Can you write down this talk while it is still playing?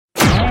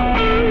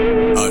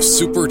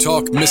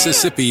SuperTalk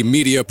Mississippi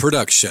media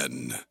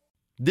production.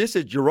 This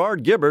is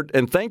Gerard Gibbert,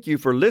 and thank you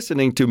for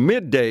listening to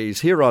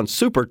Middays here on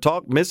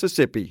SuperTalk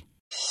Mississippi.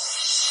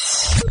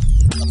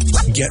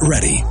 Get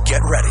ready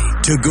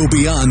to go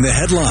beyond the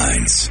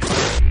headlines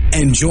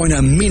and join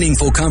a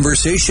meaningful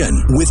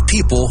conversation with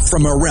people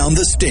from around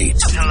the state.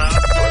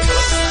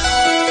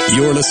 Hello.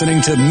 You're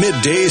listening to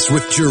Middays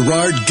with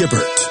Gerard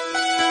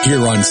Gibbert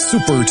here on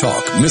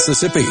SuperTalk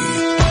Mississippi.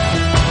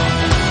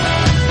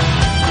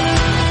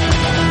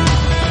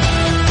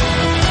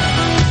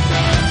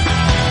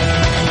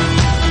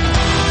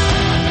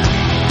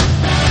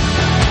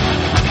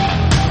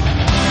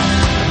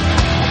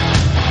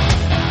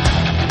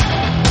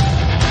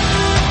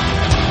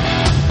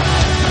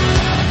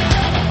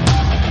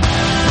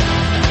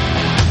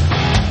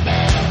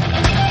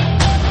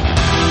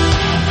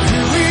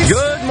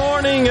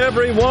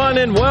 Everyone,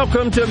 and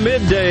welcome to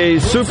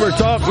Middays Super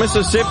Talk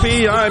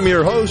Mississippi. I'm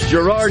your host,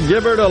 Gerard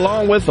Gibbert,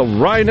 along with the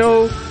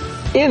Rhino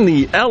in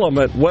the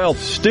Element Wealth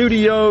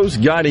Studios,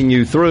 guiding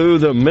you through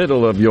the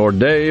middle of your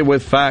day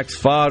with facts,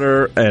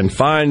 fodder, and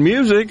fine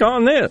music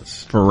on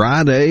this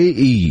Friday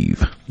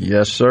Eve.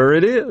 Yes, sir,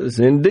 it is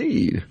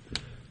indeed.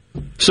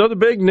 So the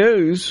big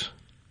news,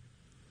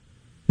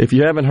 if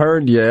you haven't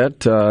heard yet,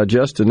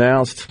 just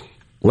announced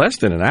less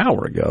than an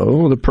hour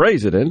ago, the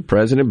President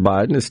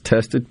Biden, has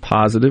tested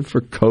positive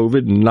for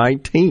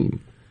COVID-19.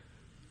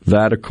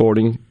 That,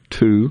 according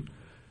to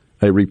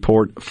a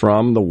report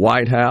from the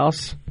White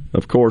House.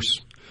 Of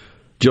course,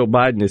 Joe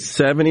Biden is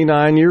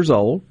 79 years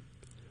old.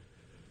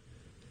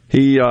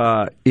 He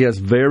has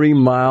very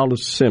mild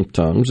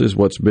symptoms, is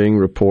what's being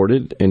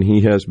reported, and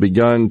he has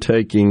begun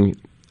taking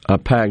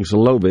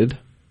Paxlovid.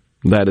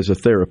 That is a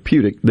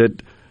therapeutic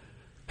that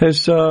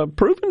has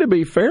proven to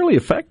be fairly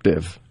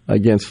effective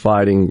against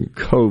fighting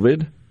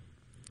COVID.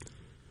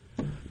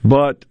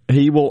 But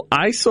he will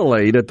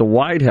isolate at the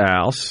White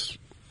House.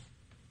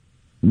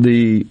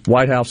 The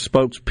White House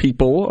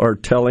spokespeople are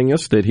telling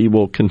us that he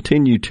will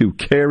continue to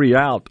carry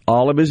out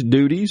all of his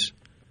duties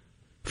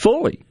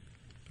fully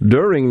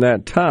during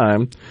that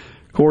time.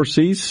 Of course,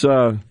 he's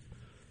I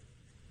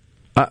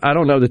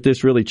don't know that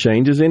this really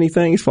changes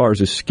anything as far as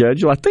his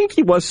schedule. I think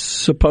he was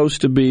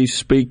supposed to be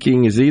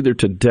speaking is either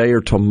today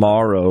or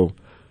tomorrow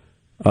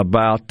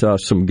about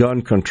some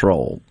gun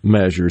control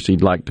measures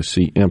he'd like to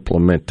see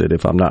implemented,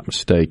 if I'm not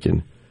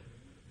mistaken.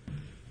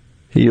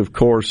 He, of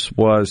course,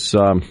 was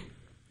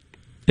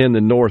in the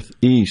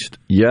Northeast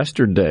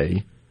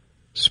yesterday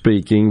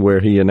speaking, where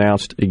he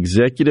announced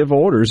executive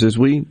orders, as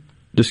we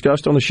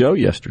discussed on the show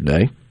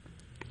yesterday,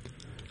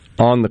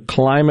 on the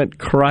climate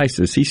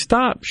crisis. He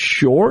stopped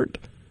short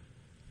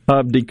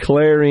of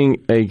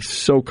declaring a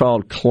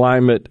so-called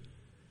climate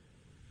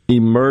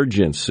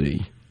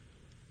emergency.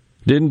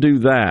 Didn't do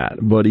that,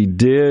 but he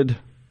did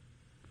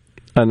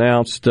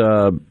announce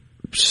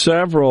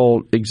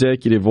several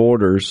executive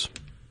orders.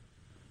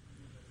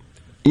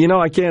 You know,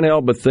 I can't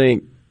help but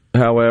think,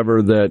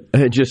 however, that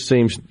it just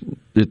seems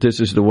that this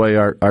is the way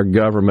our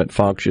government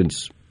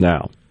functions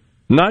now.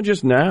 Not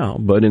just now,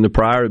 but in the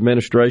prior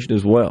administration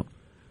as well.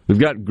 We've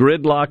got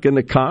gridlock in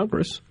the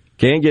Congress.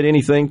 Can't get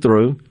anything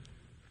through.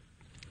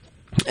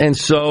 And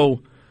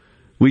so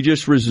we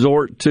just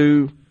resort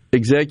to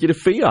executive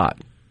fiat.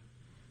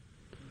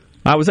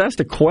 I was asked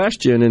a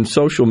question in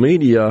social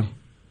media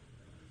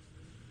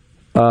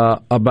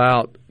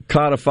about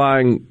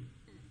codifying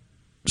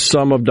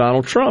some of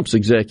Donald Trump's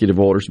executive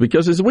orders,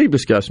 because as we've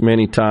discussed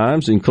many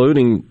times,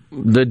 including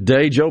the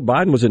day Joe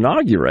Biden was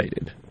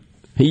inaugurated,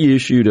 he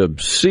issued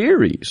a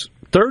series,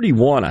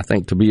 31 I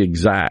think to be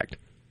exact,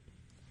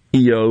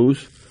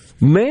 EOs,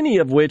 many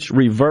of which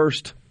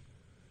reversed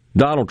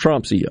Donald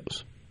Trump's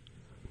EOs.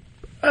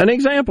 An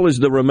example is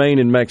the Remain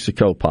in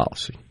Mexico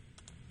policy,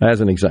 as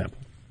an example.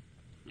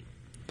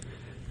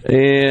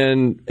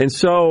 And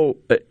so,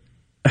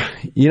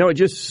 you know, it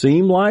just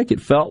seemed like, it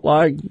felt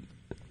like,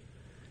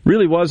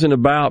 really wasn't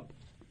about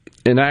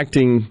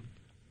enacting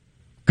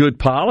good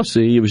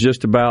policy. It was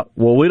just about,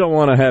 well, we don't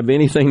want to have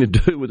anything to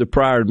do with the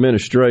prior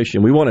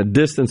administration. We want to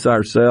distance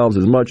ourselves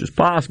as much as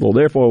possible.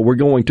 Therefore, we're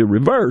going to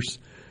reverse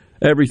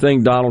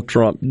everything Donald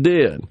Trump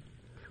did.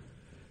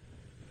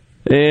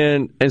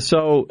 And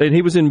so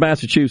he was in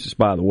Massachusetts,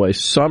 by the way,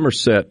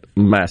 Somerset,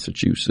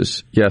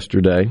 Massachusetts,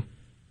 yesterday.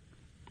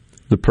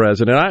 The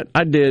president.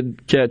 I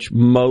did catch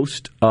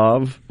most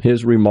of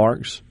his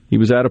remarks. He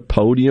was at a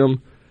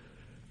podium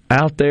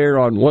out there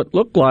on what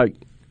looked like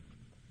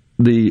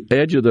the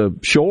edge of the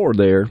shore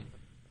there,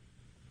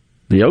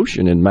 the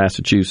ocean in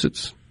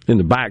Massachusetts, in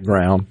the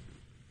background.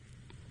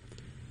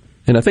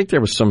 And I think there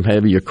was some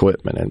heavy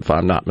equipment, if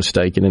I'm not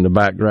mistaken, in the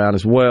background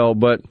as well.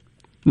 But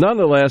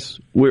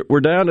nonetheless,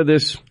 we're down to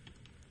this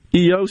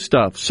EO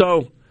stuff.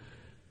 So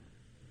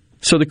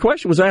the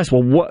question was asked,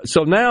 well,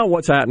 so now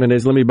what's happening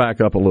is, let me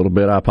back up a little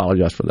bit. I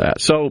apologize for that.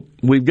 So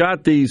we've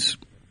got these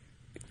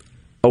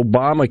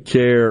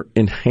Obamacare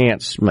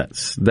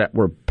enhancements that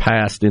were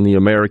passed in the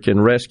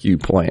American Rescue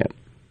Plan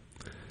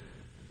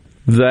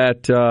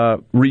that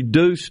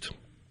reduced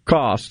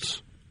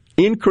costs,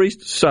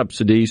 increased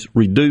subsidies,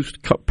 reduced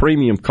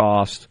premium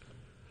costs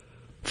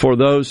for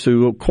those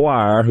who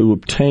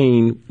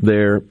obtain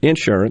their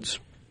insurance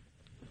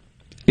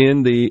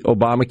in the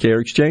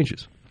Obamacare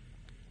exchanges.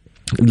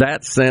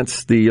 That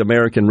since the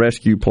American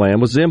Rescue Plan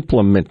was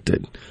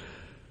implemented.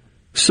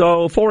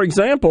 So, for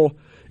example,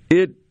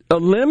 it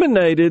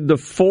eliminated the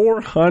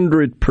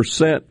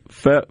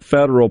 400%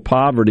 federal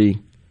poverty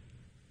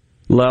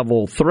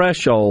level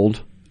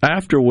threshold,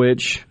 after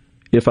which,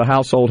 if a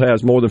household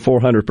has more than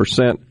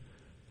 400%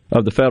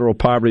 of the federal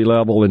poverty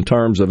level in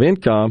terms of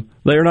income,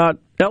 they are not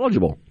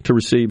eligible to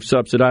receive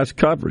subsidized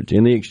coverage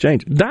in the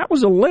exchange. That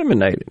was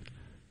eliminated,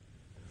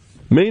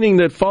 meaning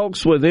that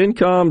folks with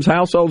incomes,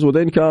 households with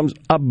incomes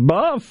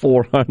above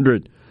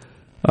 400%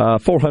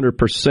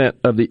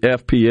 of the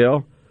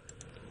FPL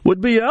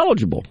would be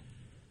eligible,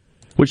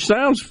 which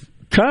sounds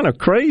kind of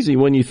crazy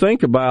when you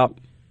think about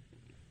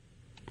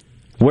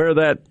where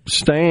that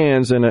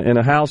stands in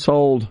a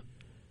household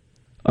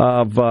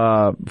of,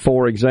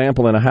 for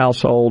example, in a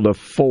household of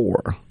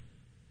 4.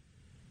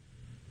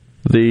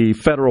 The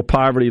federal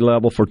poverty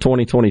level for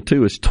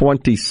 2022 is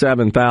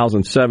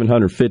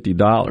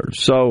 $27,750.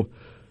 So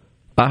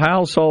a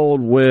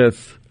household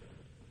with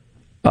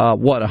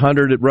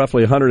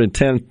roughly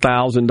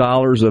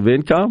 $110,000 of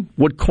income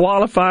would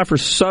qualify for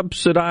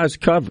subsidized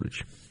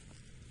coverage.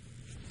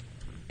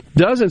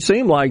 Doesn't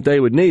seem like they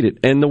would need it.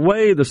 And the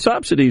way the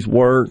subsidies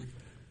work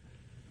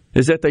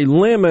is that they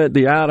limit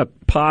the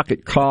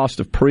out-of-pocket cost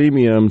of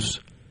premiums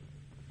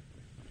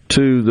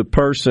to the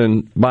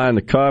person buying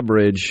the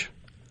coverage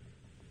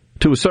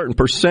to a certain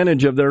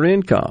percentage of their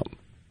income.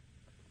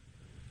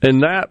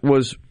 And that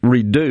was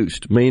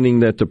reduced, meaning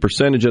that the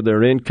percentage of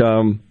their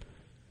income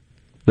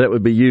that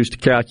would be used to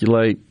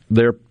calculate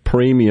their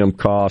premium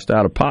cost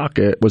out of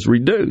pocket was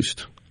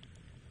reduced.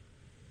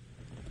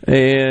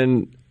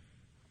 And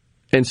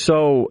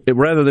so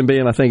rather than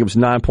being, I think it was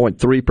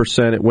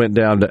 9.3%, it went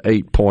down to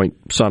 8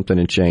 point something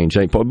and change,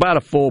 about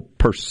a full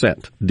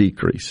percent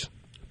decrease.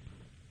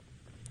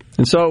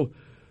 And so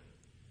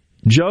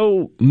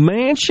Joe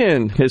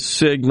Manchin has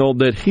signaled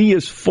that he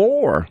is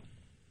for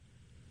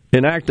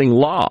enacting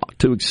law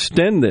to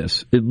extend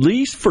this at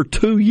least for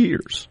 2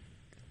 years.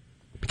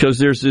 Because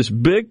there's this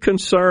big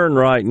concern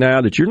right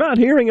now that you're not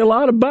hearing a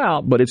lot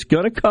about, but it's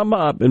going to come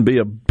up and be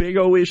a big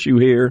old issue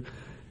here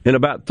in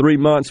about 3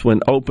 months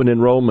when open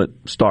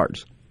enrollment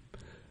starts.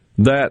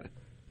 That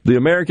the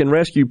American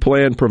Rescue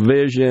Plan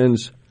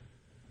provisions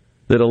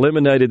that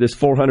eliminated this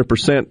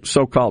 400%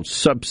 so-called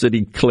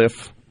subsidy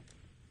cliff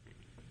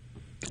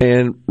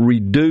and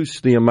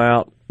reduced the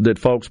amount that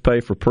folks pay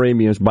for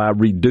premiums by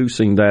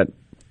reducing that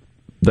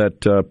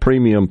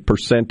premium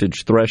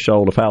percentage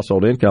threshold of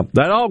household income,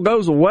 that all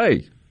goes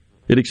away.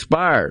 It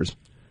expires.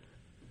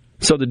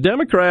 So the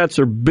Democrats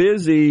are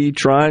busy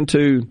trying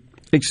to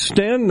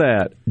extend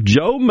that.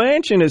 Joe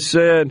Manchin has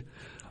said,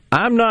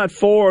 I'm not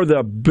for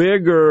the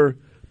bigger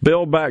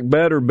Build Back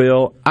Better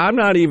bill. I'm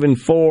not even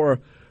for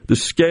the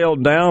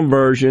scaled down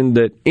version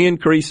that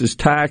increases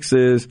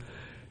taxes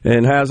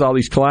and has all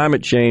these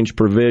climate change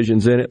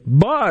provisions in it.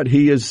 But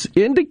he has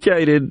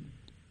indicated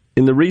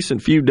in the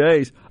recent few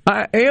days,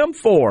 I am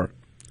for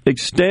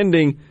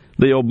extending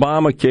the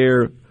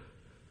Obamacare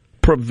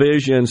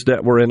provisions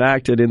that were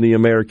enacted in the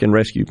American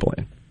Rescue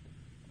Plan.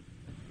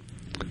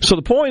 So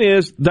the point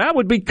is, that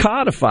would be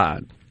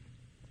codified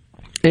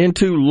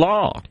into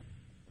law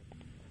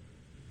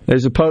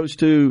as opposed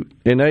to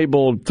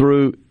enabled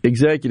through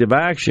executive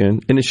action.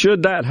 And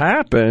should that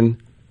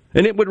happen,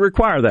 and it would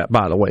require that,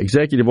 by the way,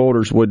 executive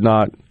orders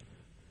wouldn't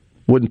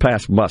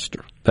pass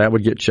muster. That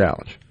would get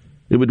challenged.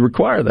 It would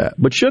require that.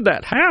 But should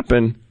that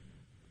happen,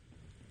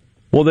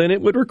 well, then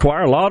it would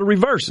require a law to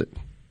reverse it.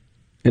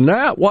 And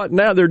what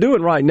they're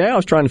doing right now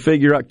is trying to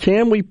figure out,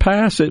 can we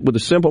pass it with a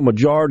simple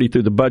majority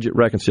through the budget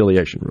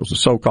reconciliation rules, the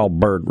so-called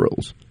Byrd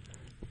rules?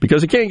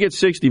 Because they can't get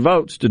 60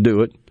 votes to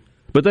do it,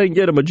 but they can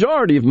get a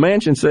majority if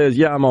Manchin says,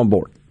 yeah, I'm on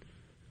board.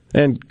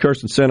 And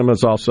Kyrsten Sinema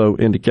has also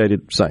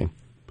indicated the same.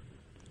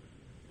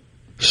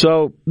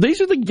 So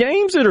these are the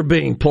games that are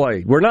being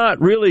played. We're not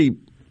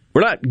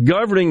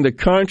governing the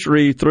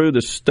country through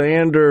the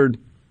standard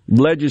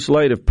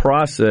legislative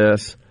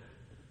process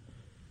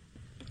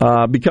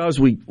because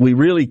we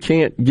really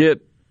can't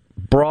get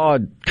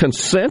broad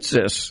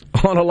consensus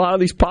on a lot of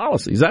these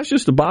policies. That's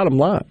just the bottom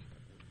line.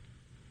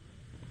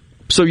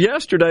 So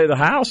yesterday the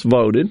House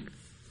voted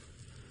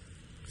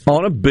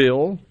on a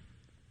bill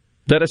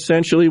that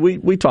essentially,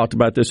 we talked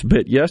about this a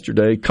bit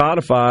yesterday,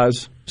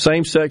 codifies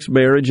same-sex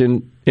marriage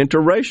and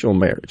interracial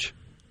marriage.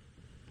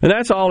 And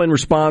that's all in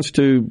response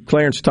to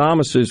Clarence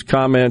Thomas's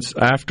comments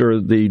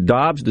after the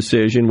Dobbs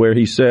decision where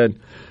he said,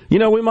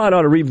 we might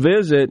ought to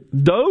revisit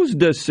those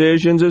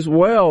decisions as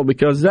well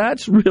because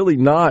that's really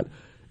not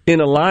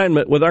in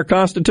alignment with our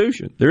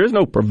Constitution. There is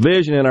no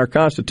provision in our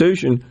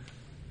Constitution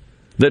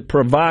that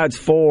provides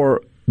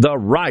for the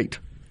right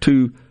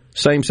to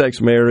same-sex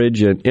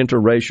marriage and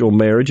interracial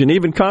marriage and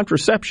even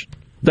contraception.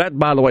 That,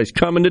 by the way, is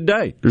coming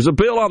today. There's a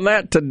bill on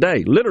that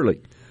today,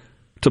 literally,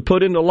 to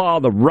put into law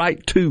the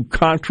right to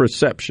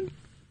contraception.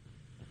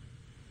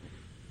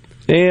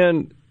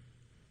 And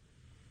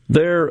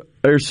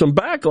there's some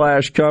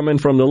backlash coming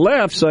from the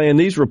left saying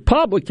these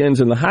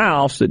Republicans in the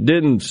House that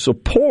didn't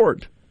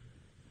support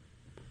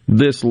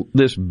this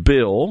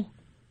bill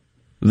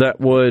that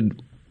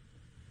would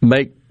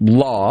make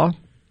law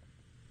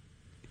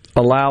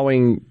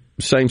allowing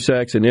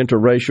same-sex and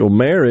interracial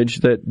marriage,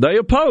 that they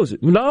oppose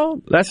it.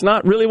 No, that's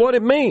not really what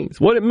it means.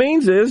 What it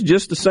means is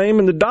just the same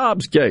in the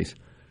Dobbs case.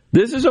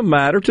 This is a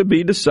matter to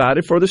be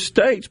decided for the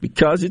states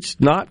because it's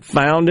not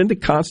found in the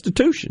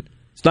Constitution.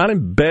 It's not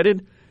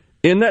embedded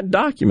in that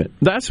document.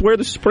 That's where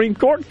the Supreme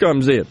Court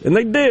comes in, and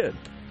they did.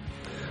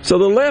 So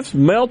the left's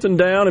melting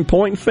down and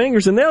pointing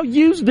fingers, and they'll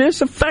use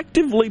this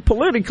effectively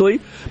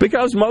politically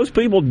because most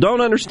people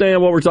don't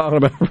understand what we're talking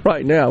about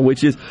right now,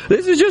 which is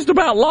this is just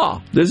about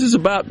law. This is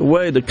about the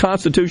way the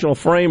constitutional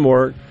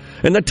framework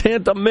and the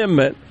 10th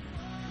Amendment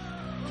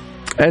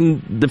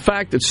and the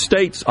fact that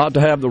states ought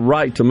to have the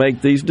right to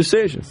make these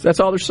decisions. That's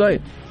all they're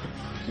saying.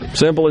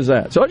 Simple as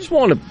that. So I just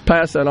wanted to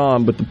pass that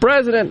on. But the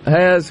president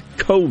has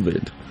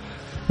COVID.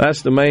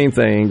 That's the main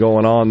thing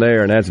going on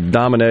there, and that's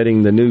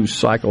dominating the news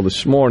cycle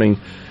this morning.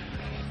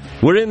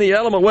 We're in the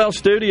Element Wealth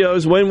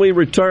Studios. When we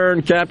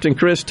return, Captain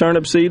Chris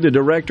Turnipseed, the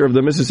director of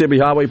the Mississippi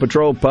Highway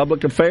Patrol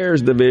Public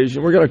Affairs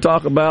Division. We're going to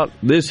talk about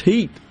this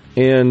heat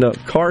in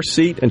car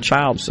seat and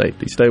child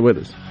safety. Stay with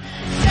us.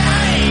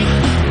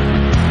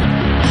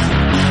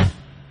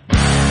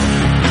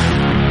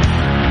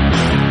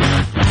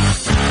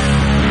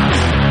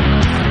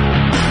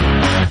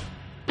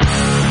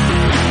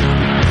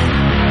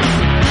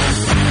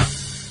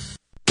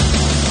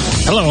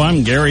 Hello,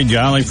 I'm Gary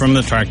Jolly from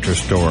the Tractor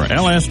Store.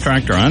 LS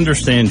Tractor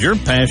understands your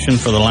passion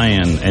for the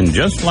land, and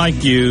just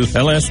like you,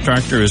 LS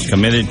Tractor is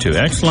committed to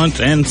excellence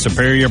and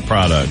superior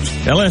products.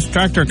 LS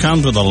Tractor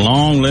comes with a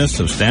long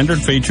list of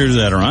standard features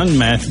that are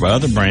unmatched by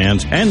other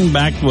brands and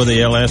backed with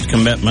the LS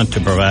commitment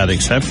to provide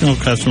exceptional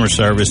customer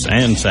service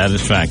and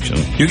satisfaction.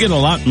 You get a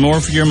lot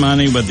more for your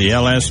money with the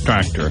LS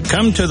Tractor.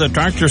 Come to the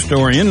Tractor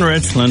Store in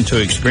Richland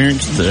to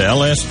experience the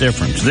LS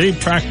difference. The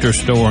Tractor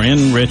Store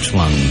in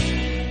Richland.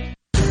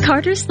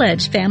 Carter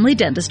Sledge Family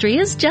Dentistry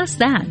is just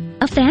that,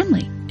 a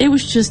family. It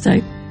was just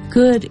a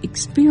good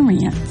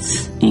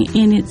experience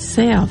in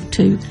itself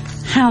to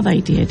how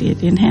they did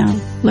it and how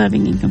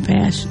loving and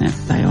compassionate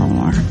they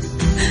are.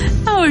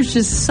 I was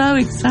just so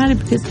excited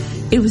because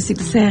it was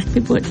exactly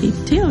what he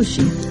tells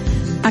you.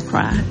 I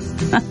cried.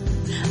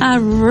 I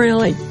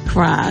really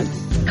cried.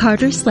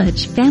 Carter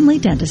Sledge Family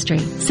Dentistry,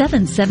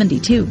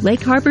 772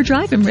 Lake Harbor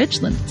Drive in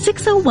Richland,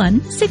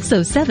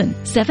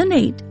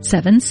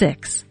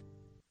 601-607-7876.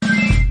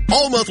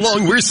 All month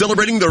long, we're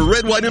celebrating the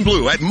red, white, and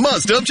blue at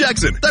Mazda of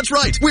Jackson. That's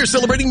right. We're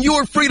celebrating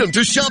your freedom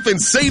to shop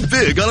and save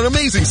big on an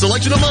amazing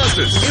selection of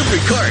Mazdas. Every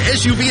car,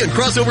 SUV, and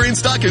crossover in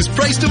stock is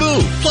priced to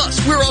move. Plus,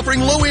 we're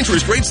offering low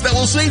interest rates that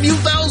will save you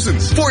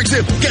thousands. For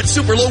example, get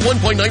super low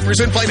 1.9%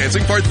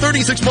 financing for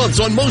 36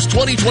 months on most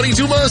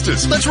 2022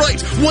 Mazdas. That's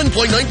right. 1.9%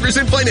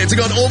 financing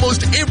on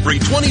almost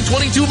every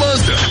 2022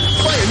 Mazda.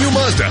 Buy a new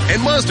Mazda, and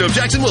Mazda of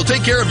Jackson will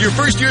take care of your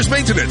first year's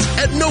maintenance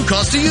at no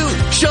cost to you.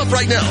 Shop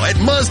right now at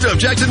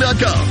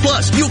MazdaofJackson.com.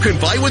 Plus, you can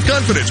buy with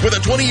confidence with a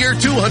 20-year,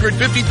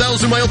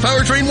 250,000-mile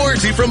powertrain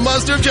warranty from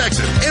Mazda of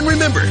Jackson. And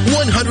remember,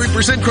 100%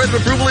 credit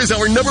approval is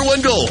our number one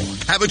goal.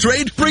 Have a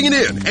trade? Bring it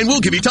in, and we'll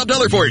give you top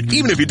dollar for it,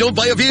 even if you don't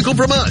buy a vehicle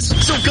from us.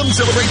 So come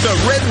celebrate the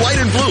red, white,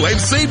 and blue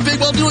and save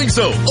big while doing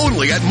so.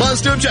 Only at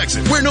Mazda of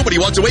Jackson, where nobody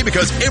walks away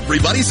because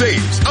everybody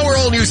saves. Our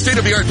all-new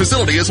state-of-the-art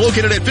facility is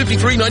located at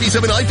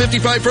 5397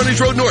 I-55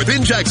 Frontage Road North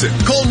in Jackson.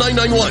 Call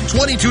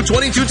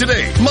 991-2222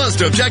 today.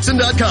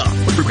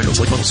 MazdaofJackson.com. Look for credits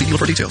like model. See dealer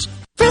for details.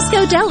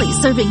 Frisco Deli,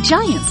 serving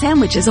giant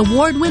sandwiches,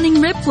 award-winning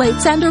rib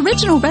plates, and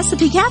original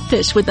recipe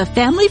catfish with a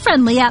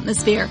family-friendly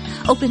atmosphere.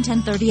 Open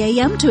 10:30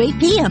 a.m. to 8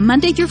 p.m.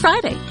 Monday through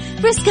Friday.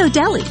 Frisco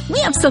Deli, we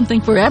have something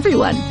for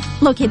everyone.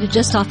 Located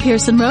just off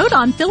Pearson Road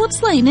on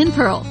Phillips Lane in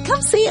Pearl.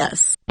 Come see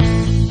us.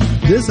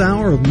 This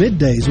hour of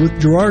Middays with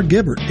Gerard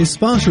Gibbert is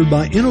sponsored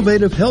by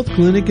Innovative Health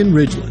Clinic in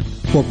Ridgeland.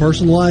 For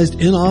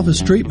personalized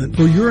in-office treatment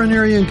for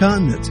urinary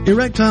incontinence,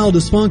 erectile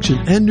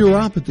dysfunction, and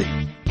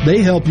neuropathy,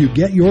 they help you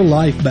get your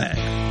life back.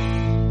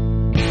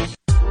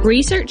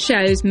 Research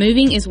shows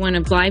moving is one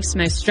of life's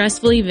most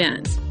stressful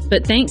events,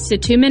 but thanks to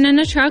Two Men and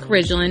a Truck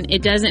Ridgeland,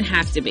 it doesn't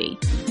have to be.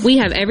 We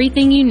have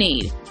everything you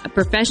need. A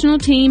professional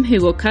team who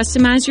will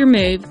customize your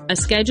move, a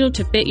schedule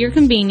to fit your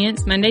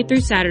convenience Monday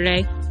through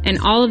Saturday, and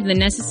all of the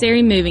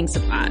necessary moving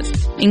supplies,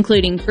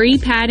 including free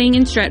padding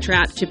and stretch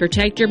wrap to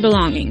protect your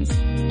belongings.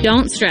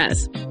 Don't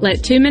stress.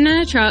 Let Two Men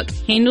and a Truck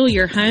handle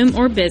your home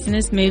or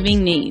business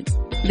moving needs.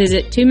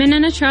 Visit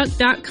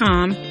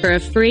twomenandatruck.com for a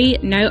free,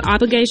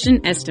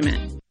 no-obligation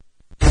estimate.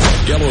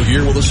 Gallo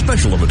here with a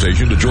special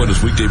invitation to join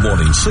us weekday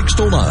morning, 6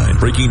 to 9.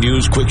 Breaking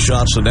news, quick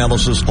shots,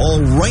 analysis,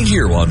 all right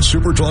here on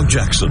Super Talk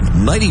Jackson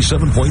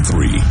 97.3.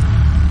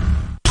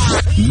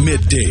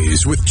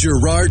 Middays with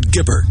Gerard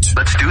Gibbert.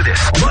 Let's do this.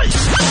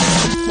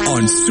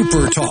 On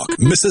Super Talk,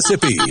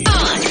 Mississippi.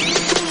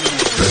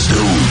 Let's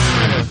go.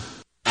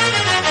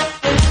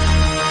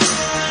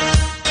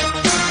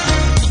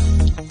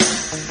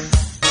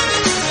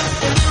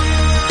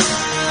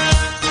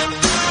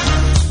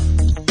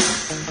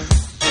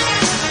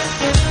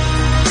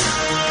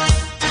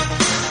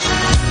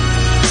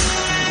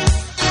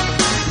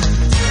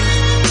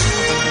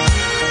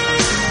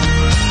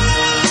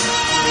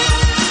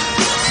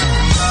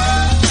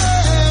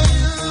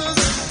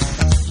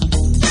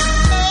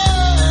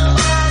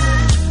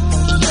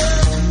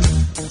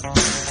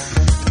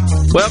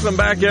 Welcome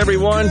back,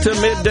 everyone, to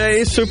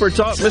Midday Super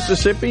Talk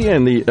Mississippi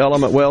in the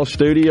Element Well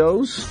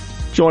Studios.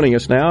 Joining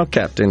us now,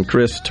 Captain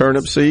Chris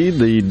Turnipseed,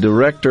 the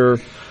Director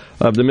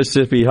of the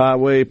Mississippi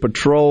Highway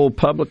Patrol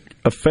Public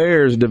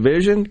Affairs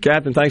Division.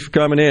 Captain, thanks for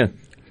coming in.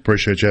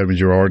 Appreciate you having me,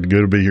 Gerard.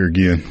 Good to be here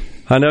again.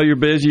 I know you're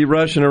busy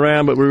rushing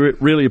around, but we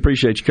really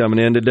appreciate you coming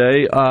in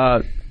today.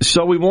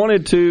 So we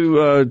wanted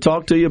to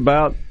talk to you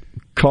about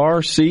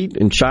car seat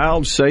and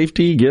child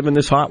safety, given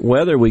this hot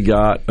weather we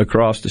got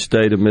across the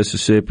state of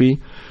Mississippi.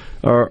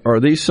 Are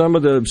these some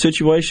of the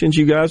situations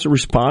you guys are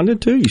responding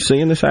to? You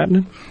seeing this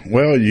happening?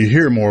 Well, you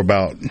hear more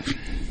about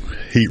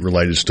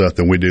heat-related stuff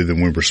than we do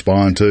than we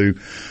respond to.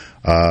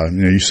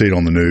 You see it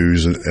on the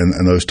news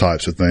and those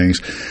types of things.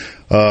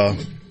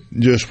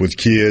 Just with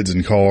kids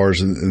and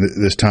cars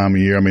this time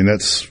of year, I mean,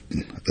 that's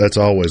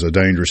always a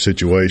dangerous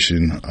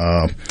situation.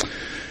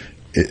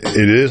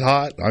 It is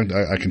hot.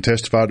 I can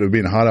testify to it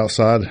being hot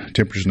outside.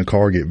 Temperatures in the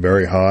car get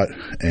very hot,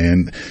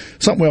 and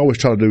something we always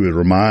try to do is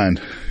remind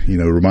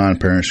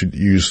parents to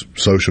use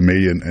social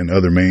media and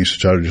other means to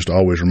try to just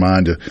always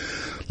remind to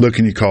look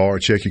in your car,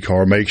 check your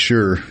car, make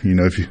sure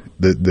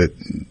that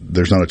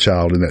there's not a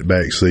child in that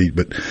back seat.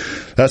 But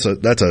that's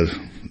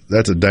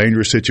a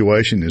dangerous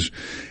situation.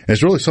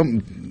 It's really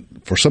something.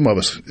 For some of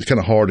us, it's kind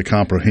of hard to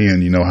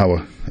comprehend,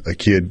 how a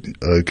kid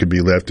could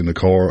be left in the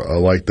car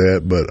like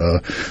that. But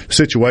the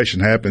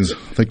situation happens.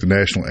 I think the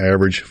national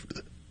average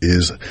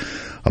is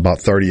about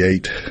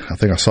 38. I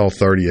think I saw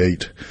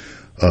 38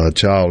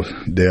 child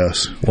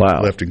deaths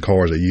left in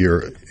cars a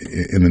year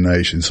in the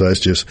nation. So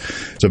it's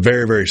a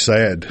very, very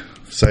sad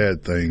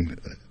thing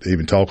to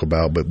even talk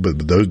about. But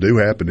those do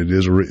happen. It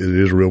is a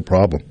real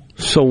problem.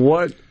 So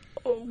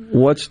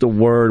what's the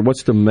word?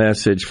 What's the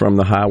message from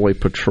the Highway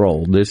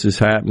Patrol? This is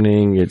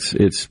happening.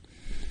 It's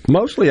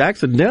mostly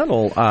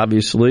accidental,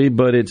 obviously,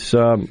 but it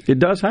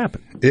does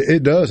happen.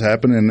 It does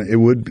happen, and it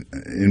would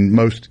in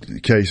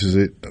most cases.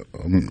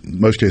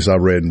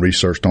 I've read and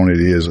researched on it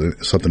is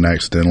something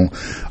accidental.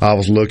 I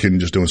was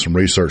just doing some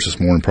research this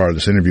morning prior to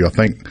this interview. I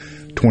think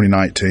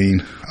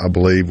 2019, I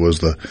believe, was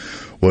the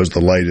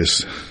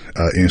latest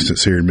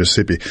instance here in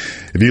Mississippi.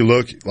 If you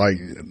look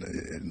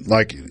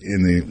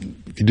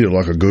if you did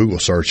like a Google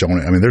search on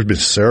it, I mean, there's been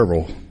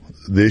several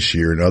this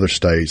year in other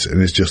states,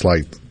 and it's just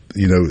like,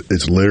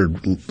 it's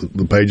littered.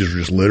 The pages are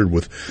just littered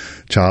with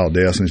child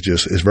deaths, and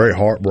it's very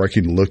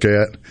heartbreaking to look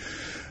at.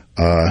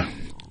 A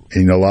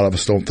lot of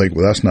us don't think,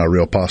 well, that's not a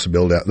real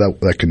possibility.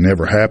 That can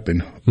never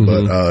happen. Mm-hmm.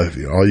 But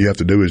all you have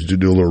to do is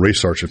do a little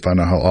research and find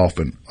out how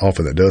often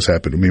that does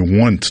happen. I mean,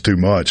 one's too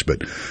much,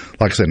 but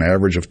like I said, an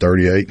average of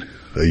 38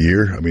 a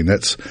year. I mean,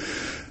 that's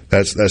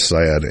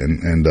sad,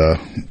 and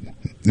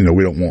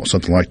we don't want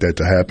something like that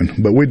to happen.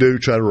 But we do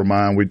try to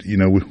remind.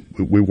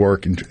 We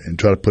work and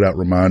try to put out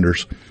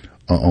reminders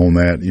on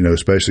that.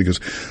 Especially because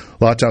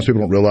a lot of times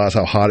people don't realize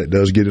how hot it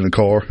does get in a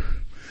car.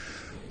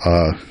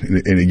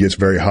 And it gets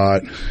very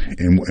hot,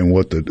 and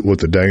what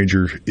the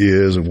danger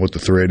is and what the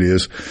threat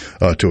is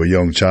to a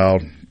young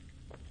child.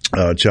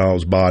 A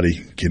child's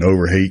body can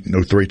overheat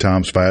 3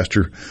 times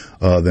faster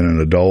than an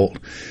adult,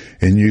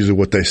 and usually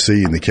what they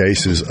see in the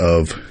cases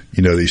of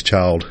these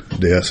child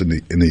deaths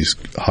in these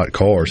hot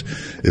cars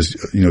is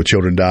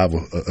children die of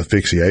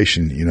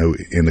asphyxiation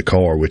in the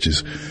car, which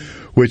is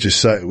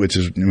just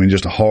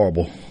a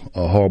horrible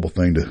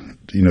thing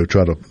to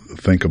try to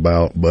think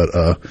about.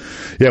 But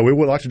we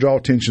would like to draw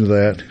attention to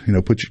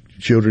that. Put your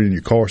children in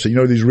your car seat.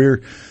 These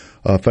rear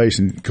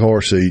facing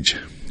car seats,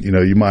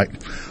 you might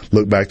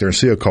look back there and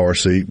see a car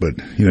seat, but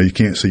you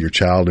can't see your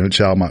child, and the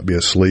child might be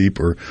asleep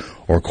or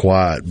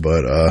quiet.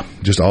 But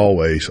just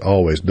always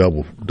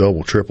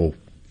double, triple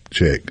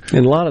check.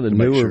 And a lot of the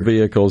newer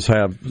vehicles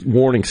have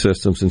warning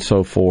systems and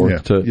so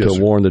forth to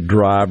warn the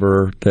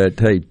driver that,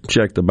 hey,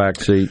 check the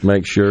back seat,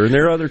 make sure. And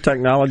there are other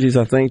technologies,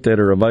 I think, that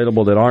are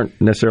available that aren't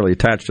necessarily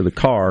attached to the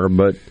car,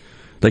 but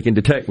they can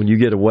detect when you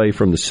get away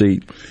from the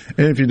seat.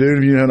 And if you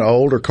have an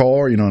older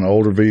car, an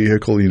older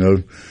vehicle,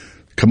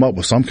 come up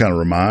with some kind of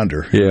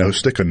reminder.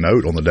 Stick a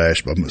note on the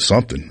dashboard,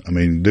 something. I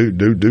mean,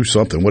 do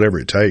something, whatever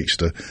it takes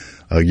to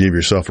give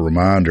yourself a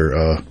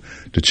reminder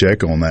to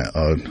check on that,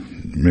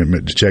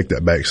 to check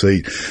that back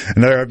seat.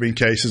 And there have been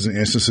cases and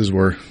instances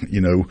where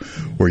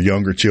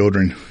younger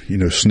children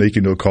sneak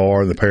into a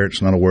car and the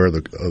parents not aware of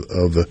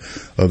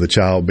the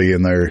child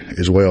being there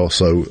as well.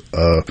 So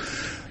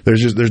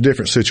there's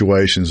different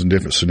situations and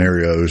different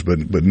scenarios, but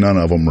none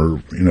of them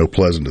are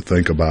pleasant to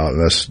think about.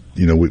 And that's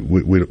we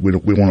want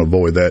to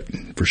avoid that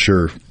for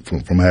sure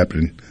from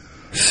happening.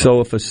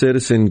 So if a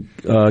citizen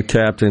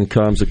captain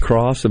comes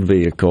across a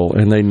vehicle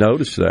and they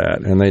notice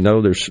that and they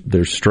know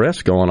there's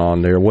stress going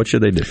on there, what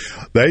should they do?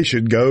 They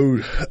should go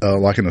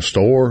like in a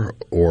store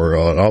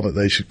or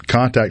they should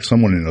contact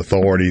someone in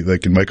authority. They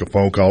can make a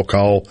phone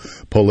call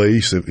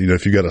police.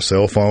 If you got a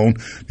cell phone,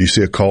 you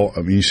see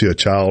you see a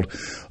child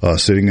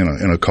sitting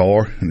in a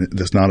car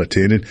that's not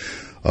attended,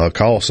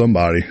 call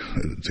somebody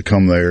to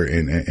come there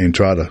and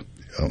try to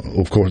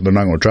of course, they're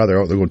not going to try.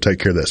 They're going to take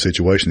care of that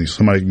situation.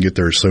 Somebody can get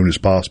there as soon as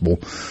possible.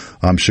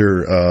 I'm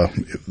sure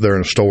if they're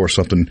in a store or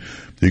something,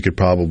 they could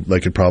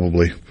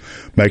probably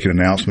make an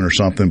announcement or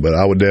something. But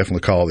I would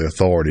definitely call the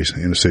authorities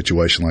in a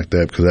situation like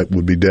that, because that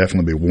would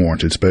definitely be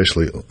warranted,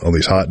 especially on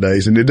these hot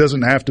days. And it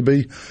doesn't have to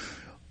be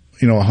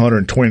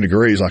 120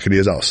 degrees like it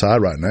is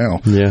outside right now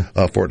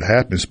for it to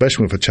happen,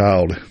 especially if a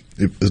child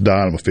is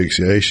dying of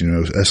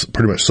asphyxiation. That's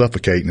pretty much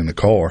suffocating in the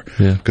car,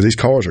 because these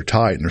cars are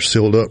tight and they're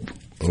sealed up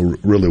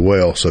really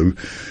well. So,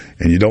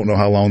 and you don't know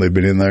how long they've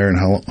been in there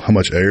and how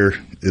much air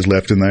is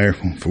left in there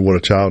for what a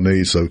child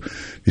needs. So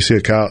if you see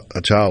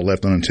a child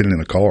left unattended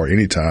in a car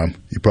anytime,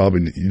 you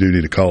do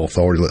need to call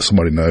authority to let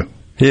somebody know.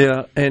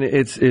 Yeah, and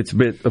it's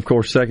been, of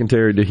course,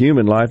 secondary to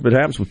human life, but it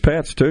happens with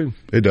pets too.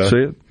 It does. See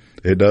it?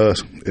 It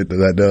does.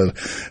 That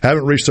does. I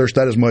haven't researched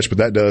that as much, but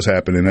that does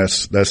happen, and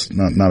that's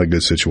not a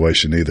good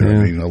situation either. I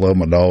mean, I love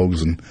my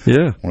dogs and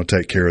want to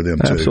take care of them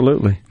too.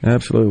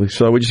 Absolutely.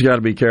 So we just got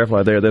to be careful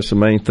out there. That's the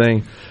main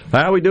thing.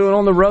 How are we doing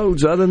on the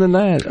roads? Other than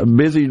that, a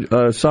busy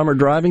summer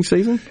driving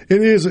season.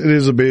 It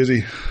is a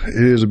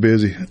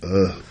busy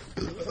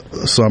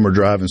summer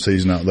driving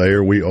season out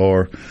there. We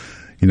are,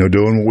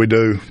 doing what we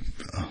do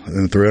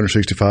in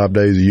 365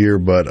 days a year,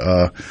 but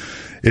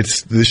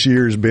this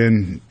year has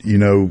been,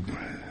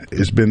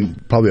 it's been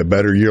probably a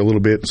better year a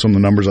little bit. Some of the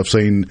numbers I've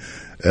seen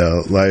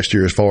last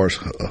year as far as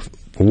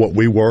for what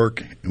we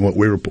work and what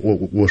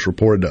was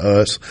reported to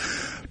us.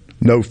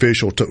 No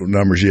official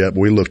numbers yet, but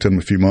we looked at them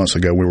a few months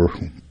ago. We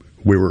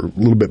were a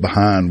little bit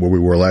behind where we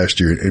were last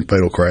year in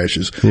fatal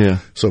crashes. Yeah.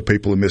 So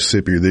people in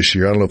Mississippi this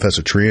year, I don't know if that's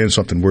a trend,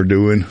 something we're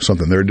doing,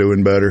 something they're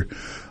doing better.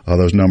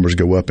 Those numbers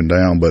go up and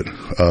down, but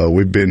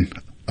we've been,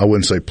 I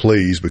wouldn't say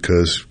pleased,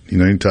 because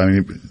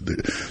anytime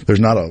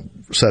there's not a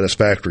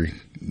satisfactory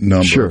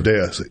number of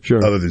deaths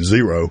other than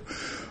zero,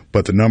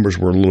 but the numbers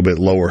were a little bit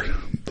lower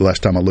the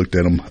last time I looked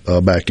at them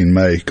back in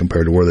May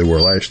compared to where they were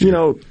last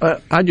year.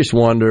 I just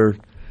wonder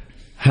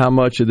how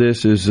much of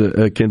this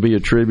can be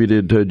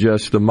attributed to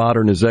just the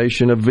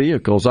modernization of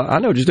vehicles. I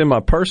know just in my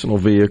personal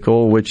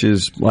vehicle, which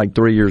is like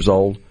 3 years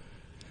old,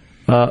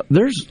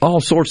 there's all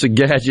sorts of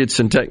gadgets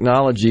and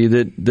technology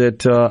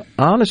that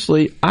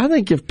honestly, I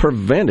think if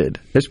prevented,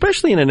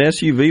 especially in an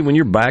SUV when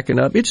you're backing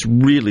up, it's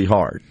really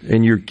hard.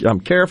 And I'm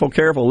careful,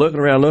 looking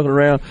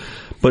around.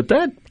 But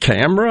that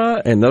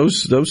camera and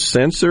those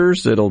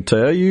sensors that'll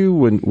tell you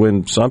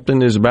when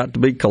something is about to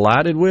be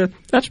collided with,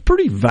 that's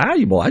pretty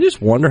valuable. I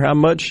just wonder how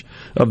much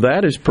of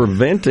that is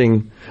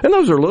preventing. And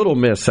those are little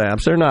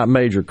mishaps. They're not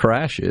major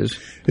crashes.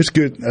 It's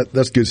good.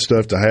 That's good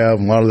stuff to have.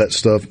 A lot of that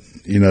stuff,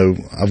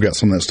 I've got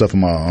some of that stuff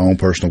in my own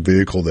personal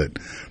vehicle that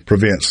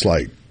prevents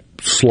like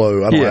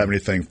slow. I don't have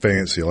anything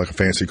fancy, like a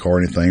fancy car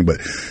or anything,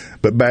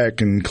 but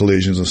back in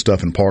collisions and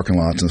stuff in parking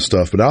lots and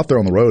stuff. But out there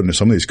on the road, and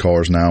some of these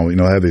cars now,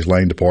 have these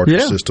lane departure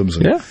systems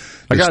and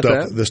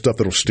this stuff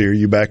that'll steer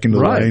you back into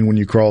the lane when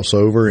you cross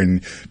over,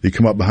 and you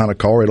come up behind a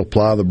car, it'll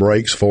apply the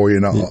brakes for you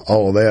and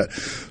all of that.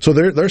 So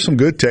there's some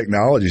good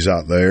technologies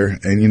out there,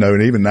 and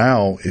and even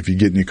now, if you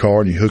get in your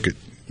car and you hook it,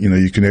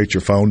 you connect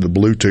your phone to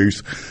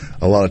Bluetooth,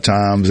 a lot of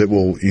times it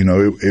will,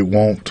 it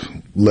won't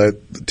let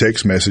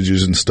text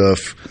messages and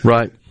stuff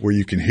where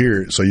you can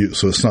hear it. So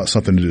it's not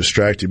something to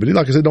distract you. But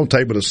like I said, don't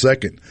take but a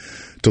second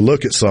to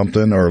look at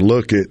something or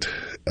look at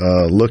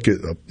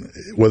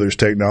whether it's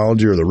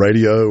technology or the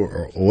radio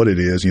or what it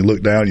is. And you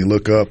look down, you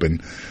look up,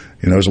 and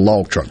there's a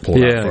log truck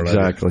pulling out in front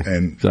of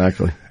it.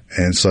 Exactly.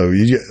 And so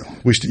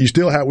we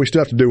still have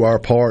to do our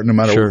part, no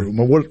matter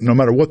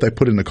what they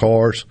put in the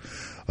cars.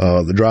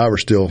 The driver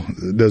still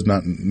does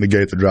not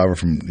negate the driver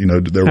from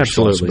their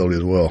responsibility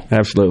as well.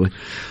 Absolutely.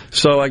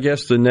 So I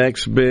guess the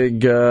next big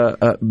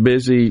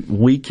busy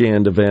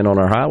weekend event on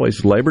our highways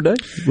is Labor Day.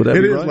 Would that be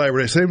right? It is Labor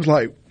Day. It seems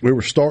like we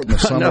were starting the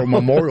summer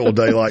Memorial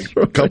Day like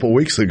a couple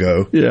weeks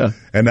ago. Yeah.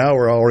 And now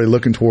we're already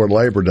looking toward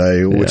Labor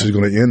Day, which is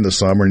going to end the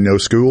summer.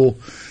 School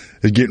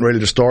is getting ready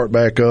to start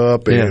back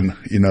up, and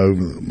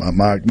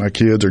my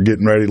kids are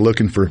getting ready,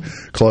 looking for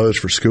clothes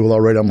for school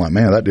already. I'm like,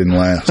 man, that didn't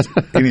last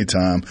any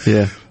time.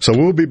 So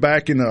we'll be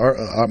back in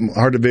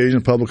our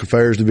division, public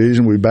affairs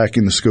division. We'll be back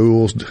in the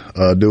schools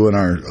doing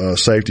our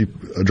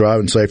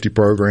driving safety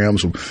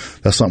programs.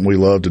 That's something we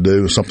love to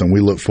do, something we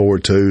look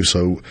forward to.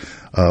 So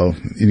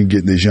you can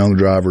get these young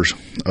drivers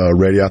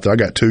ready out there. I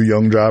got 2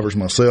 young drivers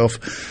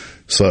myself.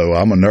 So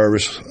I'm a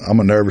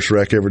nervous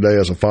wreck every day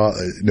as a father,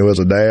 as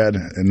a dad,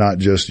 and not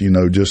just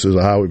just as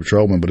a highway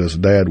patrolman, but as a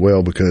dad.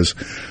 Because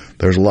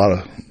there's a lot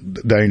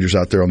of dangers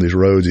out there on these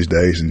roads these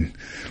days, and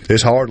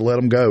it's hard to let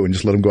them go and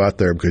just let them go out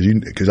there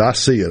because I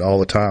see it all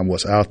the time.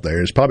 What's out there?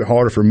 It's probably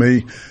harder for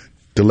me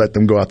to let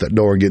them go out that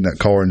door and get in that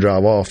car and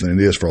drive off than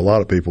it is for a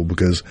lot of people,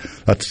 because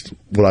that's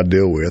what I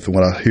deal with and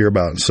what I hear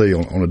about and see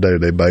on a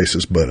day-to-day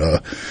basis.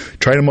 But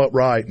train them up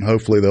right, and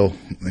hopefully they'll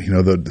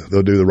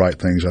do the right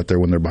things out there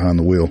when they're behind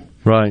the wheel.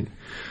 Right.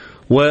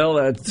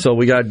 Well, so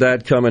we got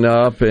that coming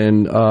up,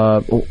 and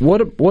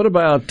what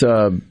about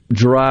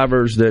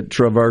drivers that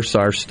traverse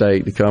our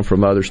state to come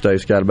from other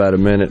states? Got about a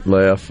minute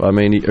left. I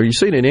mean, are you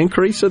seeing an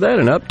increase of that,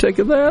 an uptick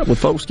of that, with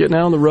folks getting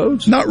out on the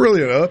roads? Not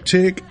really an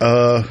uptick.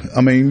 I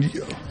mean,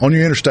 on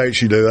your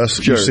interstates, you do.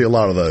 You see a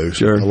lot of those.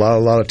 Sure. A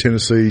lot of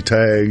Tennessee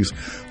tags,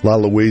 a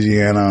lot of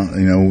Louisiana.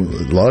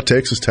 A lot of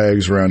Texas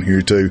tags around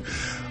here too.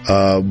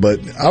 But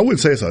I wouldn't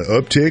say it's an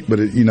uptick, but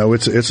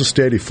it's a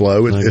steady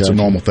flow. It's a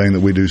normal thing that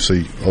we do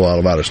see a lot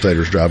of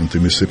out-of-staters driving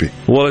through Mississippi.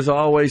 Well, as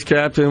always,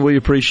 Captain, we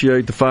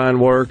appreciate the fine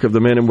work of the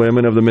men and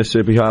women of the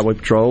Mississippi Highway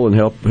Patrol and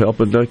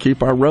helping to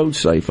keep our roads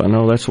safe. I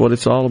know that's what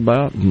it's all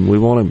about, and we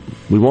want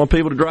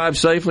people to drive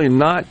safely and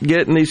not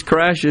get in these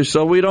crashes,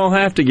 so we don't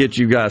have to get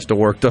you guys to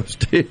work those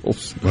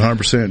deals.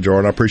 100%,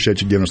 Jordan. I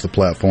appreciate you giving us the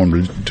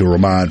platform to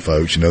remind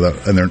folks. In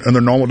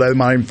their normal day, they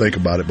might even think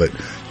about it, but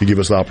you give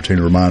us the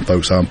opportunity to remind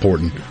folks how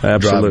important.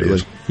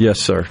 Absolutely. Yes,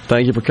 sir.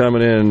 Thank you for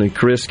coming in. And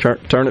Chris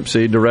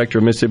Turnipseed, Director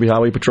of Mississippi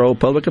Highway Patrol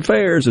Public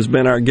Affairs, has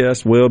been our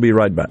guest. We'll be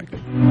right back.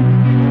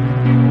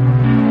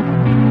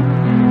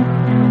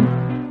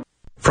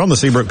 From the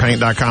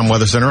SeabrookPaint.com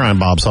Weather Center, I'm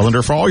Bob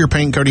Sullender. For all your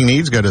paint coating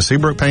needs, go to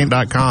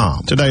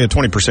SeabrookPaint.com. Today, a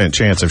 20%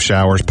 chance of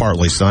showers,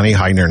 partly sunny,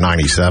 high near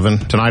 97.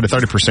 Tonight, a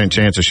 30%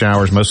 chance of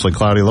showers, mostly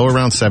cloudy, low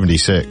around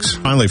 76.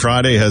 Finally,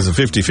 Friday has a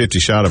 50-50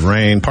 shot of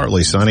rain,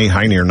 partly sunny,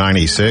 high near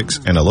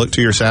 96. And a look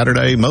to your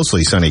Saturday,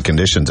 mostly sunny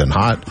conditions and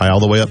hot, high all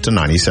the way up to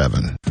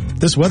 97.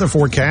 This weather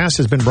forecast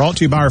has been brought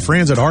to you by our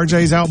friends at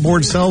RJ's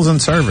Outboard Sales and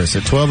Service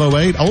at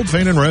 1208 Old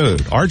Fannin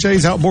Road.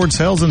 RJ's Outboard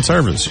Sales and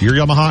Service, your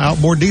Yamaha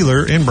outboard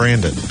dealer in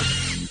Brandon.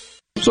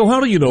 So how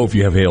do you know if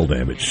you have hail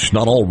damage?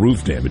 Not all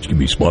roof damage can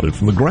be spotted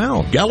from the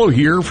ground. Gallo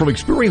here. From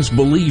experience,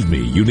 believe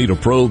me, you need a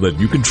pro that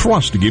you can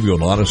trust to give you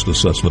an honest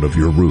assessment of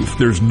your roof.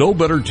 There's no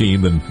better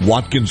team than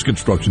Watkins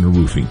Construction and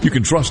Roofing. You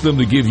can trust them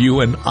to give you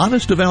an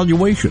honest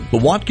evaluation. The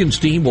Watkins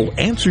team will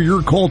answer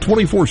your call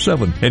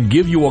 24/7 and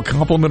give you a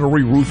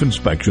complimentary roof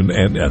inspection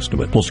and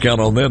estimate. Plus,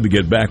 count on them to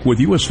get back with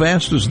you as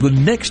fast as the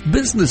next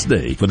business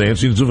day.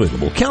 Financing is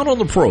available. Count on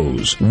the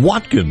pros.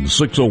 Watkins,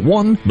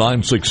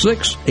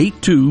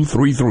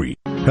 601-966-8233.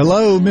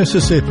 Hello,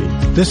 Mississippi.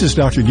 This is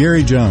Dr.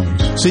 Gary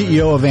Jones,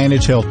 CEO of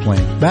Vantage Health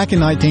Plan. Back in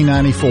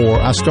 1994,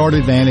 I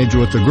started Vantage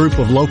with a group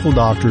of local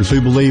doctors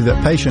who believe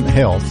that patient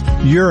health,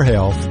 your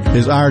health,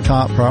 is our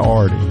top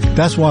priority.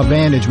 That's why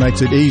Vantage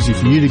makes it easy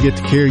for you to get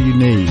the care you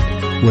need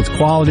with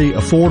quality,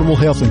 affordable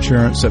health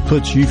insurance that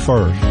puts you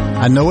first.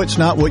 I know it's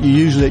not what you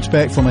usually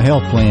expect from a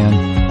health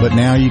plan, but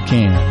now you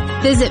can.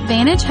 Visit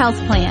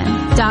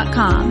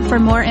VantageHealthPlan.com for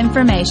more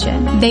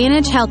information.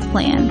 Vantage Health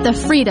Plan, the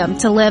freedom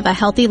to live a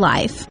healthy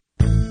life.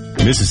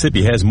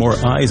 Mississippi has more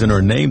eyes in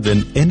our name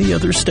than any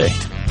other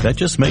state. That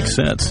just makes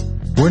sense.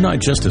 We're not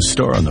just a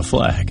star on the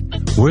flag.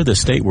 We're the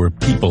state where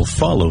people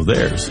follow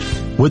theirs.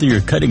 Whether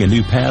you're cutting a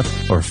new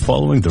path or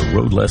following the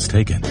road less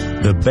taken,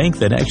 the bank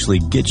that actually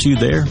gets you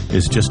there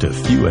is just a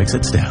few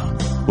exits down.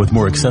 With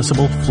more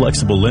accessible,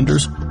 flexible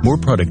lenders, more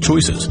product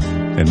choices,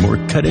 and more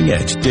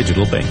cutting-edge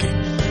digital banking.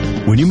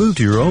 When you move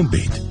to your own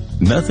beat,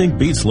 nothing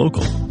beats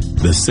local.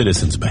 The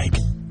Citizens Bank.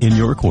 In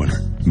your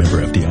corner.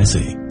 Member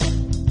FDIC.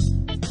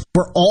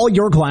 For all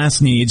your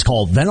glass needs,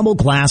 call Venable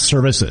Glass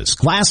Services.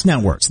 Glass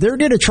Networks. They're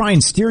going to try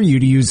and steer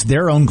you to use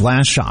their own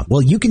glass shop.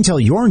 Well, you can tell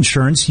your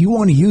insurance you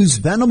want to use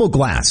Venable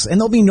Glass,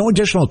 and there'll be no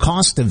additional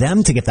cost to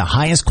them to get the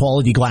highest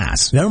quality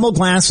glass. Venable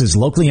Glass is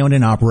locally owned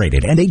and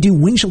operated, and they do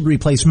windshield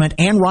replacement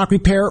and rock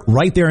repair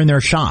right there in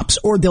their shops.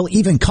 Or they'll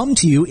even come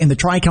to you in the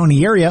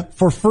Tri-County area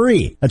for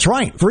free. That's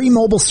right, free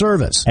mobile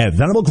service. At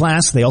Venable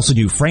Glass, they also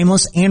do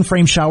frameless and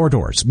frame shower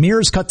doors,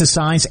 mirrors cut to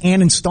size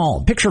and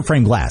installed, picture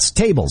frame glass,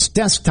 tables,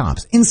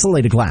 desktops, insulated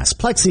glass,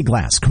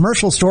 plexiglass,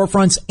 commercial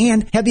storefronts,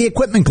 and heavy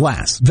equipment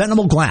glass.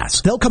 Venable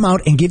Glass. They'll come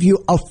out and give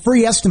you a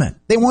free estimate.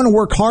 They want to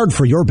work hard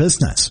for your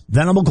business.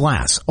 Venable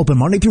Glass. Open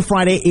Monday through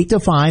Friday, 8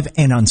 to 5,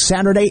 and on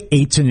Saturday,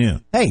 8 to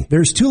noon. Hey,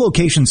 there's two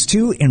locations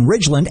too, in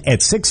Ridgeland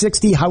at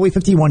 660 Highway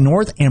 51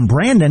 North and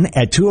Brandon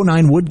at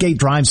 209 Woodgate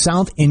Drive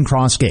South in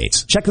Cross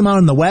Gates. Check them out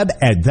on the web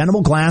at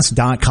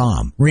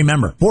venableglass.com.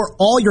 Remember, for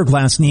all your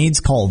glass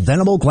needs, call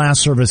Venable Glass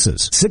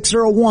Services.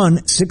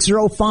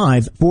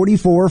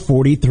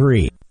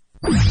 601-605-4443.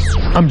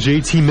 I'm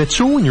JT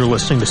Mitchell, and you're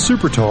listening to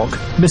Super Talk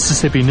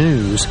Mississippi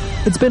News.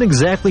 It's been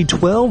exactly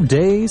 12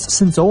 days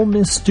since Ole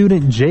Miss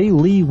student Jay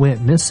Lee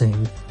went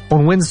missing.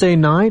 On Wednesday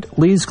night,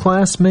 Lee's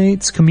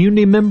classmates,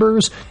 community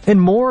members, and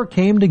more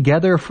came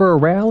together for a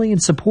rally in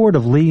support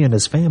of Lee and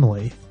his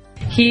family.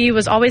 He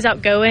was always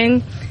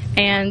outgoing,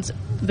 and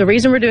the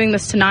reason we're doing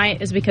this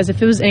tonight is because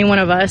if it was any one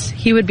of us,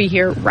 he would be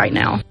here right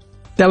now.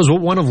 That was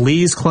what one of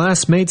Lee's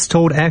classmates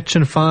told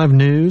Action 5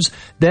 News.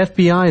 The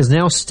FBI has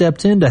now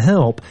stepped in to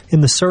help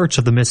in the search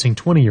of the missing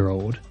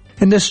 20-year-old.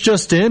 And this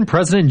just in,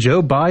 President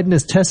Joe Biden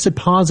has tested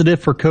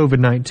positive for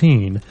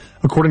COVID-19.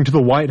 According to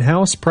the White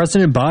House,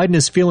 President Biden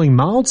is feeling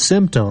mild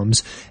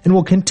symptoms and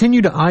will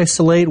continue to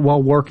isolate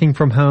while working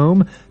from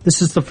home.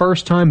 This is the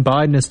first time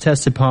Biden has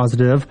tested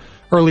positive.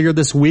 Earlier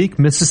this week,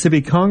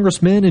 Mississippi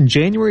Congressman and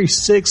January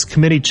 6th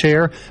committee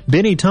chair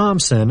Benny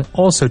Thompson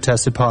also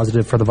tested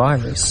positive for the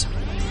virus.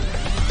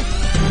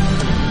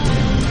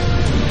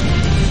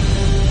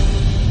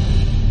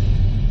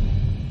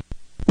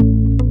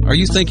 Are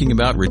you thinking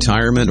about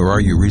retirement, or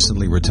are you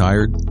recently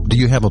retired? Do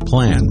you have a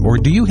plan, or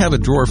do you have a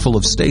drawer full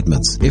of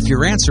statements? If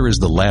your answer is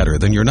the latter,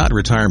 then you're not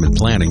retirement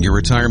planning, you're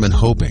retirement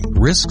hoping.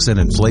 Risks and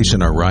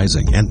inflation are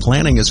rising, and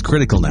planning is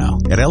critical now.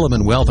 At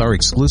Element Wealth, our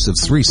exclusive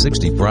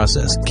 360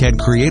 process can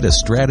create a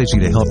strategy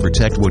to help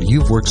protect what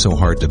you've worked so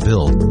hard to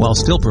build, while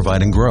still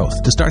providing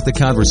growth. To start the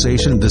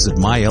conversation, visit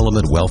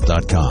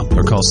myelementwealth.com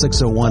or call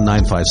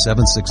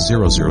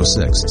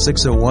 601-957-6006.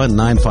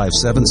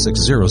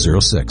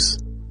 601-957-6006.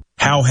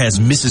 How has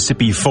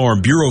Mississippi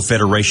Farm Bureau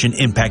Federation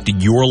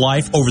impacted your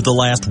life over the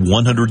last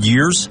 100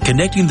 years?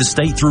 Connecting the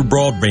state through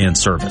broadband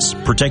service,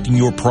 protecting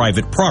your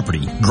private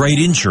property, great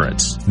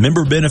insurance,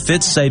 member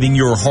benefits, saving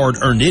your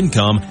hard-earned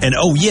income, and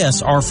oh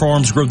yes, our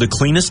farms grow the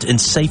cleanest and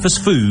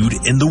safest food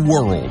in the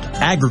world.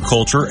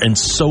 Agriculture and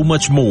so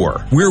much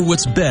more. We're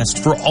what's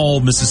best for all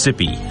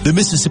Mississippi. The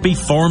Mississippi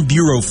Farm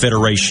Bureau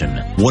Federation.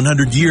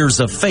 100 years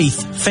of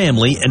faith,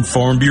 family, and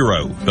Farm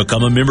Bureau.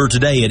 Become a member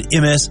today at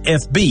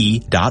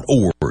msfb.org.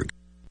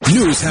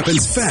 News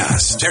happens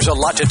fast. There's a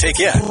lot to take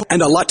in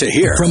and a lot to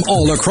hear from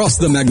all across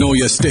the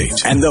Magnolia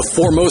State. And the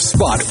foremost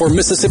spot for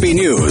Mississippi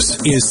news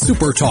is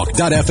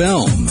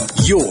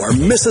Supertalk.fm. Your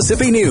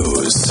Mississippi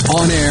news.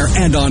 On air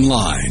and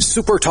online.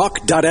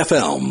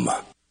 Supertalk.fm.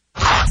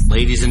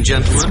 Ladies and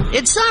gentlemen,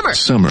 it's summer.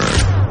 Summer.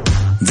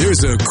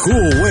 There's a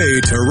cool way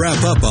to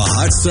wrap up a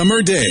hot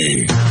summer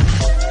day.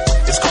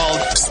 It's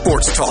called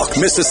Sports Talk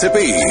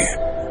Mississippi.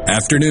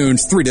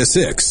 Afternoons 3 to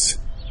 6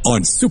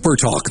 on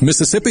Supertalk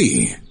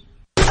Mississippi.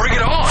 Bring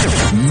it on.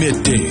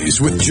 Middays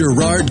with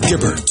Gerard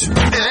Gibbert.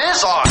 It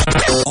is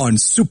on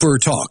Super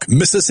Talk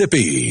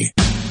Mississippi.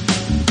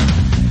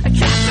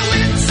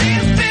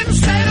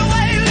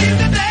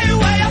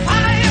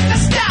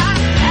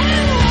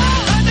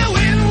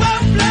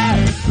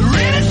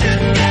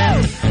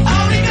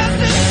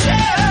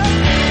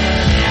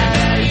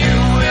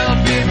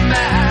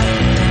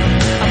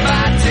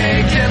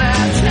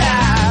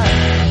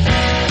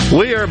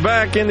 We are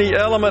back in the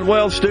Element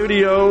Wealth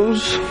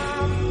Studios.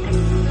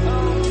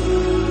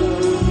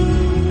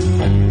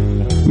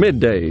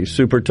 Midday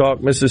Super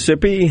Talk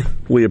Mississippi.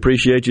 We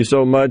appreciate you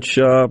so much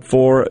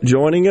for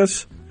joining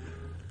us.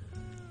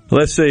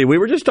 Let's see. We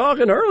were just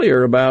talking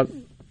earlier about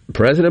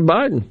President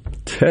Biden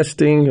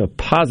testing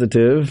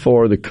positive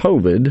for the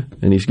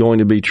COVID, and he's going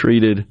to be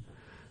treated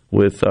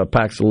with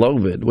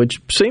Paxlovid,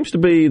 which seems to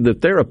be the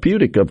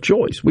therapeutic of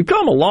choice. We've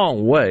come a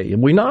long way. Have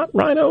we not,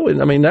 Rhino?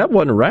 I mean, that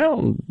wasn't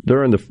around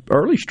during the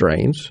early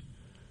strains.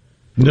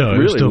 No, really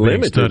it was still limited,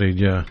 being studied,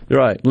 yeah.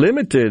 Right.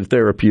 Limited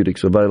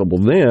therapeutics available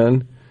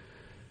then.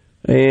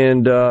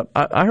 And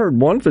I heard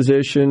one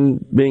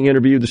physician being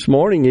interviewed this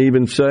morning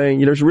even saying,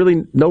 there's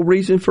really no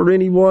reason for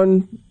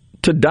anyone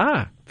to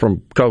die from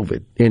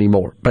COVID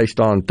anymore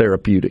based on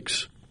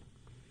therapeutics.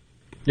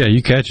 Yeah,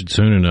 you catch it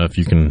soon enough,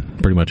 you can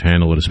pretty much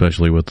handle it,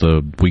 especially with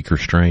the weaker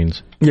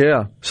strains.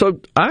 Yeah. So,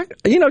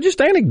 just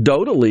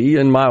anecdotally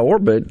in my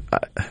orbit,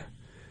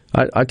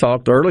 I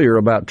talked earlier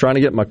about trying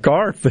to get my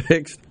car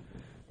fixed,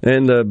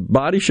 and the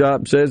body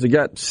shop says they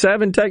got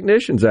 7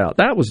 technicians out.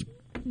 That was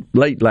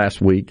late last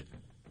week.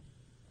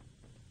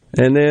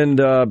 And then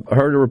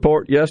heard a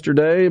report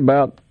yesterday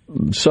about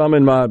some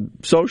in my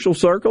social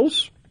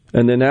circles,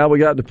 and then now we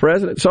got the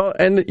president. So,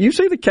 and you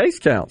see the case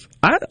counts.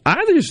 I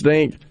just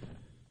think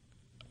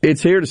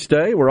it's here to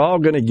stay. We're all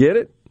going to get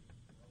it.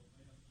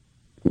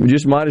 We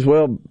just might as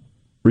well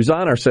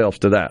resign ourselves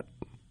to that.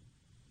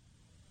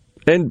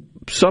 And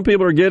some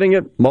people are getting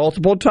it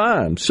multiple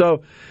times.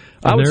 So,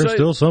 I would say there are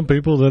still some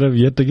people that have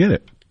yet to get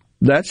it.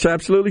 That's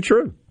absolutely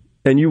true.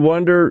 And you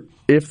wonder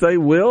if they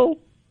will,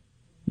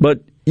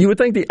 but you would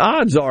think the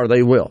odds are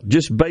they will,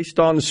 just based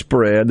on the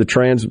spread, the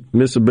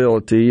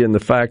transmissibility, and the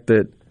fact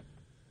that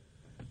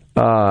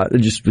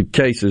just the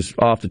cases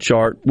off the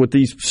chart with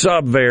these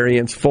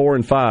subvariants 4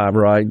 and 5,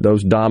 right?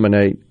 Those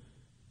dominate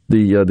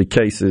the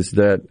cases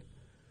that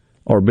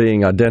are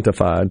being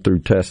identified through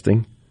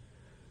testing.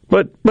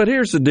 But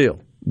here's the deal: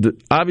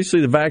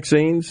 obviously, the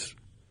vaccines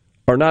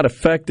are not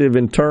effective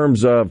in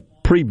terms of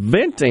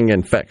preventing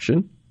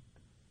infection.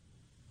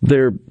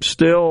 There's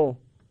still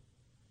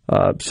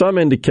some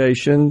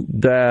indication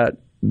that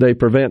they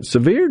prevent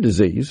severe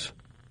disease.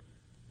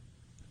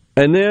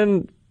 And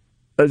then,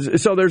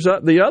 so there's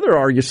the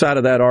other side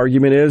of that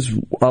argument is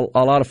a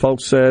lot of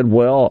folks said,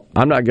 well,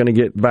 I'm not going to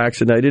get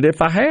vaccinated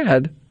if I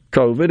had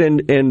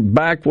COVID. And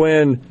back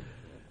when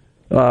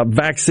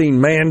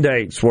vaccine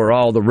mandates were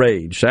all the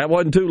rage, that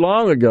wasn't too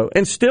long ago,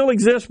 and still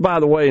exists, by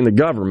the way, in the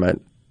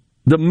government.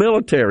 The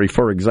military,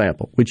 for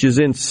example, which is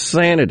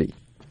insanity.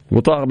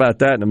 We'll talk about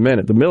that in a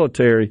minute. The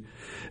military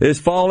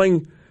is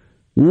falling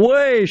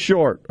way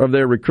short of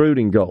their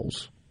recruiting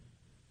goals.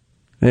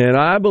 And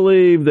I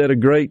believe that a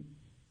great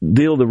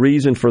deal of the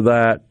reason for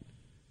that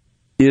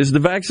is the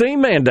vaccine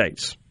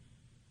mandates,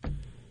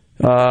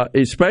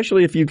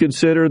 especially if you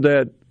consider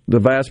that the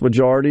vast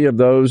majority of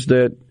those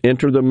that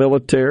enter the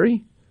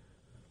military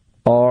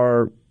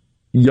are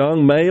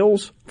young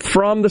males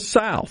from the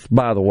South,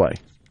 by the way,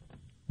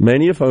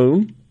 many of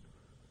whom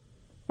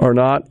are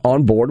not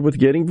on board with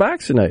getting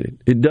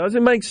vaccinated. It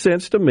doesn't make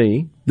sense to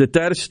me that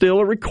that is still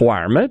a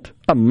requirement,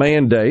 a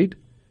mandate,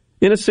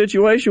 in a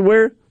situation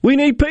where we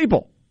need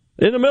people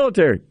in the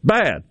military,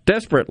 bad,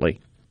 desperately,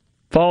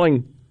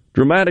 falling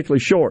dramatically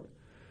short.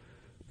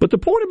 But the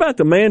point about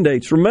the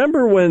mandates,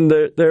 remember when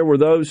there were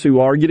those who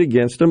argued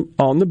against them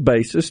on the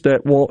basis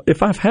that, well,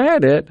 if I've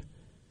had it,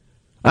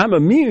 I'm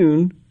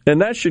immune, and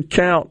that should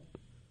count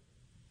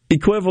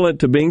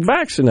equivalent to being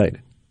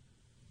vaccinated.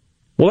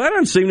 Well, that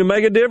doesn't seem to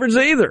make a difference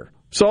either.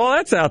 So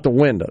that's out the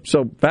window.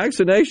 So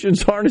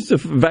vaccines aren't as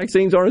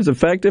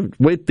effective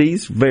with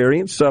these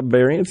variants,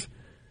 subvariants,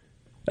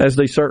 as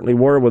they certainly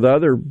were with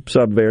other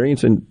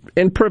subvariants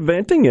in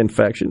preventing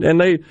infection.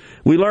 And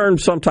we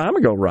learned some time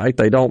ago, right,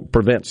 they don't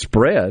prevent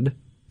spread.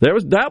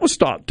 That was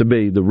thought to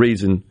be the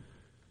reason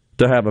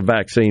to have a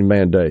vaccine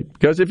mandate.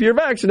 Because if you're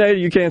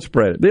vaccinated, you can't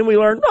spread it. Then we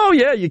learned, oh,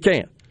 yeah, you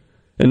can.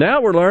 And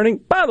now we're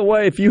learning, by the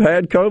way, if you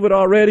had COVID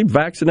already,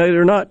 vaccinated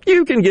or not,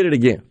 you can get it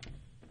again.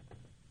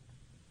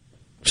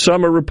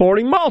 Some are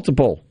reporting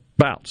multiple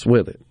bouts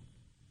with it,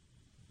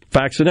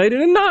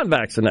 vaccinated and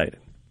non-vaccinated.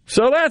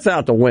 So that's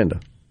out the window.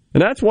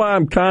 And that's why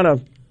I'm kind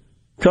of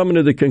coming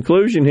to the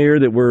conclusion here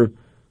that we're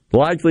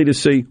likely to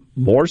see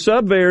more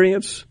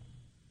subvariants,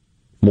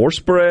 more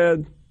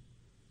spread,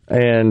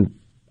 and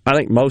I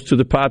think most of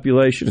the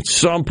population at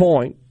some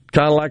point,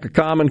 kind of like a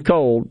common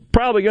cold,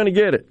 probably going to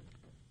get it.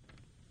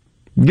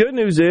 Good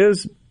news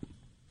is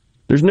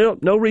there's no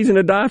reason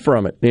to die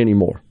from it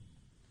anymore.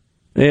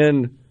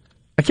 And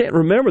I can't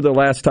remember the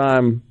last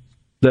time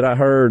that I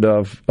heard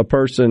of a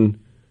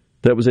person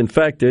that was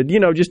infected,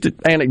 just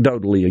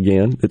anecdotally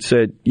again, that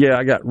said, yeah,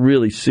 I got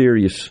really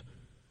serious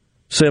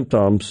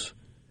symptoms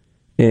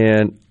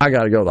and I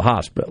got to go to the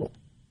hospital.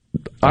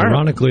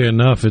 Ironically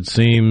enough, it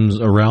seems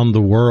around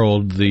the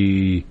world,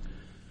 the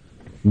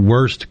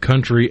worst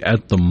country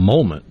at the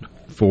moment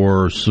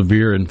for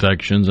severe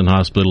infections and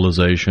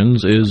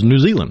hospitalizations is New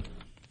Zealand.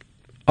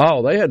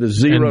 Oh, they had the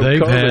zero and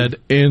they've COVID. had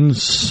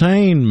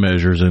insane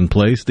measures in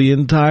place the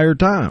entire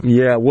time.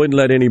 Yeah, wouldn't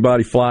let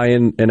anybody fly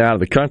in and out of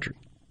the country.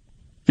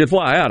 You could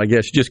fly out, I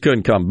guess, you just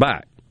couldn't come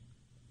back.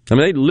 I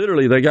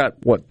mean, they got,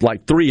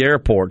 3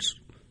 airports,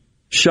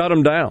 shut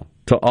them down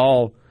to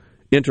all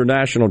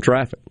international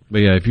traffic.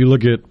 But yeah, if you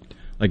look at,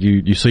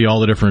 you see all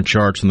the different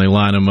charts and they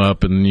line them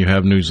up and then you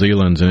have New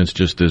Zealand's and it's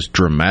just this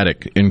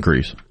dramatic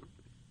increase.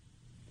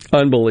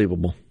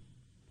 Unbelievable.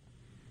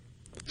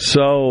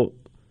 So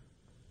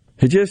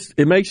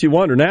it makes you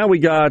wonder. Now we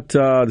got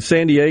the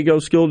San Diego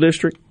School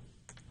District,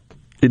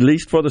 at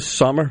least for the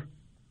summer,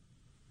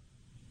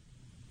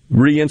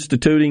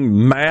 reinstituting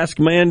mask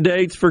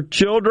mandates for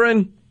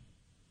children,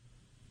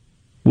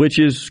 which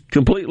is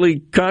completely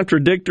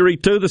contradictory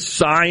to the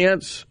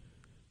science.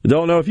 I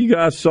don't know if you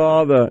guys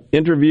saw the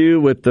interview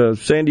with the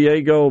San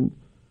Diego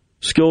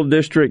School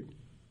District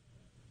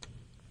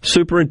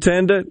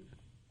superintendent.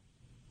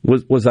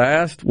 Was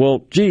asked,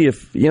 well, gee,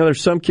 if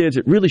there's some kids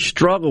that really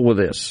struggle with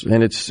this,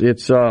 and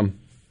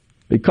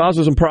it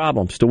causes them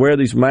problems to wear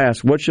these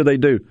masks, what should they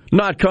do?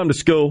 Not come to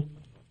school.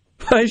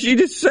 She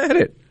just said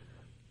it.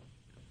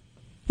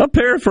 I'm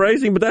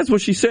paraphrasing, but that's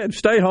what she said.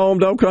 Stay home,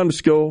 don't come to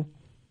school.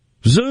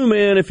 Zoom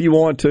in if you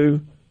want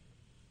to.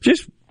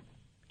 Just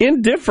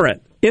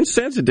indifferent,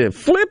 insensitive,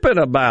 flippant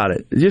about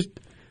it. Just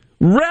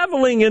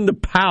reveling in the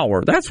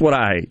power. That's what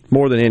I hate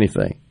more than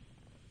anything.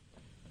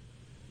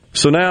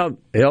 So now,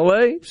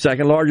 L.A.,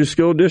 second largest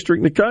school district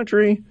in the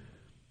country,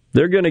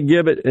 they're going to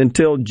give it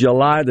until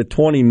July the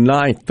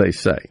 29th, they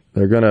say.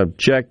 They're going to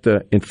check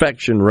the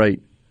infection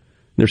rate.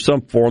 There's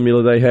some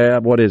formula they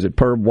have. What is it,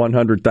 per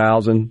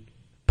 100,000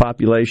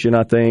 population,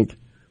 I think.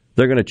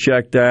 They're going to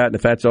check that, and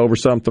if that's over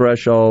some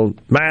threshold,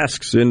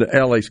 masks in the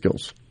L.A.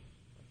 schools.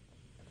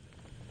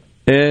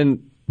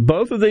 And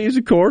both of these,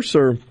 of course,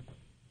 are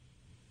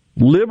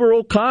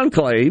liberal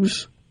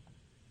conclaves,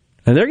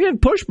 and they're getting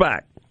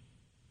pushback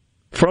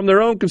from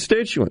their own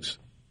constituents.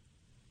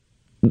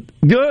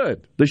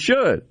 Good. They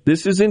should.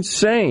 This is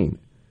insane.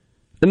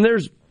 And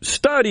there's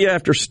study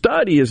after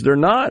study, is there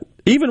not?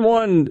 Even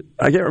one,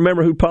 I can't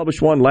remember who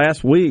published one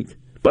last week,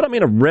 but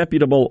a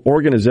reputable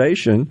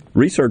organization,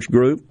 research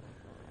group,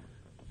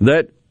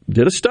 that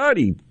did a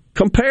study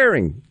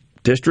comparing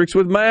districts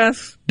with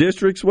masks,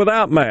 districts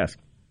without masks.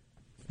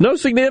 No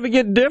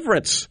significant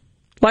difference,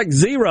 like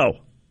zero.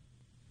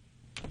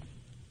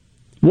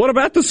 What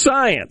about the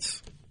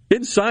science?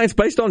 Isn't science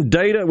based on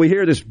data? We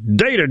hear this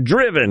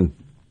data-driven,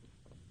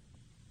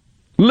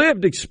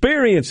 lived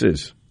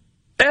experiences,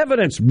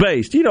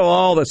 evidence-based.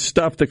 All the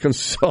stuff the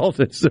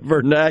consultants, the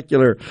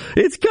vernacular.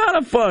 It's kind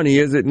of funny,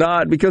 is it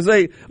not? Because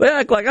they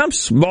act like I'm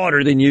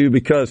smarter than you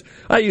because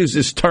I use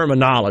this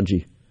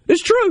terminology.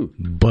 It's true.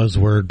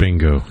 Buzzword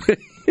bingo.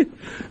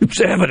 It's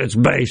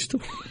evidence-based.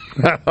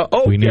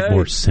 Okay. We need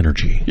more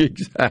synergy.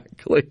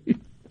 Exactly.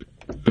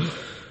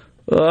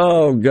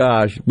 Oh,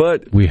 gosh.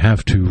 But we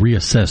have to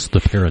reassess the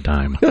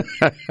paradigm.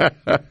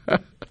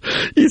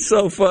 It's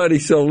so funny.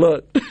 So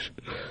look,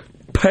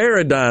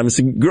 paradigms.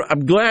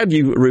 I'm glad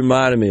you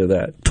reminded me of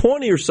that.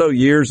 20 or so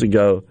years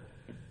ago,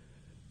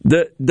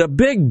 the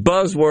big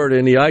buzzword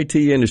in the IT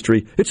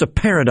industry, it's a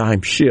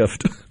paradigm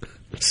shift.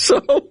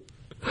 So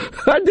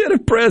I did a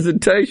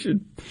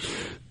presentation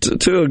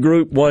to a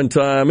group one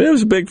time. It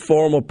was a big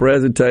formal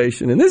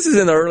presentation, and this is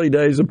in the early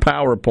days of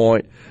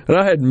PowerPoint, and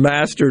I had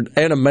mastered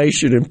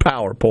animation in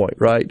PowerPoint,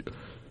 right?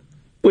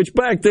 Which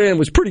back then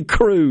was pretty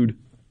crude.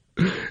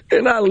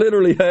 And I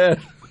literally had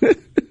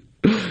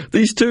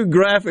these two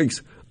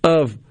graphics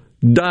of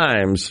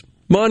dimes.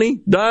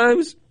 Money,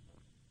 dimes,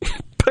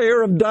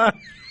 pair of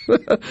dimes.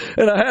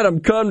 And I had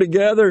them come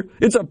together.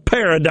 It's a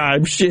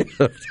paradigm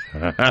shift.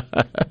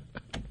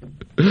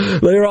 They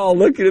were all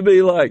looking at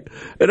me like,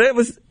 and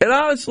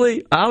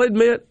honestly, I'll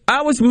admit,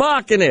 I was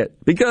mocking it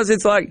because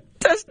it's like,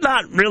 that's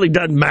not really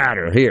doesn't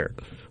matter here.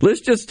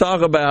 Let's just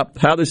talk about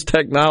how this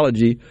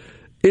technology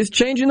is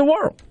changing the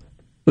world.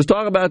 Let's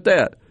talk about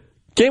that.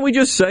 Can't we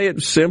just say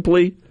it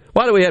simply?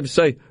 Why do we have to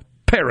say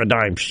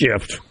paradigm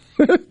shift?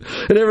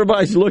 And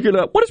everybody's looking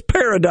up, what does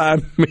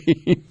paradigm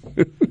mean?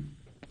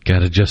 Got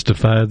to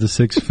justify the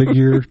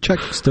six-figure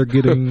checks they're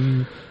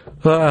getting.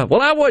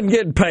 Well, I wasn't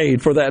getting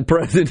paid for that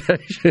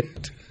presentation.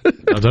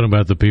 I'm talking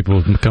about the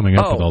people coming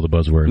up with all the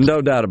buzzwords.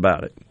 No doubt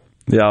about it.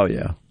 Oh,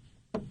 yeah.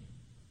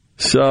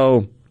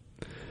 So,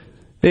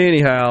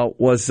 anyhow,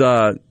 was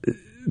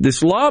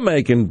this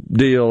lawmaking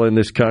deal in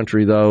this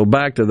country, though,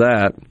 back to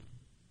that,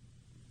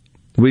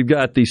 we've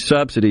got these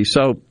subsidies.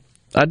 So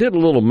I did a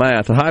little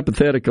math, a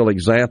hypothetical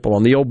example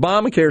on the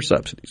Obamacare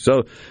subsidy.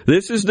 So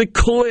this is the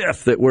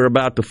cliff that we're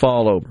about to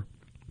fall over.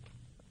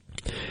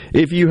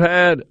 If you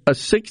had a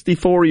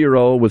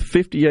 64-year-old with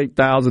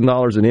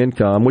 $58,000 in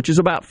income, which is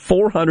about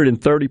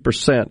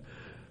 430%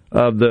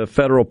 of the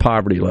federal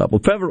poverty level.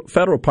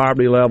 Federal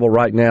poverty level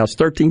right now is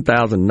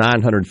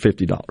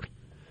 $13,950.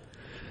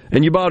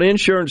 And you bought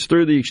insurance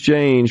through the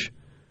exchange.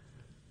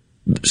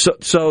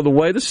 So the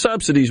way the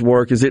subsidies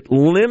work is it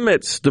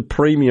limits the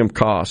premium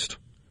cost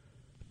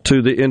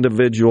to the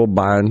individual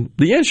buying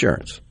the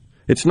insurance.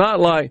 It's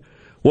not like,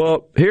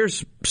 well,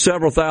 here's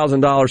several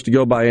 $1,000s to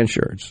go buy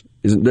insurance.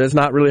 That's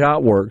not really how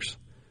it works.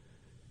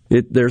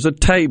 There's a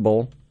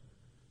table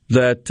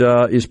that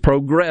is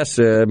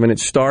progressive, and it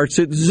starts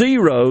at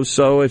zero.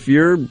 So if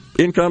your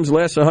income's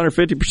less than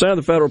 150% of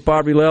the federal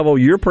poverty level,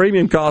 your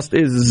premium cost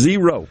is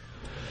zero.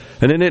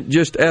 And then it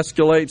just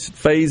escalates,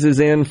 phases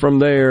in from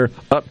there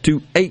up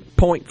to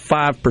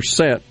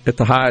 8.5% at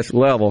the highest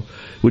level,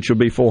 which would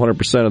be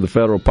 400% of the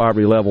federal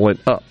poverty level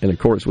went up in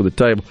accordance with the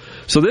table.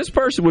 So this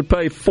person would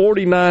pay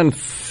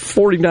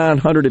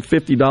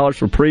 $4,950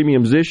 for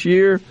premiums this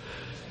year.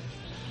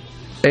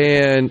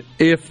 And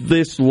if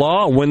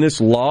when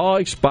this law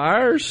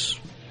expires,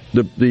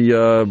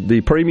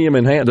 the premium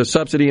the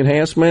subsidy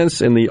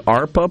enhancements in the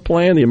ARPA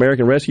plan, the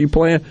American Rescue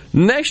Plan,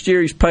 next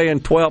year he's paying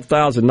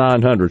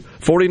 $12,900.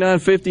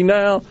 $4,950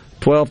 now,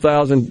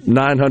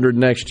 $12,900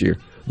 next year.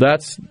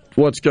 That's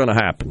what's going to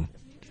happen.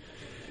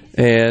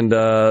 And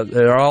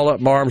they're all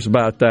up in arms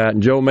about that.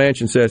 And Joe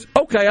Manchin says,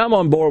 okay, I'm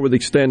on board with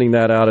extending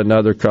that out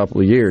another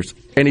couple of years.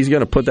 And he's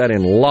going to put that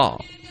in law.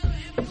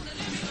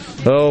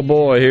 Oh,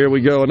 boy, here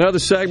we go. Another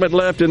segment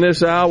left in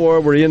this hour.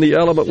 We're in the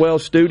Element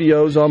Wealth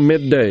studios on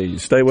midday.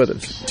 Stay with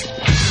us.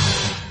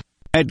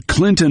 At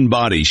Clinton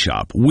Body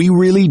Shop, we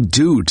really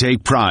do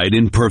take pride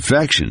in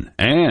perfection.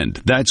 And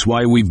that's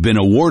why we've been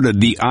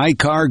awarded the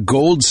ICAR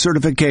Gold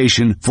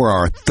certification for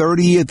our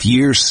 30th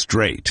year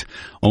straight.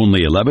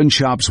 Only 11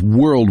 shops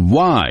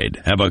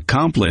worldwide have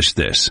accomplished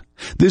this.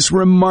 This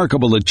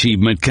remarkable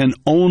achievement can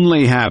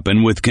only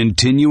happen with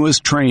continuous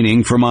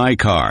training from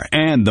ICAR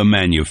and the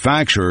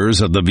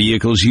manufacturers of the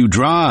vehicles you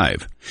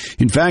drive.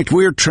 In fact,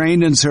 we're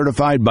trained and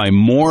certified by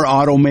more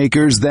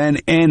automakers than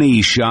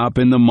any shop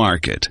in the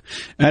market.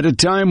 At a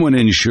time when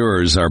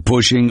insurers are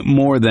pushing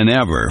more than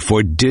ever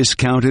for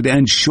discounted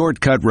and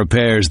shortcut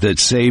repairs that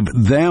save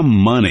them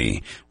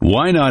money,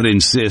 why not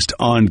insist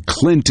on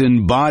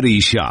Clinton Body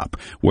Shop,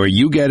 where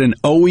you get an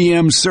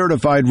OEM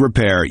certified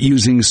repair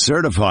using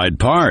certified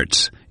parts?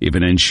 If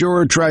an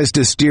insurer tries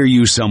to steer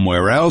you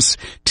somewhere else,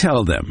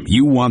 tell them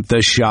you want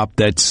the shop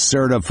that's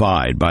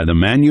certified by the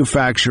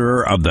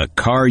manufacturer of the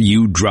car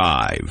you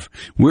drive.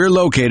 We're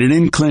located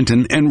in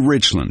Clinton and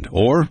Richland,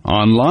 or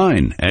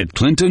online at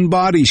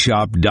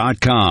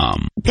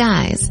ClintonBodyShop.com.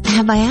 Guys,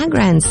 have Viagra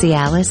and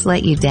Cialis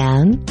let you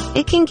down?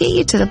 It can get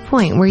you to the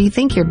point where you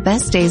think your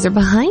best days are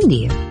behind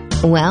you.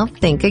 Well,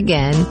 think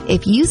again.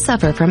 If you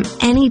suffer from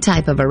any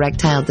type of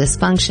erectile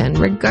dysfunction,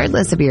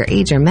 regardless of your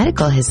age or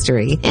medical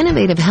history,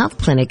 Innovative Health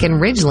Clinic in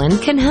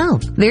Ridgeland can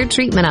help. Their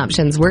treatment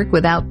options work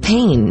without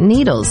pain,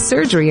 needles,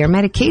 surgery, or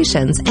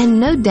medications,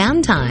 and no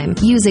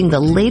downtime, using the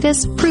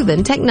latest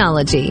proven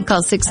technology.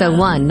 Call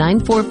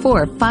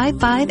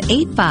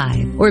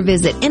 601-944-5585 or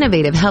visit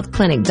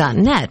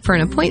innovativehealthclinic.net for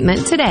an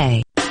appointment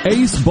today.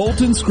 Ace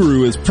Bolt and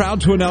Screw is proud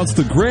to announce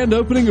the grand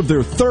opening of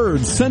their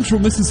third Central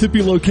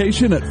Mississippi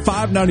location at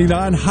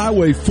 599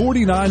 Highway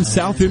 49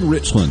 South in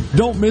Richland.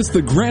 Don't miss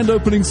the grand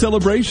opening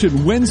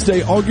celebration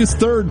Wednesday, August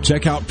 3rd.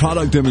 Check out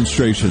product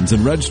demonstrations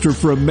and register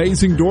for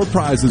amazing door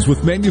prizes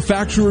with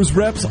manufacturers'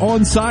 reps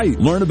on site.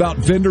 Learn about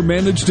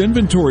vendor-managed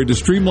inventory to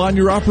streamline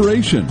your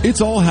operation.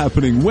 It's all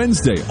happening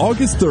Wednesday,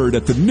 August 3rd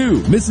at the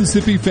new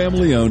Mississippi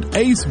family-owned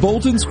Ace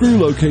Bolt and Screw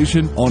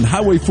location on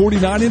Highway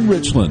 49 in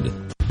Richland.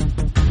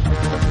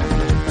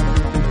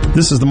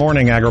 This is the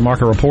morning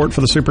agri-market report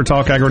for the Super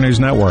Talk Agri-News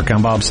Network.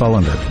 I'm Bob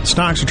Sullender.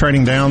 Stocks are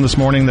trading down this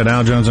morning. The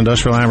Dow Jones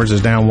Industrial Average is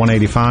down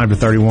 185 to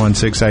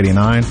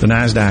 31,689. The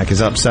NASDAQ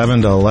is up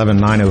 7 to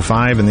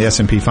 11,905, and the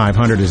S&P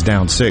 500 is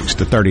down 6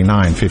 to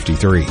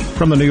 39,53.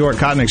 From the New York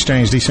Cotton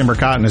Exchange, December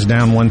cotton is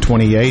down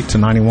 128 to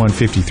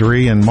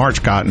 91.53, and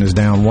March cotton is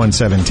down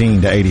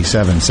 117 to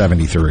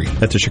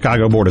 87.73. At the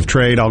Chicago Board of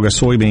Trade,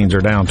 August soybeans are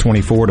down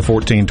 24 to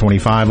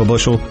 14.25 a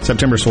bushel.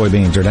 September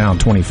soybeans are down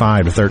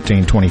 25 to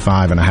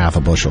 13.25 and a half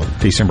a bushel.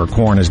 December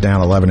corn is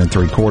down 11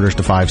 3/4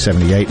 to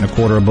 5.78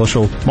 1/4 a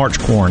bushel. March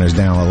corn is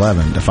down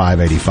 11 to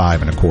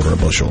 5.85 1/4 a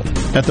bushel.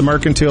 At the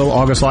Mercantile,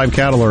 August live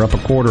cattle are up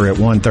 1/4 at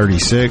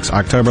 136.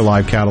 October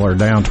live cattle are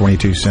down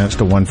 22 cents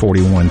to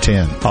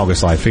 141.10.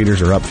 August live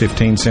feeders are up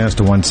 15 cents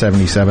to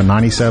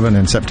 177.97,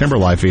 and September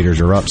live feeders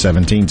are up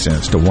 17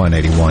 cents to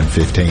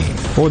 181.15.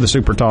 For the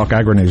Super Talk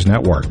Agri-News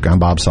Network, I'm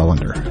Bob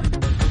Sullender.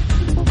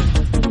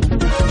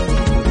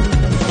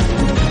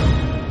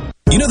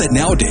 You know that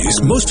nowadays,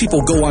 most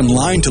people go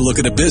online to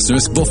look at a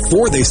business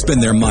before they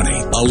spend their money.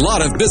 A lot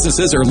of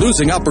businesses are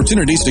losing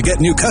opportunities to get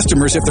new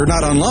customers if they're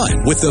not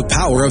online. With the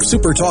power of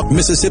SuperTalk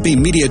Mississippi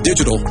Media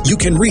Digital, you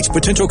can reach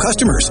potential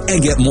customers and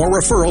get more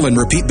referral and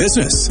repeat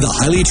business. The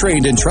highly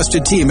trained and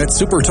trusted team at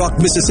SuperTalk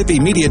Mississippi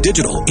Media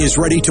Digital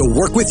is ready to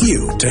work with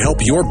you to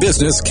help your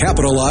business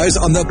capitalize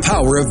on the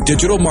power of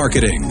digital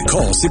marketing.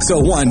 Call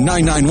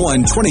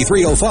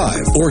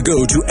 601-991-2305 or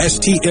go to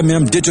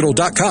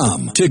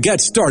stmmdigital.com to get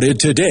started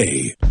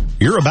today.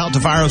 You're about to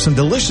fire up some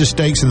delicious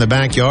steaks in the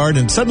backyard,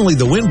 and suddenly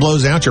the wind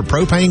blows out your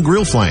propane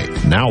grill flame.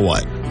 Now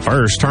what?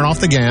 First, turn off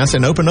the gas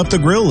and open up the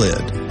grill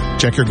lid.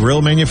 Check your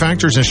grill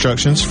manufacturer's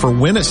instructions for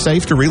when it's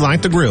safe to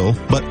relight the grill,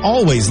 but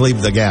always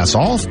leave the gas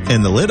off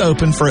and the lid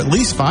open for at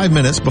least 5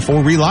 minutes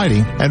before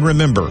relighting. And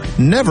remember,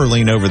 never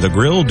lean over the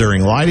grill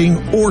during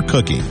lighting or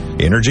cooking.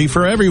 Energy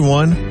for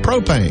everyone,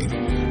 propane.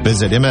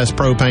 Visit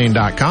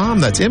mspropane.com.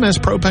 That's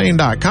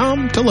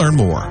mspropane.com to learn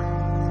more.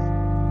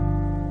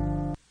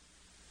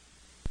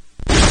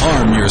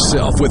 Arm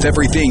yourself with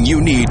everything you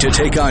need to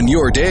take on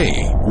your day.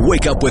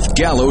 Wake up with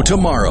Gallo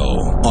tomorrow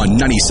on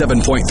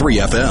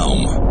 97.3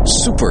 FM.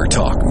 Super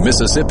Talk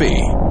Mississippi.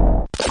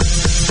 Are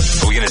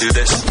we going to do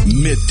this?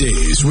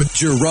 Middays with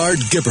Gerard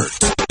Gibbert.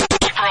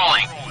 Keep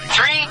rolling.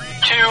 3,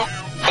 2,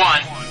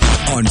 1.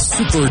 On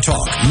Super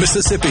Talk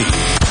Mississippi.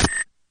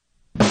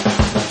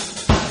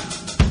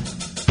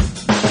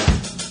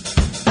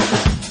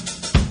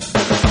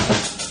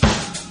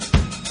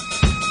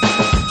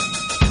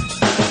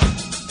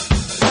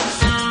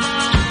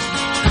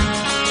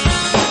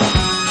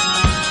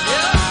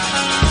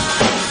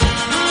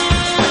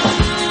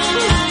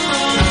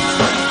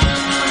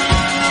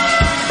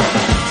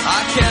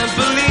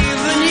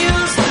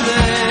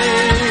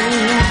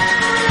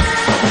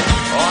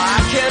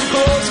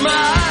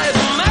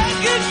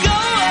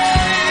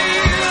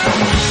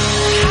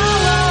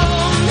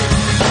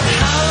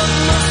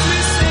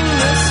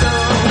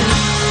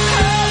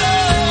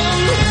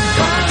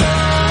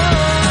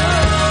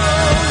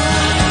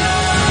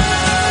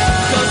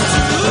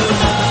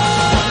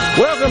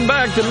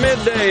 To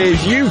middays,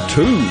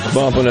 U2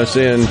 bumping us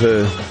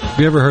into. Have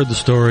you ever heard the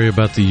story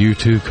about the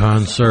U2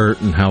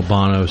 concert and how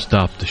Bono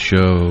stopped the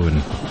show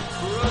and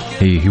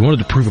he wanted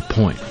to prove a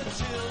point?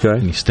 Okay.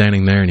 And he's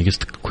standing there and he gets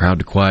the crowd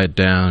to quiet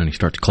down and he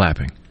starts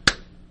clapping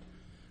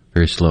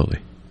very slowly.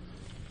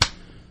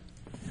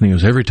 And he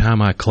goes, every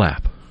time I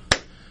clap,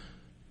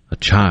 a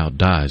child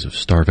dies of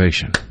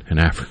starvation in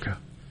Africa.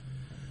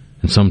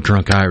 And some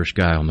drunk Irish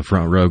guy on the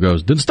front row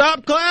goes, then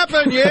stop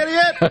clapping, you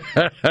idiot!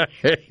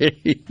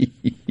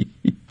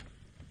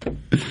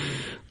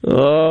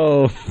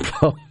 Oh,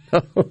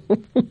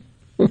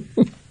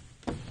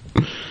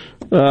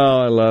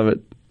 I love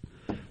it.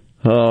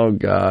 Oh,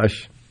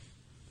 gosh.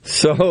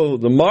 So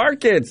the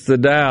markets, the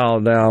Dow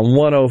down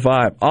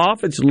 105,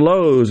 off its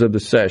lows of the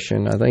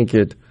session. I think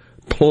it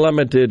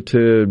plummeted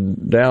to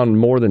down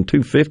more than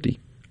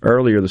 250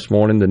 earlier this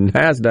morning. The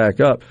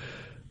NASDAQ up.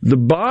 The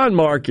bond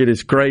market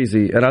is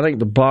crazy, and I think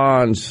the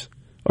bonds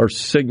are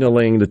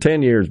signaling the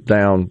 10 years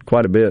down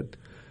quite a bit.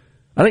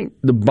 I think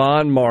the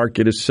bond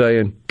market is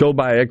saying, go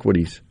buy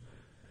equities.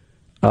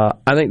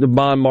 I think the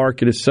bond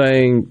market is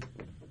saying,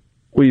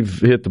 we've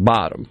hit the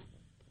bottom.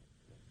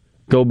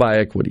 Go buy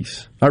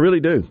equities. I really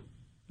do.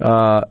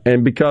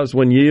 And because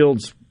when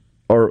yields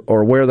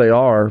are where they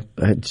are,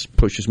 it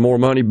pushes more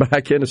money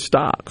back into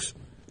stocks.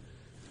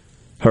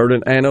 Heard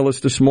an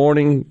analyst this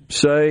morning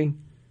say,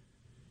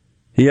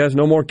 he has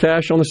no more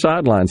cash on the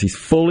sidelines. He's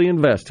fully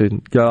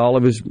invested, got all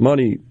of his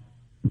money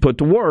put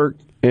to work,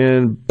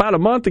 and about a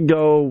month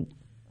ago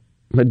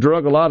had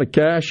drug a lot of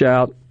cash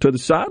out to the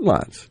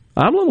sidelines.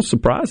 I'm a little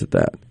surprised at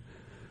that.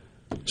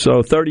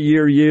 So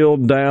 30-year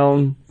yield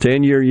down,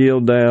 10-year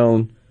yield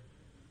down,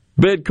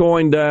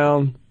 Bitcoin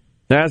down,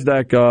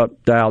 NASDAQ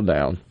up, Dow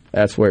down.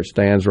 That's where it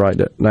stands right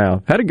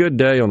now. Had a good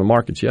day on the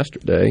markets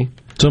yesterday.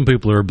 Some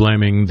people are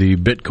blaming the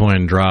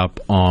Bitcoin drop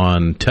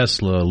on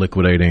Tesla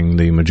liquidating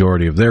the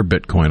majority of their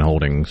Bitcoin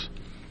holdings.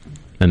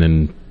 And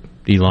then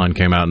Elon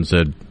came out and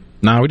said,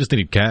 we just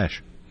need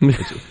cash.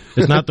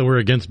 It's not that we're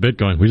against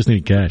Bitcoin. We just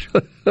need cash.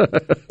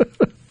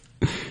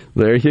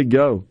 There you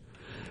go.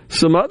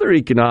 Some other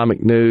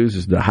economic news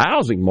is the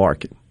housing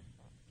market.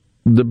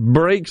 The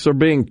brakes are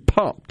being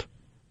pumped.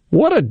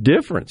 What a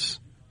difference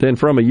than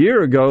from a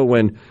year ago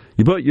when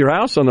you put your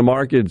house on the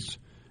market,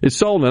 it's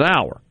sold in an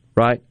hour,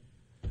 right?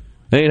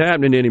 Ain't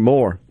happening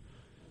anymore.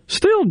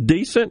 Still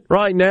decent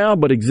right now,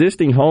 but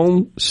existing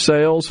home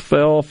sales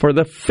fell for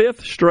the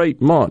 5th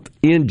straight month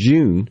in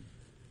June,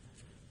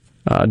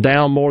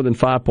 down more than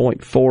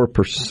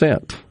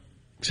 5.4%.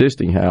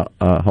 Existing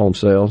home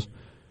sales.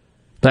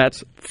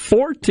 That's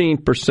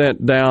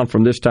 14% down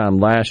from this time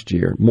last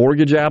year.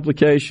 Mortgage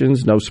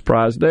applications, no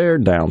surprise there,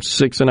 down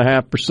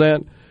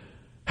 6.5%.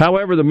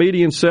 However, the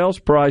median sales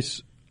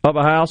price of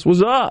a house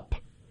was up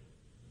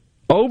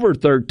over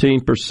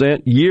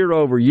 13% year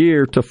over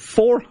year to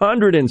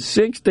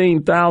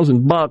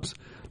 $416,000.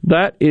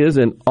 That is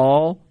an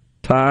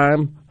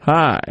all-time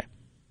high.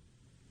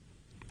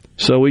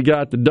 So we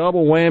got the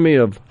double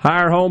whammy of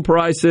higher home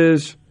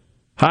prices,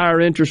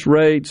 higher interest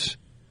rates,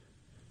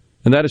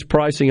 and that is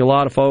pricing a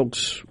lot of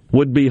folks,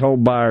 would-be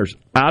home buyers,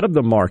 out of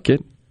the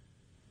market.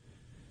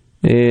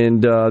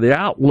 And the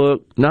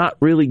outlook, not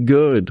really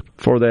good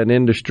for that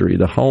industry.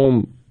 The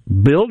home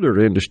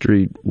builder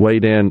industry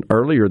weighed in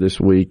earlier this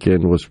week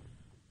and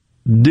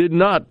did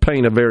not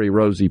paint a very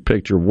rosy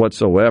picture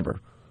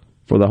whatsoever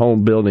for the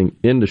home building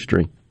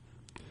industry.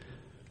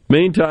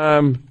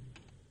 Meantime,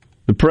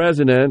 the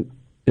president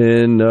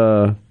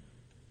and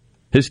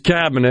his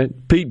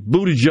cabinet, Pete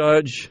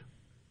Buttigieg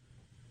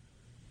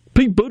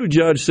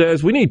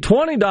says we need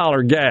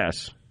 $20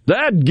 gas.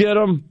 That'd get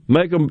them,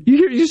 make them.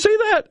 You see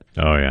that?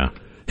 Oh yeah.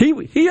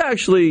 He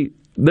actually,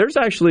 there's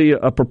actually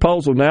a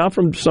proposal now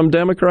from some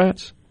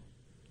Democrats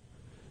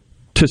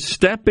to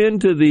step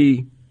into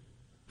the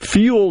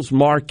fuels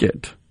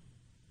market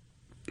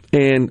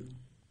and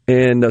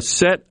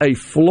set a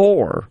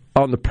floor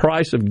on the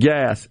price of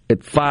gas at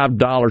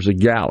 $5 a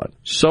gallon,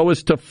 so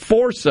as to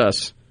force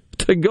us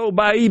to go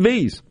buy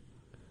EVs.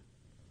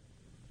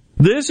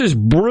 This is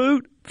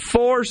brute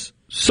force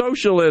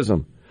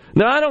socialism.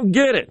 Now, I don't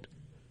get it.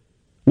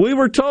 We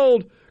were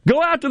told,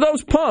 go out to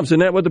those pumps.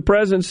 Isn't that what the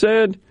president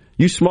said?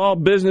 You small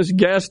business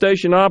gas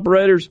station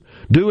operators,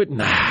 do it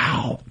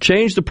now.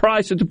 Change the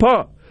price at the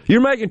pump. You're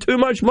making too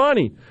much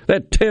money.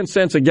 That 10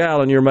 cents a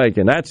gallon you're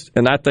making.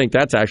 And I think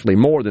that's actually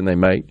more than they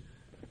make.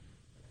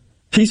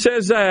 He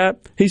says that.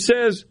 He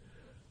says,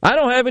 I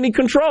don't have any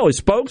control.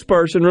 His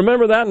spokesperson,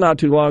 remember that not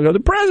too long ago. The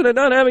president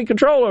doesn't have any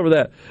control over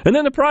that. And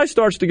then the price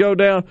starts to go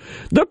down.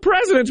 The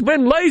president's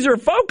been laser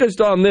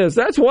focused on this.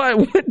 That's why it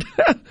went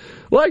down.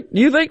 Like,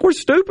 you think we're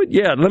stupid?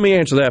 Yeah, let me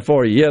answer that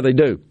for you. Yeah, they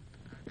do.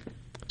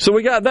 So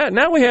we got that.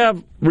 Now we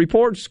have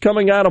reports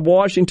coming out of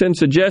Washington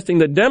suggesting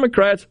that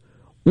Democrats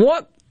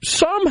want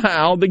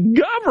somehow the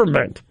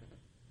government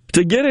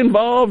to get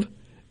involved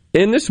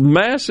in this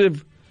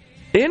massive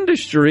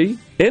industry,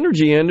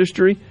 energy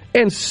industry,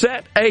 and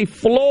set a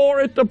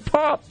floor at the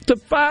pump to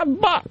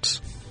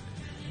 $5.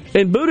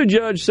 And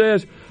Buttigieg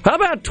says, how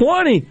about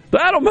 20?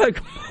 That'll make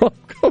them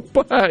go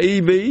buy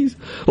EVs.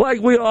 Like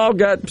we all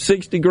got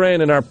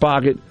 $60,000 in our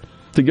pocket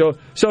to go.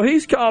 So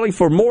he's calling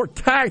for more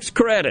tax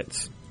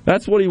credits.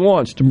 That's what he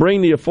wants, to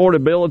bring the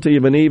affordability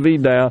of an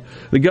EV down.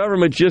 The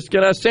government's just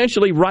going to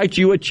essentially write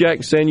you a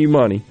check, send you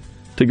money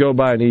to go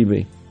buy an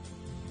EV.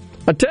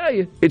 I tell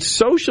you, it's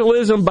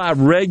socialism by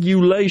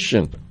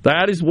regulation.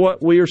 That is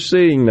what we are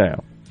seeing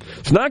now.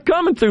 It's not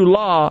coming through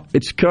law.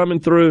 It's coming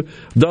through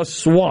the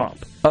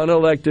swamp,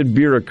 unelected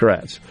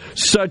bureaucrats,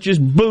 such as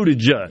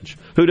Buttigieg,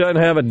 who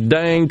doesn't have a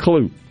dang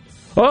clue.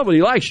 Oh, but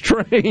he likes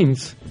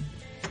trains.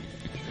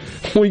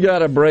 We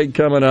got a break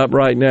coming up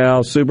right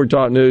now. Super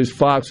Talk News,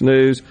 Fox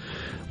News.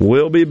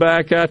 We'll be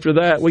back after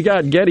that. We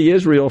got Getty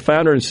Israel,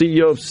 founder and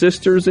CEO of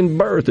Sisters in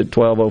Birth, at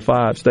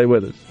 12:05. Stay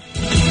with us.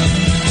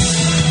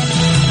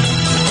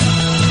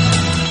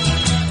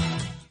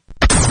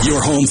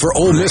 Your home for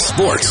Ole Miss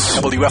sports.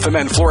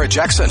 WFMN Flora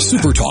Jackson.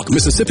 Super Talk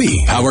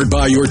Mississippi. Powered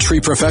by your tree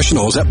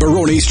professionals at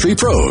Barone's Tree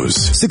Pros.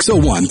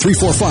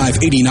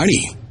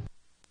 601-345-8090.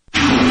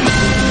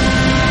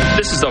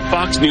 This is a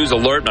Fox News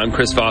alert. I'm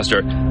Chris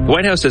Foster. The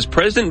White House says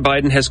President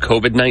Biden has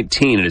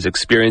COVID-19 and is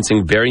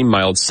experiencing very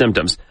mild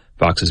symptoms.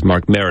 Fox's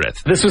Mark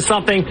Meredith. This was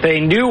something they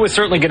knew was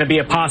certainly going to be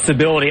a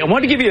possibility. I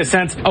want to give you a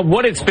sense of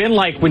what it's been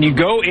like when you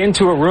go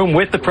into a room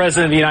with the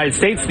President of the United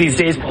States these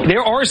days.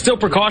 There are still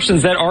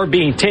precautions that are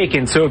being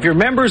taken. So if you're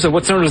members of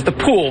what's known as the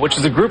pool, which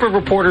is a group of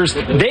reporters,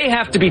 they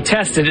have to be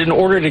tested in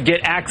order to get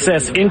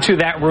access into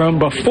that room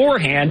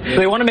beforehand.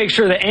 They want to make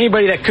sure that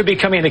anybody that could be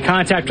coming into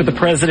contact with the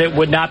President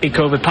would not be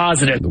COVID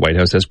positive. The White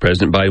House says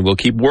President Biden will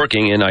keep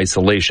working in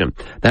isolation.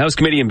 The House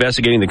committee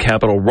investigating the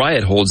Capitol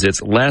riot holds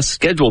its last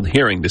scheduled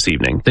hearing this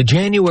evening. The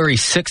January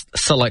 6th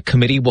Select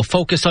Committee will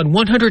focus on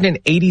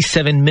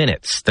 187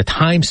 minutes, the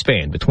time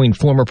span between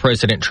former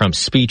President Trump's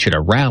speech at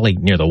a rally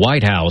near the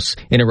White House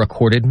and a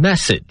recorded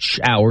message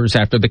hours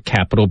after the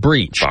Capitol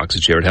breach. Fox's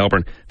Jared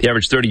Halpern. The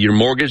average 30-year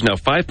mortgage now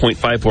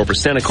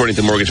 5.54% according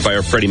to mortgage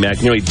buyer Freddie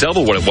Mac, nearly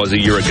double what it was a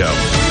year ago.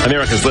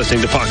 America's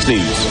listening to Fox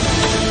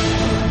News.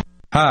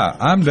 Hi,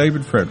 I'm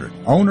David Frederick,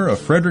 owner of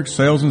Frederick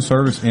Sales and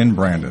Service in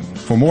Brandon.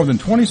 For more than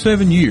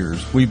 27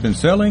 years, we've been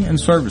selling and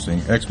servicing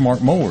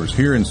Exmark mowers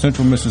here in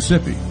central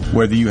Mississippi.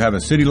 Whether you have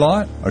a city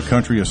lot, a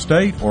country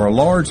estate, or a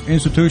large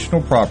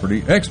institutional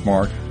property,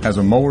 Exmark has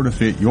a mower to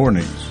fit your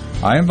needs.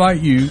 I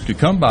invite you to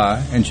come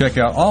by and check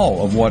out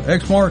all of what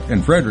Exmark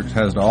and Fredericks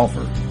has to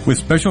offer. With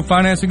special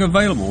financing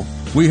available,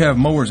 we have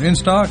mowers in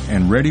stock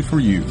and ready for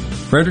you.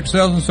 Frederick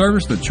Sales and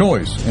Service, the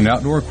choice in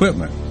outdoor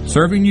equipment,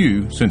 serving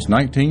you since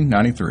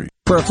 1993.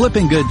 For a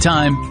flipping good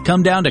time,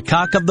 come down to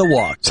Cock of the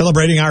Walk.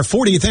 Celebrating our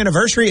 40th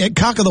anniversary at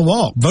Cock of the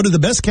Walk. Voted the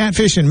best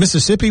catfish in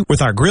Mississippi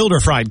with our grilled or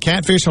fried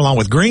catfish along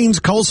with greens,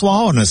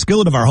 coleslaw, and a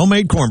skillet of our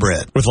homemade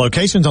cornbread. With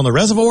locations on the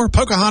Reservoir,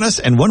 Pocahontas,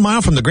 and 1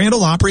 mile from the Grand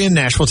Ole Opry in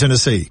Nashville,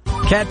 Tennessee.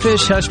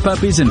 Catfish, hush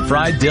puppies, and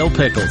fried dill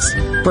pickles.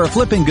 For a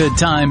flipping good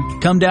time,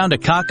 come down to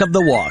Cock of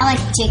the Walk. I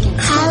like chicken.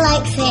 I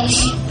like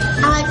fish.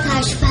 I like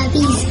hush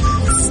puppies.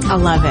 I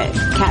love it.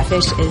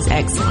 Catfish is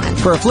excellent.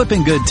 For a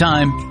flipping good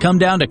time, come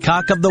down to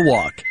Cock of the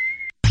Walk.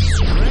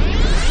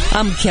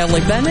 I'm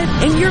Kelly Bennett,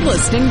 and you're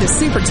listening to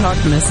Super Talk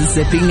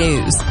Mississippi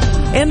News.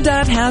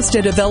 MDOT has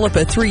to develop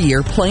a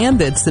 3-year plan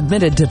that's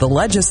submitted to the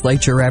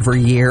legislature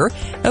every year.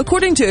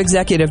 According to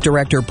Executive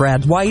Director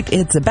Brad White,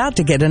 it's about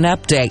to get an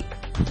update.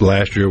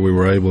 Last year, we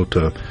were able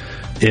to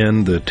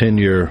end the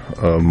 10-year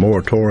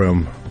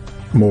moratorium,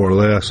 more or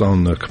less,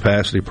 on the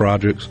capacity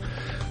projects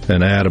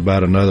and add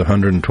about another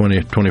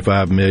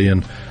 $125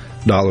 million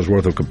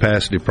worth of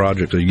capacity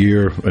projects a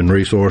year and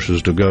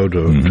resources to go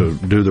to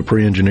do the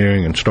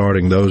pre-engineering and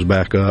starting those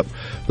back up.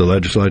 The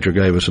legislature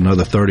gave us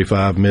another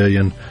 $35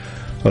 million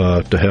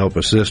to help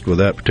assist with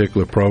that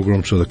particular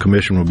program, so the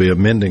commission will be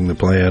amending the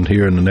plan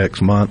here in the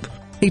next month.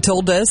 He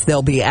told us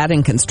they'll be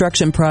adding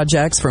construction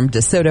projects from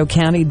DeSoto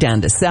County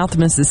down to South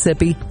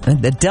Mississippi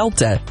and the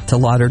Delta to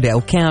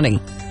Lauderdale County.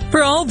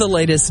 For all the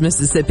latest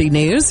Mississippi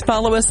news,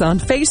 follow us on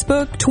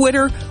Facebook,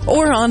 Twitter,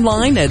 or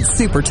online at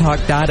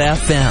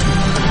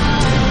supertalk.fm.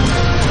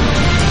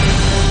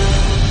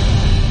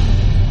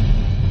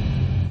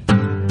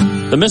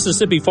 The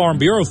Mississippi Farm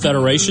Bureau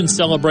Federation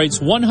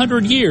celebrates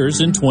 100 years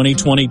in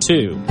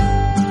 2022.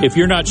 If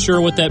you're not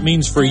sure what that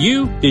means for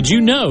you, did you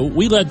know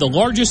we led the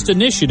largest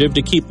initiative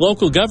to keep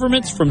local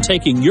governments from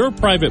taking your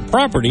private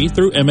property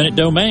through eminent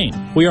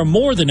domain? We are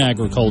more than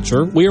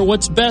agriculture. We are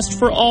what's best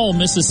for all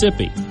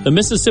Mississippi. The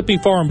Mississippi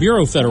Farm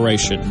Bureau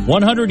Federation,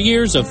 100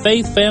 years of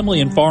faith, family,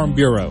 and farm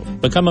bureau.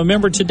 Become a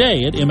member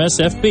today at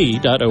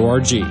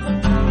msfb.org.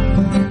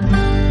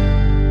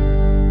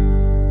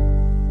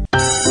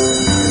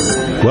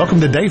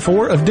 Welcome to day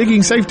 4 of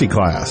digging safety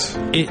class.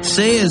 It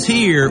says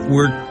here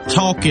we're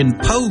talking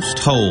post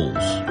holes.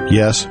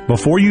 Yes,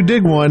 before you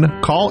dig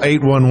one, call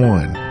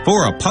 811.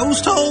 For a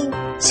post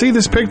hole? See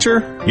this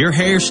picture? Your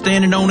hair's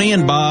standing on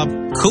end, Bob.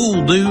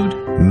 Cool,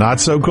 dude. Not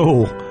so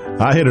cool.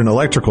 I hit an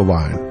electrical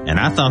line. And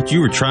I thought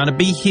you were trying to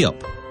be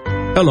hip.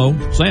 Hello,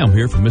 Sam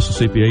here from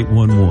Mississippi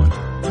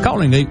 811.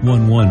 Calling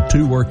 811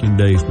 2 working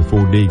days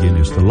before digging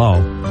is the law,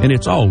 and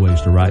it's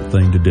always the right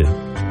thing to do.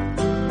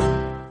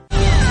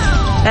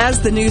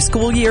 As the new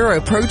school year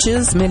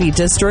approaches, many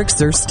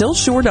districts are still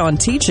short on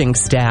teaching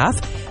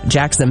staff.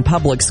 Jackson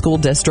Public School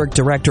District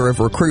Director of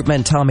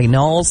Recruitment Tommy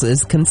Knowles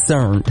is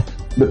concerned.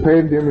 The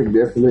pandemic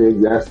definitely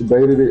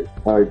exacerbated it.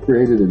 It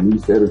created a new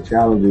set of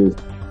challenges.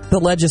 The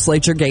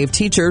legislature gave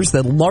teachers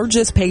the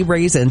largest pay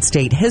raise in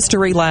state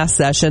history last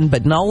session,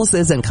 but Knowles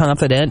isn't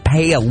confident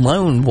pay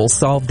alone will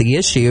solve the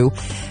issue.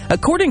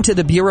 According to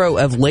the Bureau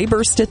of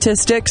Labor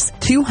Statistics,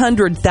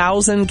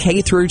 200,000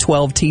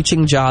 K-12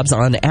 teaching jobs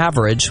on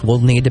average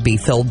will need to be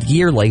filled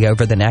yearly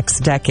over the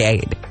next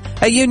decade.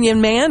 A Union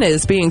man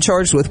is being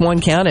charged with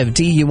 1 count of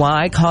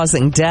DUI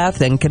causing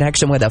death in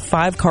connection with a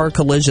 5-car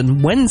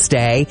collision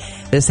Wednesday.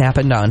 This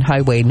happened on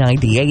Highway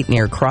 98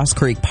 near Cross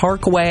Creek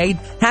Parkway.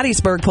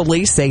 Hattiesburg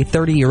police say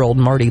 30-year-old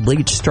Marty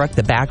Leach struck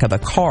the back of a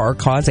car,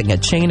 causing a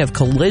chain of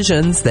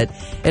collisions that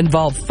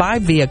involved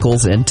 5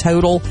 vehicles in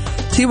total.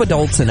 2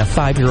 adults and a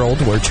 5-year-old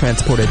were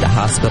transported to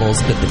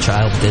hospitals, but the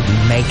child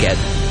didn't make it.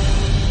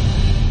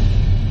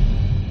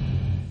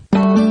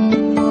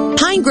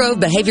 Pine Grove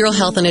Behavioral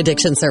Health and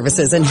Addiction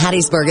Services in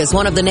Hattiesburg is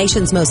one of the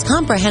nation's most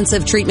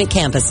comprehensive treatment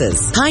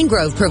campuses. Pine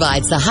Grove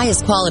provides the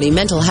highest quality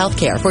mental health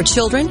care for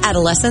children,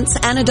 adolescents,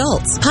 and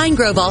adults. Pine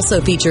Grove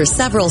also features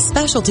several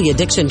specialty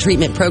addiction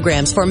treatment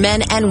programs for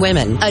men and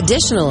women.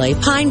 Additionally,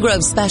 Pine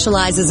Grove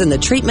specializes in the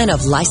treatment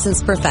of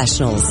licensed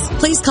professionals.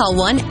 Please call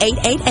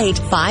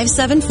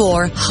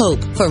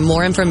 1-888-574-HOPE for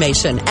more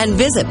information and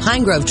visit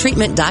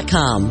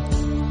pinegrovetreatment.com.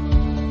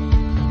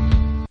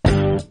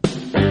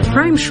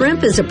 Prime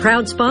Shrimp is a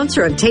proud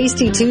sponsor of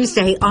Tasty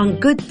Tuesday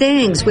on Good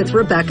Things with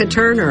Rebecca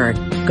Turner.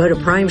 Go to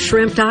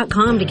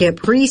primeshrimp.com to get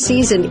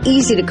pre-seasoned,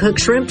 easy-to-cook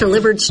shrimp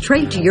delivered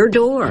straight to your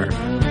door.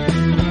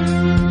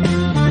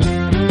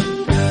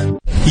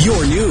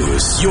 Your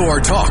news,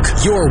 your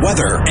talk, your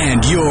weather,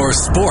 and your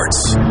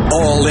sports.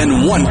 All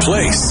in one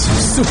place.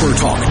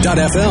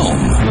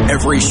 Supertalk.fm.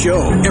 Every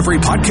show, every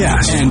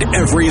podcast, and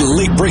every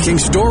late-breaking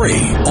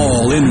story.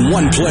 All in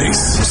one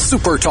place.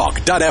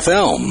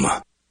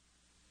 Supertalk.fm.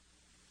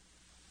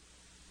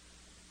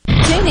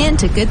 Tune in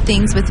to Good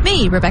Things with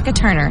me, Rebecca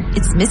Turner.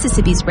 It's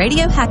Mississippi's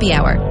Radio Happy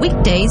Hour,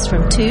 weekdays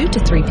from 2 to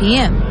 3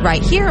 p.m.,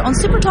 right here on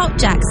Supertalk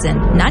Jackson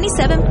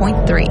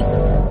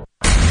 97.3.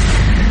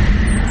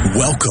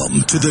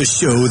 Welcome to the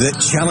show that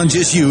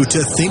challenges you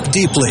to think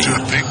deeply,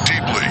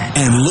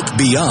 and look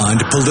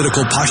beyond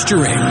political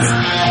posturing.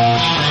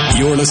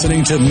 You're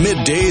listening to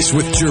Middays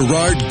with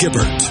Gerard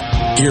Gibbert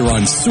here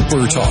on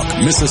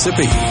Supertalk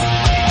Mississippi.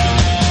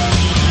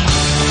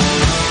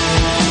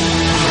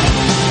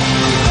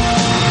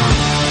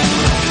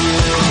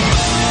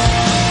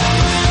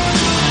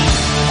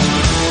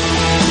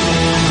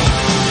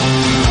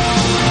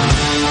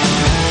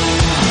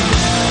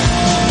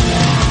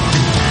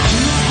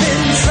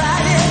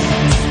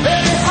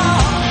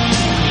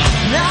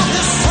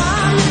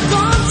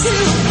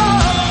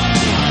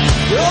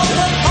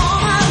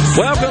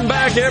 Welcome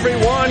back,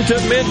 everyone, to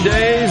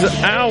Middays,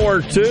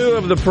 hour 2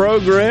 of the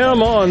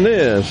program on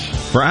this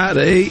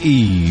Friday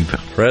Eve.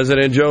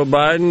 President Joe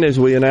Biden, as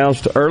we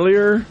announced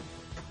earlier,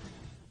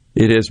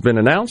 it has been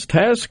announced,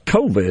 has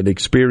COVID,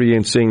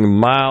 experiencing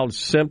mild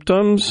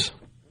symptoms.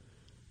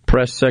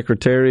 Press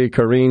Secretary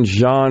Karine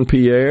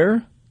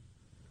Jean-Pierre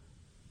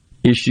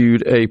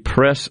issued a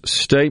press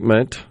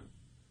statement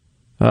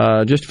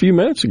just a few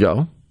minutes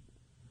ago.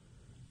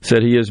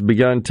 Said he has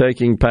begun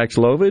taking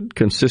Paxlovid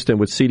consistent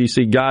with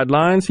CDC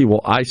guidelines. He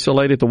will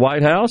isolate at the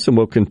White House and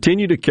will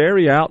continue to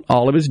carry out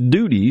all of his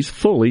duties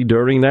fully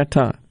during that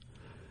time.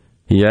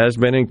 He has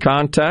been in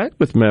contact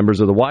with members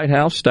of the White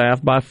House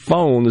staff by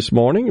phone this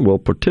morning and will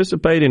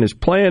participate in his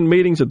planned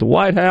meetings at the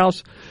White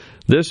House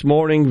this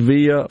morning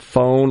via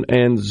phone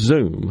and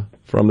Zoom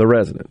from the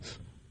residence.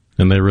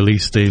 And they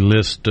released a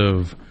list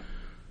of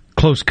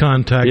close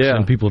contacts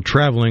and people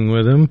traveling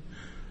with him.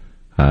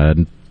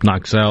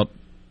 Knocks out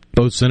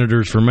both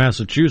senators from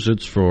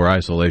Massachusetts for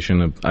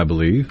isolation, I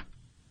believe.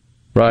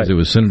 Right. It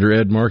was Senator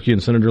Ed Markey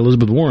and Senator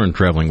Elizabeth Warren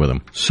traveling with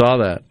him. Saw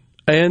that.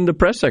 And the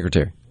press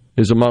secretary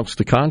is amongst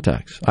the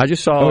contacts. I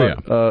just saw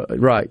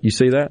right. You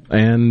see that?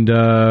 And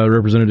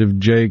Representative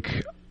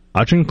Jake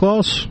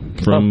Auchincloss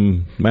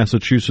from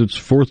Massachusetts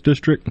 4th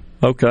District.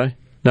 Okay.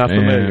 Not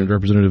familiar. And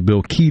Representative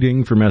Bill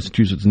Keating from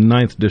Massachusetts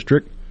 9th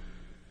District.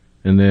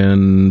 And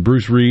then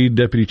Bruce Reed,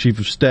 Deputy Chief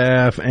of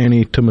Staff,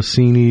 Annie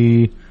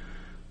Tomasini,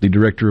 the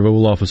Director of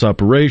Oval Office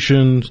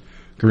Operations,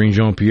 Karine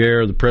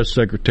Jean-Pierre, the Press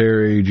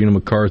Secretary, Gina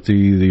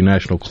McCarthy, the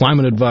National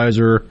Climate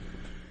Advisor,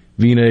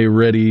 Vinay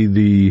Reddy,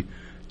 the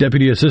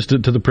Deputy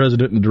Assistant to the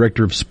President and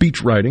Director of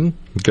Speech Writing.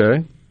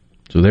 Okay.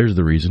 So there's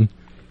the reason.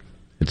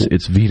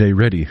 It's Vinay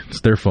Reddy.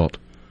 It's their fault.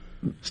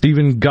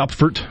 Stephen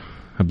Gopfert,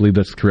 I believe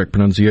that's the correct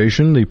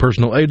pronunciation, the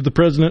Personal Aide to the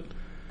President,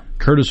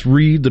 Curtis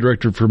Reed, the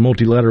Director for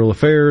Multilateral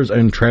Affairs,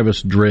 and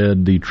Travis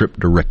Dredd, the Trip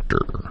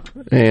Director.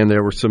 And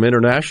there were some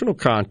international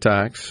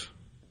contacts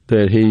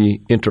that he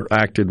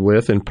interacted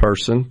with in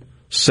person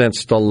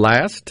since the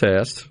last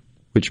test,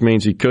 which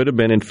means he could have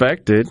been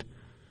infected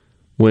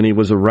when he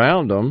was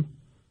around them.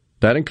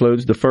 That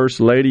includes the First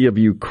Lady of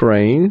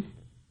Ukraine,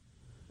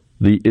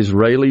 the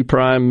Israeli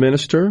Prime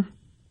Minister,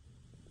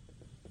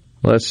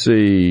 let's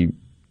see,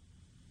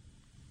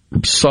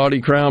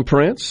 Saudi Crown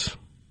Prince,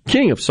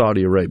 King of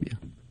Saudi Arabia.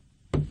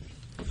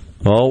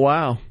 Oh,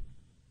 wow.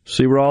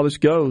 See where all this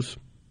goes.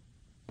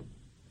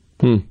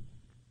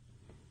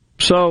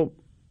 So,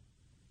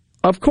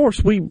 of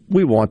course, we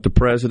want the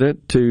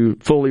president to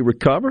fully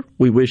recover.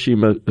 We wish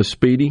him a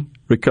speedy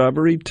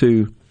recovery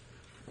to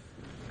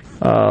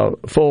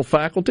full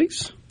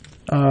faculties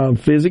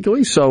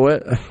physically. So,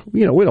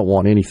 we don't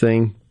want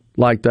anything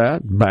like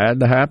that bad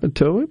to happen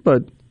to him.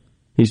 But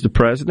he's the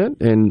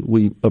president, and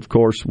we, of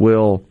course,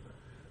 will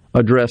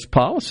address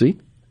policy,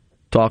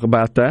 talk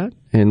about that,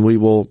 and we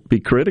will be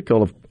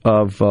critical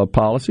of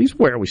policies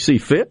where we see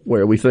fit,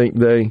 where we think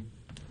they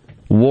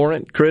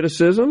warrant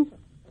criticism.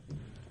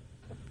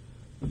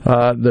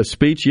 The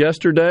speech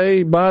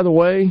yesterday, by the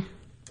way,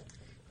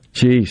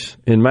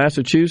 in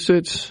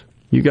Massachusetts,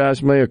 you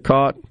guys may have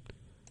caught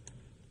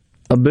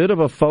a bit of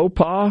a faux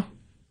pas,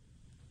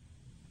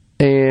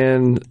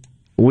 and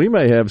we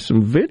may have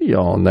some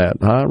video on that,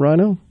 huh,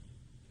 Rhino?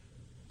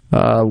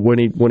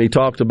 when he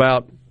talked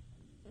about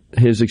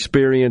his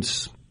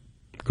experience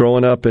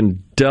growing up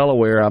in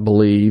Delaware, I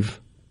believe,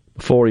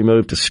 before he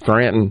moved to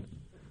Scranton,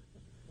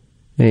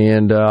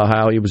 and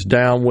how he was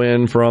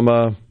downwind from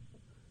I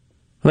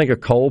think a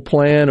coal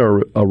plant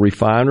or a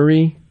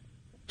refinery,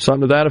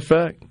 something to that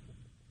effect.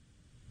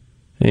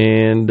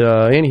 And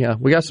anyhow,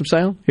 we got some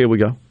sound. Here we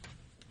go.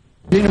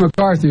 Gina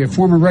McCarthy, a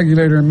former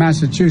regulator in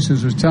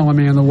Massachusetts, was telling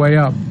me on the way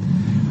up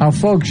how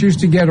folks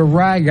used to get a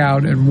rag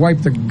out and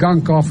wipe the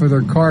gunk off of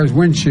their car's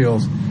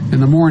windshields in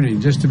the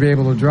morning just to be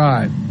able to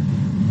drive.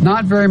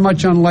 Not very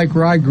much unlike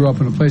where I grew up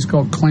in a place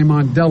called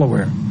Claymont,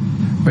 Delaware,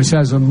 which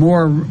has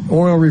more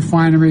oil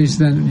refineries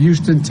than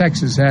Houston,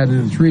 Texas had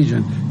in its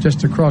region,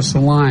 just across the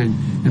line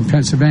in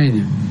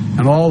Pennsylvania.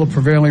 And all the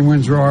prevailing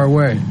winds were our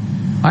way.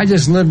 I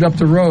just lived up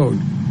the road.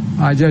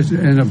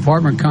 In an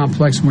apartment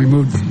complex when we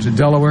moved to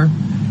Delaware.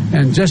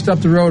 And just up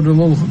the road, a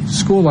little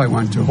school I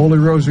went to, Holy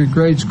Rosary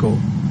Grade School.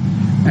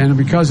 And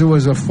because it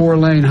was a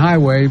 4-lane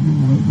highway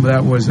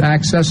that was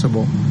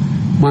accessible,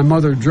 my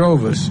mother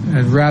drove us,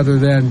 and rather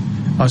than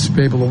us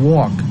be able to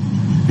walk.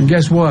 And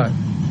guess what?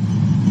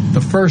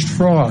 The first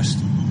frost,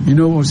 you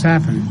know what was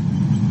happening?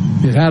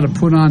 It had to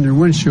put on their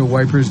windshield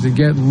wipers to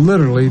get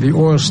literally the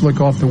oil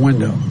slick off the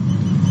window.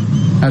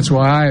 That's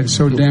why I and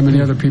so damn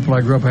many other people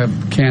I grew up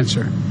have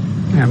cancer.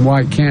 And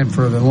why can't,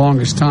 for the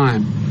longest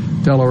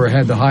time, Delaware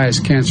had the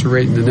highest cancer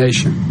rate in the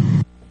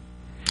nation.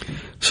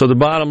 So the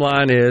bottom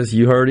line is,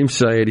 you heard him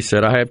say it, he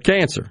said, I have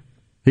cancer.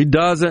 He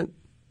doesn't.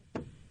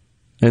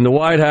 And the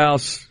White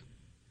House,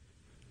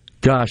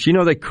 gosh, you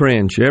know they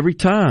cringe every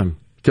time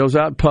he goes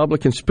out in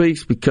public and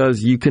speaks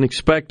because you can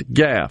expect a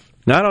gaffe.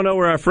 Now, I don't know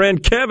where our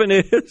friend Kevin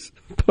is,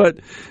 but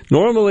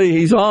normally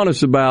he's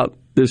honest about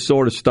this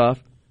sort of stuff.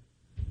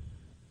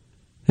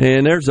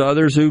 And there's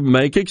others who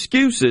make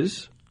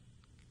excuses.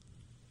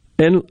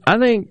 And I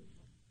think,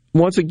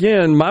 once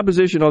again, my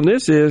position on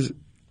this is,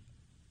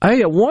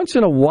 hey, a once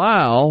in a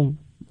while,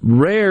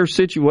 rare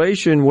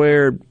situation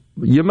where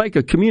you make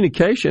a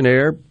communication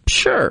error,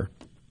 sure.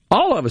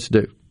 All of us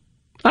do.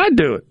 I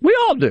do it. We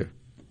all do.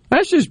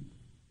 That's just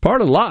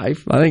part of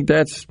life. I think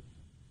that's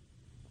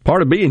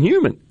part of being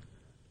human.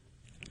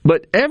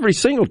 But every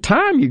single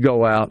time you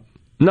go out,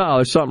 no,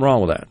 there's something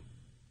wrong with that.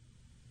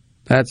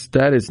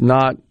 That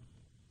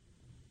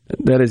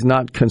is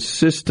not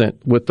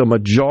consistent with the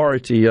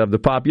majority of the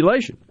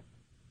population.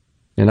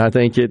 And I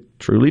think it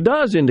truly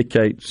does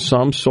indicate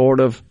some sort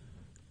of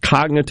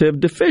cognitive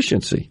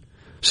deficiency.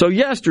 So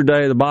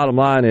yesterday, the bottom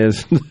line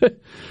is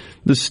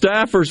the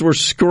staffers were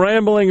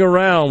scrambling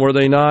around, were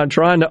they not,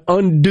 trying to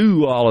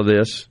undo all of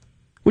this,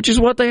 which is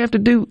what they have to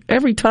do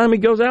every time he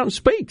goes out and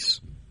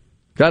speaks.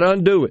 Got to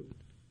undo it.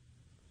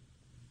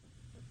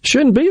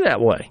 Shouldn't be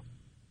that way.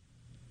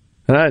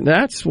 And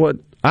that's what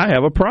I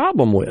have a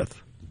problem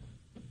with,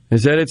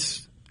 is that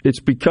it's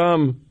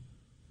become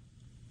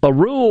a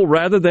rule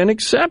rather than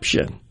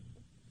exception.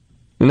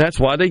 And that's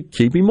why they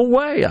keep him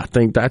away. I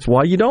think that's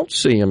why you don't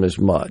see him as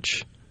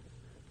much.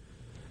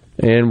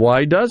 And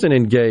why he doesn't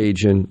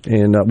engage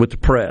with the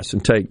press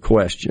and take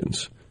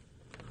questions.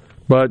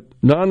 But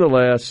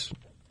nonetheless,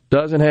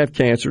 doesn't have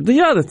cancer.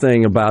 The other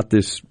thing about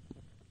this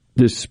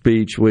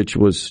speech, which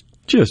was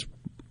just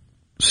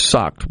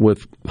socked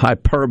with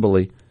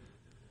hyperbole.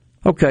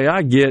 Okay,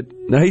 I get,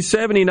 now he's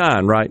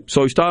 79, right?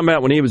 So he's talking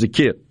about when he was a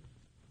kid.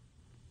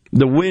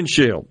 The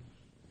windshield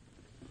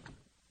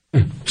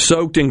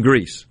soaked in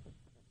grease.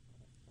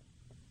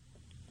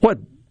 What,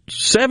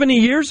 70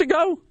 years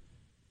ago?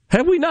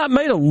 Have we not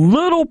made a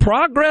little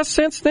progress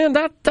since then?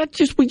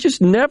 We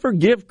just never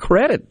give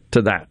credit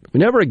to that. We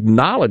never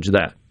acknowledge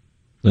that.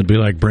 That'd be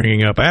like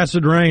bringing up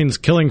acid rains,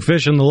 killing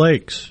fish in the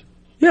lakes.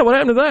 Yeah, what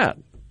happened to that?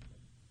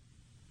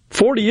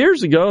 40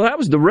 years ago, that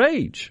was the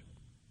rage.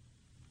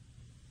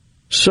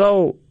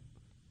 So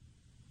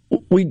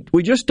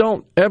we just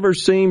don't ever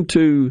seem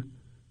to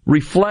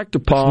reflect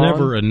upon. It's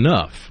never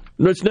enough.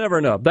 It's never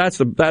enough. That's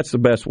the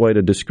best way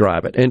to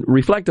describe it. And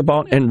reflect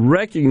upon and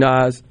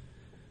recognize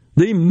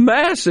the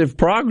massive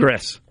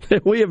progress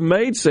that we have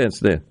made since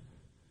then.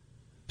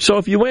 So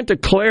if you went to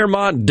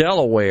Claremont,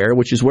 Delaware,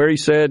 which is where he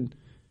said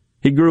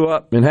he grew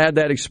up and had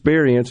that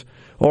experience,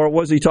 or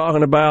was he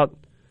talking about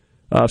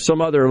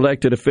some other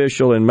elected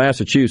official in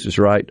Massachusetts,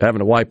 right, having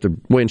to wipe the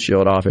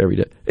windshield off every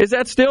day? Is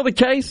that still the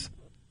case?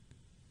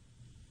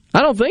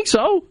 I don't think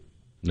so.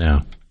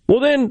 No. Well,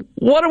 then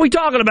what are we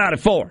talking about it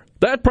for?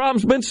 That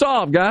problem's been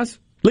solved, guys.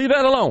 Leave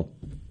that alone.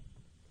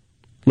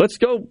 Let's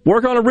go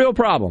work on a real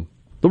problem.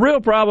 The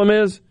real problem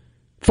is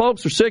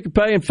folks are sick of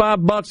paying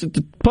 $5 at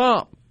the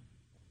pump.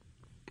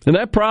 And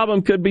that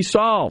problem could be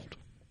solved.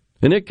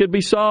 And it could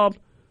be solved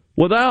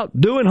without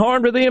doing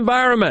harm to the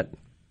environment.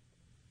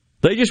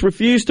 They just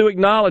refuse to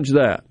acknowledge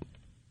that.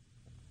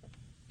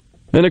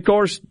 And, of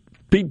course,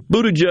 Pete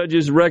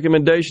Buttigieg's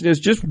recommendation is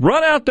just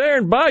run out there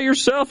and buy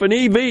yourself an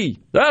EV.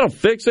 That'll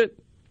fix it.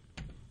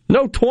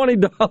 No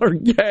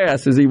 $20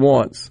 gas as he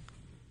wants.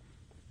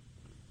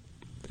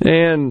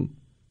 And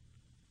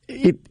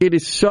it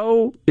is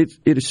so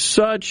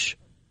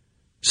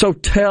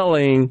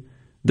telling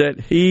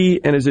that he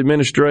and his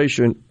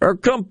administration are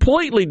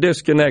completely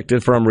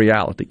disconnected from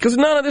reality because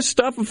none of this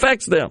stuff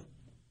affects them.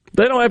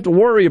 They don't have to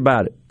worry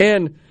about it.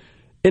 And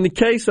in the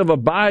case of a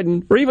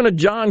Biden or even a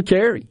John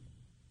Kerry,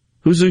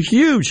 who's a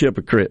huge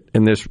hypocrite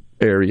in this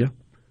area,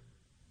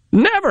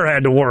 never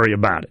had to worry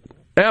about it,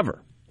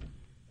 ever.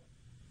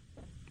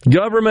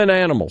 Government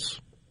animals.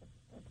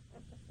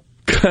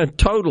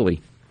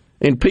 Totally.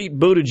 And Pete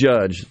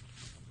Buttigieg,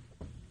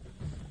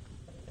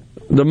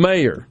 the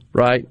mayor,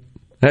 right?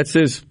 That's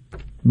his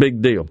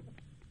big deal.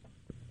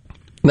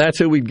 That's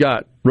who we've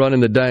got running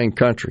the dang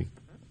country.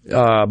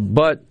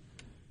 But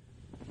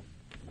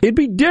it'd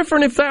be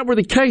different if that were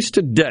the case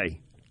today.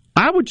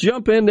 I would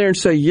jump in there and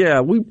say,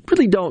 yeah, we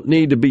really don't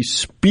need to be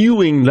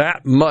spewing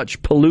that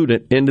much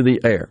pollutant into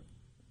the air.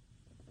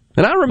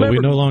 And I remember...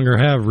 But we no longer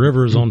have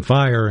rivers on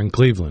fire in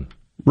Cleveland.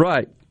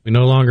 Right. We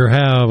no longer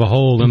have a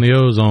hole in the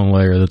ozone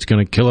layer that's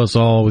going to kill us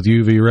all with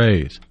UV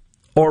rays.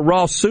 Or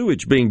raw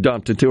sewage being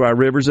dumped into our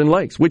rivers and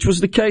lakes, which was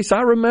the case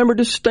I remember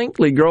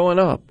distinctly growing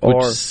up.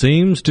 Which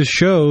seems to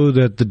show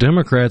that the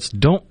Democrats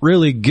don't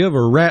really give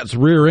a rat's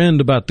rear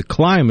end about the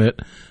climate.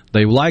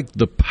 They like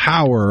the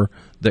power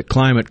that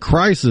climate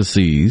crises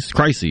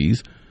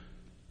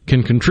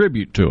can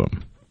contribute to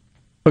them.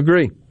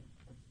 Agree.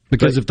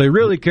 Because if they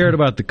really cared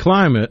about the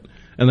climate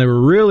and they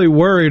were really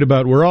worried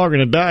about we're all going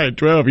to die in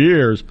 12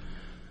 years,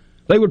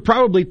 they would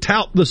probably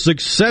tout the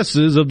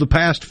successes of the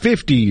past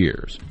 50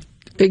 years.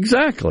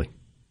 Exactly.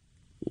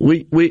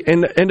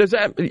 And does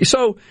that,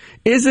 so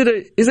is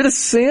it a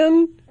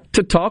sin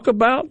to talk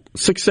about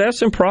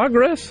success and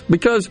progress?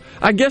 Because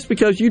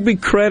you'd be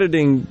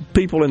crediting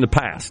people in the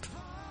past.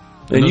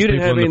 And those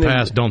people in the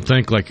past don't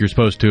think like you're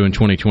supposed to in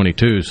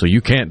 2022, so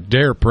you can't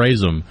dare praise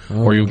them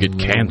or you'll get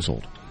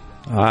canceled.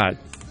 All right.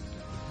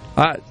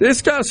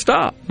 This got to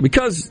stop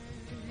because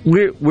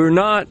we're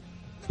not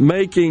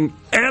making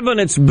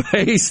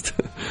evidence-based,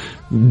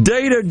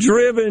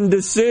 data-driven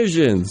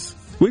decisions.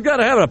 We've got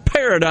to have a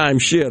paradigm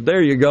shift.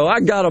 There you go.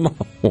 I got them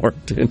all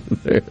worked into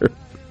there.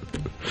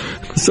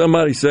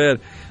 Somebody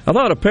said, I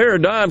thought a pair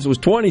of dimes was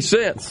 20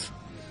 cents.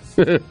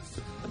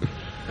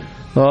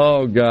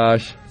 Oh,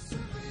 gosh.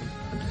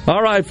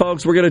 All right,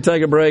 folks, we're going to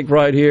take a break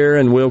right here,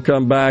 and we'll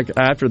come back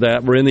after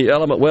that. We're in the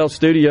Element Wealth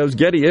Studios.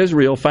 Getty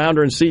Israel,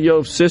 founder and CEO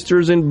of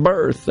Sisters in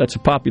Birth.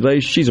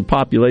 She's a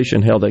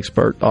population health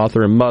expert,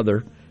 author, and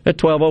mother at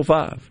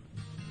 12:05.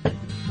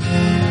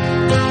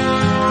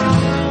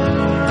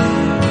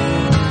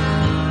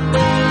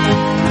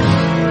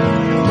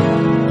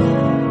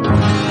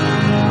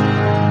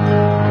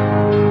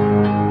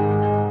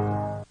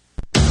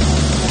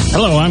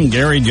 Hello, I'm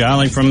Gary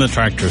Jolly from the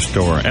Tractor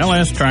Store.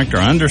 LS Tractor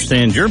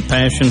understands your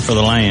passion for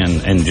the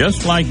land, and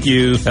just like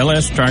you,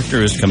 LS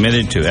Tractor is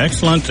committed to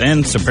excellence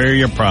and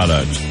superior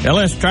products.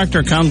 LS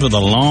Tractor comes with a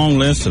long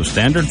list of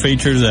standard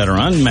features that are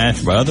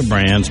unmatched by other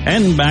brands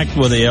and backed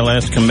with the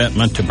LS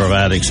commitment to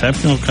provide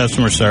exceptional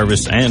customer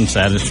service and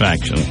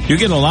satisfaction. You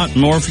get a lot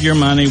more for your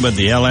money with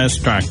the LS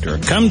Tractor.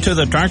 Come to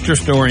the Tractor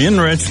Store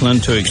in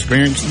Richland to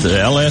experience the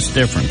LS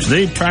difference.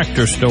 The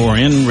Tractor Store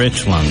in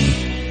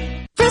Richland.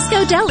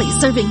 Frisco Deli,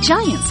 serving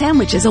giant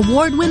sandwiches,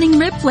 award-winning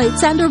rib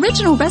plates, and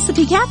original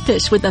recipe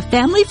catfish with a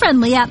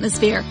family-friendly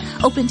atmosphere.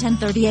 Open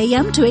 10:30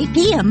 a.m. to 8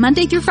 p.m.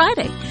 Monday through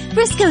Friday.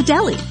 Frisco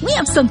Deli, we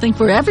have something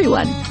for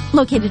everyone.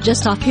 Located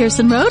just off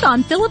Pearson Road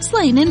on Phillips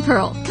Lane in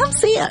Pearl. Come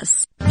see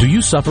us. Do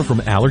you suffer from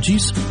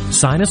allergies,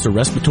 sinus, or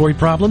respiratory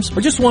problems, or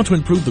just want to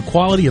improve the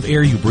quality of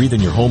air you breathe in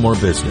your home or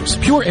business?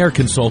 Pure Air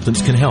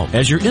Consultants can help.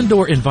 As your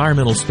indoor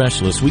environmental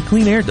specialists, we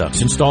clean air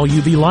ducts, install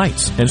UV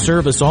lights, and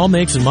service all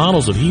makes and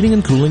models of heating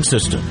and cooling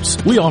systems.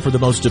 We offer the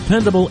most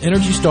dependable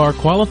Energy Star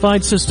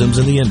qualified systems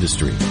in the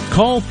industry.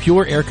 Call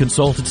Pure Air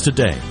Consultants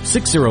today,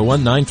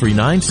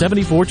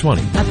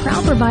 601-939-7420. A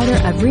proud provider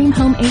of Rheem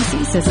Home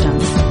AC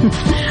systems.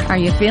 Are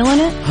you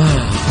feeling it?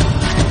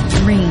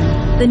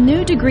 Rheem, the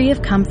new degree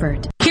of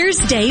comfort. Here's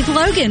Dave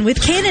Logan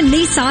with Cannon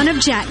Nissan of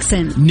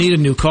Jackson. Need a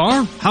new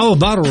car? How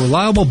about a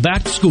reliable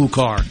back-to-school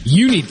car?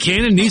 You need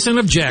Cannon Nissan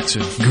of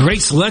Jackson.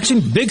 Great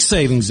selection, big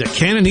savings at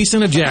Cannon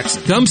Nissan of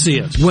Jackson. Come see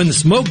us. When the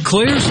smoke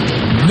clears,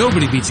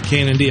 nobody beats a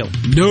Cannon deal.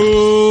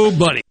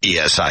 Nobody.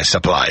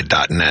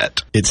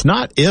 ESISupply.net. It's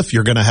not if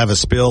you're going to have a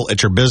spill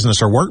at your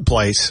business or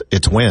workplace,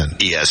 it's when.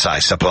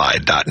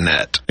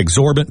 ESISupply.net.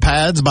 Absorbent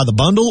pads by the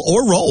bundle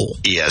or roll.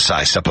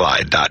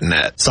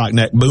 ESISupply.net.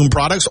 Sockneck boom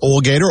products,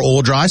 oil gator,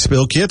 oil dry,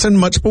 spill kits, and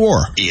much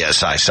more.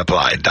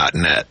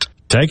 ESISupply.net.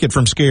 Take it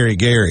from Scary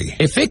Gary.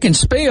 If it can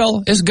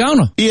spill, it's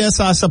gonna.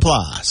 ESI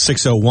Supply,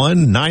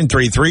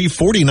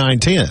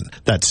 601-933-4910.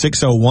 That's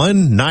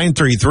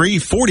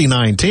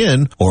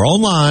 601-933-4910 or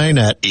online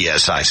at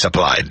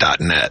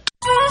ESISupply.net.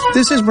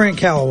 This is Brent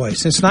Callaway.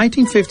 Since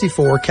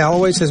 1954,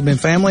 Callaway's has been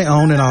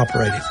family-owned and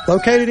operated.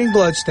 Located in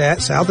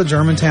Gluckstadt, south of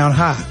Germantown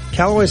High,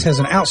 Callaway's has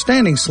an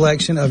outstanding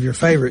selection of your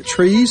favorite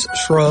trees,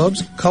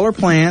 shrubs, color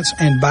plants,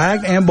 and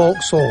bagged and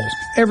bulk soils.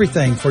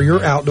 Everything for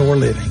your outdoor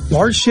living.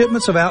 Large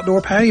shipments of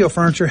outdoor patio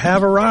furniture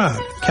have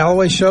arrived.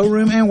 Callaway's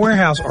showroom and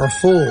warehouse are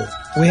full.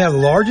 We have the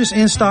largest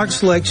in-stock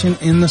selection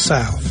in the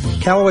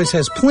South. Callaway's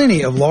has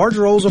plenty of large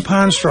rolls of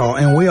pine straw,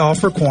 and we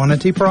offer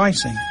quantity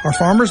pricing. Our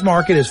farmers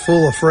market is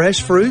full of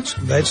fresh fruits,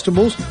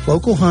 vegetables,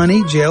 local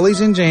honey, jellies,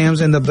 and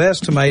jams, and the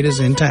best tomatoes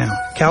in town.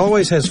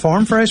 Callaway's has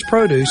farm fresh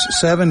produce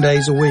 7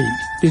 days a week.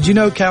 Did you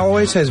know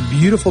Callaway's has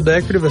beautiful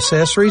decorative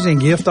accessories and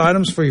gift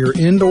items for your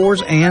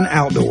indoors and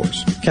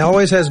outdoors?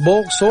 Callaway's has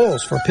bulk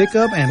soils for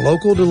pickup and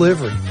local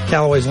delivery.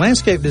 Callaway's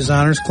landscape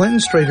designers Clinton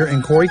Streeter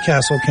and Corey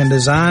Castle can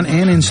design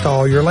and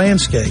install your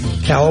landscape.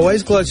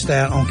 Callaway's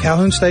Gluckstadt on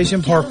Calhoun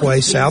Station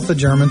Parkway, south of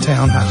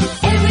Germantown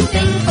High.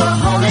 Everything for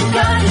home and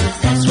garden,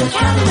 that's what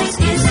Callaway's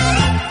is.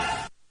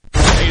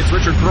 Hey, it's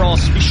Richard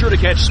Cross. Be sure to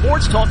catch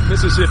Sports Talk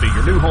Mississippi,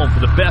 your new home for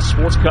the best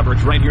sports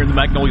coverage right here in the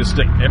Magnolia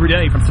State. Every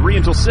day from 3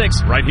 until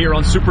 6, right here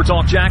on Super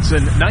Talk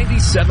Jackson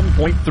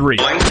 97.3.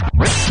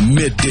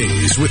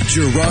 Middays with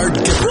Gerard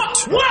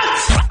Gibbert.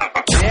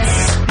 What?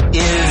 This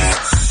is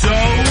so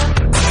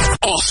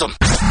awesome.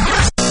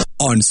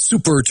 On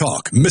Super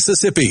Talk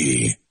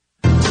Mississippi.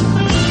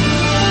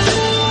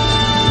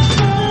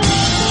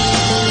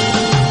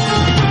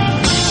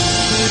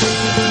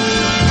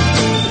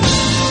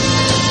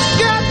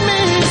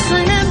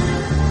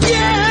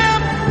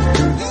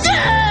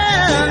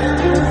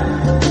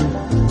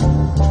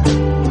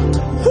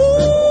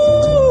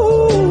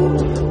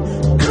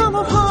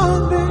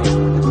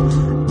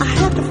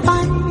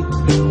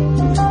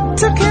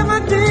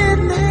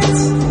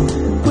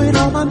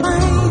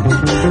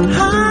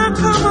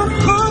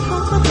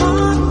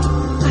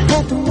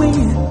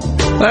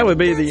 That would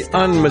be the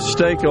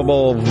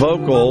unmistakable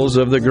vocals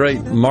of the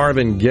great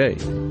Marvin Gaye.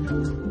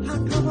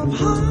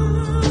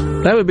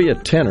 That would be a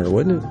tenor,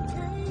 wouldn't it?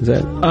 Is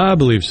that? I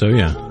believe so,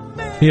 yeah.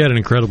 He had an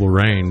incredible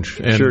range.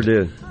 And sure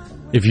did.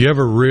 If you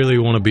ever really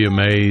want to be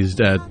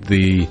amazed at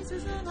the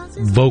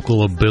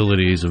vocal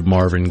abilities of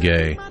Marvin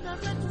Gaye,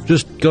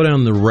 just go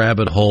down the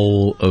rabbit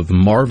hole of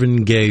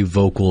Marvin Gaye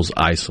vocals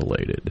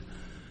isolated.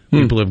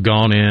 People have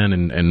gone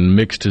in and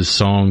mixed his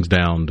songs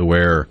down to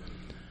where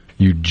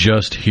you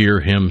just hear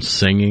him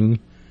singing,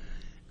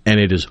 and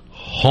it is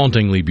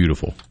hauntingly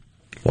beautiful.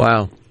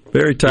 Wow.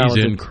 Very talented.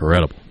 He's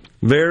incredible.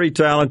 Very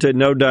talented,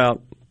 no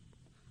doubt.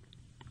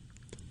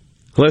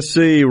 Let's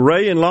see.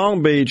 Ray in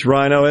Long Beach,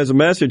 Rhino, has a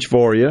message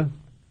for you.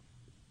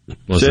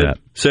 What's that?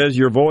 Says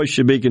your voice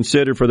should be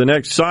considered for the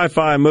next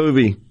sci-fi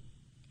movie.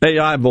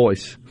 AI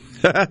voice.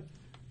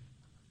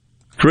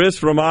 Chris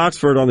from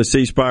Oxford on the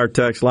C Spire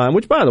text line,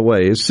 which, by the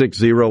way, is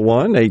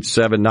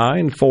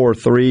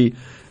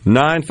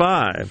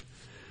 601-879-4395.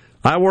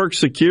 I work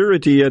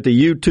security at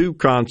the U2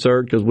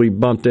 concert because we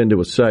bumped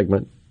into a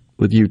segment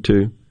with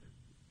U2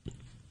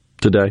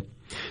 today.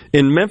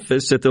 In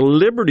Memphis at the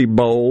Liberty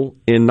Bowl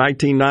in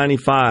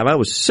 1995. I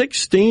was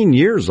 16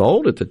 years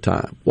old at the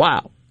time.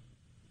 Wow.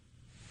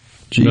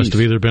 Jeez. Must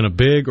have either been a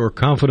big or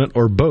confident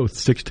or both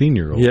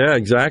 16-year-old. Yeah,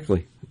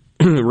 exactly.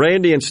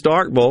 Randy in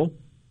Starkville.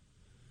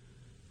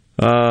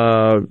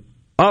 I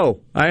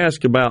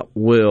asked about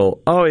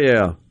Will. Oh,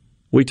 yeah.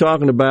 We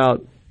talking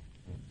about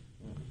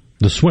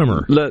the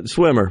swimmer.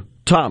 Swimmer.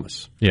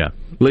 Thomas. Yeah.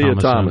 Leah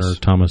Thomas.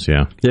 Thomas,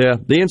 yeah. Yeah.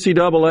 The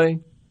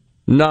NCAA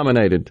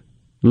nominated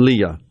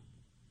Leah.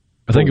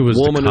 I think it was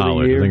Woman the college.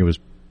 Of the Year. I think it was.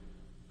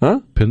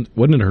 Huh?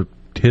 Wasn't it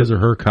his or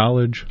her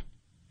college?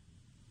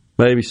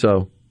 Maybe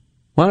so.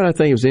 Why did I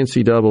think it was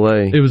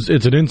NCAA?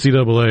 It's an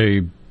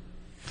NCAA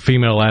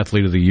Female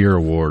Athlete of the Year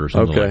award or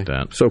something like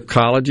that. So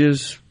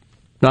colleges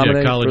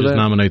nominate colleges for that?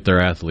 Nominate their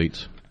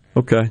athletes.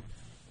 Okay.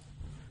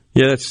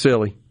 Yeah, that's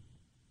silly.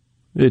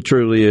 It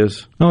truly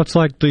is. No, it's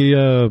like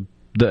the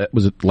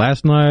was it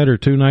last night or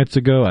 2 nights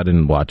ago? I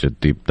didn't watch it.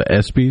 The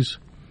ESPYs,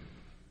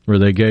 where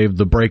they gave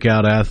the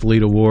breakout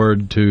athlete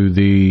award to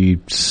the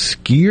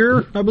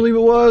skier, I believe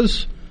it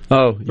was.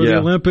 Oh, for the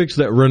Olympics,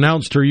 that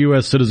renounced her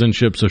U.S.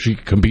 citizenship so she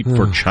could compete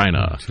for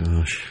China.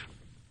 Gosh.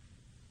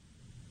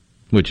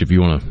 Which, if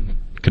you want to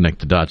connect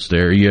the dots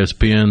there,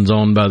 ESPN's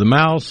owned by the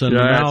Mouse, and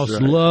the Mouse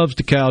loves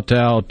to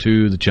kowtow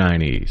to the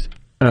Chinese.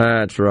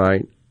 That's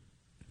right.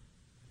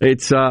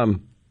 It's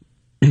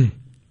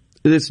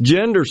this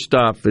gender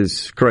stuff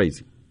is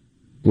crazy.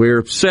 We're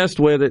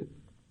obsessed with it.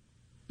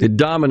 It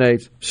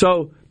dominates.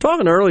 So,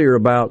 talking earlier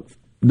about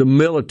the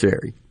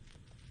military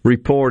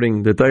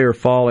reporting that they are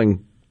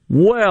falling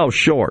well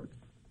short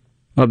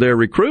of their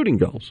recruiting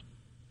goals.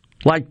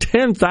 Like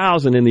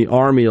 10,000 in the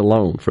Army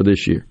alone for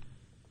this year,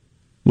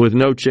 with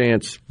no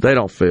chance, they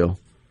don't feel,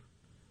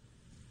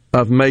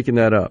 of making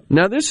that up.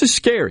 Now, this is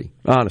scary,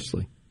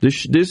 honestly.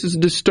 This is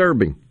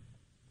disturbing.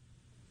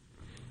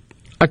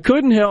 I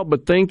couldn't help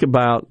but think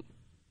about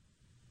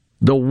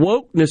the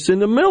wokeness in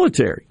the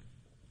military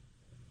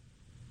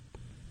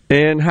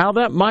and how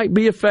that might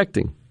be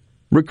affecting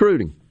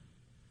recruiting.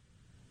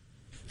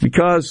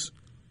 Because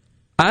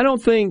I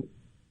don't think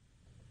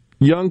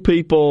young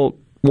people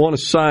want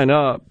to sign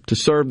up to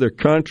serve their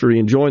country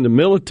and join the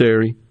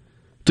military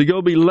to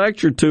go be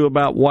lectured to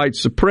about white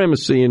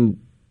supremacy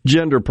and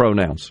gender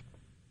pronouns.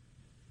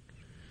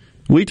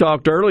 We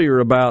talked earlier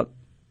about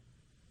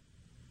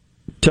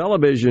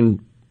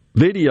television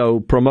video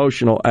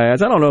promotional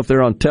ads. I don't know if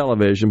they're on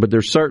television, but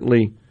they're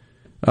certainly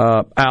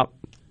out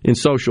in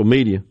social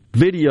media,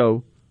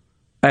 video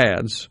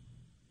ads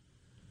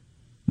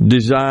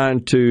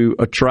designed to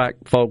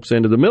attract folks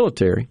into the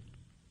military.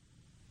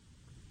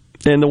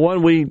 And the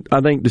one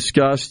I think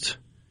discussed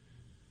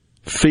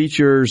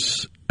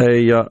features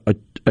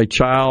a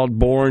child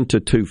born to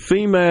two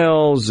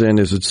females and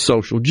is a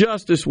social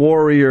justice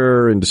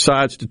warrior and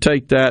decides to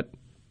take that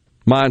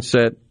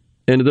mindset.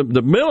 And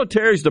the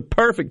military is the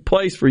perfect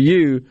place for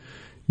you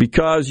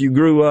because you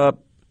grew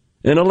up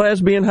in a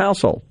lesbian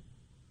household.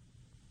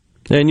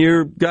 And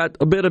you've got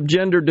a bit of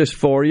gender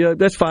dysphoria.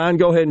 That's fine.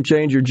 Go ahead and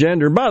change your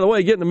gender. By the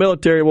way, get in the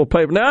military will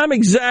pay for. Now, I'm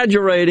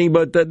exaggerating,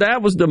 but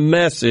that was the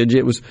message.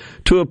 It was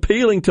to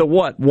appealing to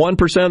what?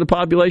 1% of the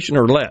population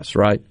or less,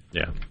 right?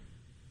 Yeah.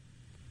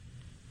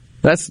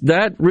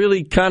 That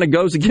really kind of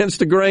goes against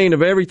the grain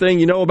of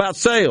everything you know about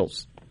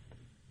sales.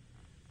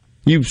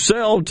 You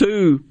sell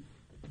to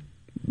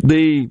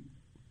the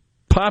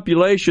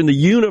population, the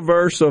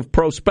universe of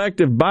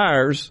prospective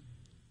buyers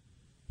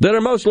that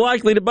are most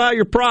likely to buy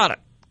your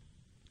product.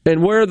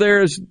 And where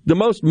there's the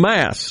most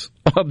mass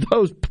of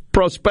those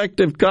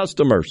prospective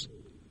customers.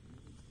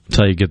 That's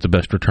how you get the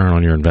best return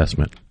on your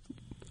investment.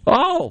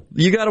 Oh,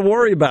 you got to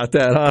worry about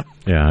that, huh?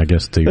 Yeah, I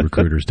guess the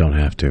recruiters don't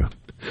have to.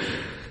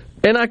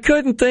 And I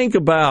couldn't think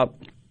about,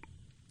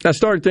 I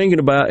started thinking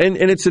about, and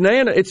it's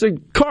a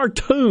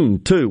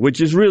cartoon, too,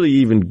 which is really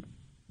even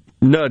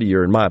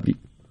nuttier in my view.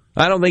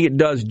 I don't think it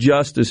does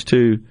justice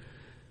to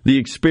the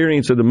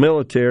experience of the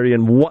military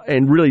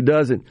and really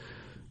doesn't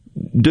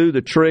do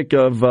the trick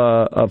of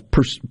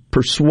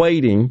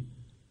persuading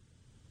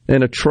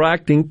and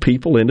attracting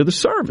people into the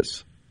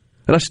service.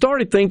 And I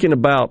started thinking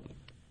about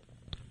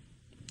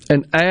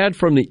an ad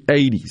from the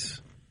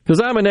 80s, because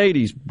I'm an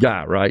 80s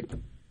guy, right?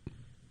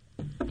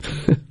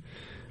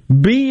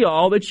 Be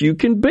all that you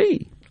can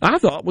be. I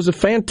thought was a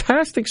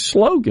fantastic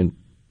slogan.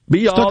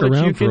 Be all that you can.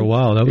 Stuck around for a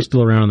while. That was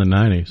still around in the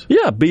 90s.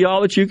 Yeah, be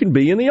all that you can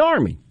be in the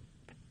Army.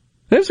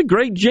 That's a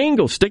great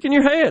jingle. Stick in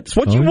your head. It's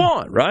what you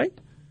want, right?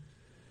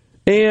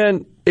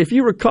 And if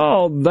you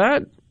recall,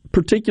 that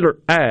particular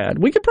ad,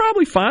 we could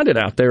probably find it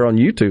out there on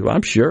YouTube,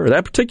 I'm sure.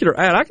 That particular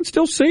ad, I can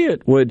still see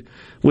it, would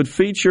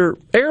feature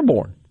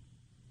airborne.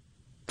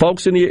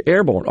 Folks in the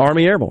airborne,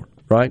 Army Airborne,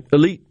 right?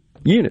 Elite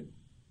unit.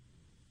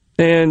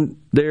 And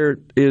there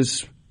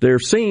are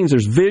scenes,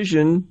 there's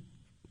vision,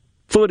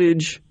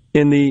 footage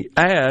in the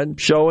ad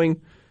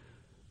showing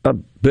a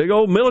big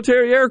old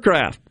military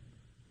aircraft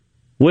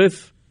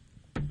with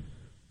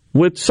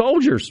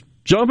soldiers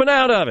jumping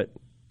out of it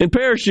in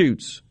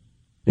parachutes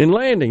and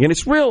landing. And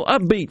it's real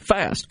upbeat,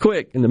 fast,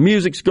 quick, and the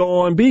music's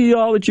going, be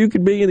all that you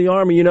could be in the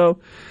Army, you know.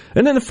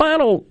 And then the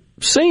final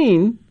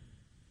scene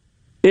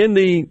in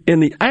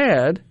the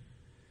ad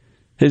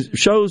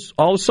shows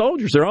all the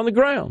soldiers. They're on the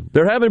ground.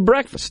 They're having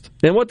breakfast.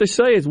 And what they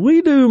say is,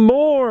 we do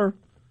more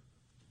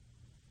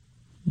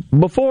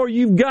before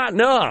you've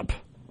gotten up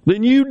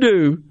than you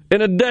do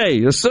in a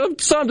day.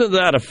 Something to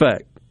that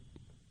effect.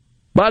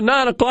 By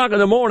 9 o'clock in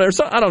the morning,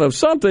 or I don't know,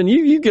 something,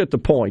 you get the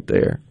point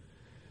there.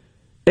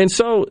 And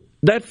so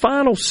that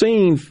final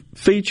scene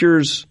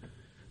features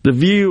the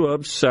view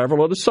of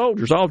several of the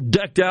soldiers, all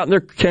decked out in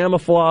their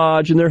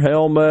camouflage and their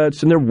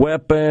helmets and their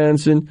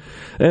weapons, and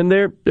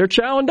they're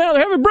chowing down.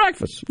 They're having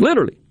breakfast,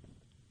 literally.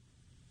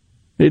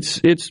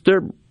 It's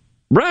their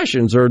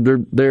rations or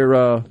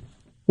their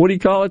what do you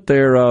call it?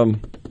 Their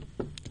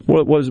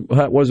what was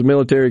the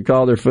military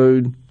call their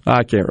food?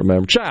 I can't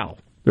remember. Chow.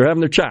 They're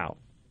having their chow.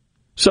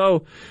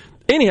 So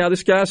anyhow,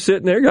 this guy's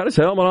sitting there, got his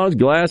helmet on, his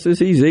glasses,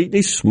 he's eating,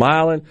 he's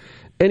smiling,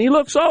 and he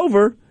looks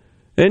over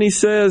and he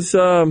says,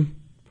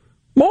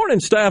 morning,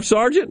 Staff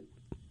Sergeant.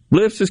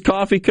 Lifts his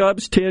coffee cup,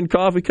 his tin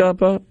coffee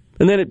cup up,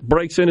 and then it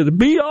breaks into the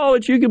be all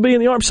that you can be in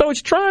the Army. So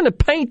it's trying to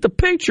paint the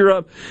picture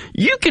of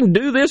you can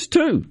do this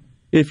too.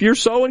 If you're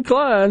so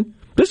inclined,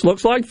 this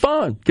looks like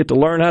fun. Get to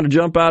learn how to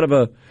jump out of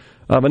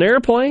an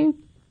airplane.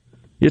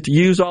 You get to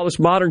use all this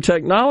modern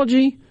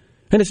technology.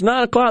 And it's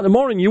 9 o'clock in the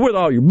morning, you're with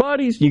all your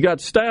buddies, you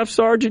got Staff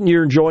Sergeant, and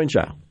you're enjoying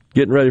chow,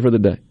 getting ready for the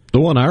day. The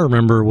one I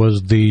remember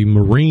was the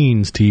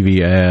Marines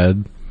TV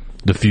ad,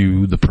 The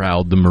Few, The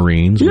Proud, The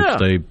Marines, which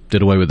they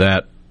did away with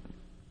that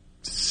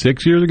 7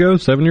 years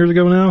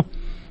ago now.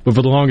 But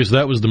for the longest,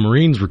 that was the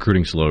Marines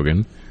recruiting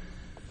slogan.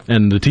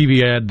 And the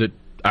TV ad that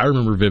I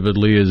remember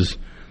vividly is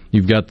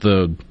you've got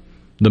the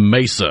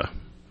mesa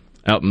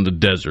out in the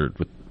desert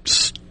with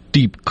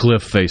steep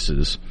cliff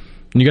faces.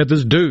 And you got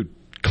this dude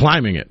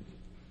climbing it.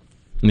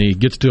 And he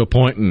gets to a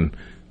point and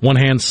one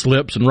hand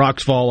slips and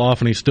rocks fall off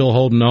and he's still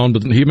holding on,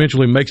 but he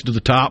eventually makes it to the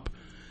top.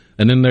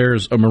 And then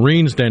there's a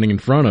Marine standing in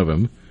front of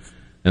him.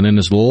 And then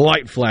this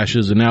light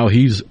flashes and now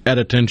he's at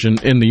attention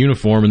in the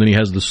uniform. And then he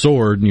has the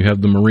sword and you have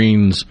the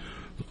Marines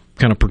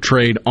kind of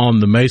portrayed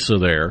on the mesa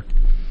there.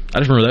 I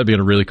just remember that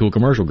being a really cool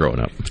commercial growing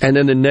up. And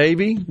then the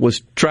Navy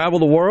was travel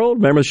the world.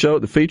 Remember the show,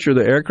 the feature of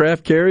the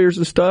aircraft carriers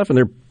and stuff? And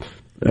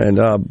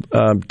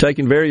they're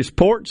taking various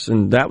ports.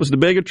 And that was the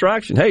big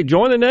attraction. Hey,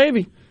 join the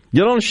Navy.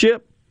 Get on a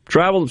ship,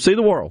 travel, see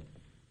the world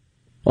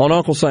on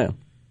Uncle Sam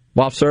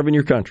while serving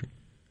your country.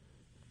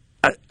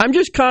 I'm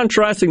just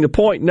contrasting the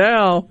point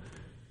now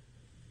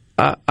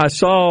I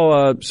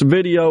saw some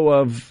video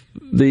of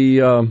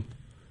the,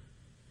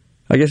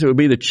 I guess it would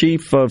be the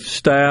chief of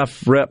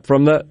staff rep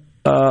from the,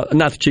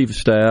 not the chief of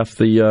staff,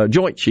 the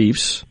Joint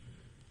Chiefs,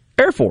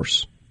 Air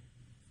Force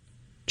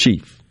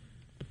chief,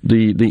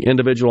 the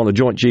individual on the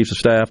Joint Chiefs of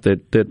Staff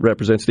that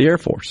represents the Air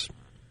Force.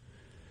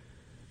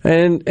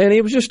 And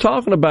he was just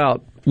talking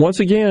about, once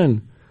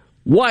again,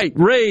 white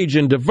rage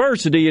and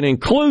diversity and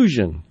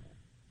inclusion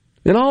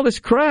and all this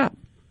crap.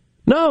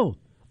 No,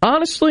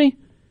 honestly,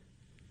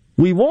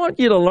 we want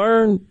you to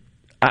learn,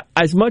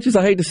 as much as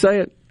I hate to say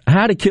it,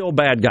 how to kill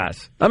bad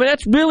guys. I mean,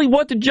 that's really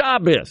what the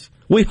job is.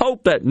 We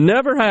hope that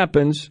never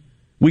happens.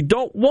 We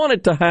don't want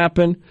it to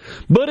happen.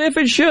 But if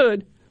it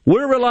should,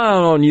 we're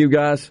relying on you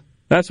guys.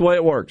 That's the way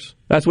it works.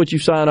 That's what you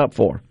sign up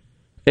for.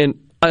 And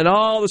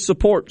all the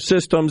support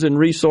systems and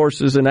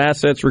resources and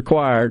assets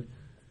required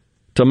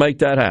to make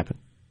that happen.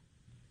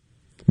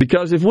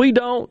 Because if we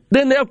don't,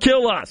 then they'll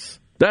kill us.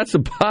 That's the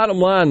bottom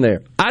line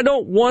there. I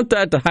don't want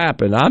that to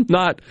happen. I'm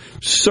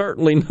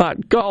certainly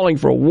not calling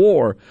for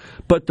war.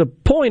 But the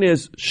point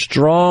is,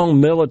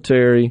 strong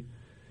military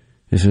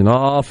is an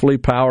awfully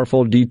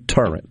powerful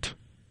deterrent.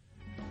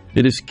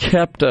 It has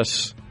kept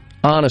us,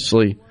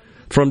 honestly,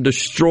 from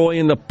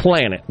destroying the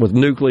planet with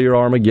nuclear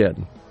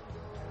Armageddon.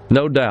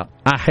 No doubt.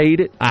 I hate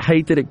it. I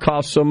hate that it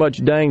costs so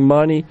much dang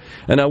money.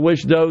 And I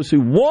wish those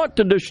who want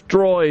to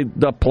destroy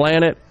the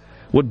planet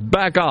would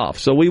back off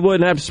so we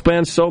wouldn't have to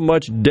spend so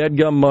much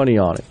deadgum money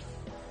on it.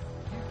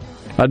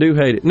 I do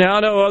hate it. Now,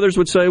 I know others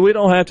would say, we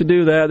don't have to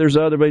do that. There's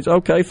other ways.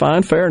 Okay,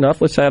 fine, fair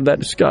enough. Let's have that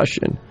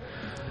discussion.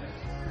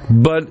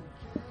 But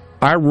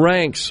our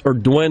ranks are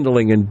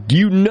dwindling, and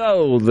you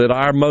know that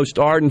our most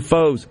ardent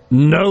foes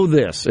know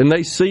this, and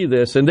they see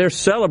this, and they're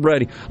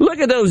celebrating. Look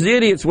at those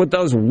idiots with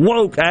those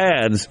woke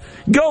ads.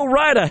 Go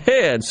right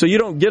ahead so you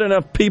don't get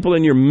enough people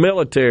in your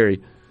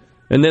military,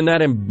 and then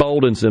that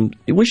emboldens them.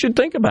 We should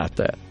think about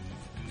that.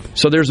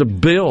 So there's a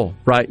bill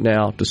right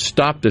now to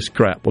stop this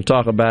crap. We'll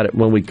talk about it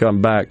when we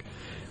come back.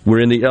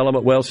 We're in the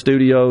Element Wealth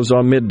Studios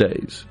on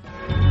middays.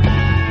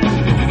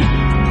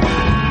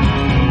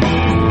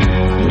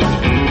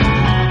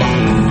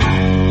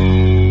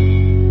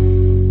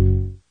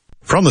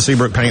 From the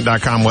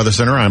SeabrookPaint.com Weather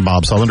Center, I'm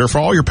Bob Sullender. For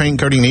all your paint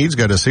coating needs,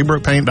 go to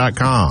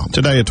SeabrookPaint.com.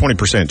 Today, a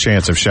 20%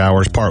 chance of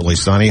showers, partly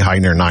sunny, high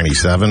near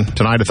 97.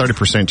 Tonight, a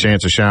 30%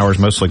 chance of showers,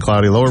 mostly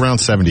cloudy, low around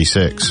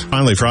 76.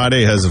 Finally,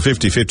 Friday has a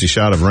 50-50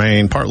 shot of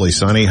rain, partly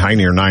sunny, high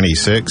near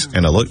 96.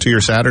 And a look to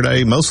your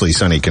Saturday, mostly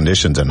sunny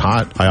conditions and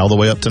hot, high all the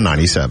way up to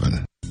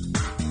 97.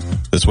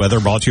 This weather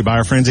brought to you by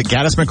our friends at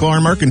Gaddis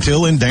McLaurin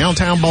Mercantile in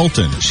downtown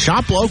Bolton.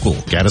 Shop local.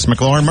 Gaddis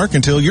McLaurin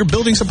Mercantile, your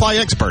building supply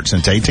expert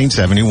since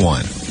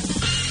 1871.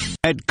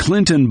 At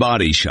Clinton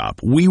Body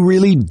Shop, we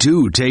really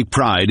do take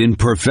pride in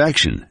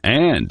perfection,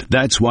 and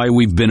that's why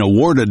we've been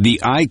awarded the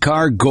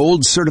ICAR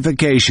Gold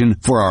certification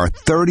for our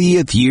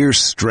 30th year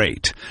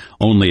straight.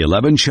 Only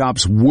 11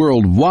 shops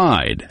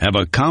worldwide have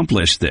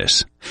accomplished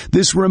this.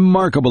 This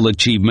remarkable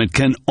achievement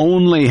can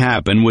only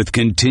happen with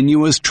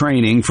continuous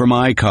training from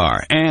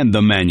ICAR and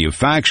the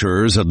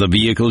manufacturers of the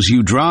vehicles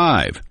you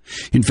drive.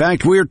 In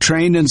fact, we're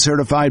trained and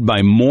certified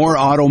by more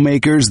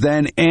automakers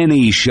than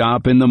any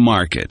shop in the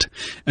market.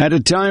 At a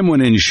time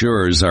when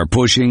insurers are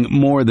pushing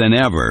more than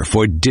ever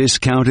for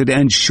discounted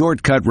and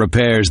shortcut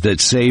repairs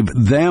that save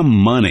them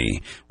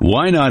money,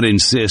 why not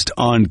insist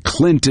on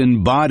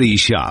Clinton Body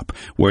Shop,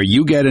 where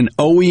you get an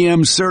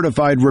OEM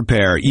certified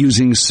repair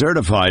using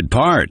certified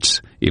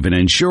parts? If an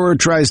insurer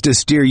tries to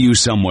steer you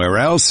somewhere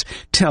else,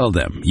 tell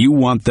them you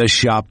want the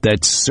shop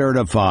that's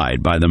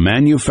certified by the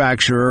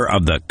manufacturer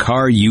of the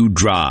car you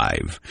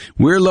drive.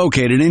 We're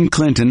located in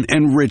Clinton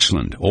and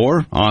Richland,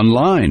 or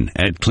online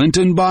at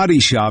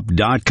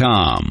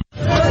ClintonBodyShop.com.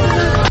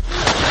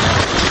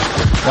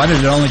 Why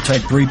did it only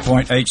take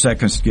 3.8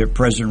 seconds to get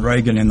President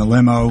Reagan in the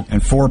limo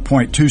and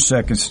 4.2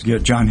 seconds to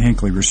get John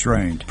Hinckley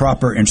restrained?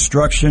 Proper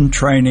instruction,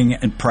 training,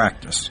 and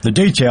practice. The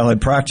detail had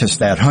practiced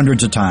that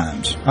hundreds of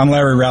times. I'm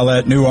Larry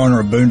Rowlett, new owner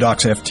of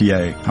Boondocks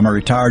FTA. I'm a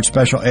retired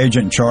special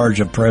agent in charge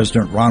of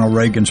President Ronald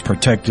Reagan's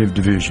Protective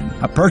Division.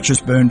 I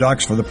purchased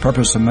Boondocks for the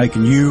purpose of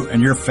making you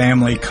and your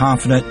family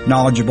confident,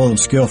 knowledgeable, and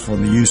skillful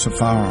in the use of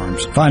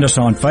firearms. Find us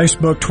on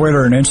Facebook,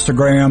 Twitter, and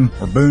Instagram,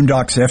 or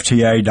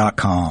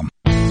boondocksfta.com.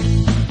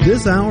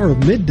 This hour of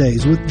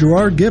Middays with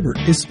Gerard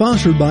Gibbert is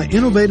sponsored by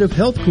Innovative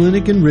Health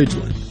Clinic in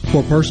Ridgeland.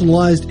 For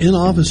personalized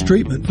in-office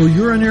treatment for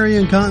urinary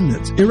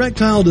incontinence,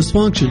 erectile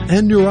dysfunction,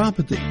 and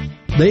neuropathy,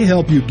 they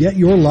help you get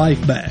your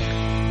life back.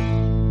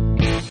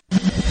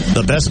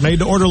 The best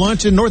made-to-order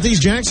lunch in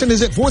Northeast Jackson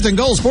is at 4th and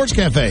Gold Sports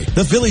Cafe.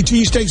 The Philly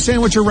cheesesteak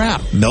sandwich or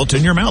wrap,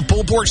 melt-in-your-mouth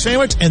pulled pork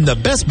sandwich, and the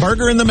best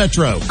burger in the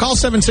metro. Call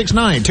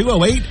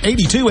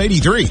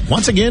 769-208-8283.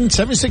 Once again,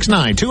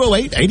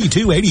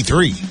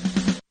 769-208-8283.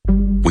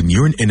 When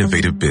you're an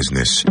innovative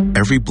business,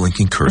 every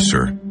blinking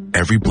cursor,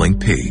 every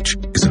blank page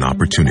is an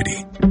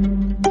opportunity.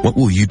 What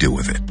will you do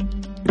with it?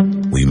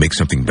 Will you make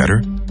something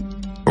better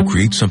or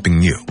create something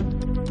new?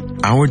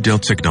 Our Dell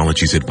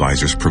Technologies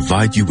advisors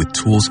provide you with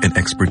tools and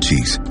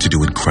expertise to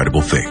do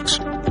incredible things.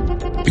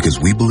 Because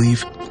we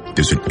believe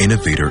there's an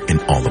innovator in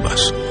all of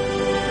us.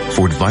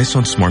 For advice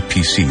on smart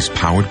PCs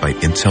powered by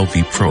Intel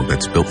vPro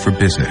that's built for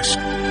business,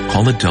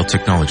 call a Dell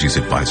Technologies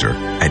advisor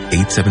at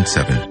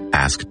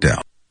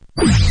 877-ASK-DELL.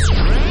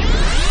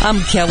 I'm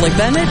Kelly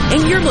Bennett,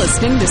 and you're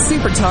listening to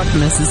Super Talk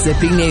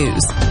Mississippi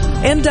News.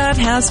 NDOT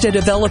has to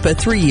develop a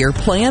 3-year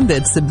plan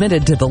that's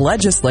submitted to the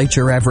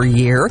legislature every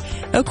year.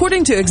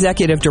 According to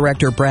Executive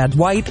Director Brad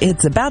White,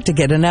 it's about to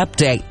get an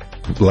update.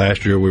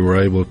 Last year, we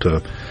were able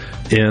to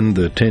end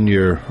the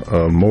 10-year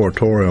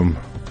moratorium,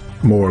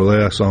 more or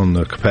less, on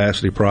the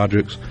capacity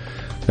projects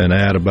and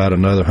add about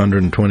another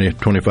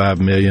 $125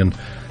 million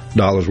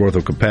worth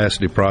of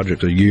capacity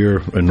projects a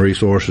year and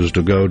resources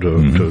to go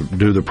to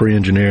do the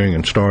pre-engineering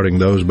and starting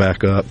those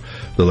back up.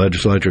 The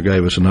legislature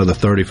gave us another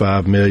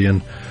 $35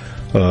 million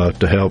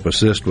to help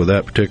assist with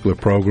that particular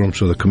program,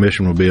 so the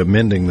commission will be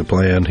amending the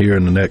plan here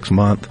in the next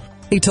month.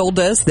 He told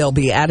us they'll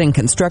be adding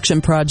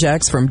construction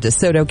projects from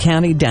DeSoto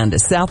County down to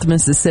South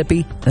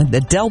Mississippi and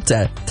the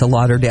Delta to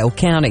Lauderdale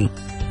County.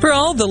 For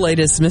all the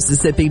latest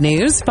Mississippi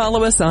news,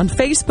 follow us on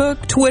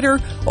Facebook, Twitter,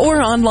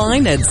 or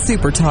online at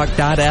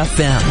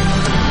supertalk.fm.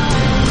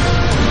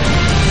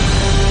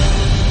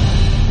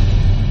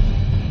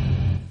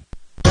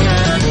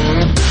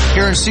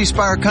 Here in C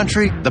Spire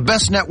country, the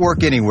best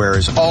network anywhere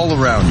is all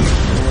around you.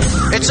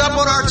 It's up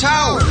on our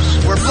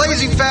towers, where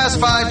blazing fast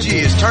 5G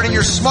is turning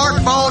your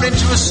smartphone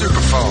into a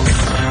superphone.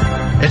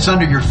 It's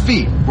under your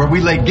feet, where we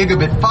lay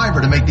gigabit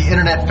fiber to make the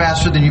internet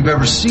faster than you've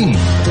ever seen.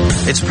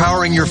 It's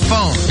powering your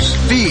phones,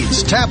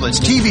 feeds, tablets,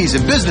 TVs,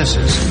 and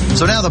businesses.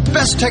 So now the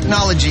best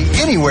technology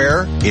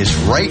anywhere is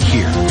right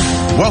here.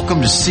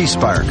 Welcome to C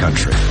Spire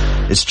country.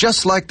 It's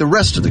just like the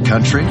rest of the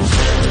country,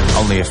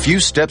 only a few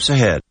steps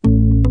ahead.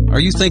 Are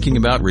you thinking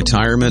about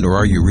retirement, or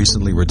are you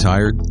recently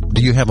retired?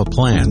 Do you have a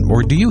plan,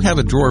 or do you have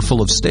a drawer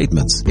full of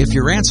statements? If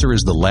your answer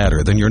is the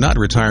latter, then you're not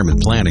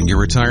retirement planning, you're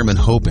retirement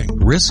hoping.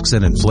 Risks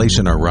and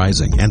inflation are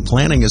rising, and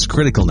planning is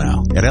critical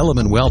now. At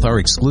Element Wealth, our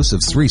exclusive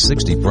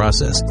 360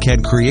 process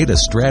can create a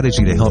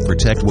strategy to help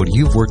protect what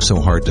you've worked so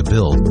hard to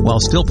build,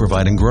 while still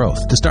providing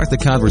growth. To start the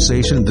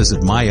conversation,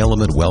 visit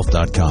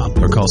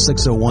myelementwealth.com or call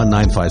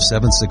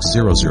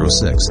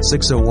 601-957-6006,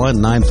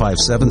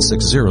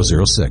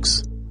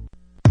 601-957-6006.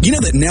 You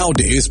know that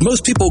nowadays,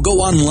 most people go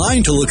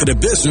online to look at a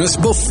business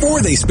before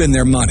they spend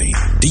their money.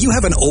 Do you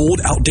have an old,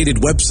 outdated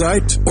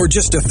website or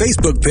just a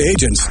Facebook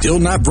page and still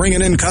not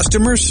bringing in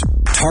customers?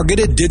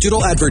 Targeted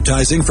digital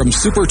advertising from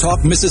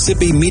SuperTalk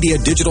Mississippi Media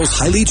Digital's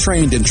highly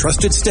trained and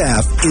trusted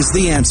staff is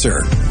the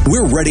answer.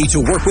 We're ready to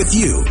work with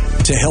you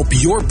to help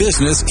your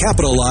business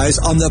capitalize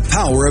on the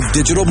power of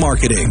digital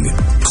marketing.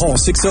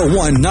 Call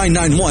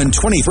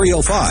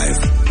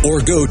 601-991-2305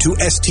 or go to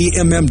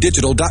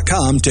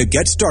stmmdigital.com to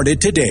get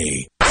started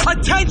today.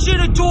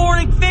 Attention,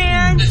 adoring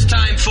fans! It's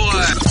time for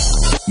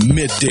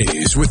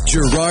Middays with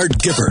Gerard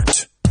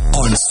Gibbert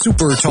on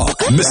Super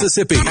Talk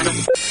Mississippi.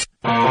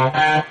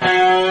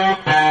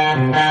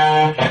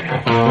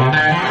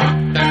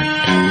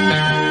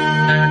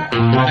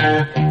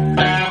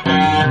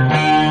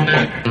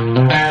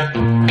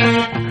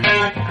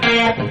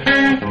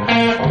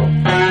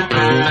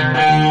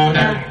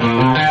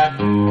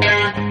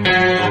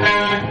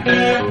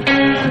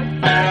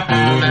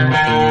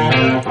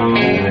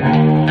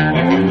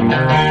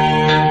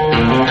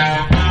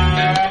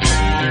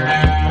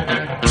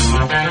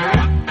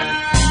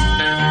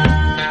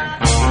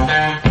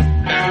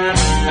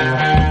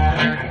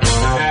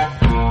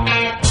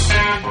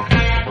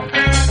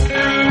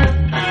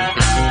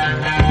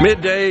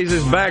 Middays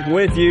is back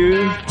with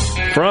you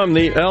from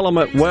the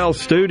Element Wealth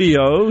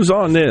Studios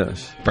on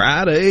this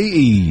Friday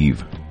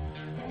Eve.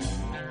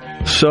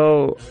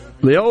 So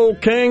the old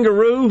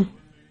kangaroo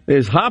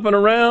is hopping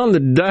around. The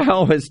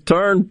Dow has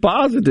turned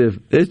positive.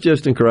 It's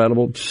just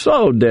incredible.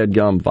 So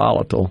deadgum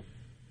volatile.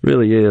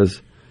 Really is.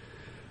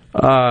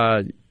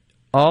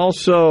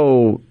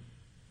 Also,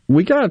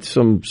 we got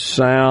some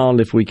sound,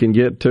 if we can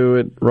get to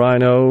it,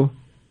 Rhino,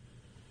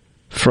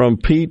 from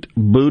Pete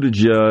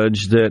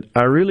Buttigieg that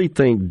I really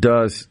think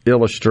does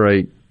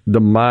illustrate the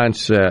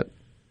mindset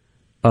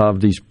of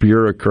these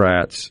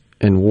bureaucrats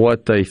and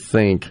what they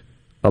think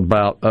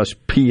about us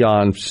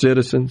peon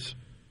citizens.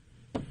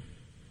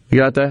 You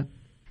got that?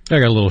 I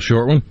got a little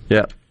short one.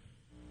 Yeah.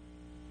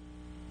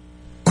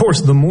 Of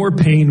course, the more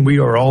pain we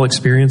are all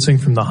experiencing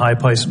from the high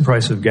price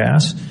of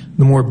gas,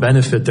 the more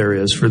benefit there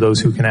is for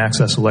those who can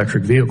access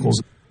electric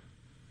vehicles.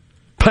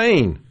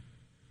 Pain.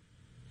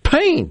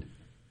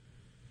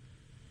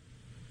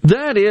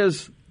 That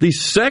is the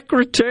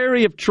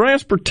Secretary of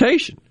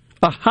Transportation,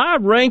 a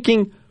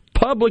high-ranking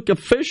public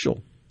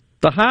official,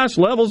 the highest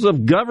levels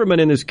of government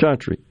in this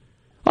country.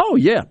 Oh,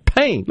 yeah,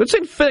 pain. Let's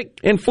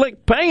inflict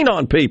pain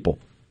on people.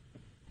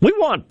 We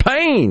want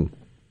pain.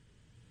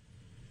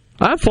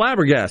 I'm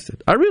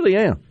flabbergasted. I really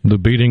am. The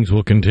beatings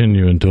will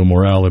continue until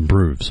morale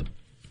improves.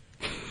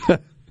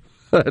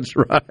 That's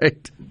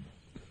right.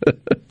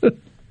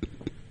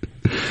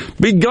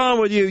 Be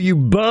gone with you, you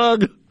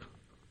bug.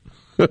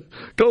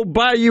 Go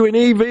buy you an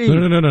EV.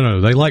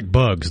 No. They like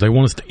bugs. They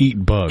want us to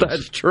eat bugs.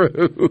 That's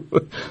true.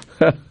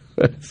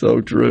 That's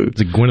so true. Is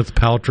it Gwyneth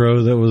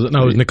Paltrow that was...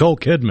 No, it was Nicole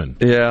Kidman.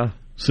 Yeah.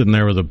 sitting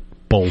there with a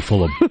bowl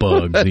full of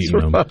bugs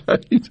eating them.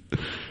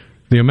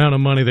 The amount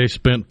of money they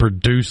spent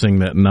producing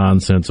that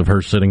nonsense of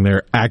her sitting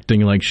there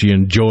acting like she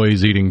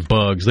enjoys eating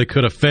bugs. They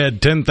could have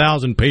fed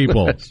 10,000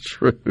 people. That's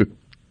true.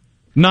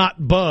 Not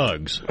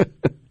bugs.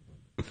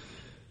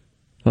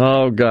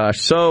 Oh,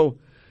 gosh. So,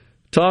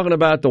 talking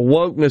about the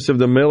wokeness of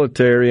the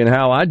military and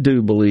how I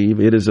do believe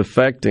it is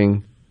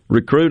affecting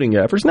recruiting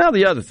efforts. Now,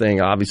 the other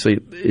thing, obviously,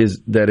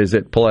 is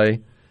at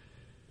play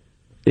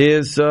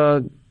is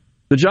the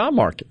job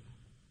market.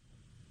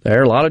 There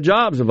are a lot of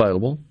jobs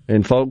available,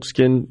 and folks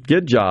can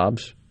get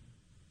jobs.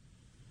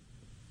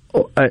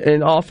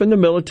 And often the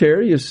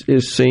military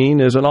is seen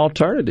as an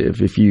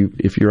alternative. If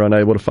you're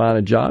unable to find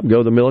a job, go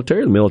to the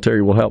military. The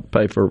military will help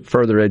pay for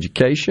further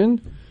education.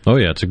 Oh,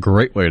 yeah, it's a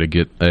great way to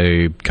get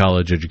a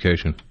college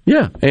education.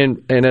 Yeah,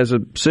 and as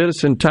a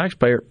citizen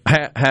taxpayer,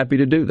 happy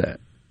to do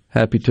that.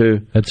 Happy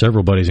to. Had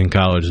several buddies in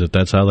college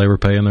that's how they were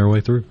paying their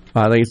way through.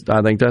 I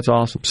think that's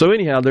awesome. So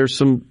anyhow, there's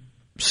some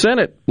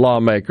Senate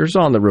lawmakers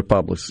on the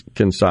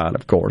Republican side,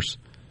 of course.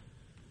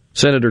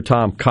 Senator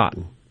Tom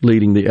Cotton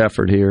leading the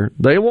effort here.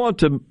 They want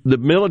the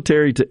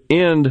military to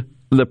end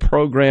the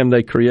program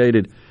they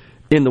created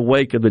in the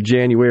wake of the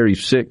January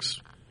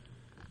 6th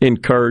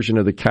incursion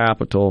of the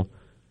Capitol,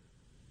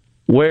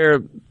 where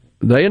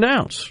they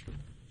announced,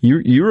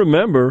 you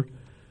remember,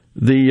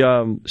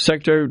 the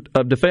Secretary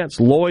of Defense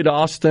Lloyd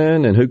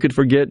Austin, and who could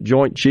forget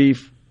Joint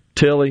Chief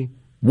Tilley,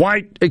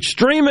 white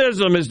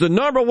extremism is the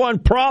number one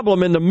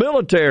problem in the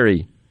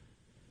military.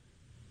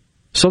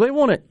 So they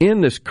want to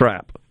end this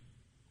crap.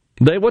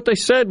 What they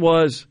said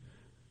was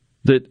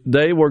that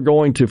they were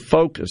going to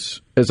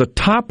focus as a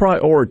top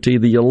priority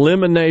the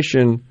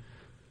elimination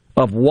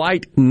of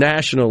white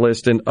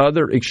nationalists and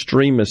other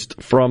extremists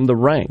from the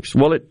ranks.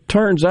 Well, it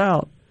turns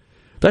out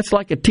that's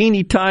like a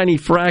teeny tiny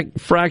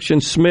fraction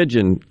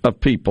smidgen of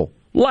people,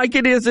 like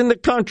it is in the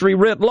country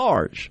writ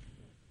large.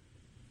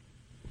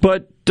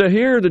 But to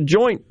hear the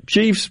Joint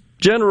Chiefs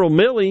General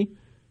Milley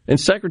and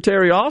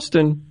Secretary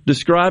Austin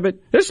describe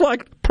it, it's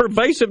like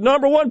pervasive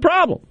number one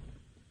problem.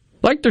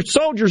 Like their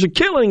soldiers are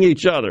killing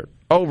each other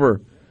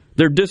over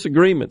their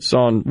disagreements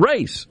on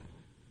race.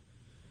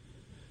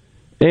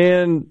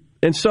 And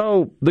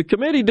so the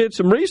committee did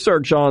some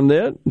research on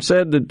that and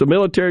said that the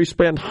military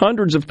spent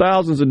hundreds of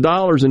thousands of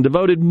dollars and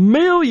devoted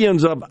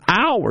millions of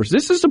hours.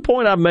 This is the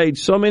point I've made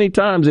so many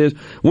times is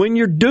when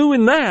you're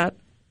doing that,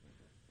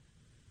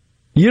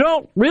 you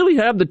don't really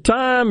have the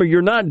time, or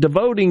you're not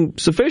devoting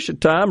sufficient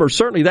time, or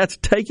certainly that's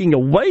taking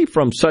away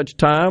from such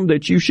time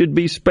that you should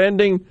be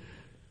spending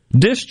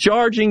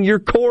discharging your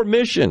core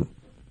mission.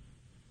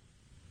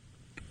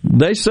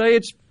 They say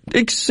it's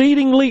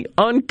exceedingly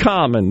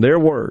uncommon, their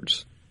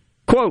words.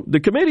 Quote, the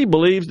committee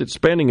believes that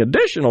spending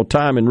additional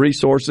time and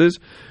resources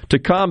to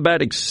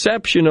combat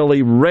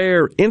exceptionally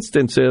rare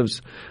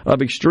instances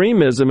of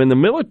extremism in the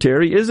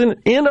military is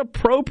an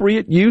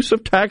inappropriate use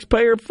of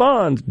taxpayer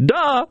funds.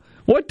 Duh!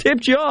 What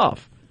tipped you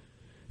off?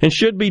 And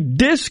should be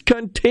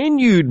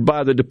discontinued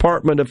by the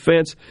Department of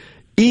Defense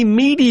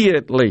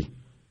immediately.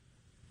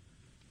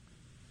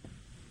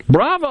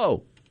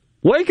 Bravo!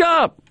 Wake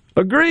up!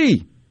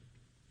 Agree!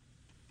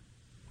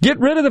 Get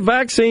rid of the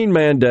vaccine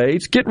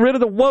mandates, get rid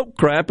of the woke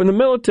crap in the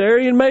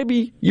military, and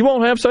maybe you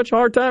won't have such a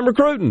hard time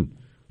recruiting.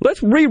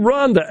 Let's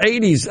rerun the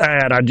 80s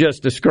ad I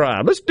just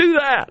described. Let's do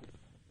that.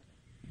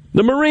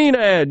 The Marine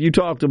ad you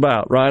talked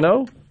about,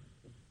 Rhino.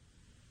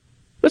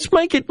 Let's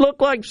make it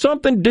look like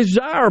something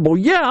desirable.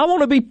 Yeah, I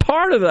want to be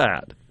part of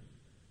that.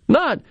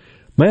 Not,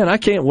 man, I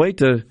can't wait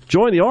to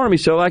join the Army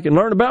so I can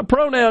learn about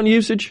pronoun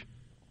usage.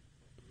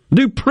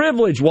 Do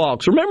privilege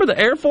walks. Remember the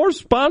Air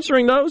Force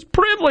sponsoring those?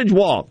 Privilege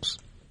walks.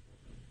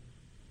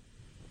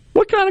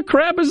 What kind of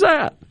crap is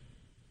that?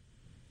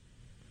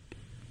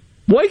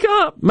 Wake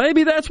up.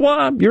 Maybe that's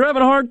why you're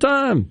having a hard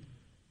time.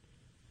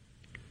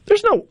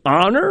 There's no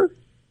honor,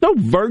 no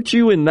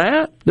virtue in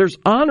that. There's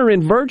honor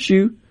and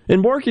virtue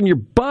in working your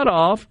butt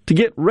off to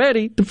get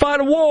ready to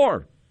fight a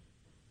war.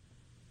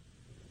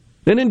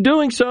 And in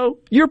doing so,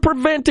 you're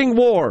preventing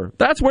war.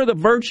 That's where the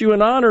virtue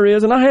and honor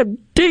is, and I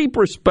have deep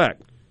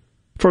respect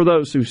for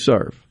those who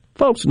serve.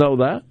 Folks know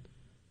that.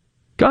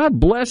 God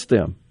bless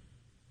them.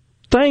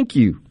 Thank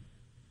you.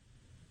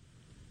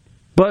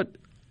 But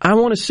I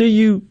want to see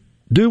you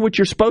do what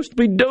you're supposed to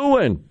be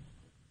doing.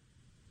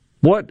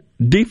 What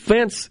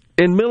defense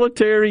and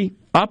military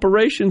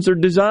operations are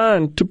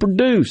designed to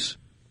produce.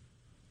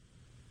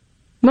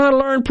 Not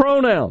learn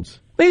pronouns.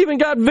 They even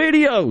got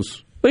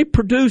videos. They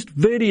produced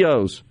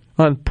videos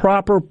on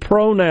proper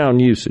pronoun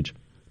usage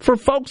for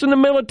folks in the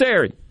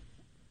military.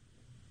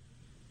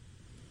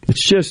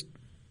 It's just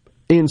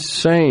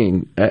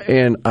insane.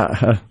 And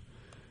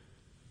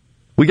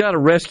we got to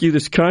rescue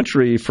this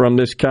country from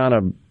this kind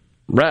of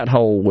rat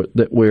hole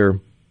that we're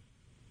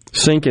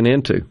sinking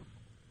into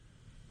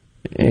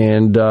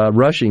and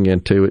rushing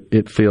into,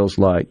 it feels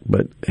like.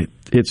 But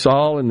it's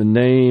all in the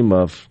name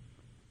of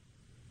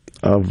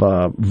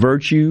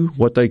virtue,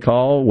 what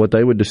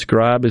they would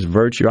describe as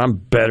virtue. I'm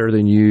better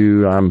than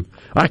you.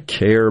 I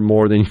care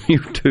more than you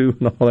do,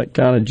 and all that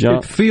kind of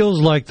junk. It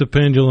feels like the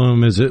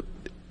pendulum is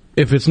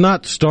if it's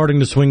not starting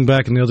to swing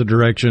back in the other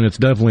direction, it's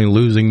definitely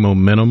losing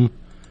momentum.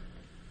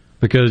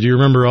 Because you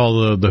remember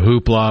all the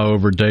hoopla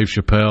over Dave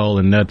Chappelle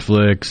and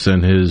Netflix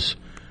and his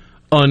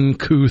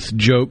uncouth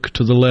joke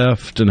to the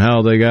left and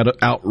how they got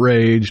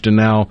outraged, and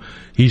now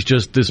he's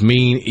just this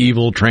mean,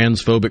 evil,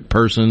 transphobic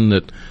person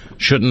that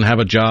shouldn't have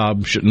a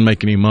job, shouldn't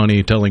make any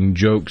money telling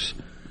jokes.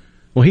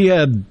 Well, he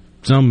had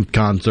some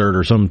concert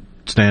or some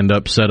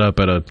stand-up set up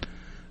at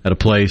a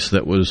place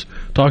that was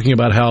talking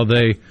about how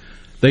they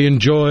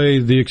enjoy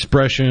the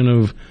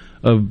expression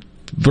of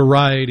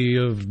variety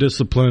of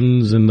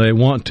disciplines, and they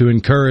want to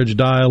encourage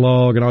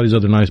dialogue and all these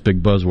other nice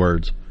big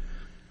buzzwords.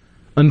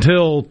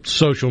 Until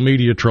social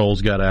media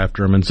trolls got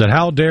after him and said,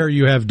 "How dare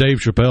you have Dave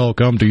Chappelle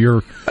come to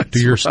your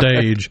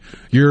stage?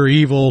 You're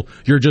evil.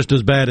 You're just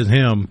as bad as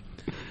him."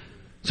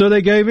 So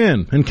they gave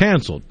in and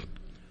canceled.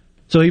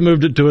 So he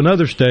moved it to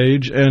another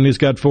stage, and he's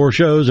got 4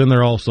 shows, and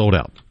they're all sold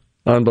out.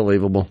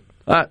 Unbelievable.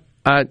 I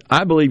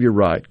believe you're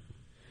right.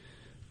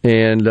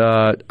 And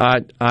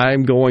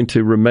I'm going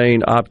to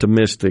remain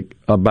optimistic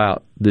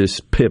about this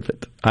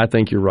pivot. I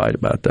think you're right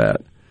about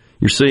that.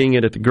 You're seeing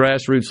it at the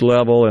grassroots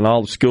level and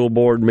all the school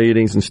board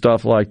meetings and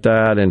stuff like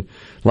that. And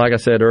like I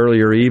said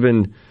earlier,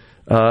 even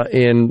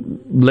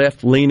in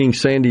left-leaning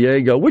San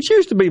Diego, which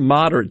used to be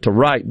moderate to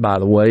right, by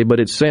the way,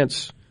 but it's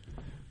since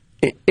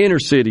inner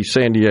city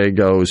San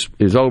Diego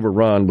is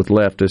overrun with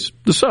leftists.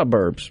 The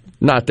suburbs,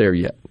 not there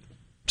yet.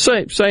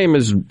 Same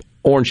as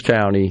Orange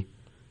County,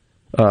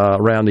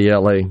 around the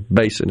L.A.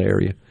 Basin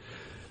area.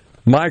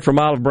 Mike from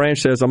Olive Branch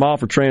says, I'm all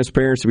for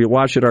transparency, but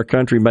why should our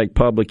country make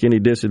public any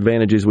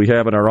disadvantages we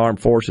have in our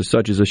armed forces,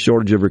 such as a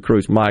shortage of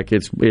recruits? Mike,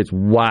 it's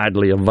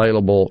widely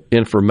available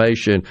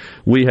information.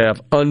 We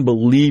have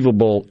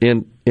unbelievable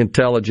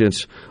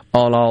intelligence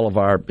on all of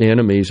our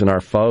enemies and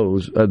our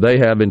foes. They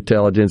have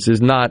intelligence.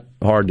 It's not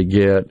hard to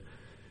get.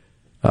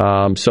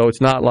 So it's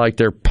not like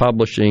they're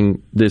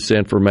publishing this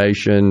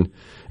information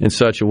in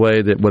such a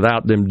way that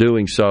without them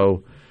doing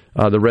so,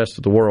 the rest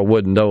of the world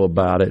wouldn't know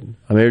about it.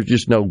 I mean, there's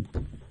just no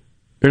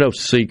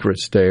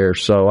secrets there.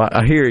 So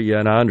I hear you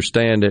and I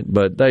understand it,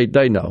 but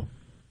they know.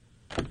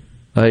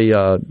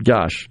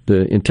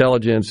 The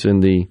intelligence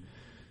and the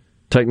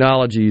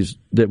technologies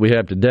that we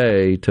have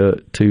today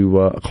to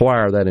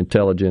acquire that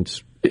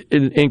intelligence,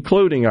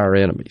 including our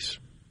enemies,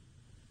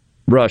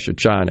 Russia,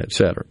 China,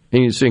 etc.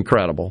 It's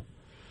incredible.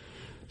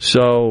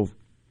 So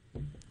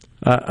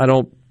I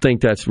don't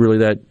think that's really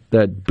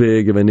that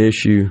big of an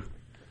issue.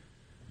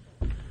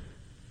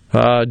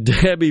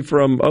 Debbie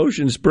from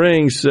Ocean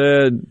Springs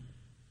said,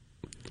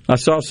 I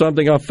saw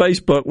something on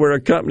Facebook where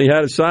a company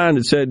had a sign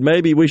that said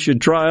maybe we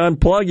should try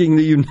unplugging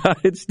the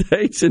United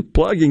States and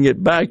plugging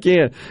it back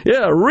in.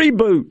 Yeah,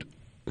 reboot.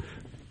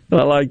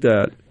 I like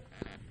that.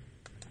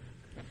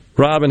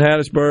 Robin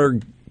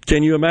Hattiesburg,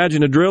 can you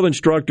imagine a drill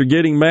instructor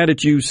getting mad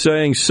at you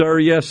saying, sir,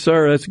 yes,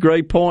 sir? That's a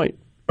great point,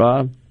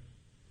 Rob.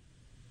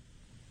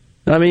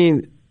 I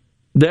mean,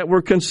 that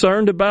we're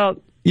concerned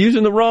about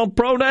using the wrong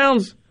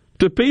pronouns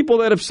to people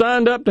that have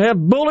signed up to have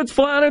bullets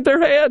flying at their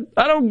head?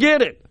 I don't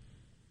get it.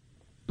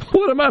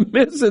 What am I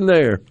missing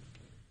there?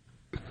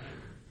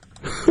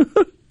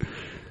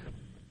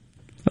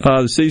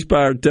 The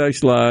C-Spire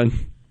text line.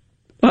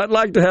 I'd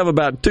like to have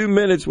about 2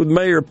 minutes with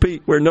Mayor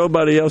Pete where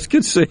nobody else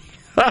can see.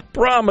 I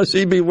promise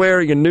he'd be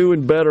wearing a new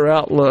and better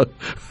outlook.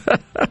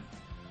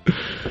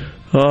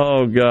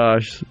 Oh,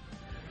 gosh.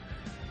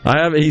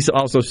 He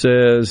also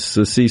says,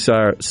 the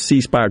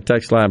C-Spire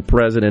text line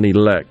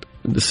president-elect.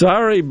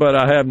 Sorry, but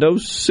I have no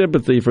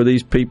sympathy for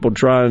these people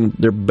trying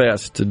their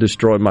best to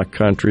destroy my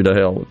country. To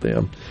hell with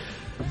them.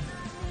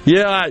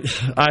 Yeah,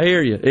 I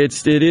hear you.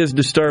 It is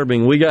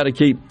disturbing. We got to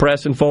keep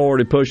pressing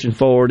forward and pushing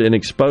forward and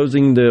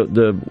exposing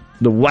the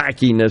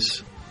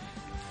wackiness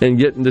and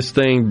getting this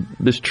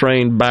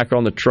train back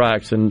on the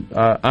tracks. And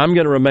I'm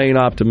going to remain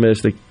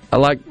optimistic. I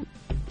like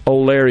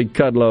old Larry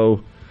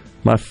Kudlow,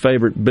 my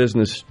favorite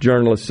business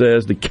journalist,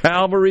 says, the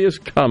cavalry is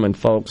coming,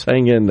 folks.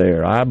 Hang in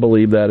there. I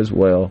believe that as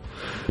well.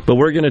 But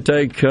we're going to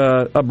take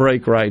a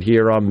break right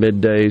here on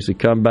Middays to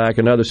come back,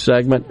 another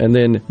segment, and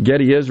then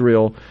Getty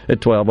Israel at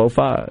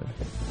 12:05.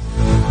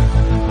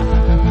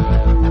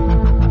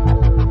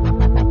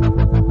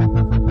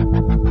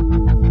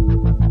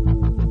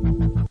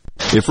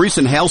 If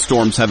recent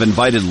hailstorms have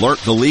invited Lurk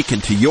the Leak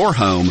into your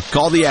home,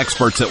 call the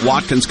experts at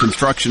Watkins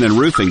Construction and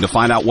Roofing to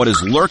find out what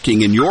is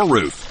lurking in your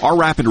roof. Our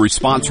rapid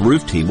response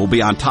roof team will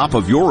be on top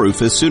of your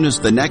roof as soon as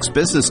the next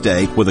business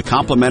day with a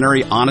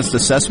complimentary, honest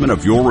assessment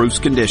of your roof's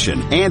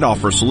condition and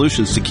offer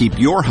solutions to keep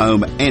your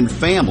home and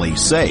family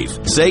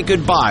safe. Say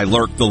goodbye,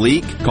 Lurk the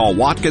Leak. Call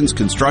Watkins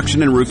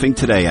Construction and Roofing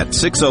today at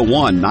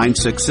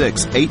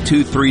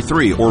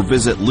 601-966-8233 or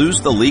visit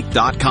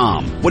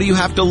losetheleak.com. What do you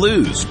have to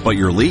lose but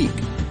your leak?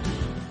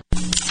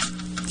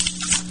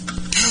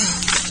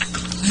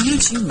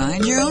 don't you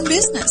mind your own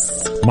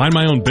business? Mind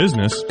my own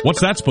business?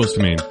 What's that supposed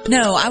to mean?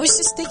 No, I was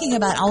just thinking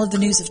about all of the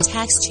news of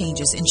tax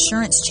changes,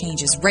 insurance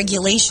changes,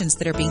 regulations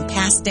that are being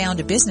passed down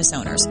to business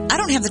owners. I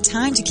don't have the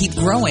time to keep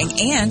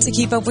growing and to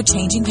keep up with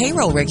changing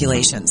payroll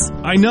regulations.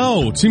 I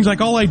know. It seems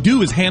like all I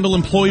do is handle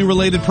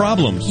employee-related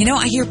problems. You know,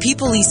 I hear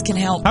People Lease can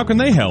help. How can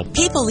they help?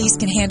 People Lease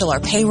can handle our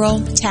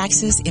payroll,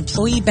 taxes,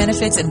 employee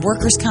benefits, and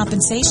workers'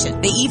 compensation.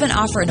 They even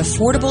offer an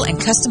affordable and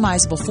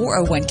customizable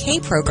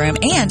 401k program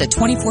and a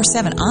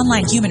 24/7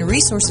 online human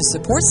resources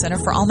support center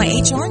for all my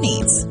HR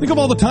needs. Think of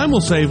all the time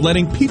we'll save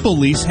letting People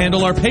Lease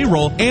handle our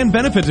payroll and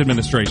benefits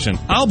administration.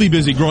 I'll be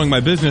busy growing my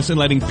business and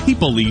letting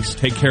People Lease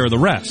take care of the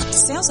rest.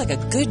 Sounds like a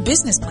good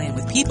business plan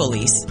with People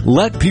Lease.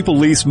 Let People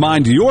Lease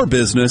mind your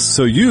business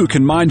so you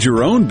can mind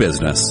your own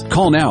business.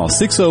 Call now,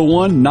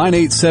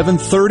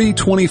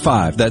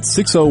 601-987-3025. That's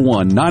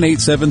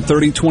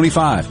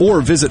 601-987-3025.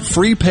 Or visit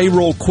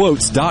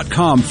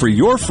freepayrollquotes.com for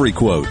your free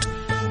quote.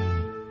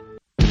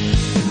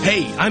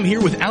 Hey, I'm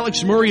here with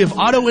Alex Murray of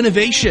Auto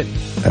Innovation.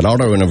 At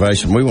Auto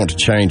Innovation, we want to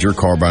change your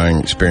car buying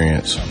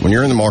experience. When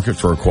you're in the market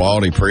for a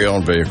quality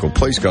pre-owned vehicle,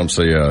 please come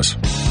see us.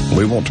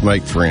 We want to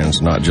make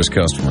friends, not just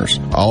customers.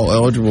 All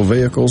eligible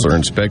vehicles are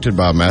inspected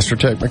by a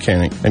MasterTech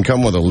mechanic and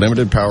come with a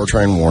limited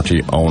powertrain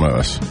warranty on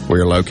us. We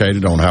are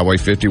located on Highway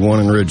 51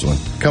 in Ridgeland.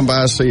 Come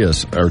by and see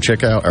us or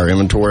check out our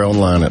inventory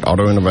online at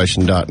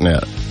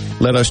autoinnovation.net.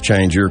 Let us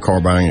change your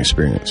car buying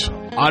experience.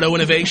 Auto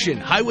Innovation,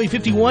 Highway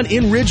 51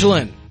 in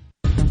Ridgeland.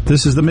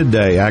 This is the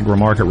Midday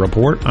Agri-Market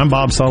Report. I'm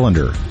Bob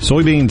Sullender.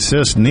 Soybean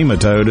cyst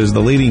nematode is the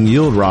leading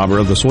yield robber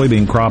of the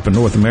soybean crop in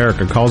North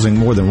America, causing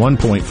more than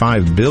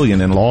 $1.5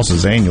 billion in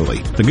losses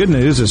annually. The good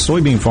news is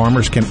soybean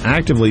farmers can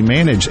actively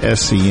manage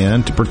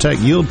SCN to protect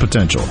yield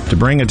potential. To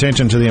bring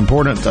attention to the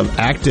importance of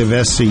active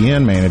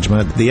SCN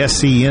management, the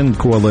SCN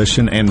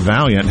Coalition and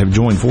Valiant have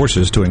joined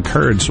forces to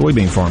encourage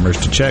soybean farmers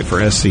to check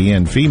for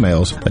SCN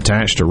females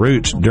attached to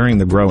roots during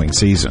the growing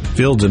season.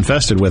 Fields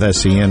infested with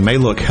SCN may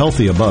look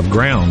healthy above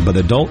ground, but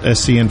adult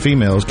SCN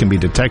females can be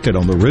detected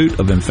on the root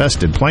of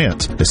infested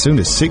plants as soon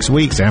as 6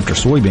 weeks after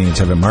soybeans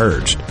have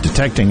emerged.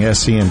 Detecting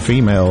SCN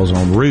females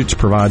on roots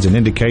provides an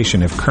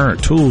indication if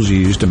current tools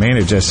used to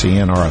manage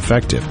SCN are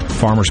effective.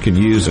 Farmers can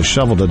use a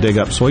shovel to dig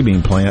up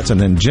soybean plants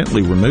and then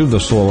gently remove the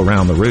soil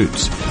around the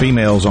roots.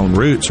 Females on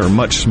roots are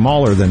much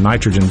smaller than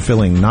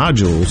nitrogen-filling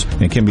nodules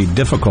and can be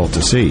difficult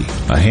to see.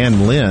 A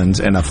hand lens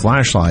and a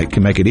flashlight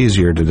can make it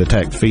easier to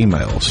detect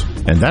females.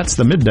 And that's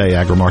the Midday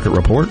Agri-Market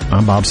Report.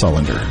 I'm Bob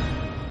Sullender.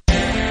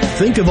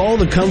 Think of all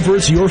the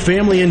comforts your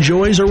family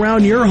enjoys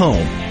around your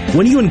home.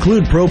 When you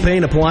include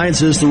propane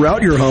appliances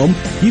throughout your home,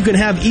 you can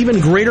have even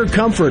greater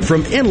comfort,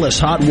 from endless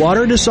hot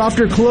water to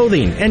softer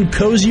clothing and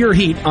cozier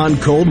heat on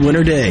cold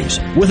winter days.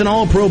 With an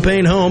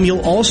all-propane home,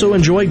 you'll also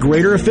enjoy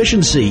greater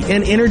efficiency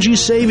and energy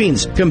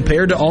savings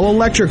compared to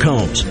all-electric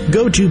homes.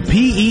 Go to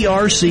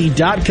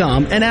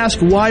PERC.com and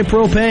ask why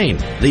propane.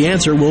 The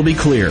answer will be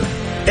clear.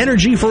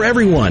 Energy for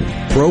everyone.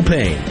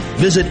 Propane.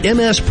 Visit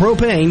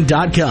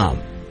MSPropane.com.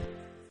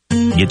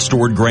 Get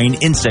stored grain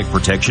insect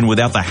protection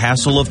without the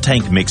hassle of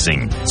tank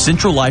mixing.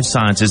 Central Life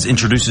Sciences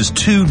introduces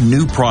 2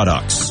 new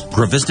products.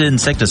 Gravista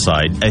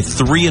insecticide, a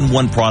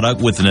 3-in-1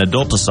 product with an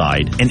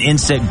adulticide, an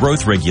insect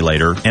growth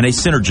regulator, and a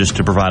synergist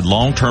to provide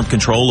long-term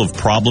control of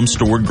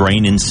problem-stored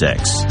grain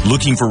insects.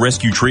 Looking for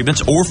rescue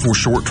treatments or for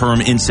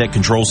short-term insect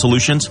control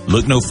solutions?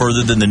 Look no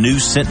further than the new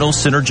Sentinel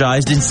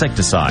Synergized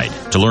insecticide.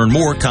 To learn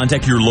more,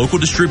 contact your local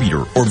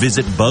distributor or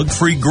visit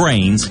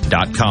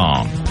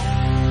bugfreegrains.com.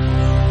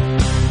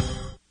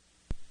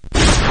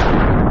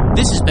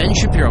 This is Ben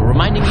Shapiro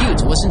reminding you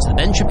to listen to The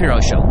Ben Shapiro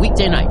Show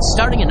weekday nights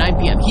starting at 9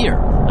 p.m. here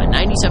on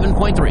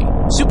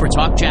 97.3 Super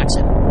Talk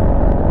Jackson.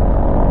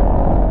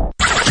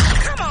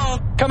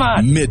 Come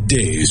on.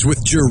 Middays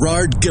with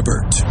Gerard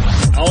Gibbert.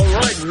 All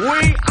right,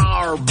 we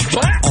are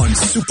back on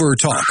Super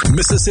Talk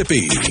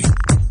Mississippi.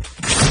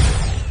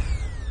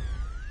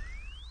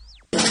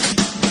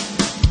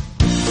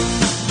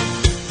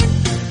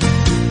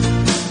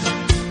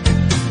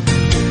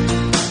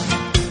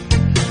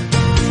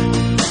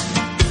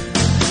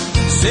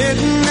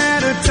 Sitting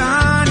at a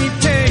tiny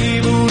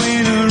table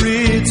in a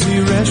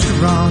ritzy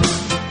restaurant,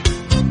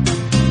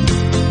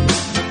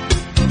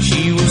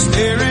 she was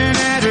staring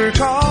at her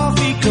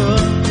coffee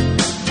cup.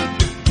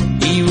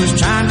 He was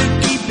trying to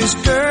keep his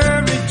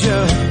courage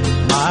up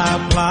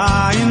by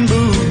applying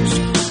booze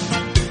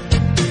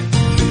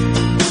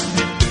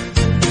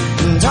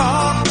and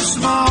talk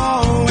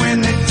small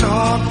when they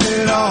talked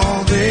at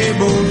all. They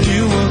both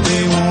knew what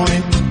they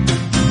wanted.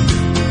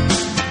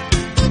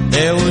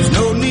 There was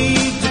no need.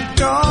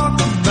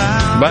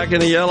 Back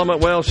in the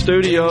Element Well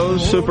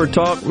Studios, Super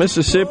Talk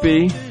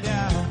Mississippi. Just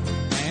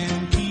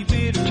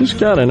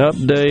got an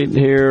update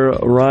here,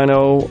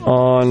 Rhino,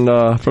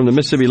 on from the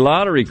Mississippi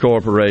Lottery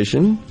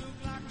Corporation.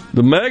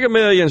 The Mega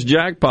Millions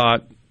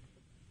jackpot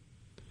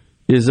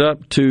is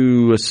up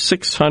to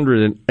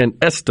an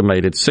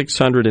estimated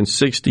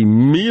 $660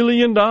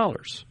 million.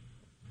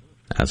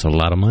 That's a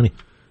lot of money.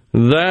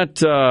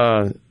 That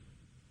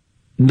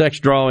next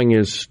drawing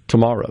is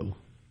tomorrow,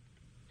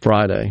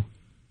 Friday.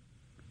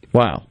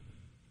 Wow.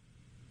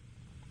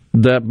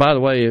 That, by the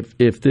way,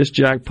 if this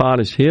jackpot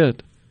is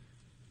hit,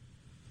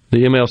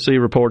 the MLC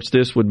reports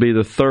this would be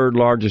the third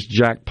largest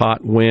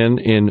jackpot win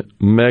in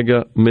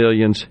Mega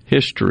Millions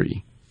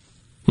history.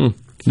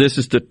 This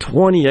is the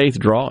 28th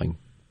drawing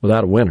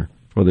without a winner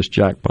for this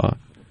jackpot.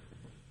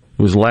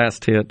 It was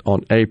last hit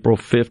on April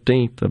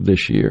 15th of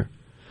this year.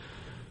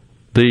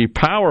 The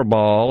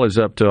Powerball is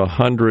up to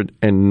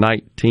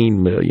 $119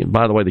 million.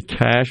 By the way, the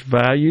cash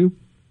value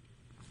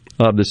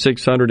of the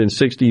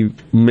 $660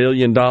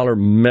 million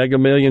Mega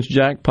Millions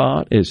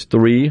jackpot is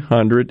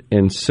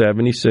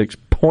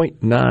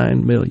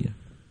 $376.9 million.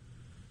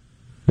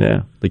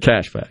 Yeah, the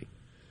cash value.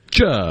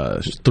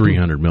 Just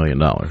 $300 million.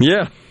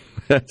 Yeah,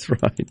 that's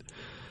right.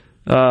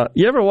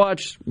 You ever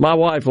watch, my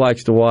wife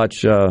likes to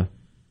watch,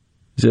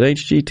 is it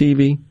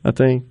HGTV, I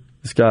think?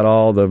 It's got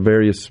all the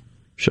various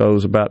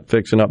shows about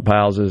fixing up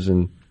houses,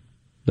 and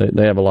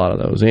they have a lot of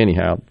those.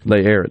 Anyhow,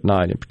 they air at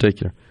night in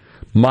particular.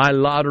 My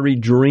Lottery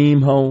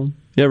Dream Home.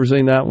 You ever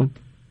seen that one?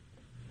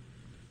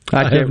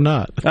 I have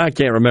not. I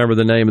can't remember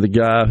the name of the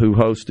guy who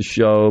hosts the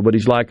show, but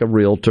he's like a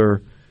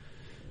realtor.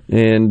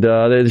 And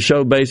the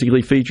show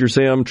basically features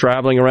him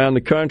traveling around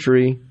the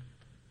country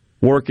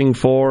working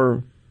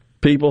for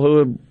people who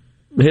have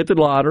hit the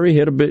lottery,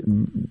 hit a bit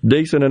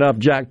decent enough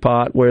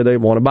jackpot where they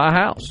want to buy a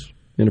house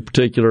in a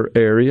particular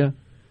area.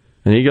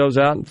 And he goes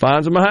out and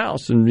finds them a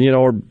house and,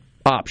 or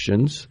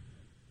options.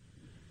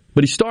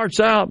 But he starts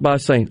out by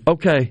saying,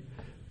 okay,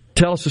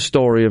 tell us a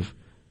story of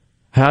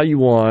how you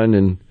won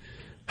and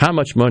how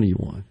much money you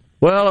won.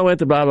 Well, I went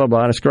to blah, blah,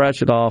 blah, and I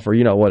scratched it off, or,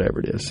 whatever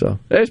it is. So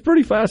it's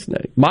pretty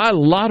fascinating. My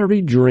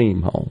Lottery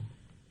Dream Home.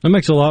 That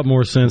makes a lot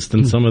more sense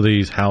than some of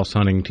these house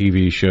hunting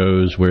TV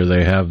shows where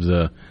they have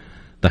the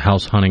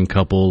house hunting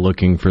couple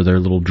looking for their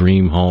little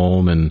dream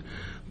home, and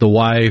the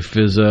wife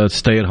is a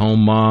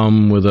stay-at-home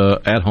mom with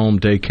a at-home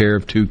daycare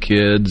of 2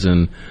 kids,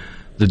 and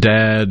the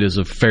dad is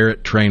a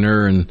ferret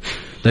trainer, and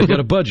they've got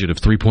a budget of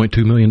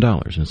 $3.2 million.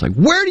 And it's like,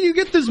 where do you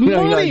get this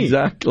money? Yeah,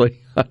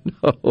 exactly. I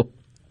know.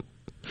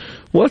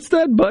 What's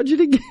that budget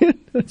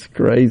again? That's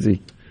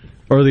crazy.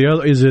 Or the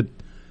other, is it,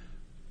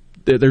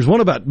 there's one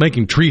about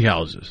making tree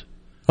houses.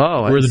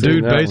 Oh, where the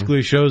dude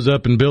basically shows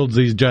up and builds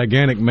these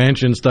gigantic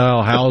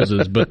mansion-style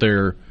houses, but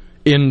they're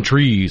in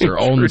trees or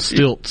on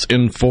stilts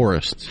in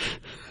forests.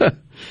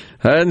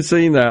 Hadn't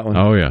seen that one.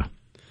 Oh, yeah.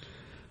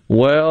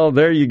 Well,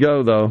 there you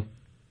go, though.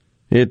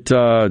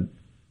 The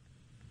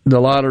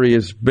lottery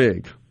is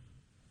big.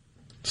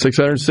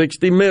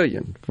 $660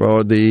 million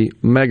for the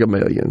Mega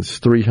Millions,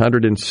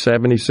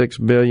 $376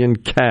 million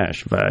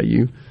cash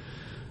value.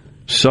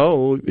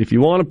 So, if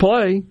you want to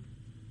play,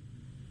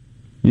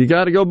 you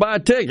got to go buy a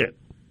ticket.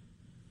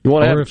 You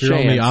want to have a chance. Or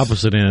if you're on the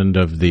opposite end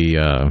of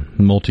the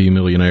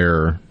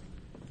multi-millionaire,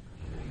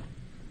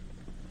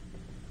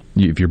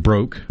 if you're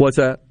broke. What's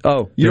that?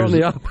 Oh, you're on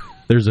the opposite.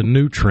 There's a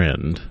new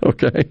trend.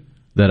 Okay.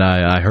 That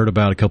I heard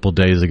about a couple of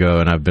days ago,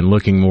 and I've been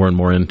looking more and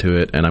more into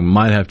it, and I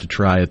might have to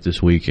try it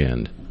this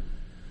weekend.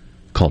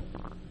 Called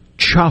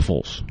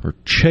chaffles or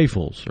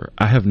chaffles, or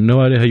I have no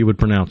idea how you would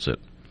pronounce it,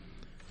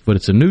 but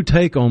it's a new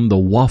take on the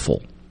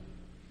waffle,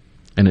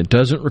 and it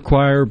doesn't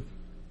require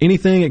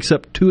anything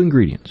except 2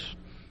 ingredients.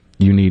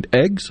 You need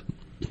eggs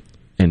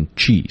and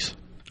cheese.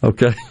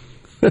 Okay.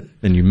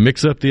 And you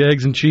mix up the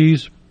eggs and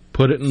cheese,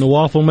 put it in the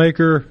waffle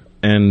maker,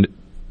 and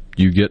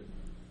you get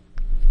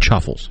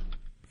chaffles.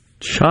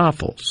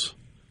 Chaffles.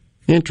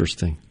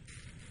 Interesting.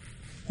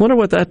 Wonder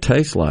what that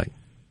tastes like.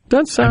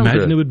 Doesn't sound I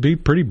imagine good. It would be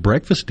pretty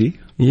breakfasty.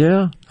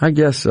 Yeah, I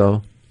guess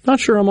so. Not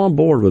sure I'm on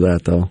board with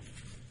that, though.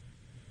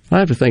 I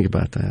have to think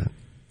about that,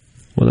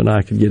 whether or not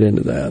I could get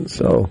into that.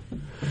 So,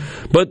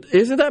 but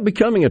isn't that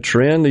becoming a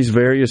trend, these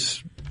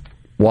various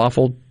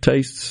waffle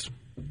tastes,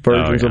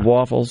 versions of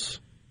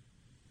waffles,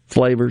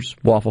 flavors,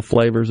 waffle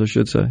flavors, I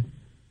should say?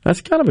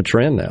 That's kind of a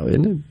trend now,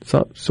 isn't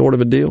it? Sort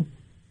of a deal.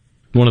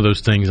 One of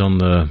those things on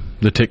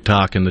the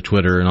TikTok and the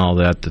Twitter and all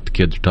that the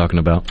kids are talking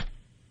about.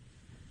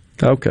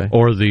 Okay.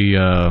 Or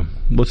the,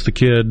 what's the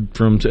kid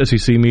from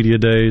SEC Media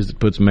Days that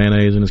puts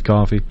mayonnaise in his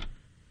coffee?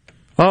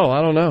 Oh,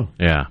 I don't know.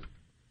 Yeah.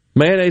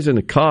 Mayonnaise in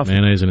the coffee.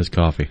 Mayonnaise in his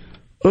coffee.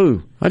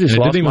 Ooh, I just lost my appetite.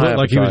 It didn't even look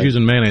like he was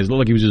using mayonnaise. It looked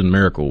like he was using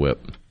Miracle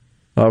Whip.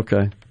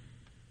 Okay.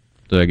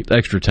 So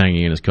extra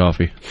tangy in his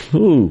coffee.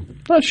 Ooh,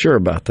 not sure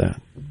about that.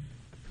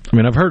 I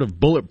mean, I've heard of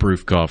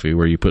bulletproof coffee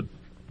where you put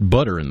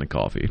butter in the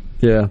coffee.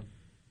 Yeah.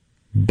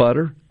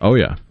 Butter? Oh,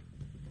 yeah.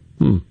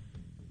 I think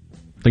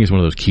it's one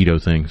of those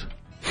keto things.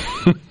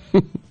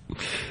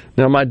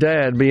 Now, my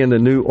dad, being the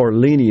New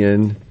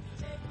Orleanian,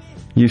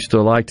 used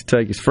to like to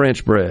take his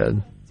French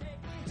bread,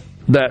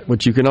 that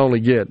which you can only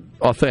get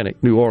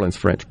authentic New Orleans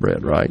French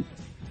bread, right?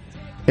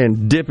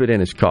 And dip it in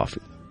his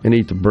coffee and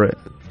eat the bread.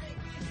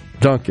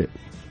 Dunk it.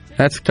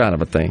 That's kind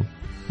of a thing.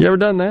 You ever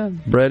done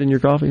that? Bread in your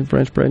coffee?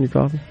 French bread in your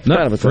coffee? Not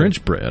kind of a French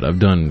thing. bread. I've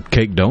done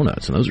cake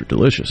donuts, and those are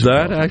delicious.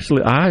 That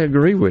actually, I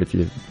agree with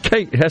you.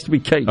 Cake, it has to be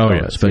cake donuts. Oh,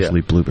 yeah,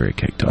 especially blueberry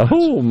cake donuts.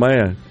 Oh,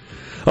 man.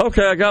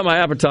 Okay, I got my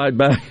appetite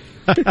back.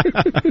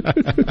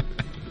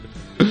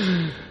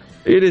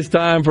 It is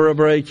time for a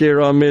break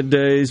here on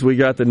Middays. We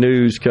got the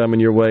news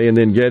coming your way, and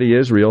then Getty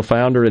Israel,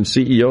 founder and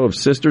CEO of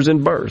Sisters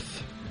in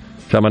Birth,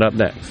 coming up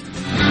next.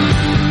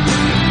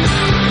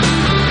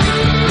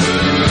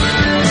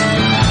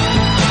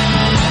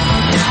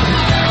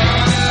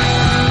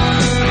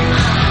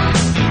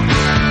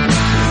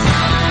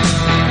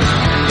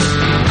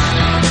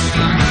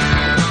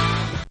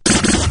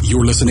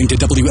 You're listening to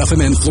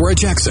WFMN Flora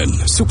Jackson,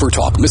 Super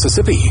Talk,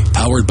 Mississippi,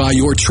 powered by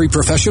your tree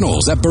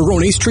professionals at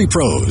Barone's Tree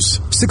Pros,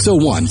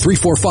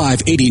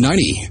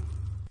 601-345-8090.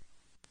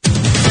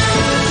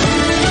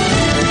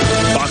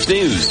 Fox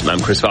News,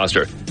 I'm Chris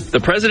Foster. The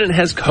president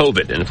has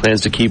COVID and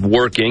plans to keep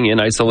working in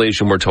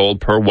isolation, we're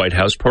told, per White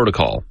House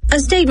protocol. A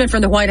statement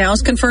from the White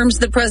House confirms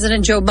that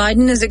President Joe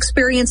Biden is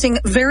experiencing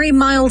very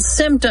mild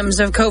symptoms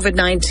of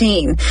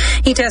COVID-19.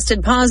 He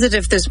tested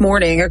positive this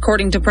morning,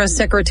 according to Press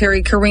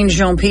Secretary Karine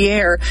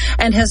Jean-Pierre,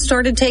 and has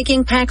started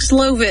taking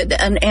Paxlovid,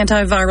 an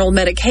antiviral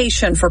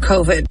medication for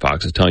COVID.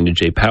 Fox's Tanya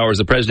J. Powers.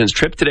 The president's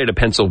trip today to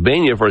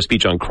Pennsylvania for a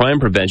speech on crime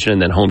prevention and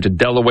then home to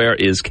Delaware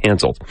is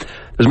canceled.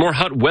 There's more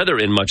hot weather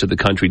in much of the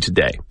country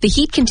today. The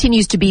heat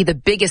continues to be the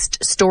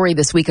biggest story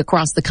this week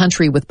across the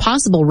country, with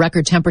possible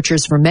record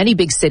temperatures for many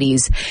big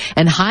cities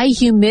and high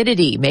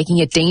humidity, making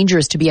it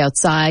dangerous to be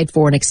outside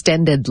for an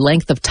extended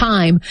length of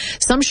time.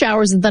 Some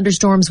showers and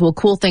thunderstorms will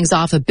cool things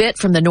off a bit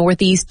from the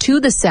northeast to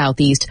the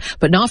southeast,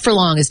 but not for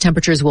long, as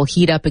temperatures will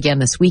heat up again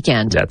this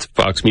weekend. That's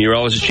Fox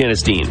meteorologist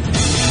Janice Dean.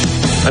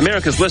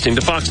 America's listening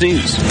to Fox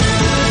News.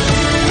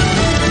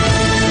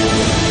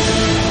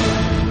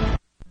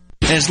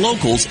 As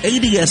locals,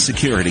 ADS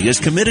Security is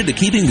committed to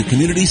keeping the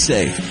community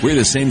safe. We're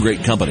the same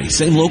great company,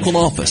 same local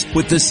office,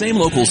 with the same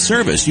local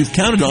service you've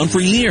counted on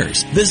for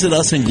years. Visit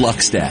us in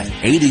Gluckstadt.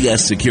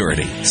 ADS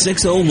Security,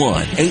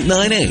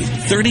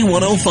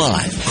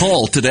 601-898-3105.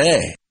 Call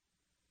today.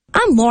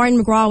 I'm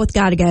Lauren McGraw with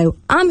Gotta Go.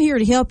 I'm here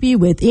to help you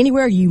with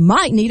anywhere you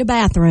might need a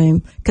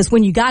bathroom. Because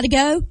when you gotta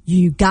go,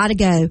 you gotta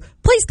go.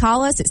 Please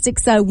call us at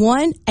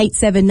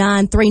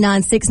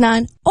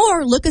 601-879-3969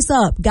 or look us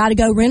up,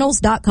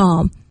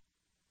 gottagorentals.com.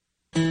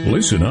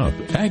 Listen up.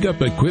 Ag Up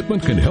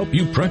Equipment can help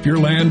you prep your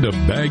land to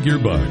bag your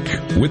buck.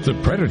 With the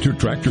Predator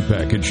Tractor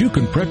Package, you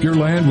can prep your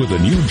land with a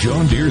new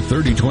John Deere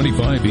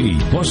 3025E,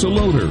 plus a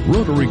loader,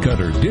 rotary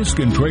cutter, disc,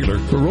 and trailer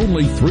for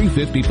only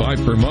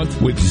 $355 per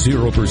month with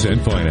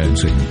 0%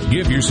 financing.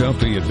 Give yourself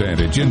the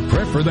advantage and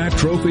prep for that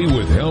trophy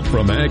with help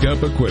from Ag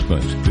Up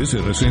Equipment.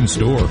 Visit us in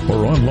store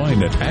or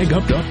online at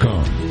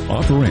agup.com.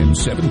 Offer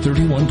ends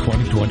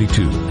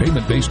 7/31/2022.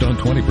 Payment based on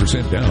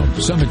 20% down.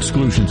 Some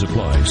exclusions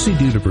apply. See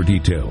dealer for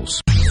details.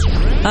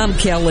 I'm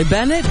Kelly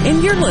Bennett,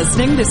 and you're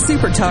listening to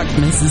Super Talk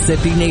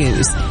Mississippi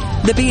News.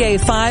 The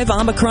BA.5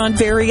 Omicron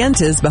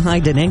variant is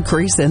behind an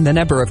increase in the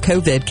number of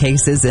COVID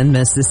cases in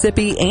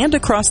Mississippi and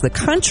across the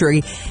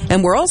country,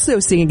 and we're also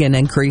seeing an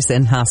increase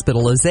in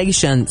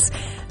hospitalizations.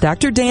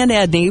 Dr. Dan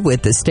Edney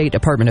with the State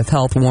Department of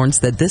Health warns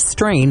that this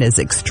strain is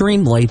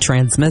extremely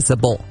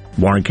transmissible.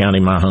 Warren County,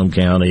 my home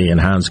county, and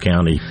Hinds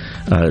County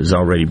is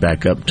already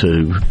back up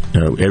to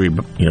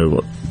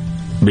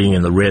being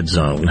in the red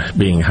zone,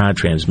 being high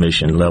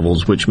transmission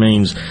levels, which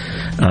means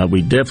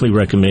we definitely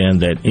recommend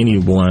that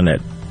anyone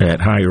at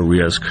higher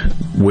risk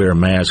wear a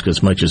mask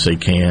as much as they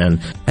can.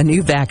 A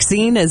new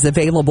vaccine is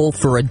available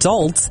for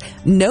adults.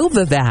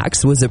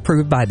 Novavax was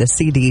approved by the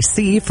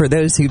CDC for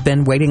those who've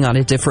been waiting on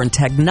a different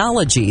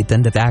technology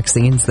than the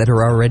vaccines that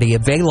are already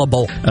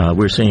available.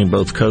 We're seeing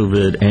both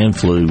COVID and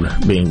flu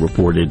being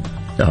reported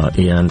so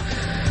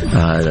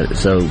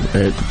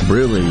it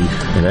really,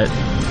 that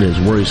is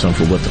worrisome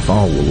for what the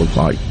fall will look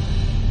like.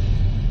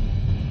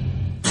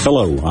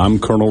 Hello, I'm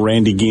Colonel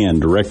Randy Ginn,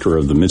 Director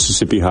of the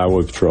Mississippi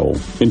Highway Patrol.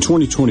 In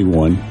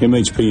 2021,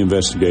 MHP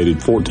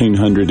investigated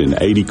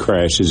 1,480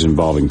 crashes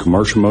involving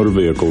commercial motor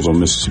vehicles on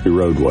Mississippi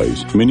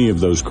roadways. Many of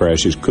those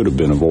crashes could have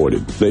been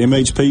avoided. The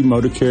MHP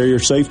Motor Carrier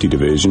Safety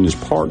Division is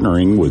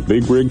partnering with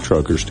big rig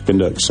truckers to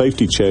conduct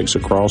safety checks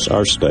across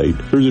our state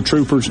through the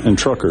Troopers and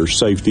Truckers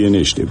Safety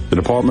Initiative. The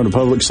Department of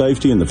Public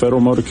Safety and the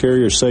Federal Motor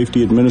Carrier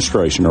Safety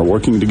Administration are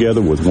working together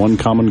with one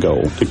common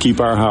goal: to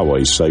keep our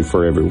highways safe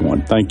for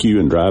everyone. Thank you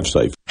and drive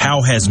safe.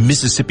 How has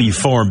Mississippi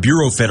Farm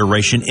Bureau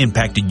Federation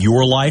impacted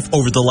your life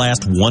over the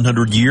last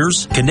 100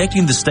 years?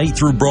 Connecting the state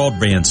through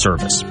broadband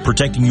service,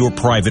 protecting your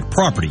private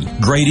property,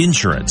 great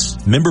insurance,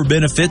 member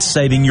benefits,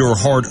 saving your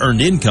hard-earned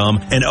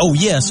income, and oh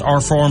yes, our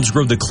farms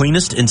grow the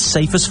cleanest and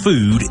safest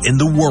food in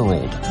the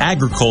world.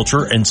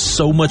 Agriculture and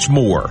so much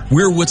more.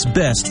 We're what's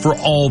best for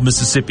all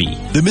Mississippi.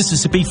 The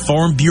Mississippi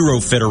Farm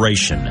Bureau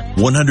Federation.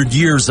 100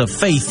 years of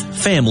faith,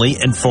 family,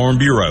 and Farm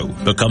Bureau.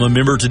 Become a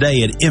member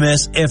today at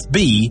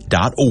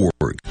msfb.org.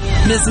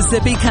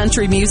 Mississippi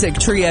country music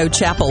trio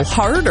Chapel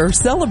Hart are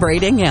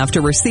celebrating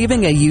after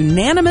receiving a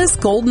unanimous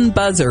golden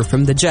buzzer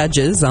from the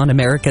judges on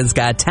America's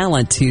Got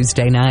Talent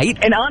Tuesday night.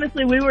 And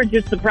honestly, we were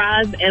just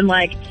surprised and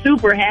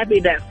super happy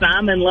that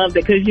Simon loved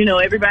it, because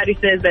everybody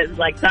says that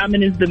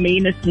Simon is the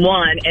meanest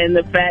one, and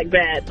the fact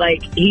that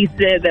he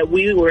said that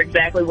we were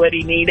exactly what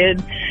he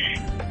needed,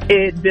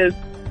 it just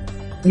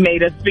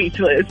made us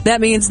speechless.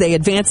 That means they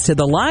advanced to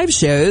the live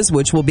shows,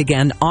 which will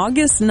begin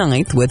August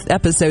 9th with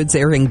episodes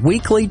airing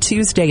weekly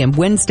Tuesday and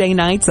Wednesday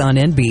nights on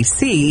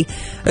NBC.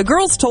 The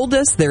girls told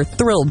us they're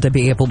thrilled to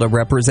be able to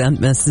represent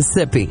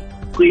Mississippi.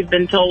 We've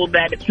been told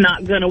that it's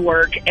not going to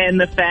work,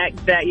 and the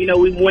fact that,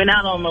 we went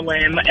out on the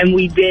limb and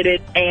we did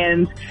it,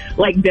 and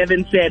like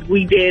Devin said,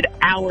 we did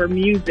our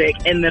music,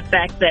 and the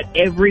fact that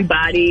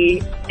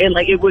everybody,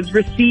 it was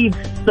received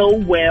so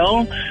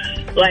well,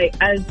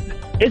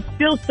 it's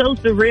still so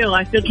surreal.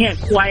 I still can't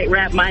quite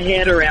wrap my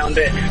head around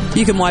it.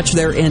 You can watch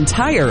their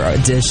entire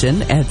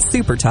audition at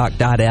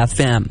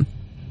supertalk.fm.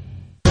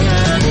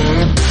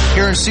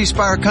 Here in C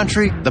Spire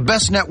country, the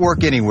best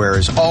network anywhere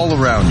is all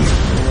around you.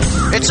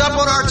 It's up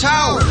on our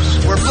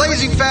towers, where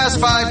blazing fast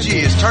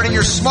 5G is turning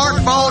your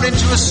smartphone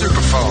into a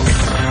superphone.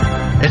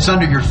 It's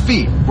under your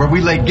feet, where we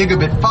lay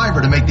gigabit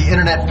fiber to make the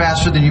internet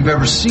faster than you've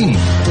ever seen.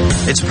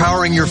 It's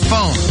powering your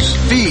phones,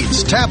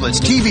 feeds, tablets,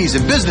 TVs,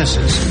 and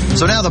businesses.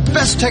 So now the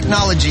best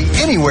technology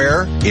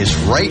anywhere is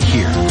right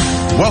here.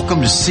 Welcome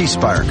to C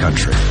Spire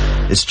country.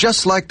 It's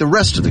just like the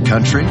rest of the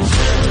country,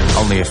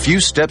 only a few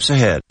steps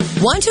ahead.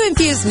 Want to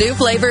infuse new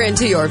flavor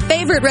into your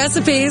favorite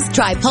recipes?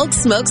 Try Polk's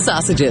smoked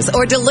sausages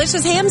or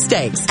delicious ham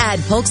steaks. Add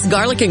Polk's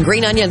garlic and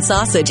green onion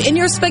sausage in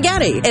your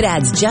spaghetti. It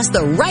adds just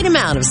the right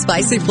amount of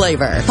spicy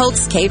flavor.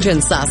 Polk's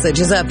Cajun sausage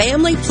is a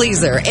family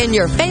pleaser in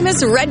your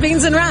famous red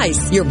beans and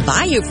rice. Your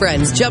Bayou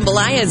Friends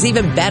jambalaya is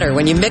even better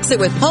when you mix it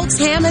with Polk's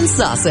ham and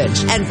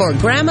sausage. And for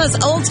Grandma's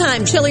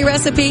old-time chili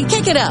recipe,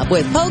 kick it up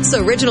with Polk's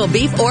original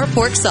beef or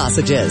pork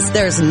sausages.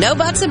 There's no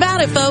buts about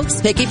it,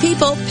 folks. Picky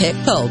people pick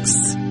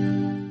Polk's.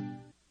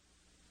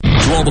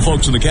 To all the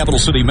folks in the Capital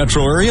City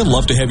metro area,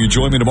 love to have you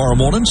join me tomorrow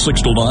morning,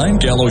 6 to 9,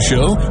 Gallo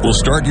Show. We'll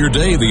start your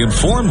day the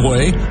informed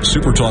way.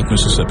 Super Talk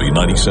Mississippi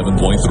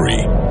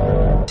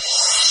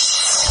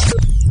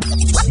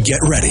 97.3. Get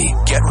ready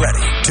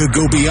to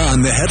go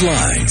beyond the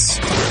headlines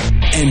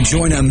and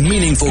join a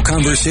meaningful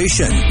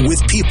conversation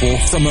with people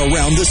from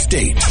around the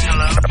state.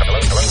 Hello?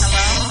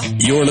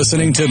 You're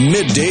listening to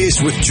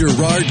Middays with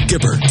Gerard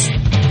Gibbert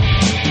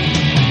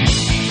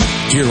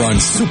here on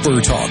Super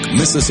Talk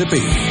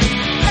Mississippi.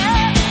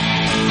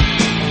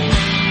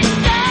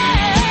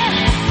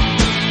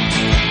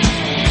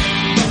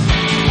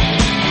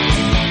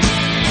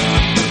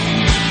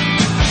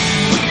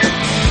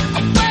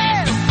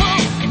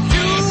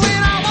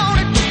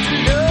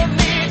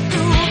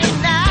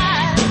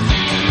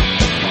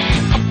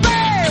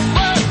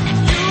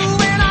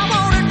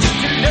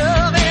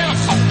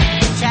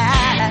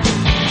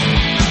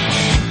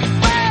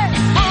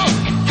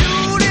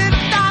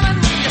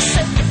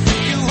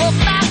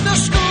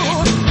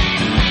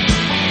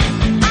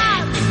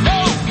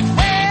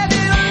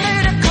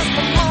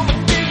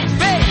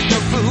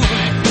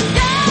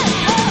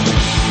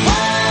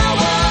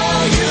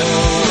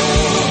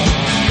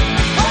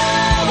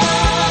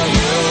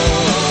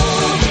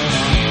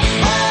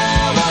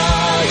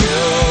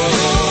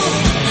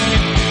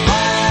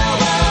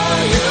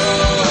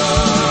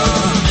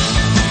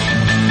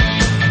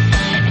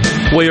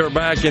 We are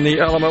back in the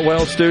Element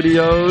Well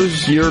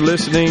studios. You're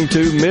listening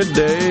to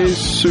Middays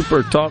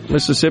Super Talk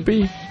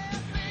Mississippi.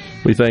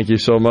 We thank you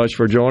so much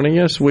for joining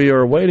us. We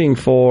are waiting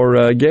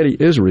for Getty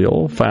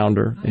Israel,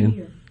 founder.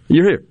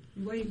 You're here.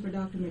 I'm waiting for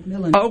Dr.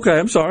 McMillan. Oh, okay,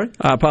 I'm sorry.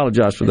 I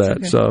apologize for that.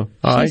 Okay. So,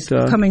 all She's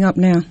right, coming up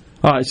now.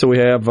 All right, so we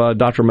have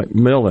Dr.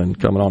 McMillan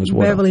coming on as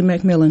well. Beverly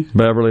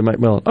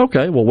McMillan.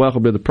 Okay, well,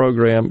 welcome to the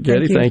program,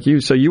 Getty. Thank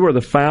you. So you are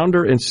the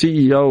founder and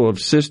CEO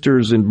of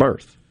Sisters in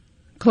Birth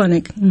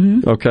Clinic.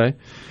 Mm-hmm. Okay.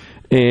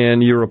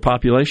 And you're a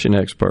population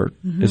expert,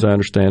 as I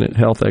understand it,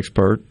 health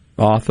expert,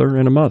 author,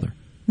 and a mother.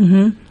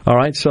 Mm-hmm. All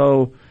right,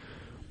 so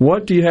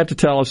what do you have to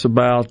tell us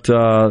about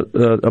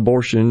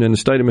abortion in the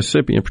state of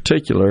Mississippi in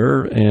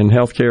particular and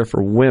health care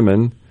for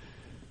women?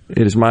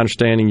 It is my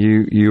understanding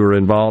you are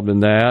involved in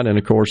that, and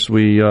of course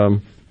we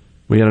had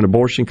an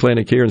abortion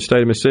clinic here in the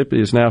state of Mississippi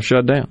that's now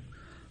shut down.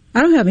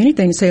 I don't have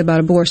anything to say about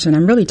abortion.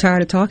 I'm really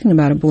tired of talking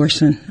about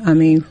abortion. I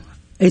mean,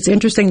 it's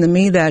interesting to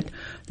me that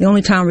the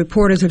only time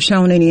reporters have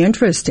shown any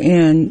interest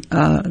in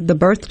the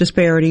birth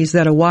disparities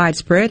that are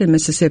widespread in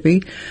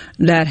Mississippi,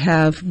 that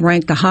have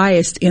ranked the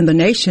highest in the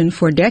nation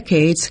for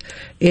decades,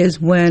 is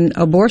when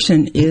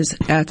abortion is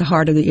at the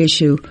heart of the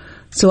issue.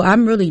 So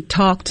I'm really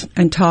talked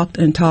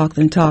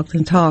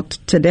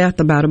to death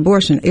about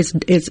abortion.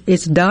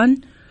 It's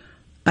done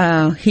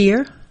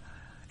here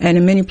and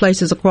in many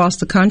places across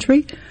the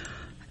country.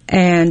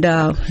 And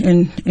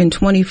in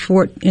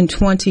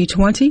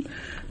 2020.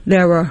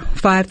 There were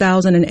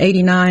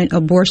 5,089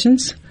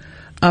 abortions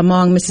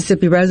among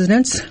Mississippi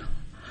residents,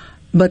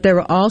 but there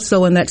were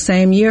also in that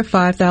same year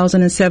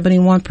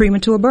 5,071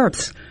 premature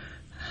births.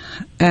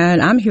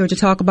 And I'm here to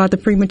talk about the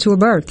premature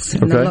births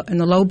and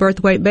the low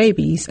birth weight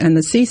babies and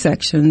the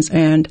C-sections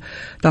and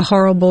the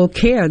horrible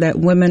care that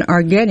women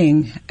are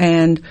getting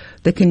and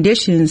the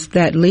conditions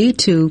that lead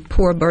to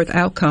poor birth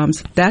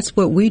outcomes. That's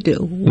what we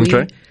do.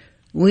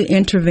 We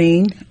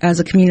intervene as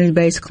a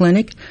community-based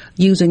clinic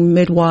using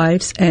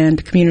midwives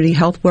and community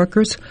health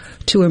workers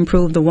to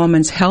improve the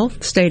woman's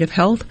health, state of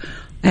health,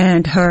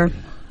 and her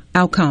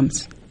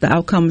outcomes, the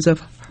outcomes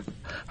of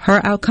her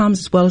outcomes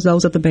as well as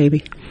those of the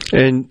baby.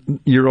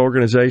 And your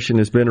organization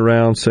has been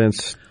around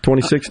since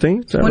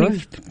 2016, is that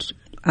right?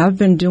 I've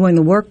been doing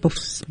the work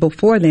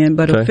before then,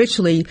 but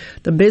officially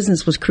the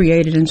business was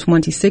created in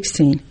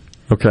 2016.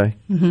 Okay.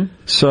 Mm-hmm.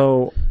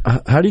 So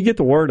how do you get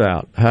the word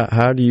out?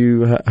 How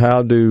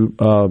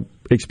do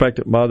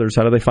expectant mothers,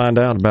 how do they find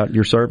out about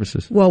your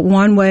services? Well,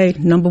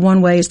 number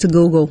one way is to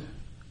Google.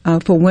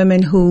 For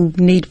women who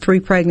need free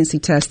pregnancy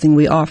testing,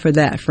 we offer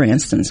that, for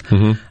instance.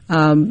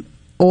 Mm-hmm.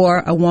 Or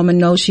a woman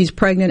knows she's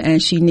pregnant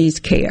and she needs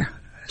care.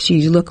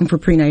 She's looking for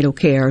prenatal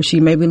care. She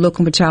may be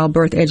looking for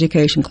childbirth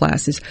education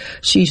classes.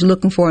 She's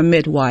looking for a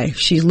midwife.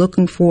 She's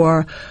looking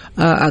for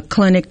a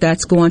clinic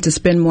that's going to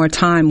spend more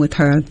time with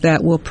her,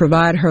 that will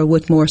provide her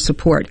with more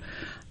support.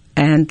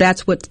 And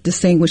that's what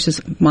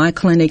distinguishes my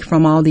clinic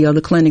from all the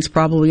other clinics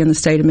probably in the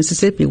state of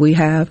Mississippi. We're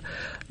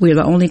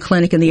the only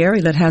clinic in the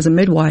area that has a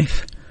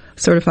midwife,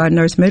 certified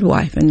nurse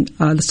midwife. And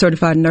the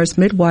certified nurse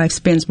midwife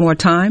spends more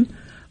time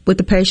with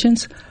the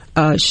patients.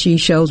 She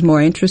shows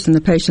more interest in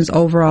the patient's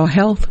overall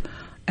health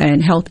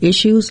and health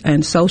issues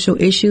and social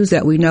issues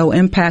that we know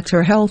impact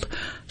her health.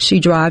 She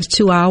drives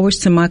 2 hours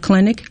to my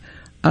clinic.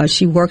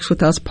 She works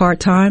with us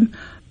part-time.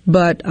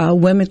 But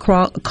women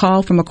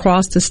call from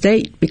across the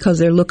state because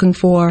they're looking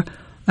for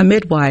a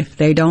midwife.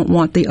 They don't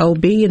want the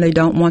OB and they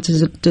don't want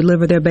to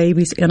deliver their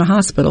babies in a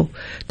hospital.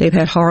 They've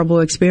had horrible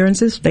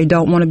experiences. They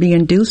don't want to be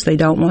induced. They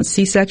don't want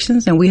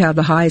C-sections. And we have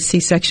the highest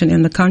C-section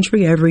in the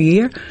country every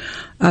year,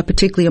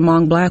 particularly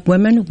among black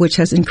women, which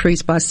has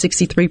increased by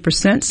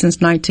 63% since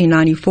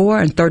 1994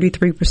 and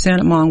 33%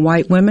 among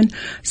white women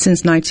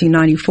since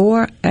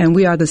 1994. And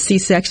we are the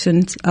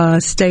C-section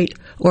state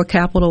or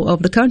capital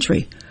of the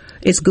country.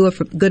 It's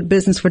good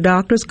business for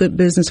doctors, good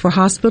business for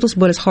hospitals,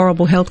 but it's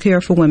horrible health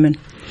care for women.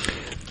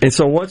 And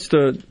so what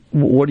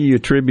do you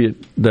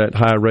attribute that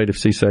high rate of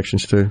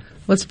C-sections to? Well,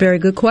 that's a very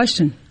good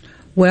question.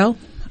 Well,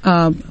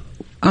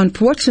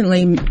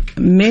 unfortunately,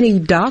 many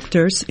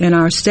doctors in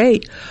our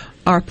state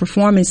are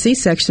performing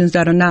C-sections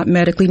that are not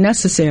medically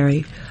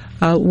necessary.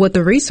 What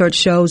the research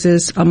shows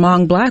is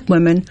among black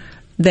women,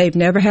 they've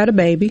never had a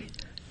baby.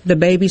 The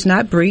baby's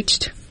not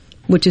breached,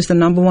 which is the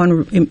number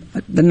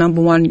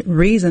one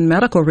reason,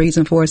 medical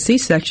reason for a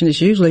C-section is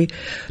usually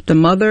the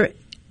mother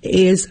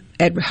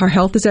her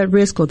health is at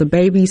risk, or the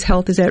baby's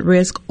health is at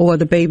risk, or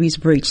the baby's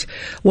breached.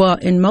 Well,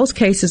 in most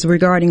cases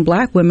regarding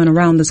black women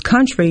around this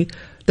country,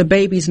 the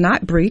baby's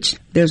not breached.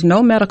 There's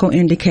no medical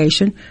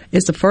indication.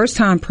 It's the first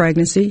time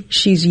pregnancy.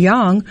 She's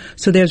young,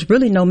 so there's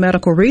really no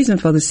medical reason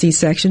for the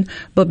C-section.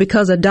 But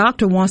because a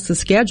doctor wants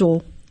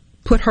to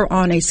put her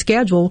on a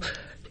schedule,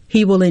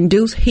 he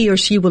or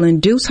she will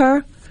induce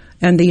her.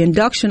 And the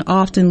induction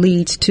often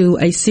leads to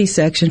a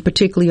C-section,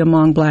 particularly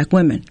among black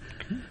women.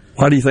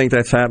 Why do you think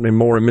that's happening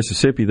more in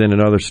Mississippi than in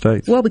other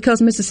states? Well,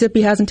 because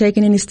Mississippi hasn't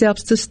taken any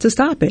steps to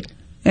stop it.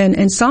 And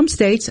in some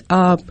states,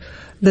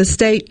 the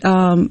state,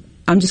 I'm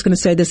just going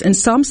to say this, in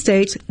some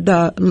states,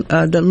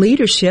 the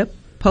leadership,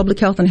 public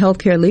health and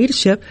healthcare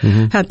leadership,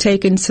 have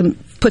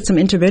put some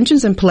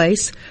interventions in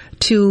place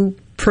to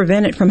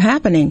prevent it from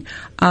happening.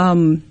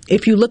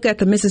 If you look at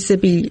the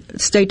Mississippi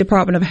State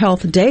Department of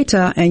Health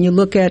data and you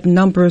look at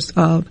numbers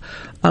of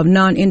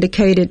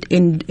non-indicated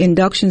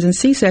inductions and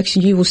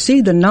C-sections, you will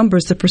see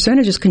the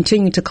percentages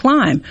continue to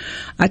climb.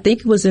 I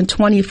think it was in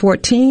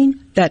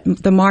 2014 that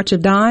the March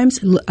of Dimes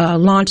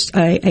launched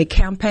a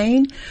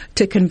campaign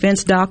to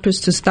convince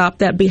doctors to stop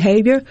that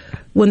behavior.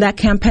 When that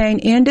campaign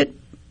ended,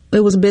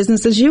 it was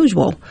business as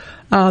usual.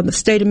 The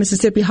state of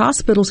Mississippi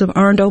hospitals have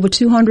earned over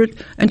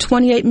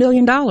 $228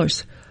 million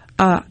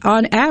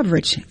on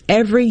average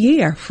every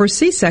year for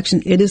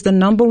C-section. It is the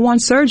number one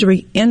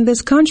surgery in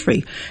this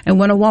country. And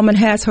when a woman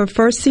has her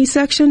first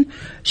C-section,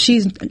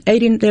 there's an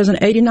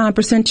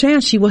 89%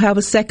 chance she will have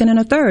a second and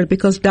a third,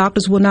 because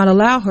doctors will not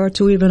allow her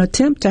to even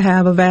attempt to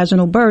have a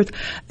vaginal birth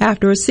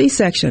after a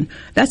C-section.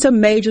 That's a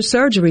major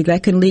surgery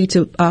that can lead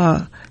to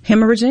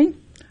hemorrhaging,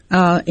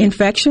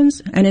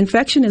 infections, and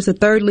infection is the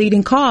third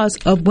leading cause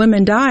of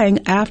women dying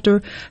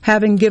after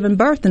having given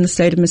birth in the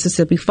state of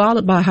Mississippi,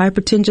 followed by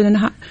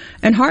hypertension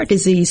and heart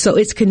disease. So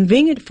it's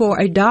convenient for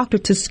a doctor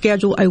to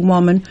schedule a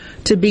woman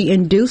to be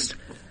induced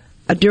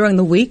during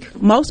the week.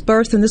 Most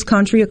births in this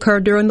country occur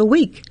during the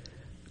week.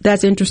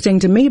 That's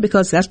interesting to me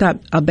because that's not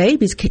a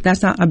baby's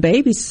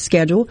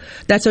schedule.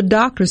 That's a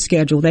doctor's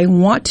schedule. They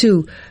want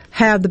to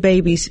have the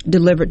babies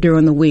delivered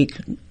during the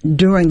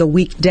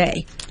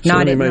weekday, not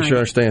let me at make night. sure I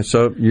understand.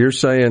 So you're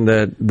saying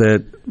that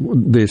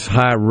this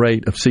high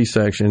rate of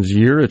C-sections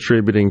you're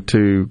attributing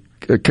to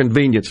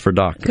convenience for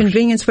doctors.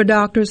 Convenience for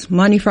doctors,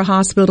 money for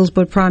hospitals,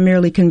 but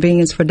primarily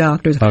convenience for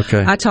doctors.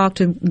 Okay. I talk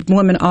to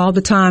women all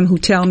the time who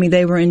tell me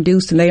they were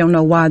induced and they don't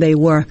know why they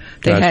were.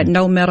 They Gotcha. had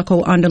no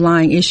medical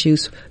underlying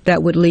issues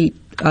that would lead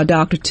a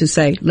doctor to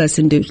say, let's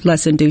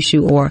induce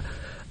you, or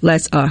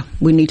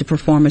we need to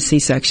perform a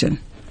C-section.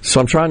 So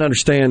I'm trying to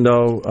understand,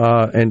 though,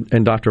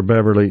 and Dr.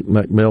 Beverly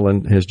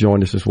McMillan has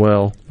joined us as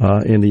well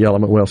in the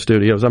Element Well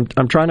studios.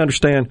 I'm trying to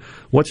understand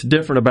what's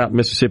different about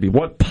Mississippi.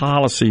 What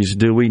policies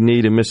do we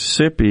need in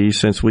Mississippi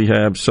since we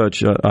have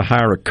such a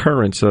higher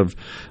occurrence of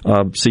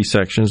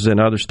C-sections than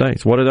other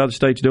states? What are the other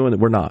states doing that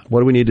we're not? What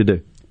do we need to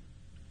do?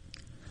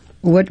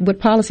 What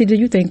policy do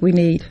you think we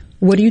need?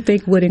 What do you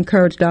think would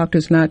encourage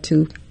doctors not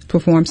to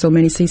perform so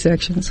many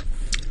C-sections?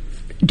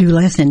 Do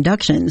less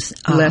inductions.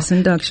 Less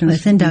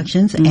inductions.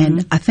 Mm-hmm.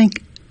 And I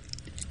think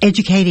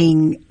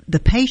educating the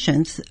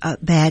patients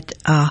that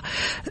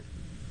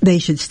they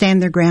should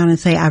stand their ground and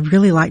say, I'd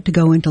really like to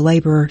go into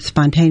labor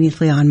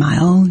spontaneously on my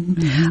own.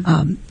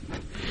 Mm-hmm.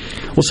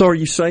 Well, so are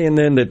you saying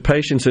then that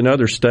patients in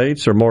other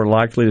states are more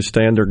likely to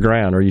stand their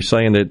ground? Are you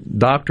saying that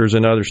doctors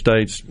in other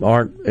states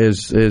aren't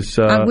as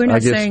we're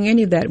not saying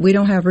any of that. We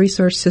don't have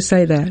research to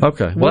say that.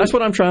 Okay. Well, that's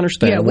what I'm trying to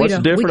understand. Yeah, what's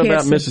different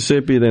about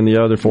Mississippi than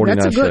the other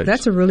 49 states?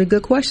 That's a really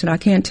good question. I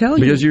can't tell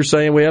you. Because you're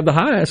saying we have the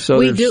highest, so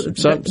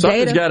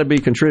something's got to be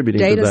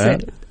contributing to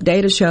that.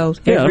 Data shows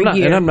every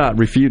year. And I'm not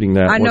refuting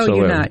that I know whatsoever.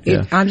 You're not.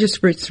 Yeah. I'm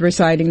just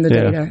reciting the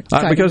data.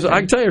 Because I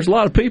can tell you there's a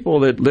lot of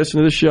people that listen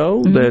to this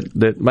show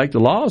that make the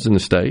laws in the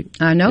state.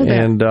 I know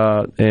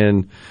that.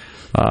 And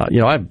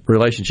I have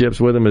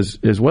relationships with them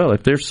as well.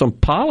 If there's some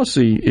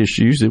policy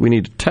issues that we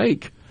need to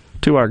take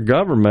to our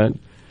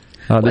government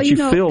that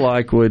you feel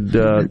like would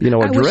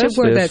address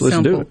this, let's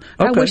do it. Okay.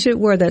 I wish it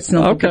were that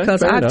simple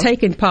because I've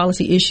taken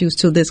policy issues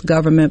to this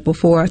government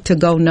before to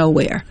go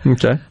nowhere.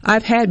 Okay.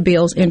 I've had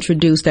bills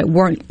introduced that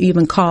weren't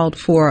even called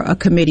for a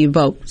committee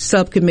vote,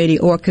 subcommittee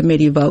or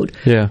committee vote.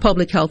 Yeah.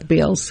 Public health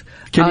bills.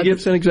 Can you give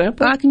us an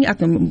example? I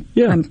can.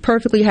 Yeah. I'm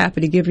perfectly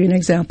happy to give you an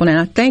example. And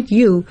I thank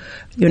you.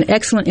 You're an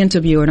excellent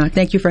interviewer, and I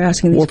thank you for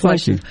asking these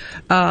questions.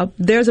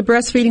 There's a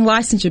breastfeeding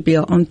licensure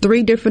bill. On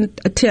 3 different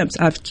attempts,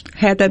 I've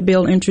had that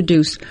bill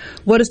introduced.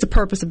 What is the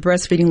purpose of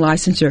breastfeeding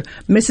licensure?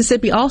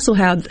 Mississippi also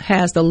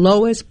has the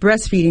lowest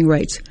breastfeeding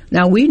rates.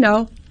 Now, we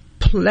know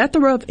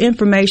plethora of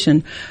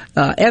information,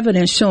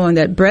 evidence showing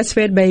that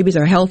breastfed babies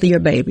are healthier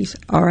babies,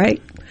 all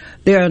right?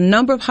 There are a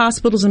number of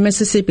hospitals in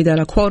Mississippi that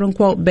are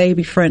quote-unquote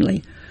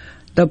baby-friendly.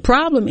 The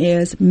problem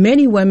is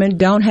many women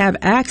don't have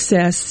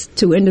access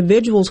to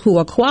individuals who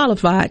are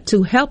qualified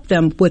to help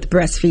them with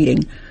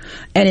breastfeeding.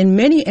 And in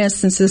many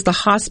instances, the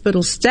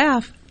hospital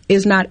staff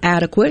is not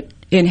adequate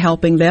in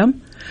helping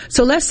them.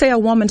 So let's say a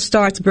woman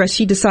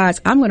she decides,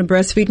 I'm going to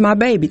breastfeed my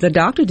baby. The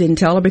doctor didn't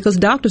tell her because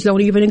doctors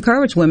don't even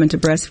encourage women to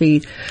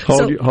breastfeed.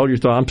 Hold your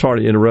thought. I'm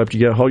sorry to interrupt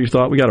you. Hold your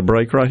thought. We got a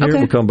break right here. Okay.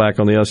 We'll come back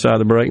on the other side of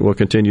the break and we'll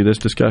continue this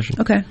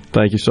discussion. Okay.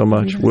 Thank you so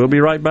much. We'll be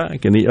right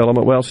back in the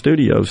Element Well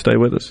studios. Stay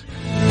with us.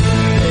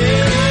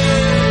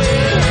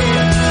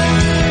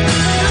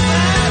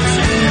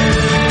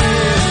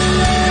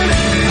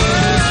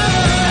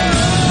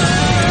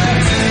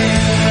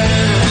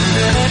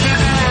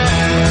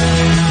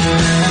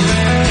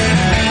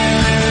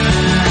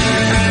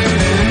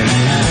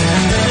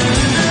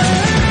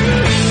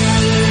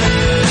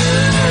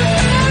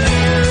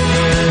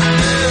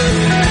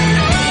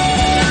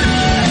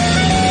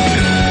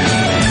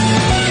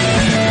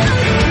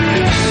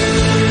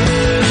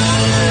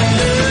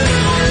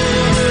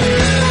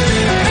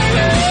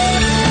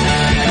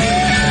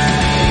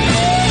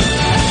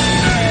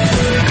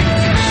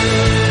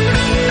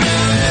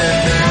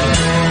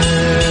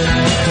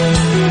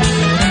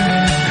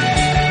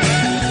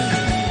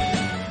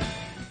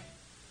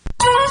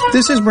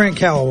 This is Brent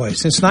Calloway.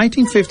 Since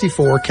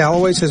 1954,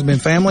 Calloway's has been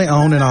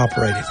family-owned and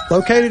operated.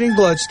 Located in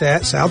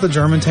Gluckstadt, south of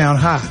Germantown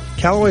High,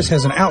 Calloway's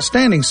has an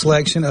outstanding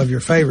selection of your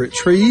favorite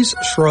trees,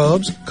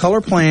 shrubs,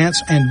 color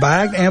plants, and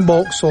bagged and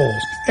bulk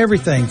soils.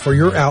 Everything for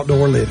your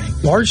outdoor living.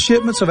 Large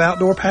shipments of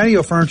outdoor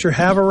patio furniture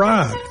have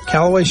arrived.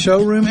 Calloway's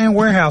showroom and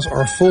warehouse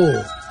are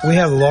full. We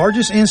have the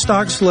largest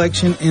in-stock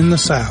selection in the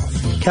South.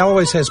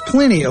 Calloway's has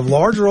plenty of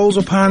large rolls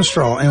of pine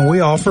straw, and we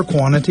offer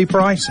quantity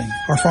pricing.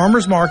 Our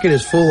farmers market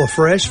is full of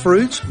fresh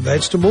fruits,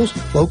 vegetables,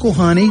 local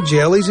honey,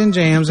 jellies, and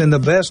jams, and the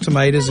best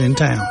tomatoes in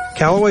town.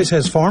 Calloway's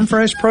has farm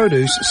fresh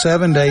produce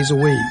 7 days a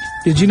week.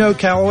 Did you know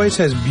Calloway's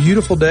has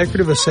beautiful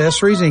decorative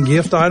accessories and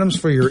gift items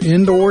for your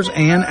indoors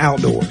and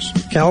outdoors?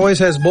 Calloway's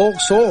has bulk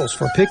soils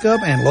for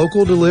pickup and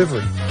local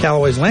delivery.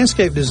 Calloway's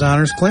landscape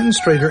designers Clinton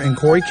Streeter and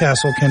Corey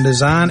Castle can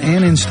design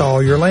and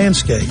install your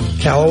landscape.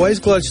 Calloway's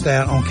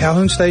Gluckstadt on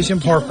Calhoun Station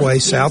Parkway,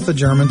 south of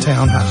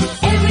Germantown High.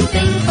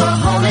 Everything for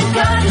home and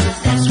garden,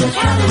 that's what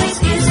Calloway's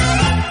is.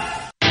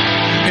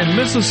 In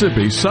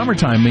Mississippi,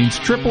 summertime means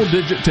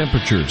triple-digit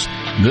temperatures.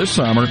 This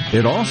summer,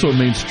 it also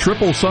means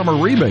triple summer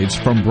rebates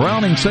from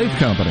Browning Safe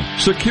Company.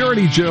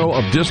 Security Joe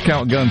of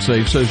Discount Gun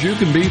Safe says you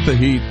can beat the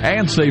heat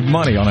and save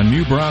money on a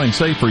new Browning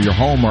Safe for your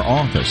home or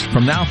office.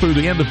 From now through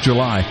the end of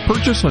July,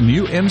 purchase a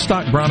new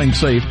in-stock Browning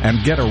Safe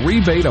and get a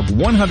rebate of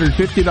 $150,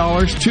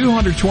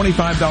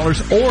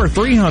 $225, or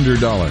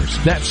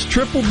 $300. That's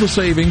triple the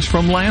savings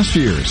from last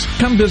year's.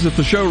 Come visit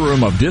the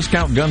showroom of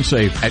Discount Gun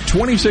Safe at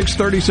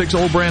 2636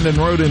 Old Brandon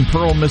Road in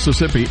Pearl, Mississippi,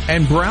 Mississippi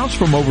and browse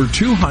from over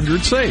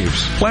 200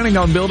 safes. Planning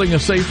on building a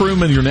safe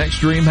room in your next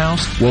dream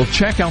house? Well,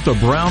 check out the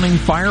Browning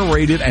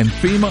fire-rated and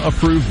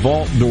FEMA-approved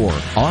vault door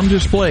on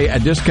display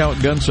at Discount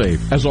Gun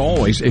Safe. As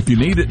always, if you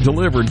need it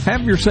delivered,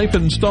 have your safe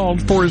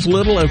installed for as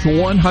little as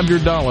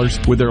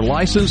 $100 with their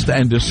licensed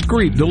and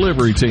discreet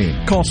delivery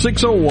team. Call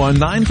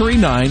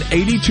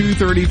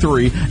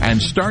 601-939-8233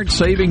 and start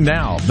saving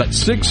now.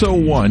 That's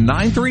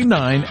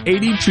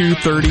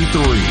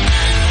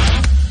 601-939-8233.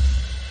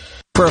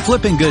 For a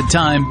flipping good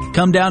time,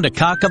 come down to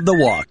Cock of the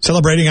Walk.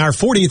 Celebrating our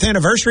 40th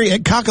anniversary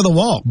at Cock of the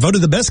Walk.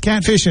 Voted the best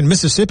catfish in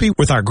Mississippi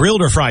with our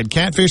grilled or fried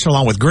catfish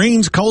along with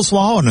greens,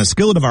 coleslaw, and a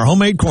skillet of our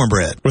homemade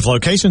cornbread. With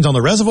locations on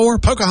the Reservoir,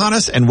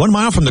 Pocahontas, and 1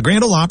 mile from the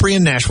Grand Ole Opry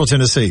in Nashville,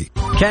 Tennessee.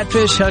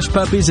 Catfish, hush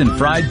puppies, and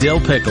fried dill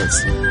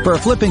pickles. For a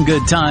flipping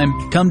good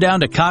time, come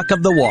down to Cock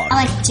of the Walk.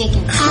 I like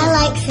chicken. I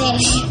like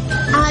fish.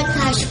 I like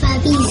hush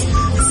puppies.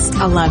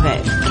 I love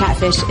it.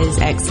 Catfish is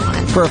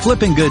excellent. For a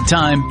flipping good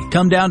time,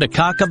 come down to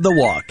Cock of the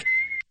Walk.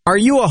 Are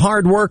you a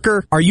hard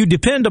worker? Are you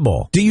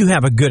dependable? Do you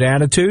have a good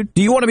attitude?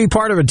 Do you want to be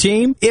part of a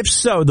team? If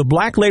so, the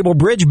Black Label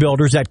Bridge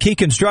Builders at Key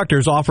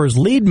Constructors offers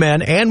lead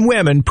men and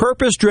women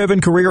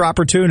purpose-driven career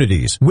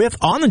opportunities with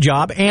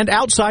on-the-job and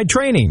outside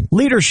training,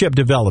 leadership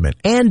development,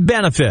 and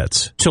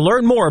benefits. To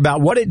learn more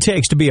about what it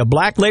takes to be a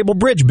Black Label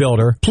Bridge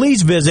Builder,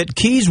 please visit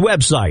Key's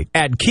website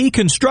at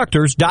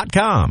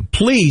keyconstructors.com.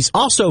 Please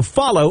also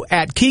follow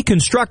at Key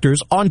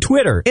Constructors on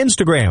Twitter,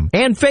 Instagram,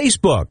 and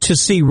Facebook to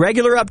see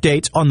regular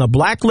updates on the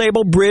Black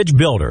Label Bridge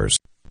Builders.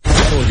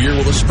 Carol here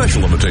with a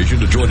special invitation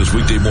to join us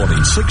weekday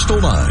morning, 6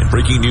 to 9.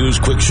 Breaking news,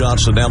 quick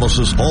shots,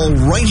 analysis, all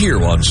right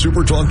here on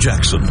Super Talk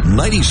Jackson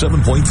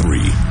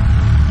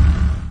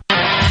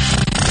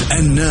 97.3.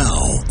 And now,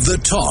 the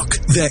talk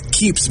that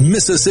keeps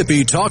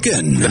Mississippi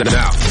talking. Now,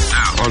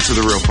 on to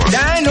the real part.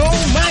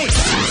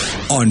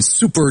 Dynamite! On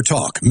Super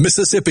Talk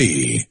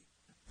Mississippi.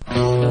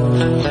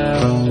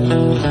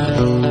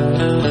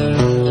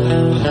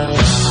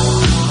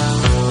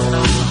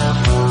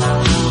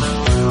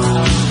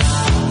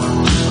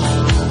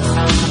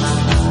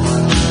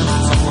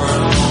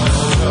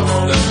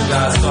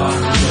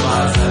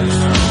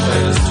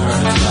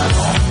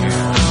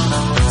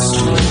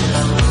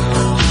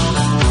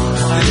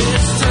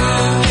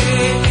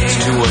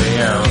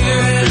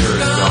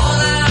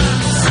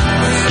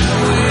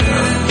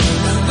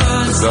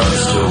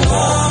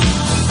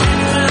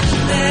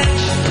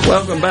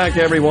 Welcome back,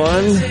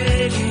 everyone.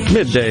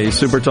 Midday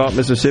Super Talk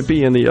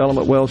Mississippi in the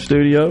Element Wealth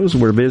Studios.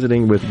 We're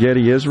visiting with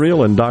Getty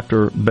Israel and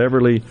Dr.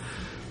 Beverly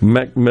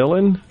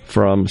McMillan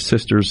from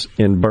Sisters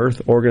in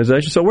Birth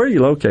organization. So where are you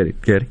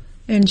located, Getty?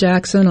 In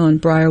Jackson on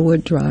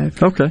Briarwood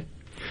Drive. Okay.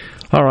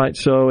 All right.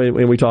 So,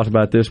 and we talked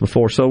about this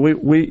before. So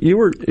you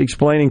were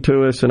explaining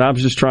to us, and I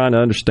was just trying to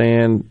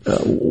understand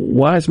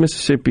why is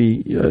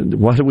Mississippi,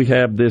 why do we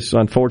have this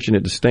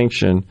unfortunate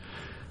distinction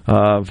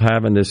of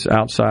having this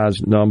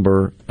outsized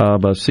number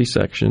of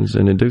C-sections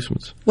and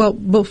inducements? Well,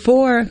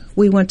 before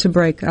we went to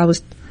break, I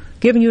was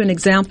giving you an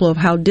example of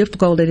how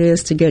difficult it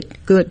is to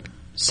get good,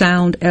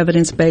 sound,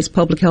 evidence-based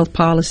public health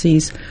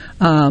policies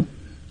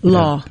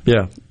law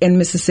in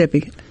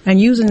Mississippi, and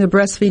using the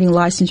breastfeeding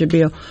licensure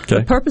bill. Okay.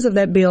 The purpose of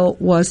that bill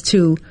was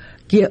to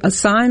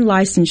assign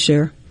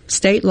licensure,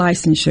 state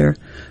licensure,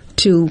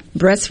 to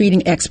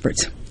breastfeeding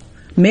experts.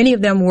 Many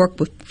of them work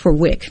for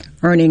WIC,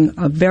 earning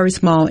a very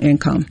small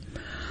income.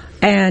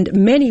 And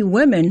many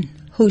women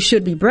who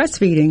should be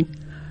breastfeeding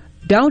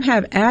don't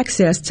have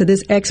access to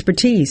this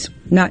expertise,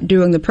 not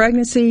during the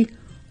pregnancy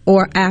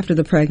or after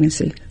the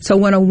pregnancy. So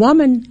when a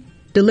woman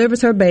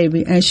delivers her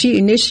baby and she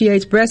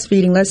initiates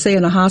breastfeeding, let's say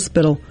in a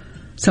hospital,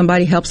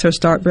 somebody helps her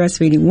start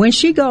breastfeeding. When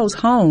she goes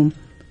home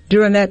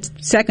during that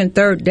second,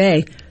 third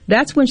day,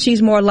 that's when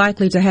she's more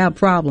likely to have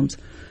problems.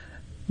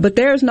 But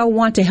there's no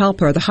one to help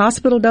her. The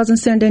hospital doesn't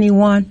send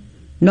anyone.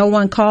 No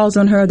one calls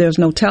on her. There's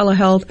no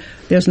telehealth.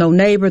 There's no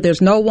neighbor. There's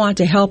no one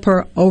to help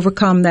her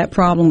overcome that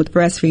problem with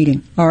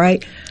breastfeeding. All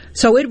right?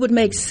 So it would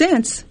make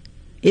sense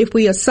if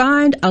we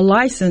assigned a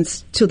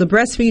license to the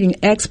breastfeeding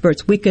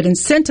experts, we could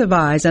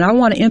incentivize, and I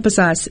want to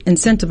emphasize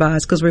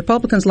incentivize because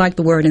Republicans like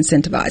the word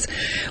incentivize.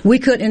 We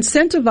could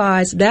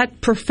incentivize that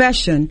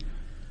profession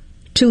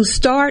to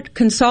start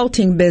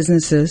consulting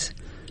businesses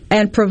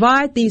and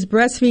provide these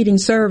breastfeeding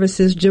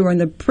services during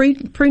the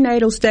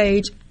prenatal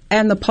stage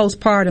and the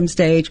postpartum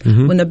stage,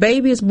 when the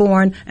baby is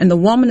born and the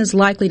woman is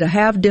likely to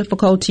have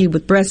difficulty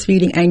with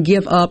breastfeeding and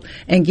give up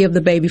and give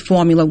the baby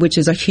formula, which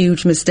is a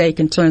huge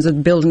mistake in terms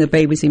of building the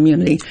baby's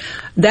immunity.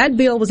 That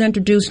bill was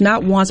introduced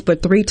not once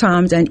but 3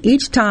 times, and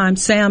each time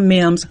Sam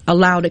Mims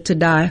allowed it to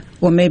die,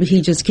 or maybe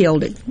he just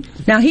killed it.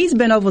 Now, he's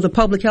been over the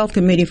Public Health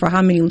Committee for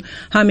how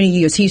many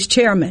years? He's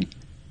chairman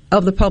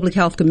of the Public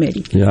Health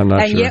Committee. Yeah, I'm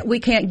not and sure. Yet we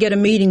can't get a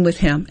meeting with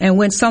him. And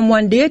when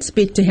someone did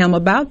speak to him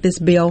about this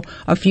bill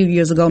a few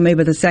years ago,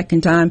 maybe the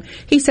second time,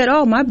 he said,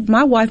 oh,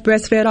 my wife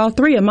breastfed all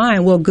 3 of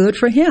mine. Well, good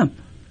for him.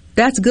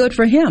 That's good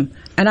for him.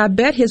 And I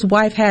bet his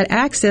wife had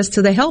access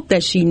to the help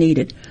that she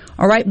needed.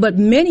 All right, but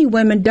many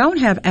women don't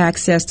have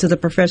access to the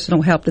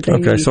professional help that they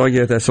need. Okay, so I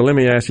get that. So let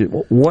me ask you,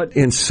 what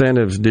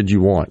incentives did you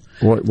want?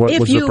 What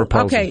was the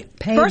proposal? Okay,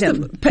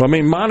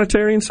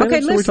 monetary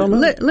incentives?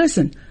 Okay,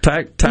 listen.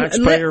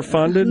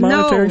 Taxpayer-funded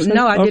monetary incentives?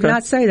 No, I did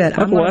not say that.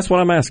 Okay, well, that's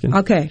what I'm asking.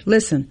 Okay,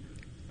 listen.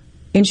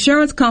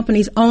 Insurance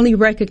companies only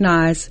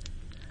recognize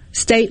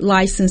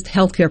state-licensed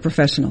healthcare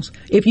professionals.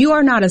 If you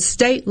are not a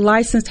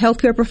state-licensed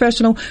healthcare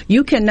professional,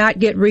 you cannot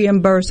get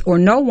reimbursed, or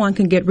no one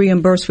can get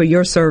reimbursed for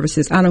your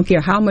services. I don't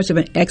care how much of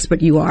an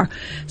expert you are.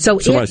 So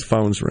somebody's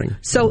phone's ring.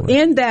 So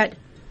in that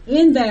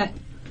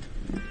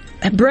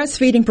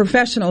breastfeeding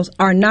professionals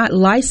are not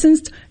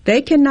licensed,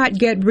 they cannot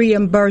get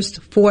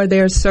reimbursed for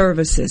their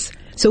services.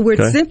 So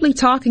we're simply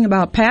talking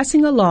about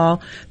passing a law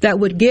that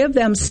would give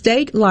them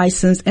state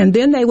license, and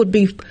then they would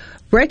be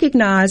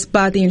recognized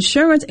by the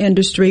insurance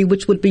industry,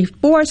 which would be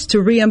forced to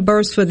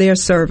reimburse for their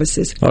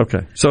services.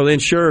 Okay. So the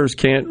insurers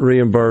can't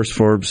reimburse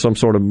for some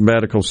sort of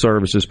medical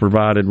services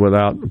provided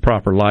without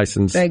proper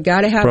license. They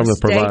got to have from a the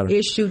provider.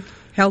 state-issued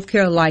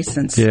healthcare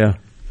license. Yeah.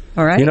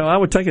 All right. You know, I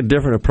would take a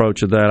different approach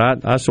to that.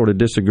 I sort of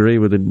disagree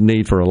with the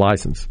need for a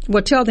license.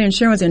 Well, tell the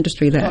insurance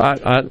industry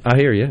that. I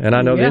hear you, and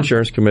I know the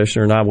insurance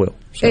commissioner, and I will.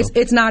 So.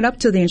 It's not up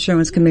to the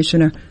insurance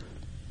commissioner.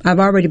 I've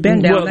already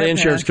been down that path. Well, the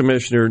insurance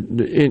commissioner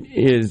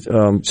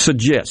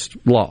suggests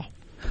law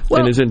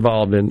and is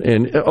involved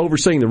in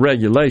overseeing the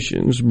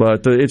regulations,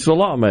 but it's the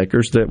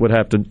lawmakers that would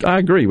have to, I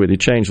agree with you,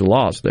 change the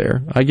laws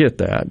there. I get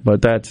that,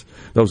 but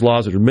those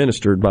laws are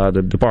administered by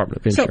the Department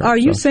of Insurance. So are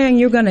you saying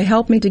you're going to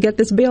help me to get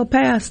this bill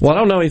passed? Well, I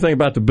don't know anything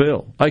about the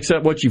bill,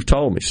 except what you've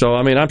told me. So,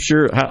 I mean, I'm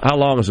sure, how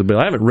long is the bill?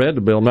 I haven't read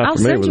the bill. I'm not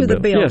familiar with the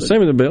bill. Yeah,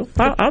 send me the bill.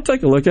 I'll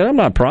take a look at it. I'm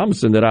not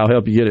promising that I'll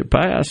help you get it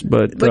passed,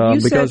 but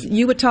you said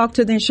you would talk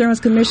to the insurance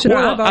commissioner.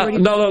 Well,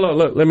 no,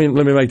 look, let me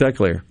make that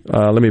clear.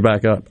 Let me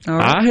back up.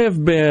 Right. I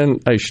have been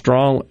a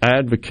strong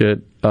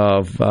advocate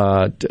of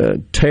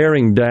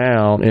tearing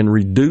down and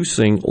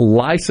reducing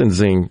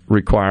licensing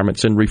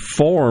requirements and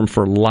reform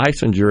for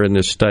licensure in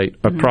this state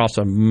across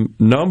a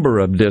number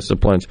of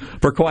disciplines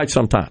for quite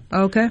some time.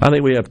 Okay. I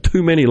think we have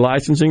too many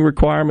licensing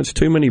requirements,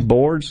 too many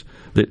boards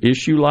that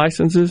issue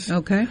licenses.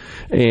 Okay.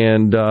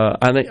 And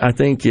I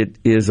think it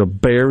is a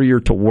barrier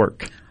to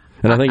work.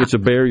 And I think it's a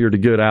barrier to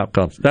good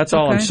outcomes. That's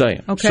all I'm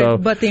saying. Okay, so,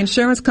 but the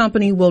insurance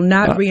company will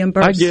not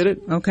reimburse. I get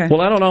it. Okay.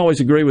 Well, I don't always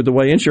agree with the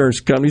way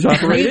insurance companies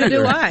operate. Neither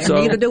do I. So,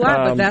 Neither do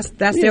I. But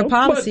that's their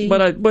policy.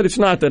 But it's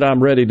not that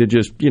I'm ready to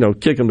just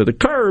kick them to the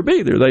curb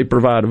either. They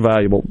provide a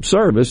valuable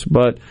service,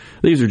 but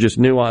these are just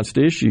nuanced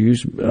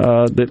issues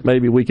that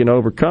maybe we can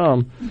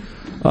overcome.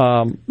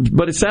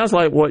 But it sounds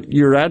like what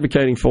you're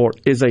advocating for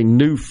is a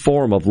new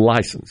form of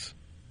license.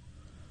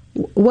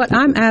 What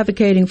I'm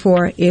advocating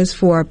for is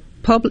for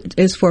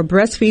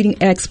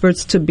breastfeeding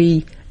experts to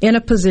be in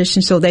a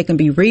position so they can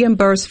be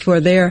reimbursed for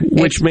their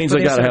which means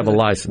they got to have a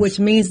license. Which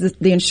means that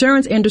the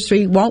insurance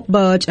industry won't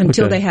budge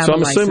until they have a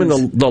license. So I'm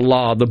assuming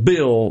the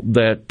bill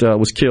that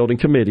was killed in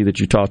committee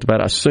that you talked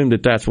about, I assume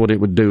that's what it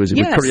would do, is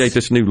it would create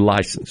this new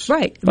license.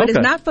 Right. But it's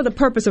not for the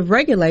purpose of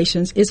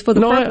regulations. It's for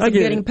the purpose of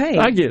getting paid.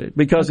 I get it,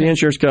 because the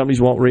insurance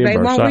companies won't reimburse.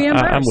 They won't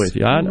reimburse. I'm with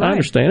you. I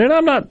understand. And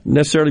I'm not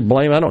necessarily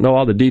blaming. I don't know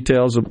all the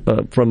details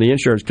from the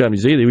insurance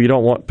companies either. You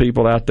don't want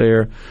people out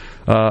there,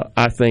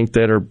 I think,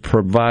 that are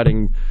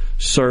providing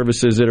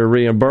services that are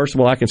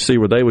reimbursable. I can see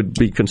where they would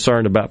be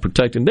concerned about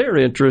protecting their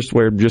interests,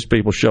 where just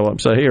people show up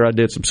and say, here, I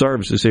did some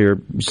services here,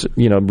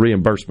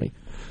 reimburse me.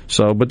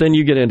 So, but then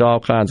you get into all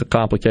kinds of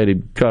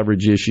complicated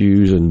coverage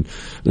issues, and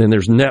then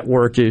there's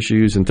network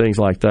issues and things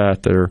like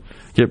that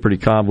get pretty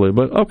convoluted.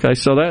 But okay,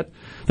 so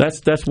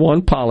that's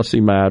one policy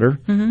matter.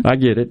 Mm-hmm. I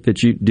get it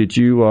that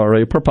you are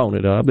a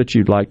proponent of, that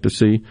you'd like to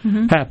see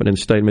happen in the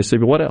state of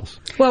Mississippi. What else?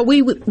 Well,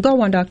 we would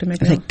go on, Dr.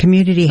 McNeil.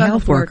 Community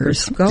health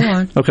workers. Go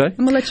on. Okay,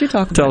 I'm gonna let you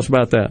talk. Tell us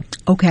about that.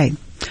 Okay,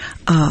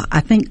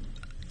 I think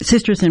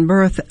Sisters in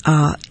Birth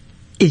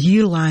is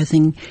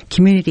utilizing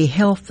community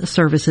health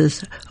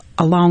services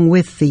along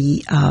with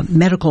the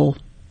medical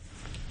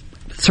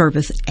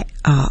service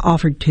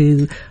offered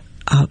to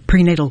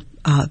prenatal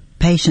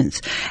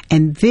patients.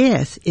 And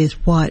this is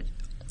what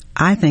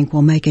I think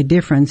will make a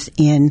difference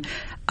in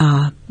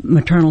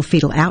maternal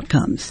fetal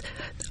outcomes.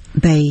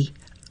 They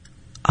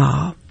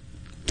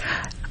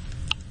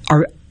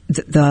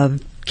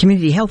the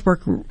community health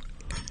worker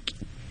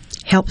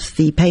helps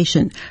the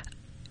patient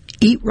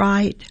eat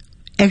right,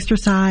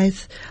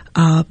 exercise,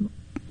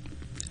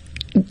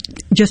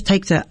 just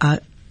takes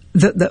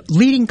the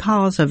leading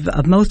cause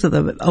of most of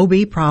the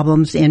OB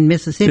problems in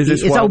Mississippi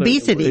is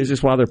obesity. Is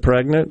this while they're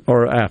pregnant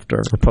or after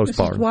or postpartum? This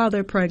is while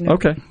they're pregnant.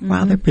 Okay. Mm-hmm.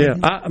 While they're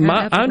pregnant.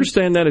 Yeah, I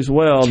understand that as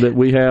well, that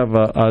we have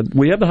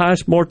the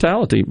highest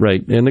mortality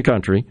rate in the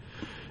country,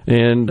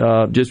 and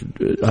just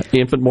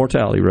infant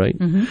mortality rate.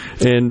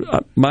 Mm-hmm. And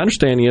my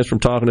understanding is, from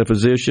talking to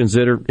physicians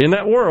that are in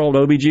that world,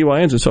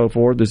 OBGYNs and so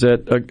forth, is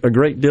that a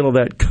great deal of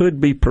that could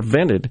be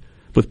prevented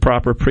with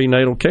proper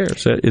prenatal care.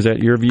 Is that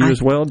your view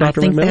as well, Dr.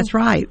 I think McMillan? That's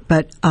right.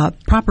 But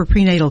proper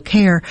prenatal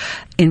care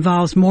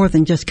involves more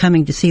than just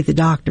coming to see the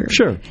doctor.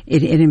 Sure.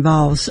 It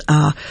involves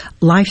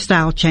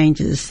lifestyle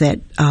changes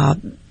that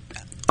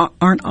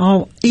aren't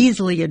all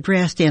easily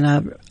addressed in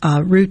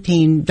a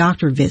routine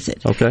doctor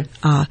visit. Okay.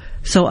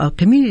 So a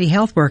community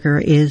health worker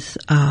is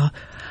a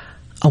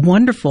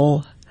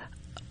wonderful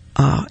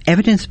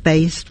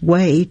evidence-based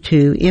way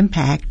to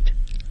impact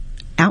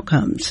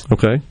outcomes.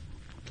 Okay.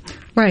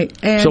 Right.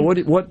 And so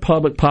what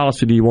public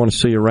policy do you want to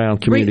see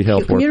around community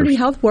health workers? Community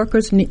health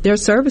workers, their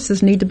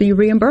services need to be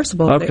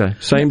reimbursable. Okay.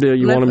 Same deal.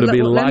 You want them to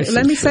be licensed.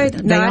 Let me say,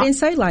 no, I didn't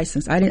say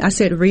licensed. I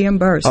said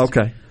reimbursed.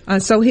 Okay.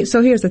 So here's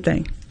the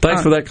thing.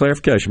 Thanks for that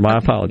clarification. My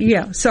apologies.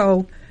 Yeah.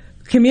 So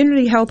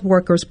community health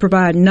workers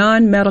provide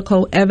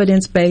non-medical,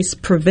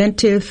 evidence-based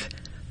preventive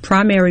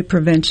primary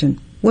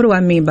prevention. What do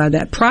I mean by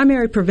that?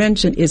 Primary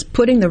prevention is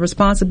putting the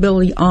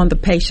responsibility on the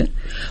patient.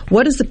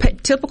 What is the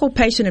typical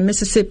patient in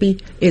Mississippi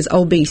is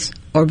obese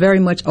or very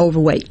much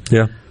overweight.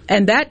 Yeah.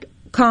 And that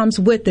comes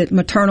with it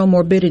maternal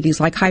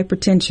morbidities like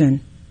hypertension,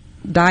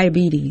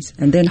 diabetes,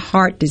 and then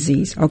heart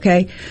disease,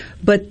 okay?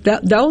 But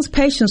those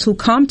patients who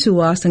come to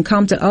us and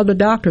come to other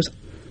doctors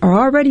are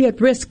already at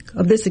risk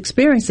of this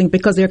experiencing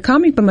because they're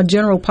coming from a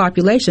general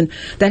population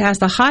that has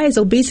the highest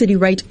obesity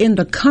rate in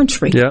the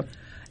country. Yeah.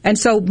 And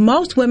so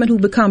most women who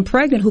become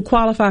pregnant who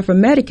qualify for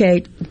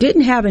Medicaid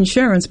didn't have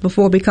insurance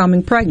before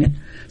becoming pregnant.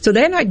 So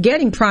they're not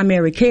getting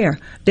primary care.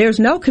 There's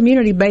no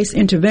community-based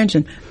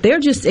intervention. They're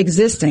just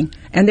existing.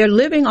 And they're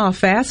living off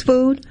fast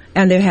food,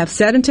 and they have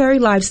sedentary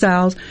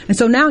lifestyles. And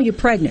so now you're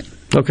pregnant.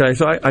 Okay,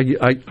 so I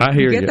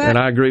hear you, and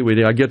I agree with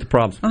you. I get the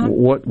problems.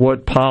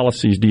 What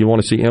policies do you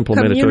want to see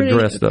implemented to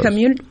address those?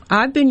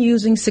 I've been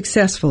using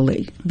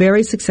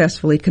very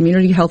successfully,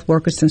 community health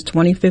workers since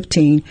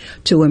 2015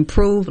 to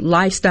improve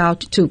lifestyle,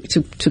 to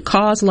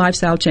cause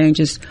lifestyle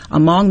changes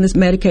among this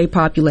Medicaid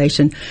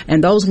population,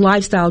 and those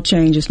lifestyle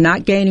changes,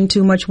 not gaining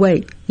too much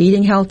weight,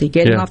 eating healthy,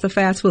 getting off the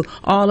fast food,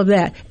 all of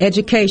that,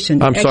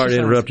 education, I'm sorry to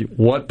interrupt you.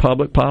 What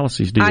public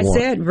policies do you want? I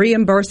said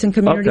reimbursing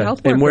community health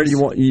workers. And where do you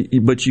want,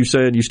 but you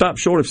said you stopped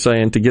short of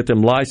saying to get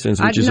them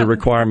licensed, which is a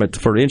requirement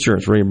for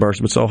insurance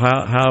reimbursement. So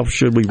how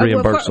should we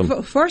reimburse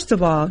them? First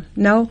of all,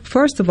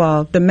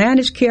 the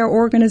managed care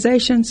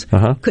organizations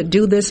could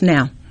do this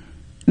now.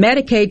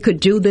 Medicaid could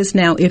do this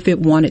now if it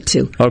wanted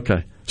to.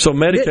 Okay. So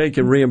Medicaid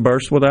can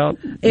reimburse without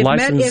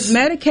license? If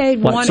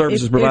Medicaid wanted,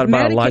 services provided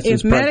by a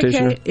licensed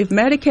practitioner? If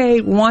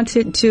Medicaid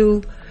wanted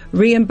to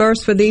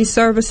reimburse for these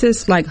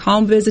services like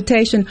home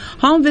visitation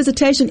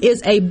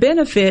is a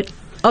benefit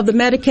of the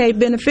Medicaid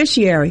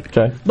beneficiary.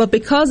 Okay. But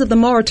because of the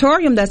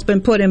moratorium that's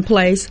been put in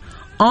place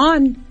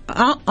on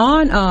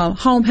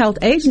home health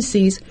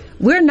agencies,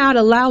 we're not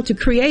allowed to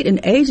create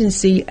an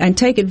agency and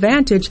take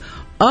advantage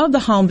of the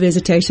home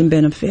visitation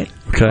benefit.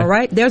 Okay. All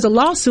right? There's a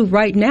lawsuit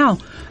right now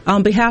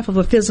on behalf of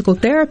a physical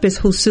therapist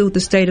who sued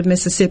the state of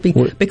Mississippi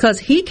because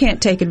he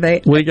can't take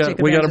advantage of the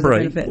benefit. We got a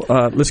break.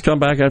 Let's come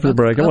back after the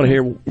break. I want to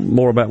hear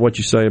more about what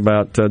you say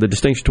about the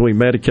distinction between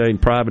Medicaid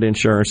and private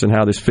insurance and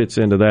how this fits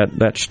into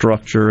that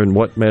structure and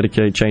what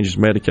changes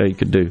Medicaid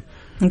could do.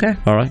 Okay.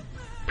 All right.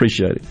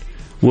 Appreciate it.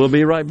 We'll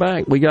be right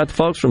back. We got the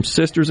folks from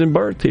Sisters in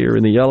Birth here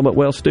in the Element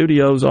Wealth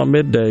Studios on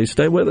Midday.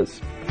 Stay with us.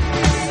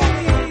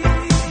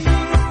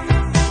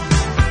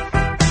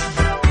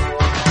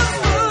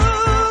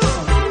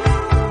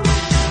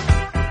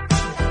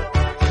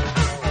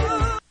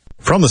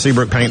 From the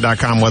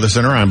SeabrookPaint.com Weather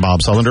Center, I'm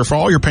Bob Sullender. For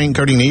all your paint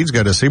coating needs,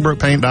 go to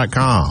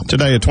SeabrookPaint.com.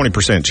 Today, a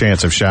 20%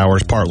 chance of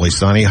showers, partly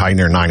sunny, high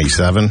near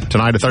 97.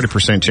 Tonight, a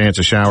 30% chance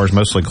of showers,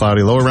 mostly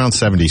cloudy, low around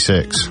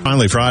 76.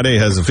 Finally, Friday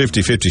has a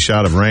 50-50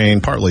 shot of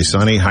rain, partly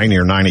sunny, high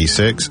near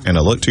 96. And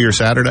a look to your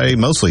Saturday,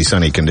 mostly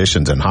sunny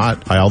conditions and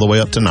hot, high all the way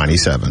up to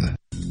 97.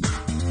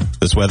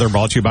 This weather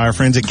brought to you by our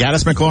friends at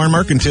Gaddis McLaurin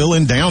Mercantile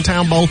in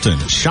downtown Bolton.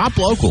 Shop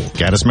local.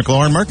 Gaddis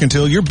McLaurin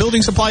Mercantile, your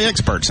building supply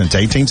expert since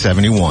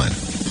 1871.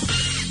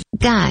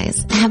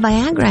 Guys, have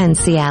Viagra and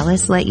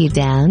Cialis let you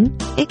down?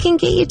 It can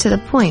get you to the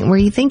point where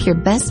you think your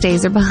best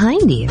days are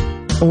behind you.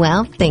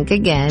 Well, think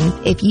again.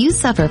 If you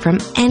suffer from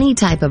any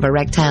type of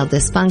erectile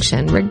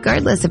dysfunction,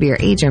 regardless of your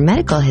age or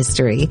medical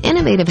history,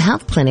 Innovative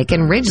Health Clinic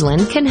in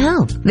Ridgeland can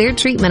help. Their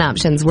treatment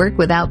options work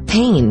without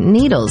pain,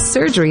 needles,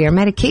 surgery, or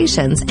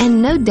medications,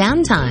 and no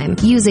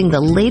downtime, using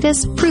the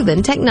latest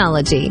proven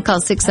technology.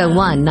 Call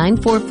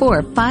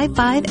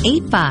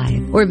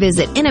 601-944-5585 or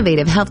visit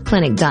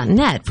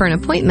innovativehealthclinic.net for an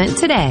appointment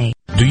today.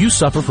 Do you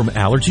suffer from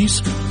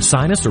allergies,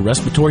 sinus, or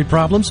respiratory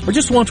problems, or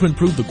just want to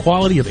improve the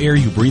quality of air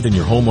you breathe in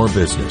your home or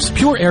business?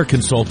 Pure Air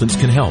Consultants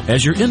can help.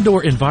 As your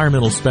indoor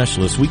environmental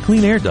specialist, we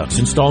clean air ducts,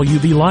 install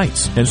UV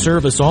lights, and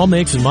service all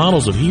makes and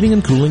models of heating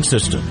and cooling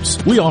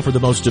systems. We offer the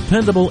most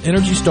dependable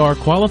Energy Star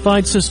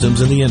qualified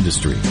systems in the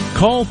industry.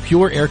 Call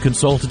Pure Air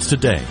Consultants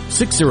today,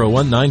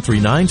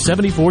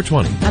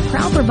 601-939-7420. A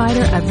proud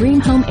provider of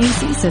Rheem Home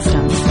AC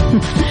systems.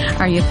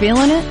 Are you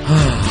feeling it?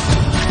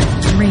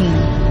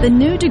 Rheem, the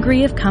new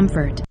degree of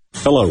comfort.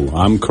 Hello,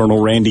 I'm Colonel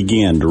Randy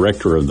Ginn,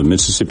 Director of the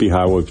Mississippi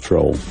Highway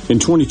Patrol. In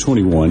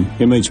 2021,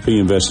 MHP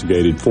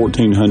investigated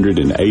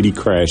 1,480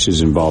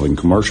 crashes involving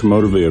commercial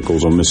motor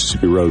vehicles on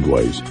Mississippi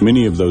roadways.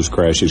 Many of those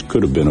crashes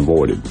could have been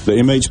avoided. The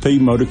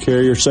MHP Motor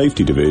Carrier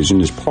Safety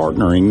Division is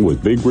partnering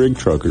with big rig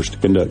truckers to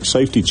conduct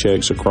safety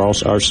checks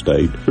across our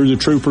state through the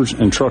Troopers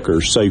and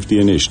Truckers Safety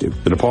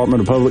Initiative. The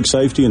Department of Public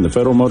Safety and the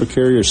Federal Motor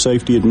Carrier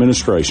Safety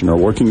Administration are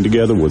working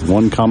together with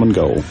one common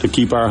goal: to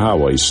keep our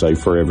highways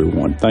safe for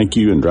everyone. Thank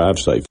you and drive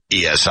safe.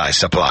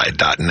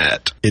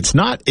 ESISupply.net. It's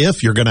not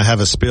if you're going to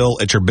have a spill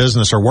at your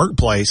business or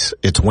workplace,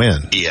 it's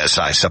when.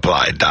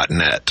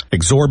 ESISupply.net.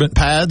 Exorbitant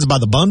pads by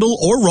the bundle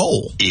or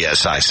roll.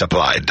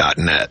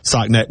 ESISupply.net.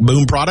 Sockneck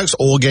boom products,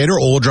 Oil Gator,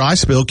 Oil Dry,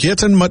 spill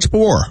kits, and much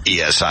more.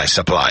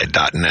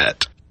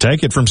 ESISupply.net.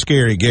 Take it from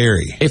Scary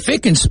Gary. If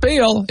it can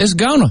spill, it's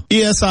gonna.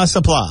 ESI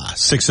Supply,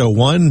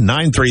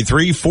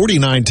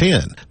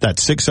 601-933-4910.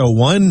 That's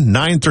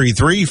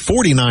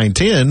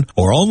 601-933-4910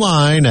 or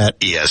online at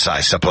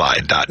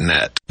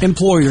ESISupply.net.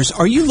 Employers,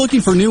 are you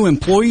looking for new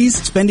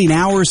employees, spending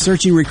hours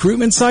searching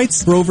recruitment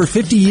sites? For over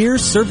 50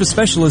 years, service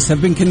specialists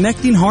have been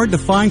connecting hard to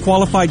find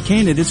qualified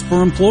candidates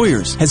for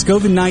employers. Has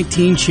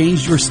COVID-19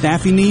 changed your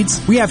staffing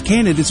needs? We have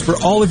candidates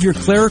for all of your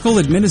clerical,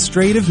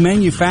 administrative,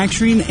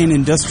 manufacturing, and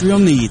industrial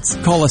needs.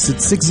 Call us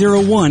at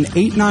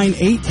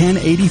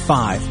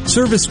 601-898-1085.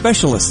 Service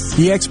Specialists,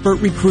 the expert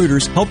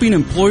recruiters helping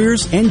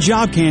employers and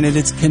job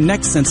candidates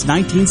connect since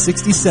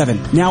 1967.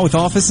 Now with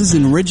offices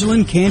in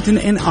Ridgeland, Canton,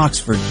 and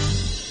Oxford.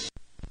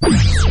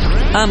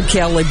 I'm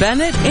Kelly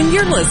Bennett, and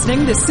you're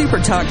listening to Super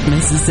Talk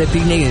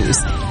Mississippi News.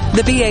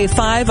 The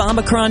BA.5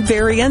 Omicron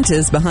variant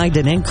is behind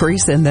an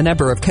increase in the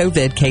number of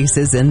COVID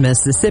cases in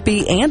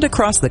Mississippi and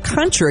across the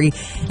country,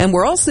 and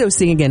we're also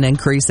seeing an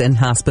increase in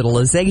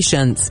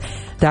hospitalizations.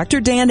 Dr.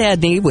 Dan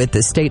Edney with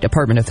the State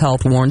Department of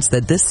Health warns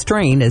that this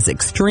strain is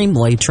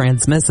extremely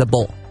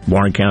transmissible.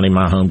 Warren County,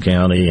 my home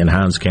county, and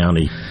Hinds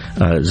County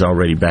is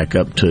already back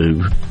up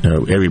to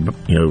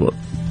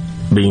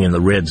being in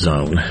the red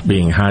zone,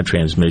 being high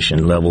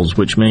transmission levels,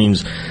 which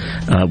means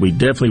we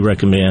definitely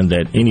recommend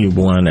that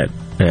anyone at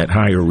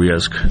higher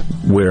risk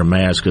wear a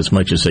mask as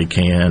much as they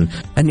can.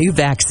 A new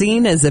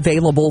vaccine is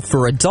available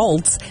for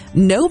adults.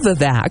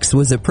 Novavax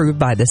was approved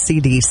by the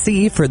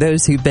CDC for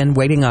those who've been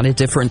waiting on a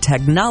different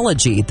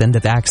technology than the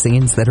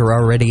vaccines that are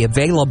already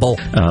available.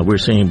 We're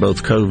seeing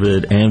both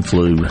COVID and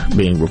flu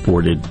being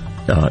reported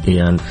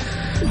in.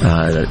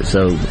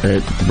 So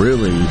it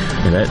really,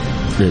 that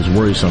is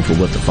worrisome for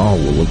what the fall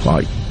will look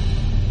like.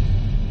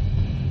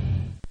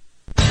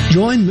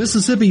 Join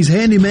Mississippi's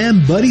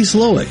handyman Buddy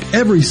Slowick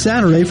every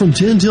Saturday from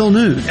 10 till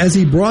noon as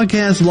he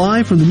broadcasts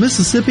live from the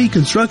Mississippi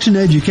Construction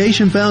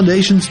Education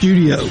Foundation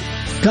studio.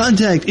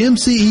 Contact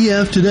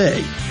MCEF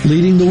today,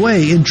 leading the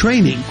way in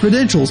training,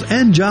 credentials,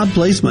 and job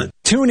placement.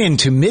 Tune in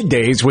to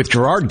Middays with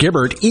Gerard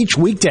Gibbert each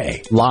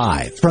weekday,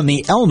 live from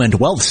the Element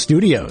Wealth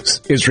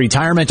Studios. Is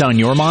retirement on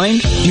your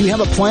mind? Do you have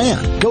a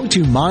plan? Go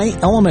to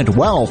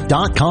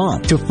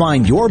myelementwealth.com to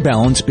find your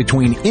balance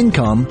between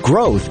income,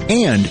 growth,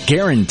 and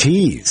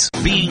guarantees.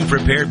 Being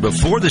prepared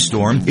before the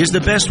storm is the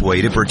best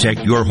way to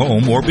protect your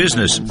home or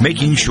business.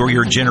 Making sure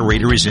your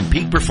generator is in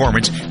peak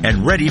performance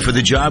and ready for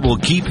the job will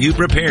keep you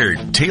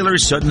prepared. Taylor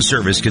Sudden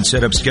Service can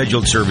set up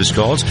scheduled service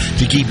calls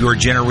to keep your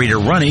generator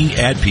running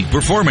at peak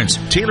performance.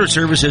 Taylor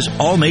services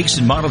all makes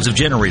and models of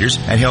generators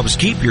and helps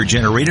keep your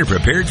generator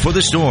prepared for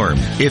the storm.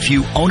 If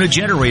you own a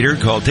generator,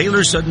 call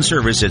Taylor Sudden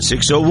Service at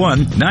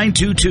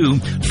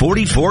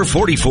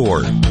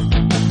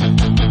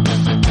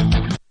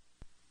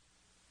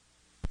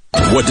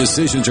 601-922-4444. What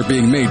decisions are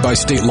being made by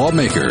state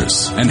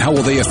lawmakers, and how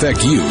will they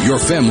affect you, your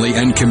family,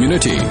 and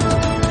community?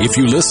 If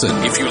you listen,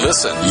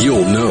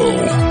 you'll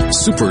know.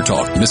 Super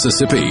Talk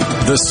Mississippi,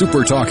 the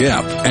Super Talk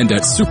app, and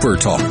at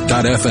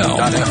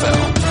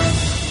supertalk.fl.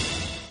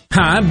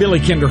 Hi, I'm Billy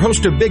Kinder,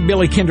 host of Big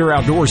Billy Kinder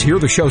Outdoors here.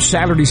 The show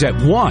Saturdays at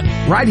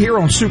 1, right here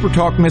on Super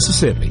Talk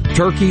Mississippi.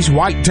 Turkeys,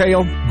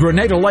 whitetail,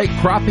 Grenada Lake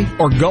crappie,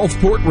 or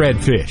Gulfport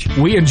redfish.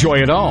 We enjoy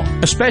it all,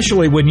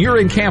 especially when you're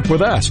in camp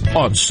with us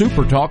on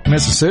Super Talk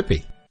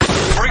Mississippi.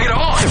 Bring it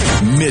on!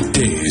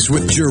 Middays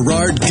with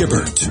Gerard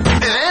Gibbert.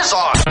 It is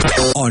on!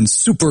 On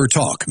Super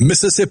Talk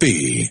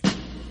Mississippi.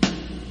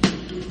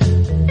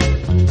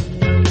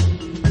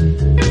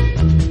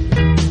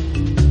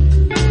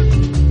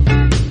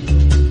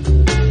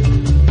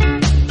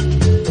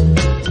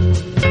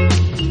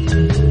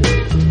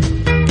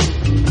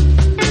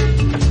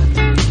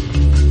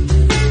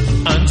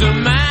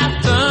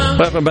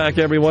 Welcome back,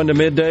 everyone, to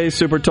Midday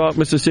Super Talk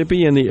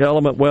Mississippi in the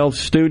Element Wealth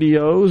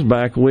Studios.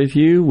 Back with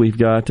you, we've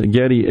got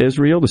Getty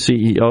Israel, the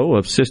CEO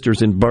of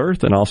Sisters in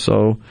Birth, and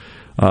also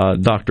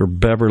Dr.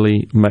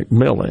 Beverly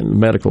McMillan,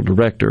 Medical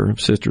Director of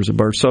Sisters in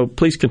Birth. So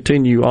please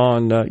continue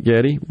on,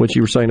 Getty, what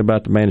you were saying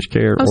about the managed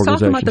care organizations. I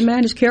was talking about the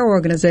managed care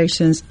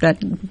organizations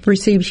that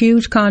receive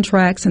huge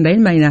contracts, and they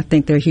may not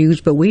think they're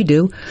huge, but we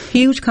do,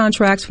 huge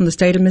contracts from the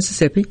state of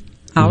Mississippi.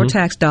 Our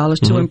tax dollars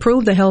to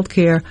improve the health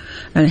care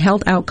and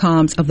health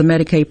outcomes of the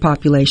Medicaid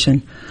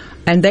population.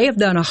 And they have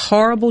done a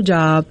horrible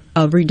job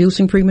of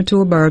reducing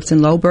premature births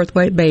and low birth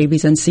weight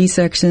babies and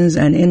C-sections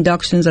and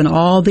inductions and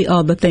all the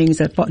other things,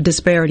 that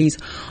disparities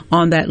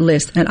on that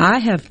list. And I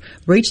have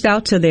reached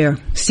out to their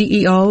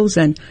CEOs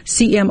and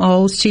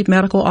CMOs, chief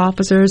medical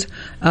officers,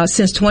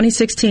 since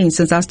 2016,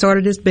 since I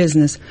started this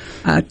business,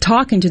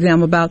 talking to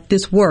them about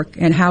this work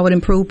and how it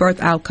improved birth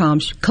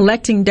outcomes,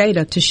 collecting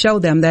data to show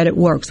them that it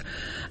works.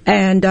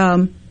 And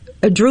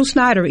Drew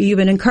Snyder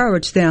even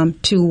encouraged them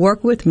to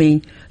work with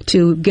me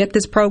to get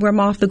this program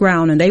off the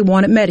ground, and they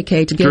wanted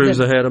Medicaid to get Drew's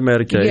the head of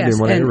Medicaid. Yes,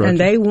 and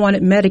they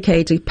wanted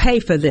Medicaid to pay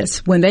for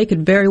this when they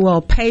could very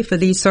well pay for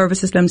these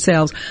services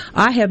themselves.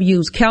 I have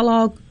used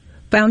Kellogg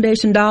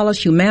Foundation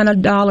dollars, Humana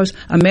dollars,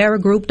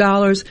 Amerigroup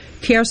dollars,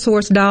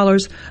 CareSource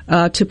dollars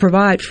to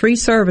provide free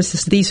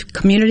services, these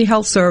community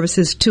health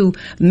services, to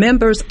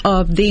members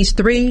of these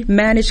 3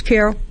 managed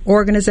care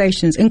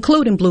organizations,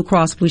 including Blue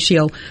Cross Blue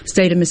Shield,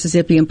 State of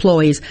Mississippi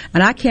employees.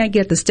 And I can't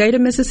get the State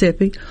of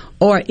Mississippi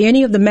or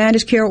any of the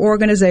managed care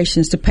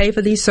organizations to pay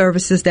for these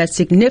services that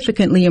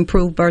significantly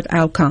improve birth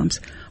outcomes.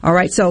 All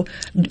right, so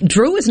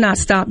Drew is not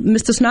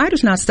Mr.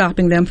 Snyder's not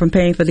stopping them from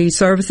paying for these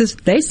services.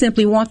 They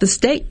simply want the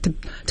state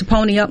to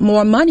pony up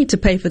more money to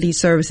pay for these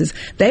services.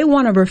 They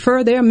want to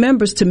refer their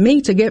members to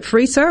me to get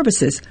free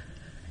services.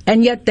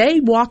 And yet they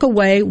walk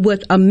away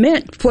with a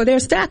mint for their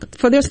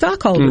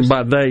stockholders.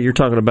 By they, you're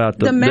talking about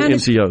the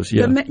MCOs,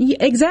 yeah.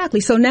 Exactly.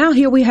 So now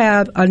here we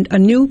have a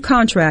new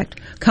contract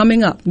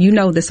coming up. You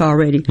know this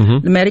already.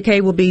 Mm-hmm. The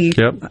Medicaid will be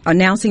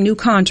announcing new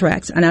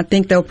contracts, and I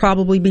think there'll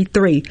probably be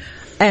 3.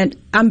 And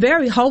I'm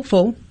very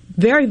hopeful,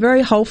 very,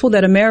 very hopeful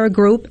that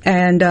Amerigroup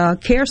and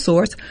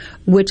CareSource,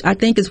 which I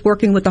think is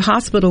working with the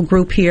hospital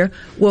group here,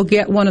 will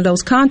get one of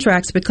those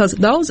contracts, because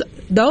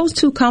those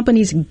 2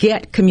 companies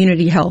get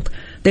community health.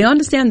 They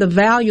understand the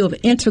value of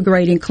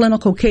integrating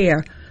clinical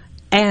care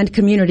and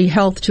community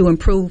health to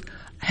improve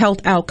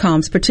health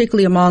outcomes,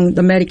 particularly among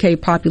the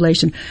Medicaid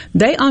population.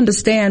 They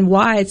understand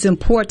why it's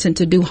important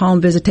to do home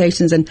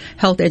visitations and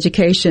health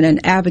education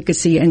and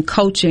advocacy and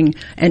coaching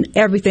and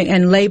everything,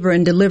 and labor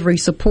and delivery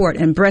support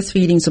and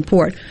breastfeeding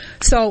support.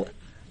 So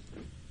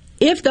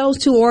if those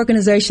 2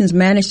 organizations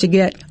manage to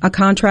get a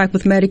contract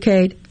with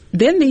Medicaid,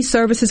 then these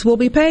services will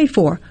be paid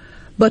for.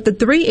 But the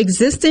 3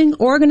 existing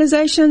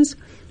organizations,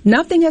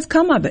 nothing has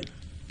come of it.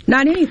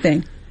 Not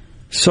anything.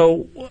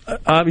 So,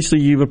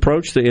 obviously, you've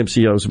approached the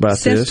MCOs about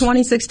this. Since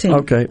 2016.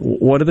 Okay.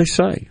 What do they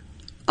say?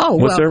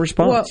 What's their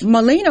response?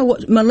 Well,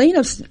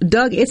 Molina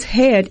dug its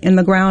head in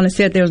the ground and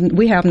said,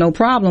 we have no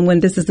problem, when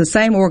this is the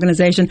same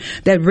organization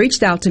that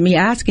reached out to me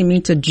asking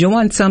me to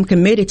join some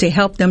committee to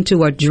help them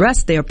to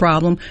address their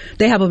problem.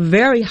 They have a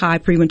very high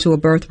premature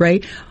birth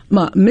rate.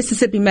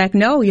 Mississippi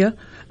Magnolia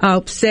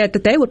said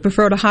that they would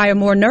prefer to hire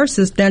more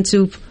nurses than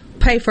to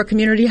pay for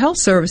community health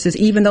services,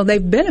 even though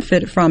they've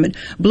benefited from it.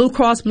 Blue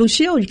Cross Blue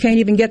Shield, you can't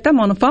even get them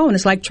on the phone.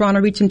 It's like trying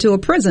to reach into a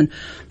prison.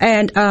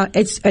 And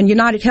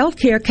United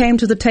Healthcare came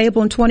to the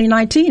table in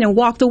 2019 and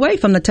walked away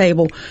from the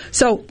table.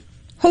 So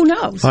who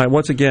knows? All right,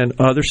 once again,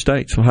 other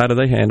states, how do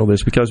they handle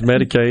this? Because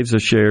Medicaid's a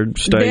shared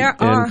state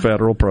and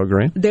federal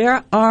program.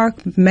 There are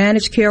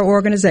managed care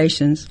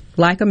organizations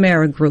like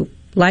Amerigroup,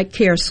 like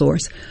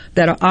CareSource,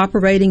 that are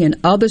operating in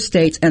other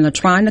states and are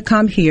trying to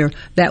come here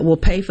that will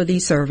pay for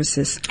these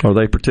services. Are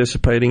they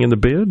participating in the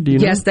bid? Do you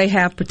know? Yes, they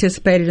have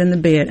participated in the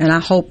bid, and I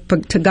hope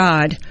to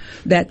God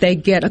that they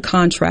get a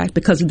contract,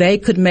 because they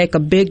could make a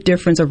big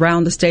difference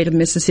around the state of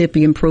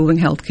Mississippi improving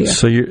health care.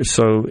 So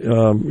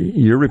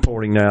you're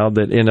reporting now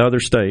that in other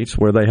states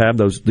where they have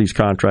these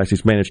contracts,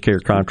 these managed care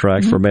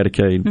contracts for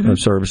Medicaid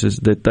services,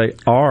 that they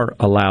are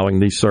allowing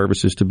these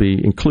services to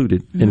be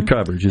included in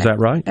coverage. Is that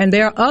right? And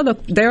there are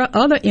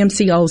other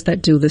MCOs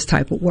that do this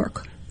type of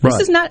work. Right.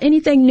 This is not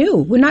anything new.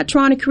 We're not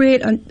trying to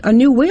create a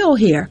new wheel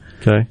here.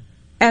 Okay.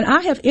 And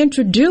I have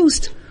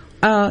introduced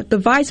the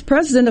vice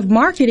president of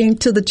marketing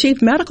to the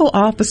chief medical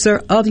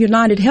officer of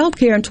United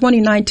Healthcare in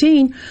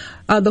 2019,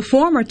 the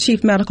former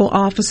chief medical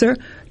officer,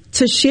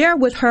 to share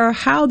with her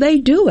how they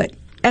do it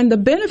and the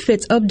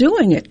benefits of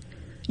doing it.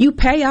 You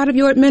pay out of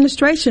your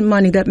administration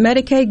money that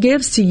Medicaid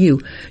gives to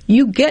you.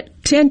 You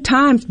get 10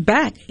 times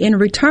back in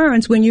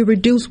returns when you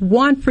reduce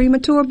one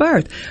premature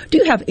birth. Do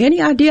you have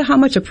any idea how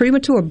much a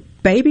premature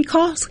baby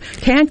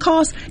can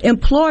cost?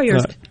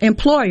 Employers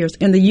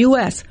in the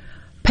U.S.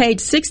 paid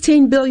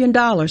 $16 billion.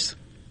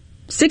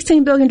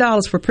 $16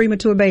 billion for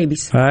premature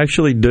babies. I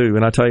actually do,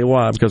 and I tell you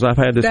why. Because I've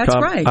had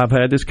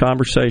this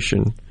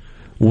conversation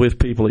with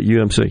people at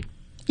UMC.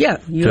 Yeah,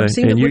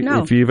 UMC would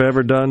know. If you've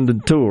ever done the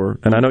tour,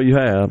 and I know you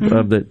have,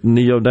 of the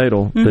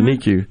neonatal, the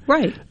NICU,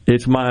 right?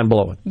 It's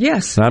mind-blowing.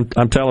 Yes. I'm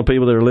telling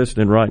people that are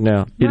listening right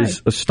now, it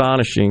is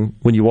astonishing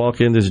when you walk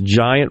in this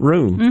giant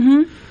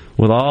room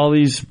with all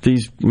these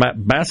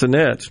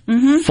bassinets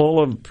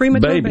full of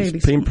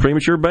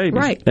premature babies,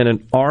 right. and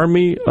an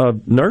army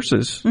of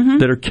nurses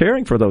that are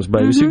caring for those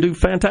babies who do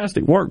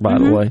fantastic work, by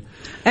the way.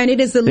 And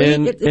it is the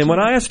lead. And when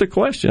I asked the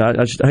question, I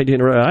just hate to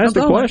interrupt. I asked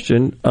the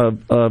question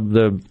of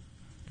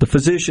the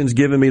physicians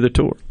giving me the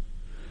tour,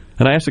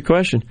 and I asked the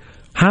question,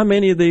 How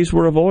many of these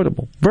were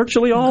avoidable?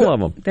 Virtually all of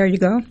them. There you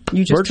go.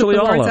 You just Virtually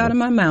took the all words of out of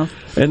my mouth.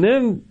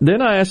 And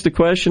then I asked the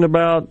question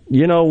about,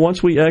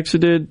 once we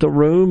exited the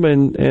room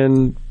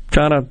and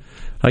kind of,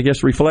 I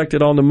guess,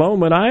 reflected on the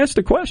moment, I asked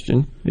the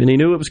question, and he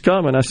knew it was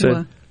coming. I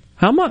said,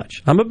 how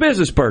much? I'm a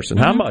business person.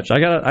 How much?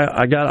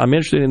 I'm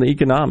interested in the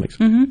economics.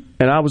 And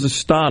I was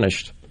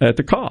astonished at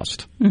the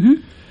cost.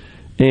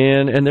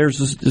 And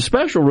there's a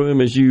special room,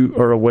 as you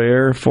are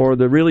aware, for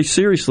the really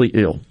seriously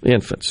ill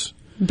infants.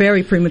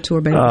 Very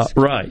premature babies.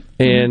 Right.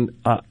 And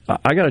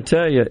I got to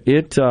tell you,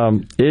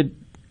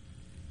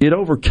 it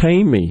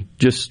overcame me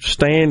just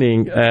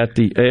standing at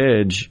the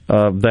edge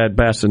of that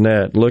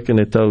bassinet, looking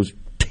at those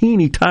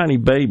teeny tiny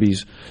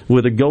babies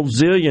with a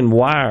gazillion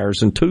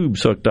wires and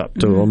tubes hooked up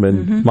to them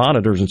and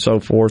monitors and so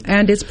forth.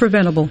 And it's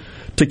preventable.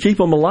 To keep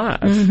them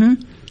alive.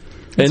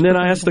 And then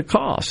I asked the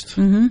cost,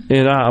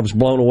 and I was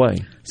blown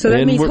away. So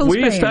that means who's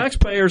we as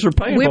taxpayers are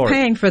paying for it. We're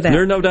paying for that.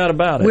 There's no doubt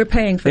about it. We're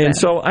paying for that. And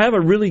so I have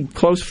a really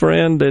close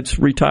friend that's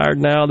retired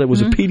now that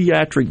was a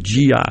pediatric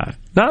GI.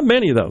 Not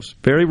many of those.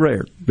 Very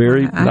rare.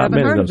 I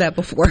haven't heard of that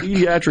before.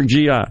 Pediatric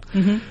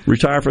GI.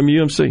 Retired from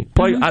UMC.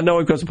 I know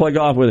him because I played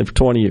golf with him for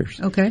 20 years.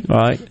 Okay. All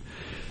right.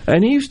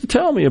 And he used to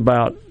tell me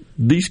about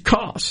these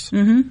costs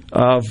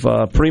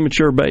of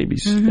premature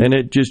babies. And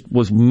it just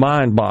was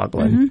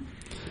mind-boggling.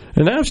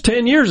 And that was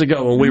 10 years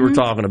ago when we were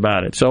talking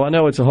about it. So I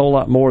know it's a whole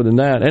lot more than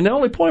that. And the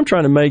only point I'm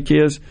trying to make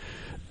is,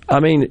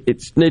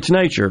 it's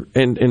nature,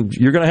 and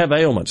you're going to have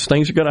ailments.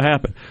 Things are going to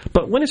happen.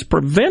 But when it's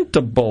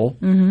preventable,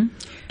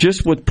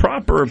 just with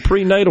proper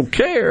prenatal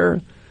care,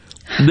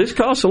 this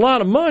costs a lot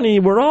of money.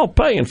 We're all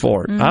paying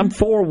for it. I'm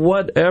for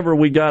whatever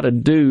we got to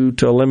do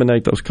to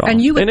eliminate those costs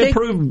and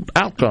improve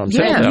outcomes.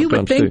 Yeah, you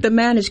would think the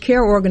managed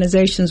care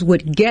organizations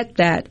would get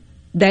that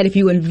if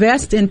you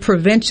invest in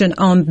prevention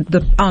on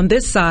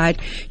this side,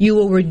 you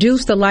will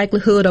reduce the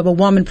likelihood of a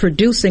woman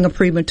producing a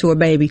premature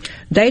baby.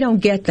 They don't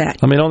get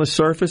that. On the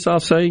surface, I'll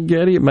say,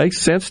 Getty, it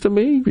makes sense to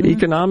me,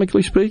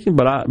 economically speaking,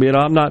 but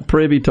I'm not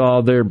privy to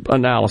all their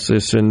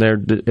analysis and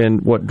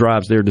what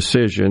drives their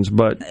decisions.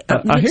 But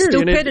I hear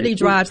stupidity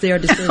drives their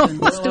decisions.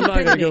 Well, I'm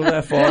not going to go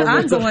that far.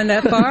 I'm going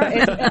that far.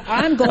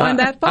 I'm going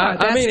that far.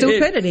 That's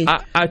stupidity.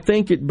 I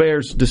think it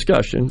bears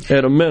discussion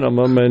at a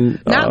minimum,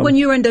 and not when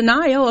you're in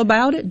denial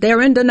about it.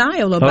 They're in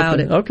denial about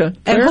it. Okay.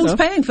 And who's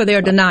paying for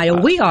their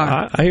denial? We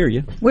are. I hear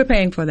you. We're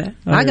paying for that.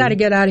 I got to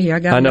get out of here.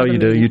 I know you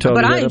do. You told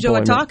me. But I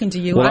enjoy talking to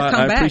you. Well, I'll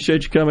come back. I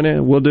appreciate you coming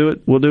in. We'll do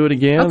it. We'll do it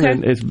again. Okay.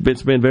 And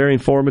it's been very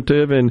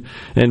informative and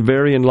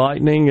very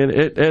enlightening. And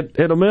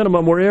at a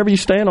minimum, wherever you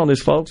stand on this,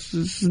 folks,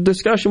 it's a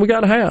discussion we got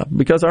to have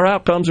because our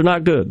outcomes are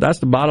not good. That's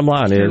the bottom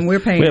line. And we're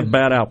paying. We have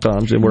bad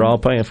outcomes, and we're all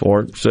paying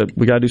for it. So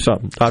we got to do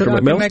something. Dr.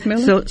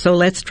 McMillan. So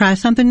let's try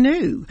something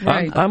new.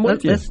 Right. I'm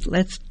with you.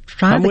 Let's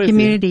try the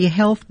community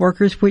health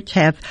workers, which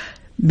have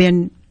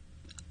been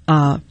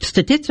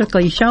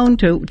statistically shown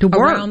to work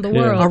around the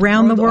world.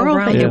 Around the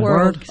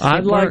world.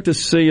 I'd like to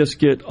see us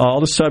get all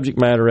the subject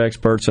matter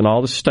experts and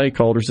all the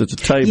stakeholders at the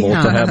table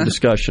to have a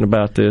discussion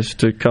about this,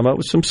 to come up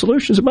with some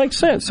solutions that make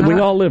sense that we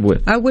can all live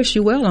with. I wish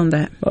you well on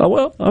that.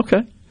 Well,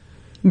 okay.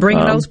 Bring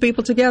those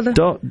people together.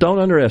 Don't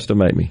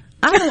underestimate me.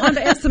 I don't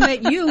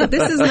underestimate you.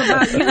 This isn't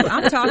about you.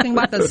 I'm talking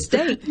about the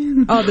state.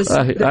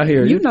 I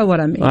hear you. You know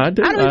what I mean. I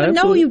do. I don't even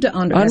know you to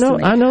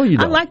underestimate. I know you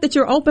don't. I like that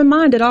you're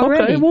open-minded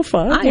already. Okay, well,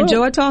 fine. I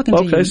enjoy talking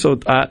to you. Okay, so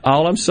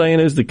all I'm saying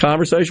is the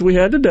conversation we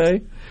had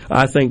today,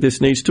 I think this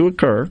needs to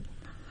occur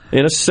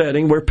in a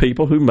setting where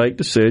people who make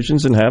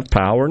decisions and have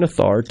power and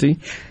authority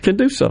can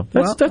do so.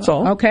 That's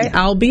all. Okay,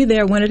 I'll be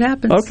there when it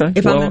happens. Okay,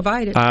 if I'm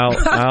invited.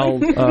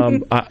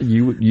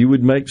 You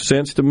would make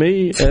sense to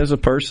me as a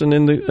person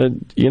in the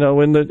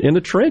in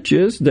the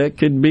trenches that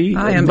could be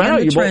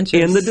valuable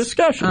in the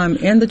discussion. I'm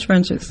in the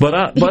trenches.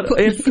 But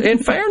in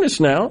fairness,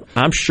 now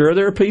I'm sure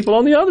there are people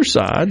on the other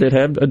side that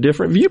have a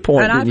different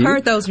viewpoint. And I've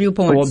heard those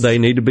viewpoints. Well, they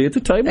need to be at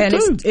the table and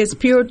too. It's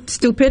pure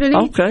stupidity.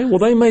 Okay, well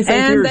they may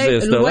think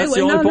yours is though. That's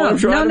the only point I'm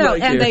trying to make here.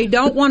 And they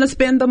don't want to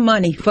spend the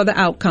money for the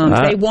outcomes.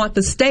 They want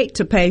the state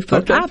to pay for.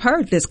 Okay. I've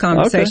heard this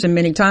conversation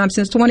many times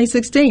since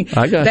 2016.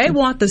 They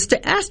want the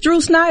state. Ask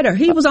Drew Snyder.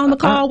 He was on the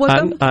call with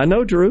them. I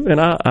know Drew,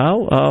 and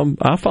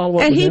I'll follow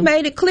up. And he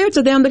made it clear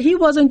to them that he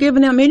wasn't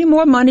giving them any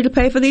more money to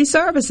pay for these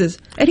services.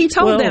 And he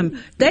told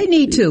them they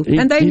need to,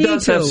 and they need to. He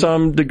does have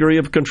some degree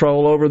of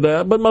control over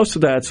that, but most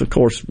of that's, of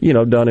course,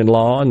 done in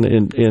law and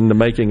in the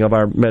making of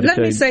our Medicaid. Let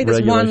me say this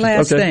one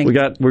last thing. We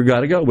got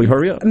to go. We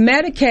hurry up.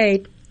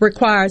 Medicaid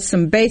requires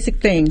some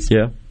basic things.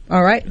 Yeah.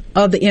 All right,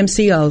 of the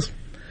MCOs.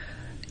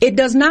 It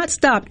does not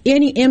stop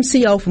any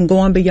MCO from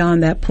going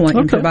beyond that point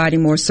and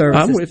providing more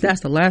services. I'm with you.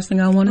 That's the last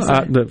thing I want to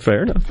say.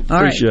 Fair enough. All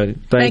appreciate it.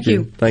 Thank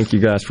you. Thank you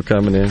guys for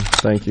coming in.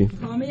 Thank you.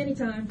 Call me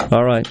anytime.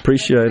 All right.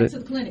 Appreciate it. To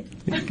the clinic.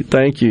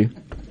 Thank you.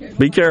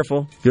 Be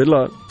careful. Good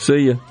luck. See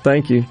you.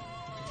 Thank you.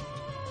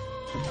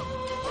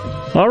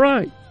 All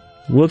right.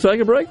 We'll take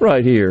a break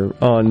right here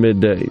on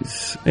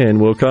Middays, and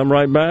we'll come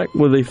right back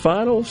with the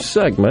final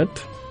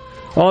segment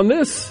on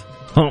this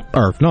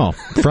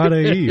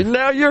Friday Eve.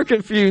 Now you're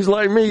confused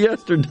like me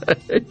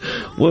yesterday.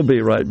 We'll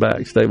be right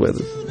back. Stay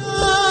with us.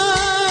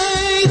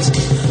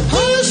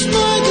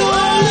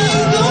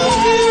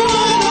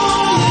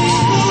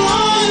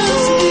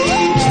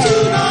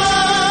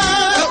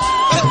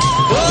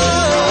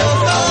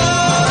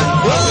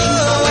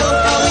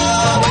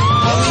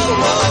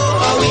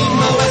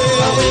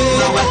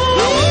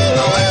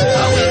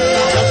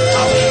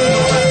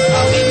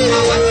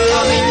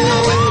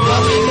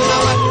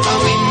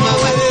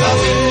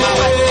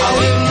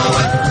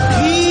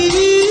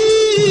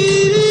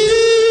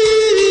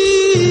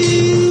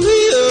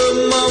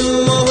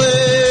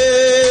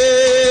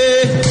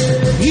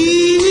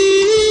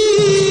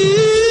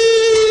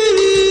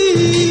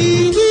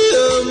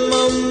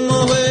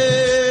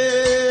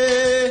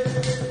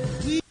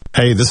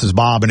 this is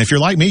Bob, and if you're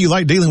like me, you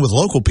like dealing with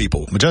local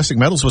people. Majestic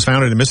Metals was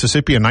founded in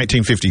Mississippi in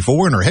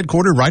 1954 and are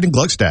headquartered right in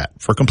Gluckstadt.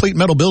 For complete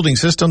metal building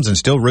systems and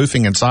steel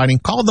roofing and siding,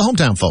 call the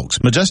hometown folks.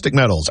 Majestic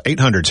Metals,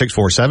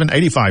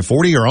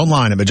 800-647-8540 or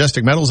online at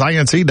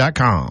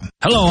majesticmetalsinc.com.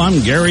 Hello, I'm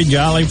Gary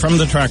Jolly from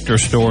the Tractor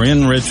Store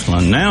in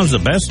Richland. Now's the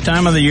best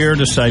time of the year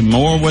to save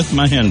more with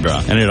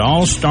Mahindra, and it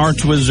all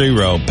starts with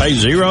zero. Pay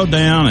zero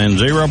down and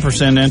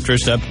 0%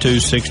 interest up to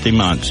 60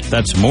 months.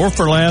 That's more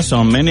for less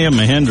on many of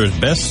Mahindra's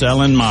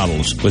best-selling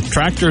models, with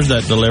tractors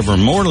that deliver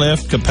more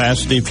lift,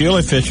 capacity, fuel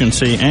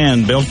efficiency,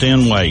 and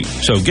built-in weight.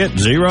 So get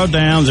zero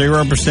down,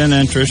 0%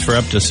 interest for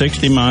up to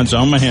 60 months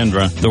on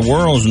Mahindra, the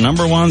world's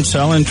 #1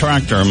 selling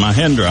tractor,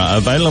 Mahindra,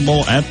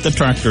 available at the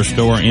Tractor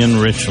Store in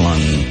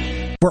Richland.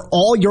 For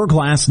all your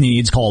glass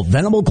needs, call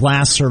Venable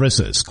Glass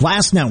Services.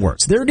 Glass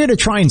Networks. They're going to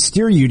try and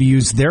steer you to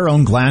use their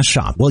own glass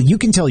shop. Well, you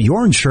can tell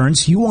your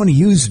insurance you want to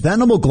use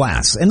Venable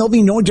Glass, and there'll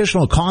be no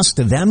additional cost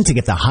to them to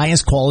get the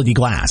highest quality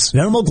glass.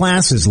 Venable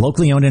Glass is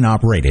locally owned and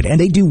operated, and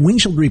they do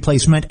windshield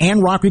replacement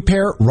and rock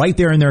repair right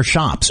there in their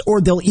shops.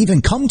 Or they'll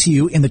even come to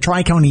you in the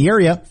Tri-County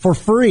area for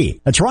free.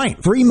 That's right,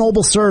 free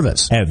mobile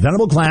service. At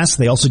Venable Glass,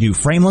 they also do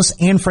frameless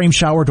and frame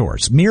shower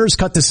doors, mirrors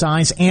cut to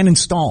size and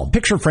installed,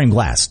 picture frame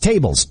glass,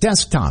 tables,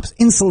 desktops,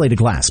 insulated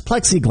glass,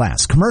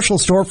 plexiglass, commercial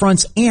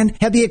storefronts, and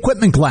heavy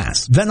equipment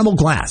glass. Venable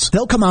Glass.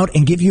 They'll come out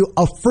and give you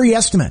a free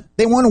estimate.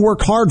 They want to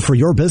work hard for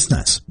your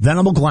business.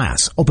 Venable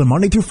Glass. Open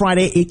Monday through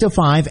Friday, 8 to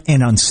 5,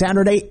 and on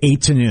Saturday,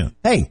 8 to noon.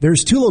 Hey,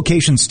 there's 2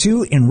 locations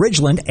too, in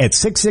Ridgeland at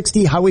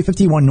 660 Highway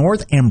 51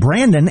 North and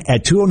Brandon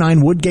at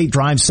 209 Woodgate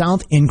Drive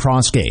South in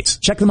Cross Gates.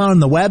 Check them out on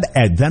the web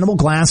at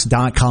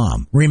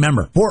venableglass.com.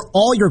 Remember, for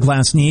all your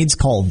glass needs,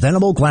 call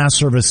Venable Glass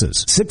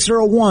Services.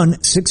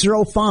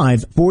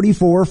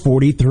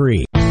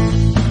 601-605-4443.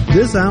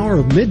 This hour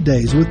of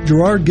Middays with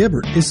Gerard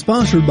Gibbert is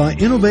sponsored by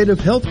Innovative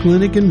Health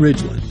Clinic in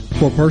Ridgeland.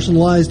 For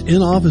personalized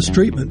in-office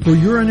treatment for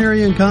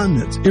urinary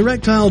incontinence,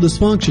 erectile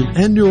dysfunction,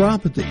 and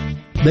neuropathy,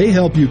 they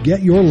help you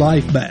get your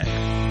life back.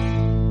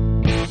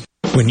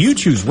 When you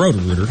choose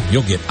Roto-Rooter,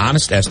 you'll get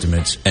honest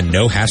estimates and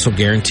no hassle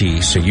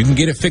guarantees, so you can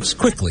get it fixed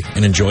quickly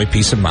and enjoy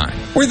peace of mind.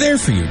 We're there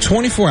for you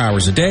 24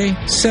 hours a day,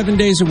 7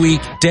 days a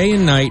week, day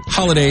and night,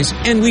 holidays,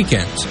 and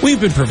weekends.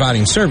 We've been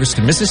providing service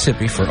to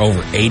Mississippi for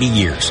over 80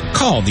 years.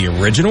 Call the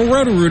original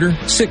Roto-Rooter,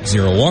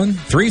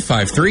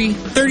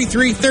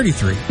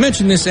 601-353-3333.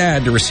 Mention this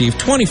ad to receive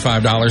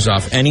 $25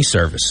 off any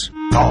service.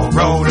 Call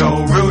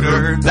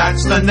Roto-Rooter,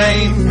 that's the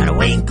name. And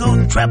away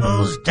go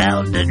troubles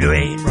down the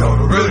drain.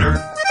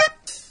 Roto-Rooter.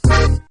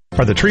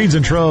 Are the trees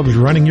and shrubs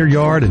running your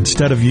yard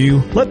instead of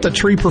you? Let the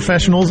tree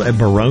professionals at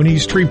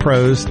Barone's Tree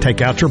Pros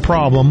take out your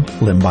problem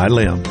limb by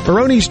limb.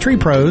 Barone's Tree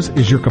Pros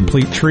is your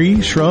complete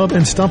tree, shrub,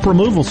 and stump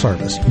removal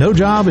service. No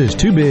job is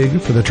too big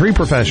for the tree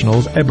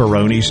professionals at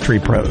Barone's Tree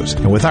Pros.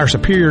 And with our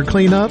superior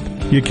cleanup,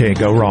 you can't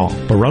go wrong.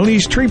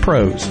 Barone's Tree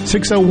Pros,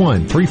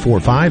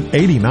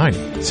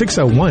 601-345-8090.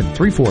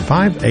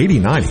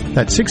 601-345-8090.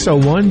 That's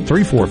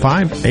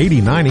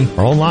 601-345-8090.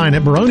 Or online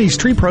at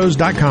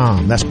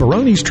baronestreepros.com. That's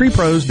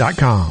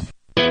baronestreepros.com.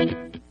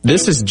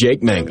 This is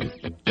Jake Mangum,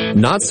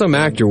 not some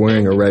actor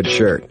wearing a red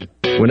shirt.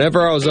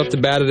 Whenever I was up to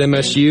bat at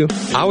MSU,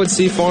 I would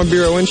see Farm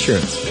Bureau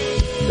Insurance.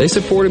 They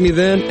supported me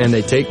then, and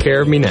they take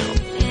care of me now.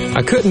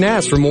 I couldn't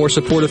ask for more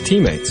supportive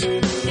teammates.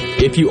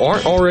 If you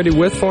aren't already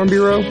with Farm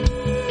Bureau,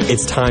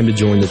 it's time to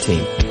join the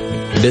team.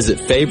 Visit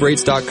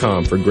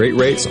favrates.com for great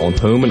rates on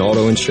home and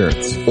auto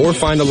insurance, or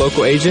find a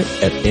local agent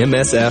at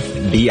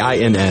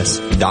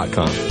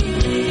msfbins.com.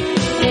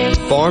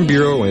 Farm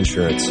Bureau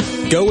Insurance.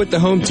 Go with the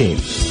home team.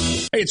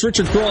 Hey, it's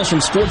Richard Cross from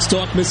Sports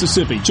Talk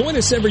Mississippi. Join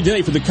us every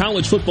day for the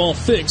College Football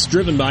Fix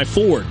driven by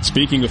Ford.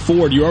 Speaking of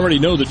Ford, you already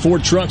know that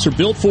Ford trucks are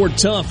built Ford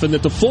tough and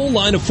that the full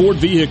line of Ford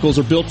vehicles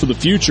are built for the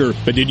future.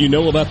 But did you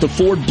know about the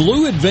Ford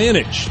Blue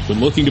Advantage?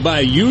 When looking to buy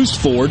a used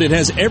Ford, it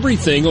has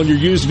everything on your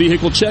used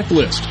vehicle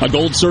checklist. A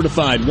gold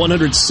certified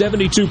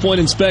 172-point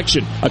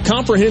inspection, a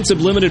comprehensive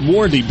limited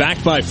warranty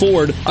backed by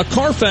Ford, a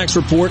Carfax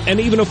report,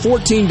 and even a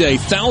 14-day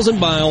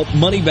 1,000-mile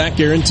money-back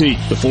guarantee.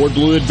 The Ford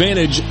Blue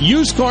Advantage,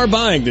 used car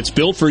buying that's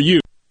built for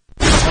you.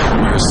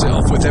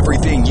 Yourself with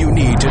everything you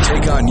need to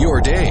take on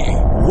your day.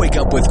 Wake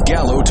up with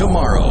Gallo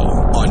tomorrow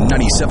on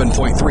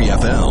 97.3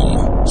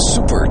 FM.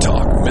 Super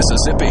Talk,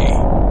 Mississippi.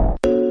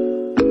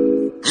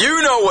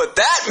 You know what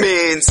that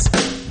means.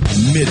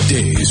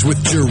 Middays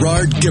with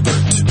Gerard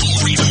Gibbert.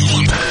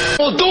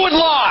 We'll do it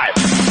live.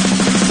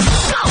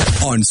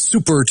 On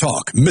Super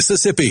Talk,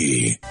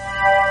 Mississippi.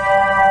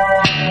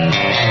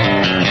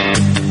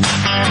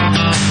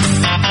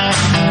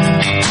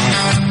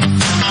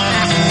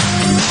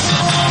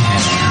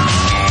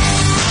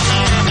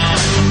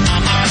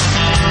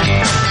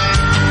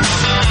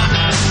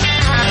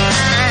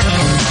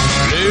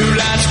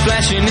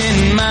 Flashing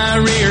in my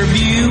rear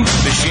view.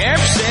 The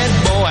sheriff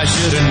said, boy, I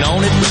should have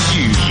known it was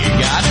you. You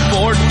got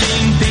 14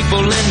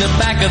 people in the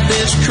back of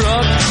this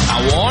truck.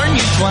 I warned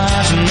you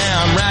twice and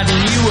now I'm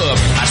riding you up.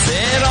 I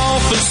said,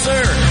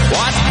 officer,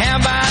 what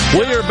have I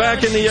done? We are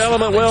back in the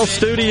Element Well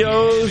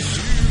Studios.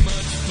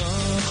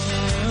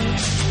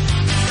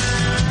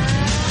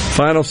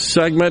 Final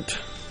segment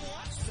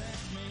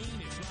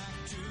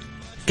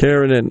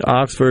Karen in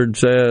Oxford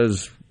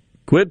says,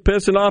 quit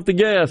pissing off the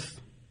guests.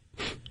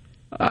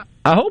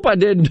 I hope I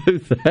didn't do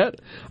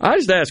that. I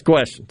just ask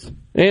questions.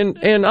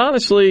 And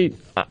honestly,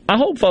 I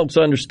hope folks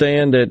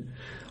understand that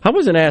I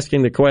wasn't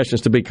asking the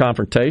questions to be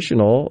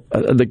confrontational.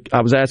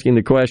 I was asking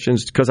the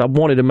questions because I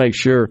wanted to make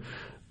sure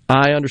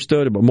I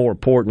understood it, but more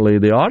importantly,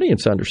 the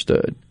audience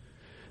understood.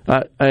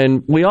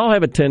 And we all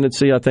have a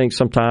tendency, I think,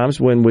 sometimes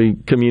when we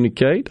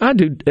communicate, I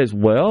do as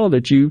well,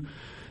 that you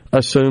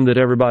assume that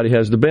everybody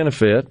has the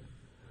benefit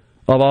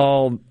of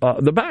all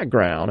the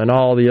background and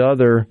all the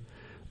other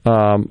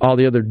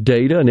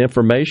data and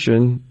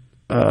information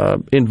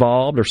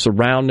involved or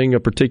surrounding a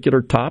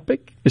particular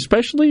topic,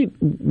 especially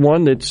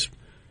one that's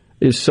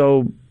is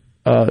so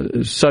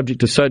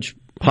subject to such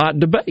hot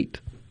debate,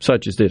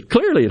 such as this.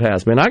 Clearly, it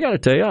has been. I got to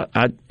tell you,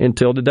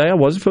 until today, I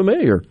wasn't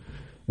familiar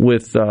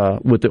with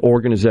the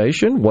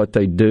organization, what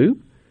they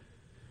do,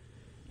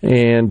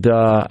 and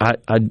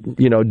I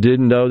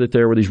didn't know that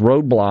there were these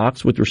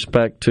roadblocks with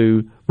respect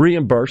to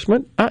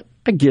reimbursement.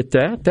 I get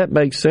that; that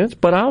makes sense.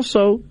 But I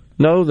also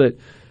know that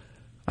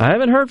I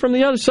haven't heard from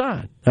the other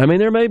side. I mean,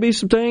 there may be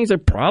some things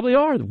that probably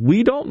are that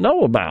we don't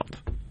know about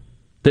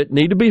that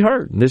need to be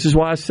heard. And this is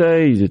why I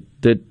say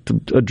that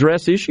to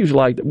address issues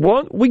like that,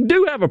 well, we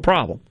do have a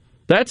problem.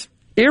 That's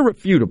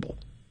irrefutable.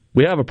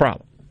 We have a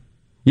problem.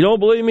 You don't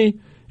believe me?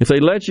 If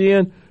they let you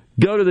in,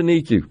 go to the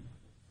NICU.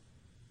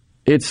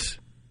 It's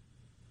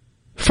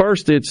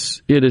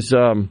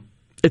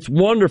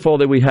wonderful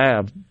that we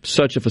have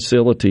such a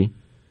facility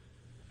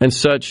and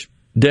such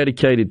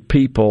dedicated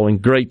people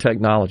and great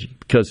technology,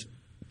 because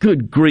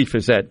good grief,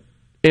 has that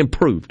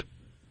improved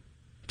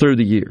through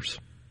the years.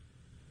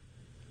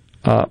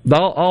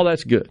 All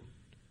that's good.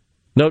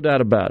 No doubt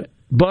about it.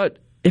 But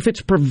if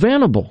it's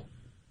preventable,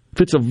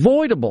 if it's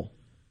avoidable,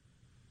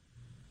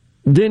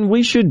 then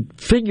we should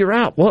figure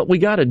out what we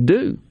got to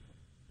do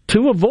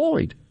to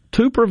avoid,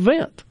 to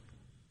prevent.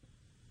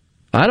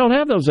 I don't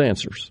have those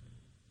answers.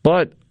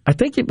 But I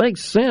think it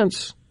makes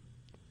sense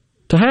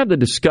to have the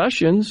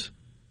discussions,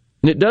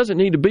 and it doesn't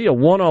need to be a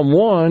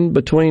one-on-one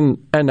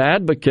between an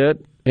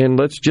advocate and,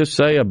 let's just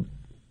say, a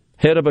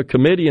head of a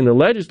committee in the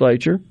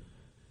legislature.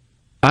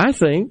 I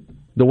think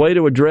the way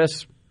to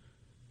address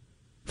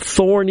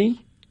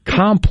thorny,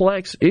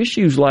 complex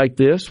issues like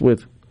this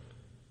with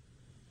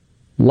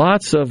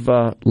lots of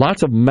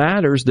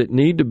matters that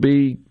need to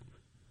be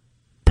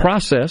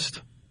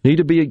processed, need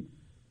to be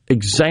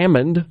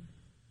examined,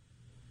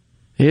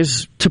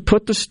 is to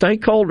put the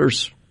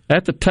stakeholders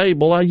at the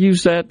table. I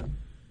use that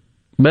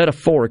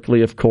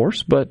metaphorically, of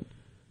course, but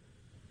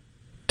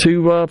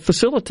to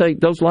facilitate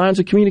those lines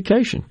of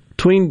communication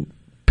between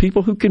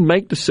people who can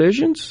make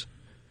decisions,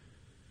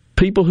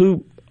 people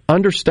who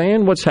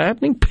understand what's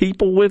happening,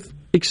 people with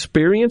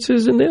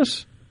experiences in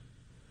this.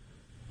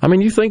 I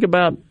mean, you think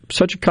about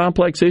such a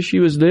complex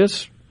issue as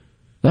this,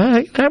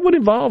 that would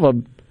involve a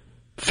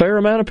fair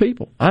amount of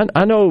people.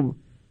 I know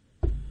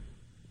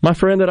my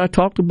friend that I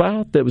talked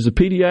about that was a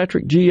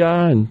pediatric GI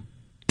and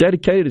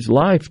dedicated his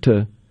life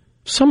to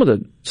some of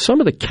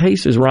the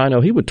cases,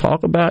 Rhino, he would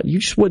talk about, you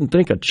just wouldn't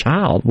think a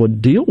child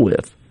would deal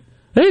with.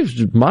 It was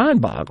just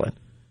mind-boggling.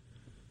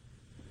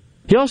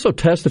 He also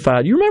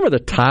testified. You remember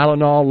the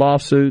Tylenol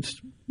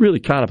lawsuits? Really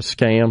kind of a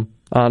scam,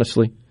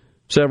 honestly.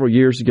 Several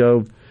years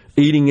ago,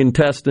 eating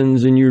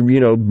intestines and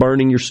you're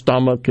burning your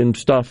stomach and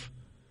stuff.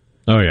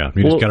 Oh, yeah.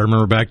 You just got to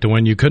remember back to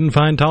when you couldn't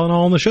find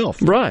Tylenol on the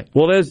shelf. Right.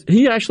 Well,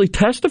 he actually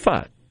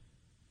testified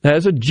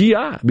as a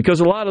GI, because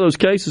a lot of those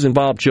cases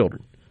involve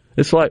children.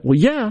 It's like, well,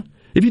 yeah,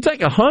 if you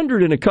take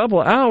 100 in a couple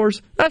of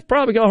hours, that's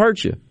probably going to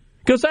hurt you,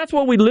 because that's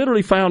what we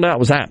literally found out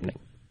was happening.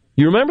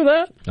 You remember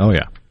that? Oh,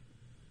 yeah.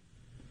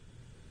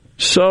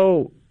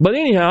 So, but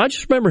anyhow, I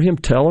just remember him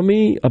telling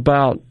me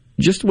about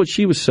just what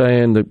she was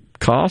saying, the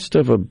cost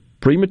of a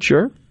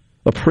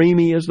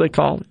preemie, as they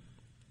call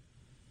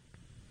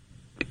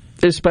it,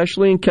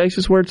 especially in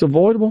cases where it's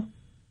avoidable.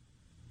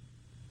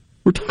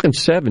 We're talking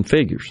 7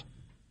 figures.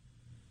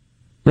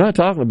 We're not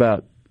talking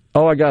about,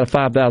 I got a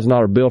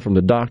 $5,000 bill from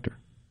the doctor.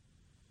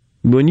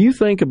 When you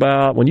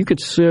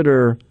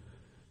consider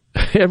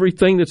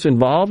everything that's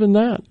involved in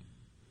that,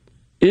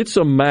 it's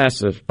a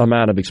massive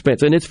amount of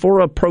expense, and it's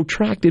for a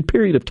protracted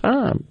period of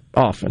time,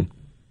 often.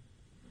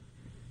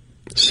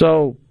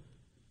 So,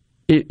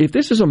 if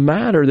this is a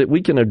matter that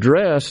we can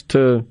address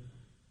to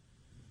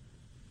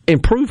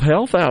improve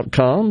health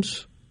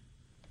outcomes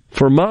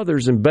for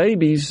mothers and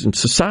babies and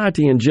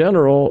society in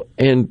general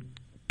and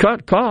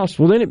cut costs,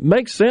 well, then it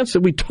makes sense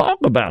that we talk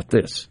about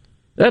this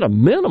at a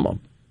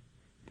minimum.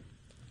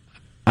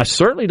 I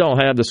certainly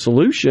don't have the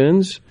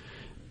solutions,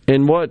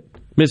 and what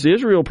Ms.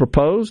 Israel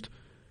proposed,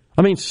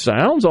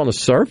 sounds on the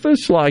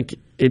surface like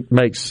it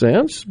makes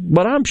sense,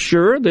 but I'm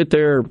sure that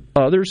there are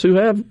others who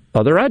have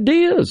other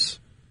ideas.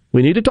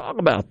 We need to talk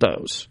about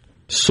those,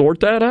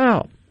 sort that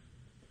out,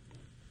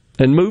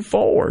 and move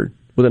forward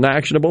with an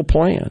actionable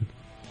plan.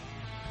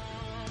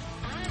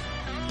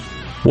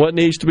 What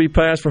needs to be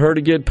passed for her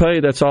to get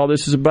paid? That's all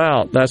this is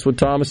about. That's what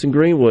Thomas in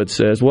Greenwood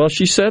says. Well,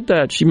 she said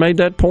that. She made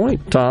that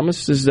point,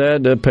 Thomas, is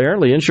that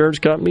apparently insurance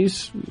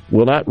companies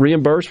will not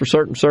reimburse for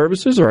certain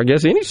services, or I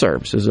guess any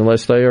services,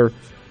 unless they are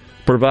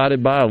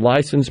provided by a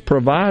licensed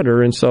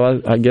provider. And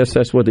so I guess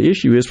that's what the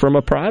issue is from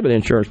a private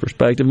insurance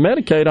perspective.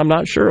 Medicaid, I'm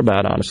not sure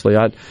about, honestly.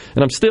 And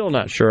I'm still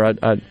not sure.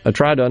 I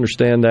try to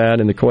understand that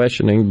in the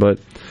questioning, but,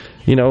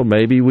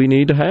 maybe we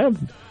need to have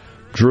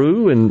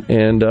Drew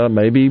and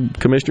maybe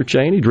Commissioner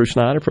Cheney, Drew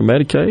Snyder from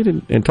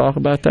Medicaid, and talk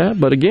about that.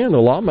 But again, the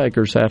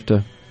lawmakers have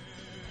to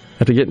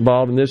get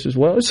involved in this as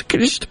well. It's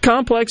just a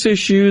complex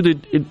issue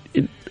that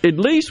at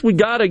least we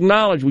got to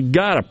acknowledge we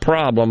got a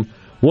problem.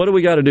 What do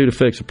we got to do to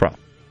fix the problem?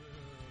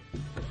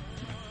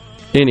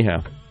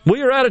 Anyhow,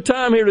 we are out of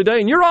time here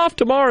today, and you're off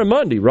tomorrow and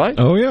Monday, right?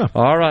 Oh, yeah.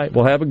 All right.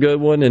 Well, have a good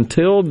one.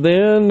 Until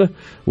then,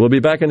 we'll be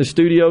back in the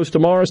studios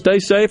tomorrow. Stay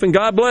safe, and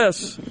God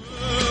bless.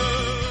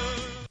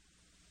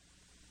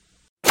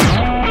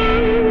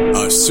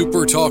 A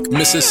SuperTalk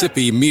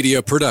Mississippi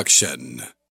media production.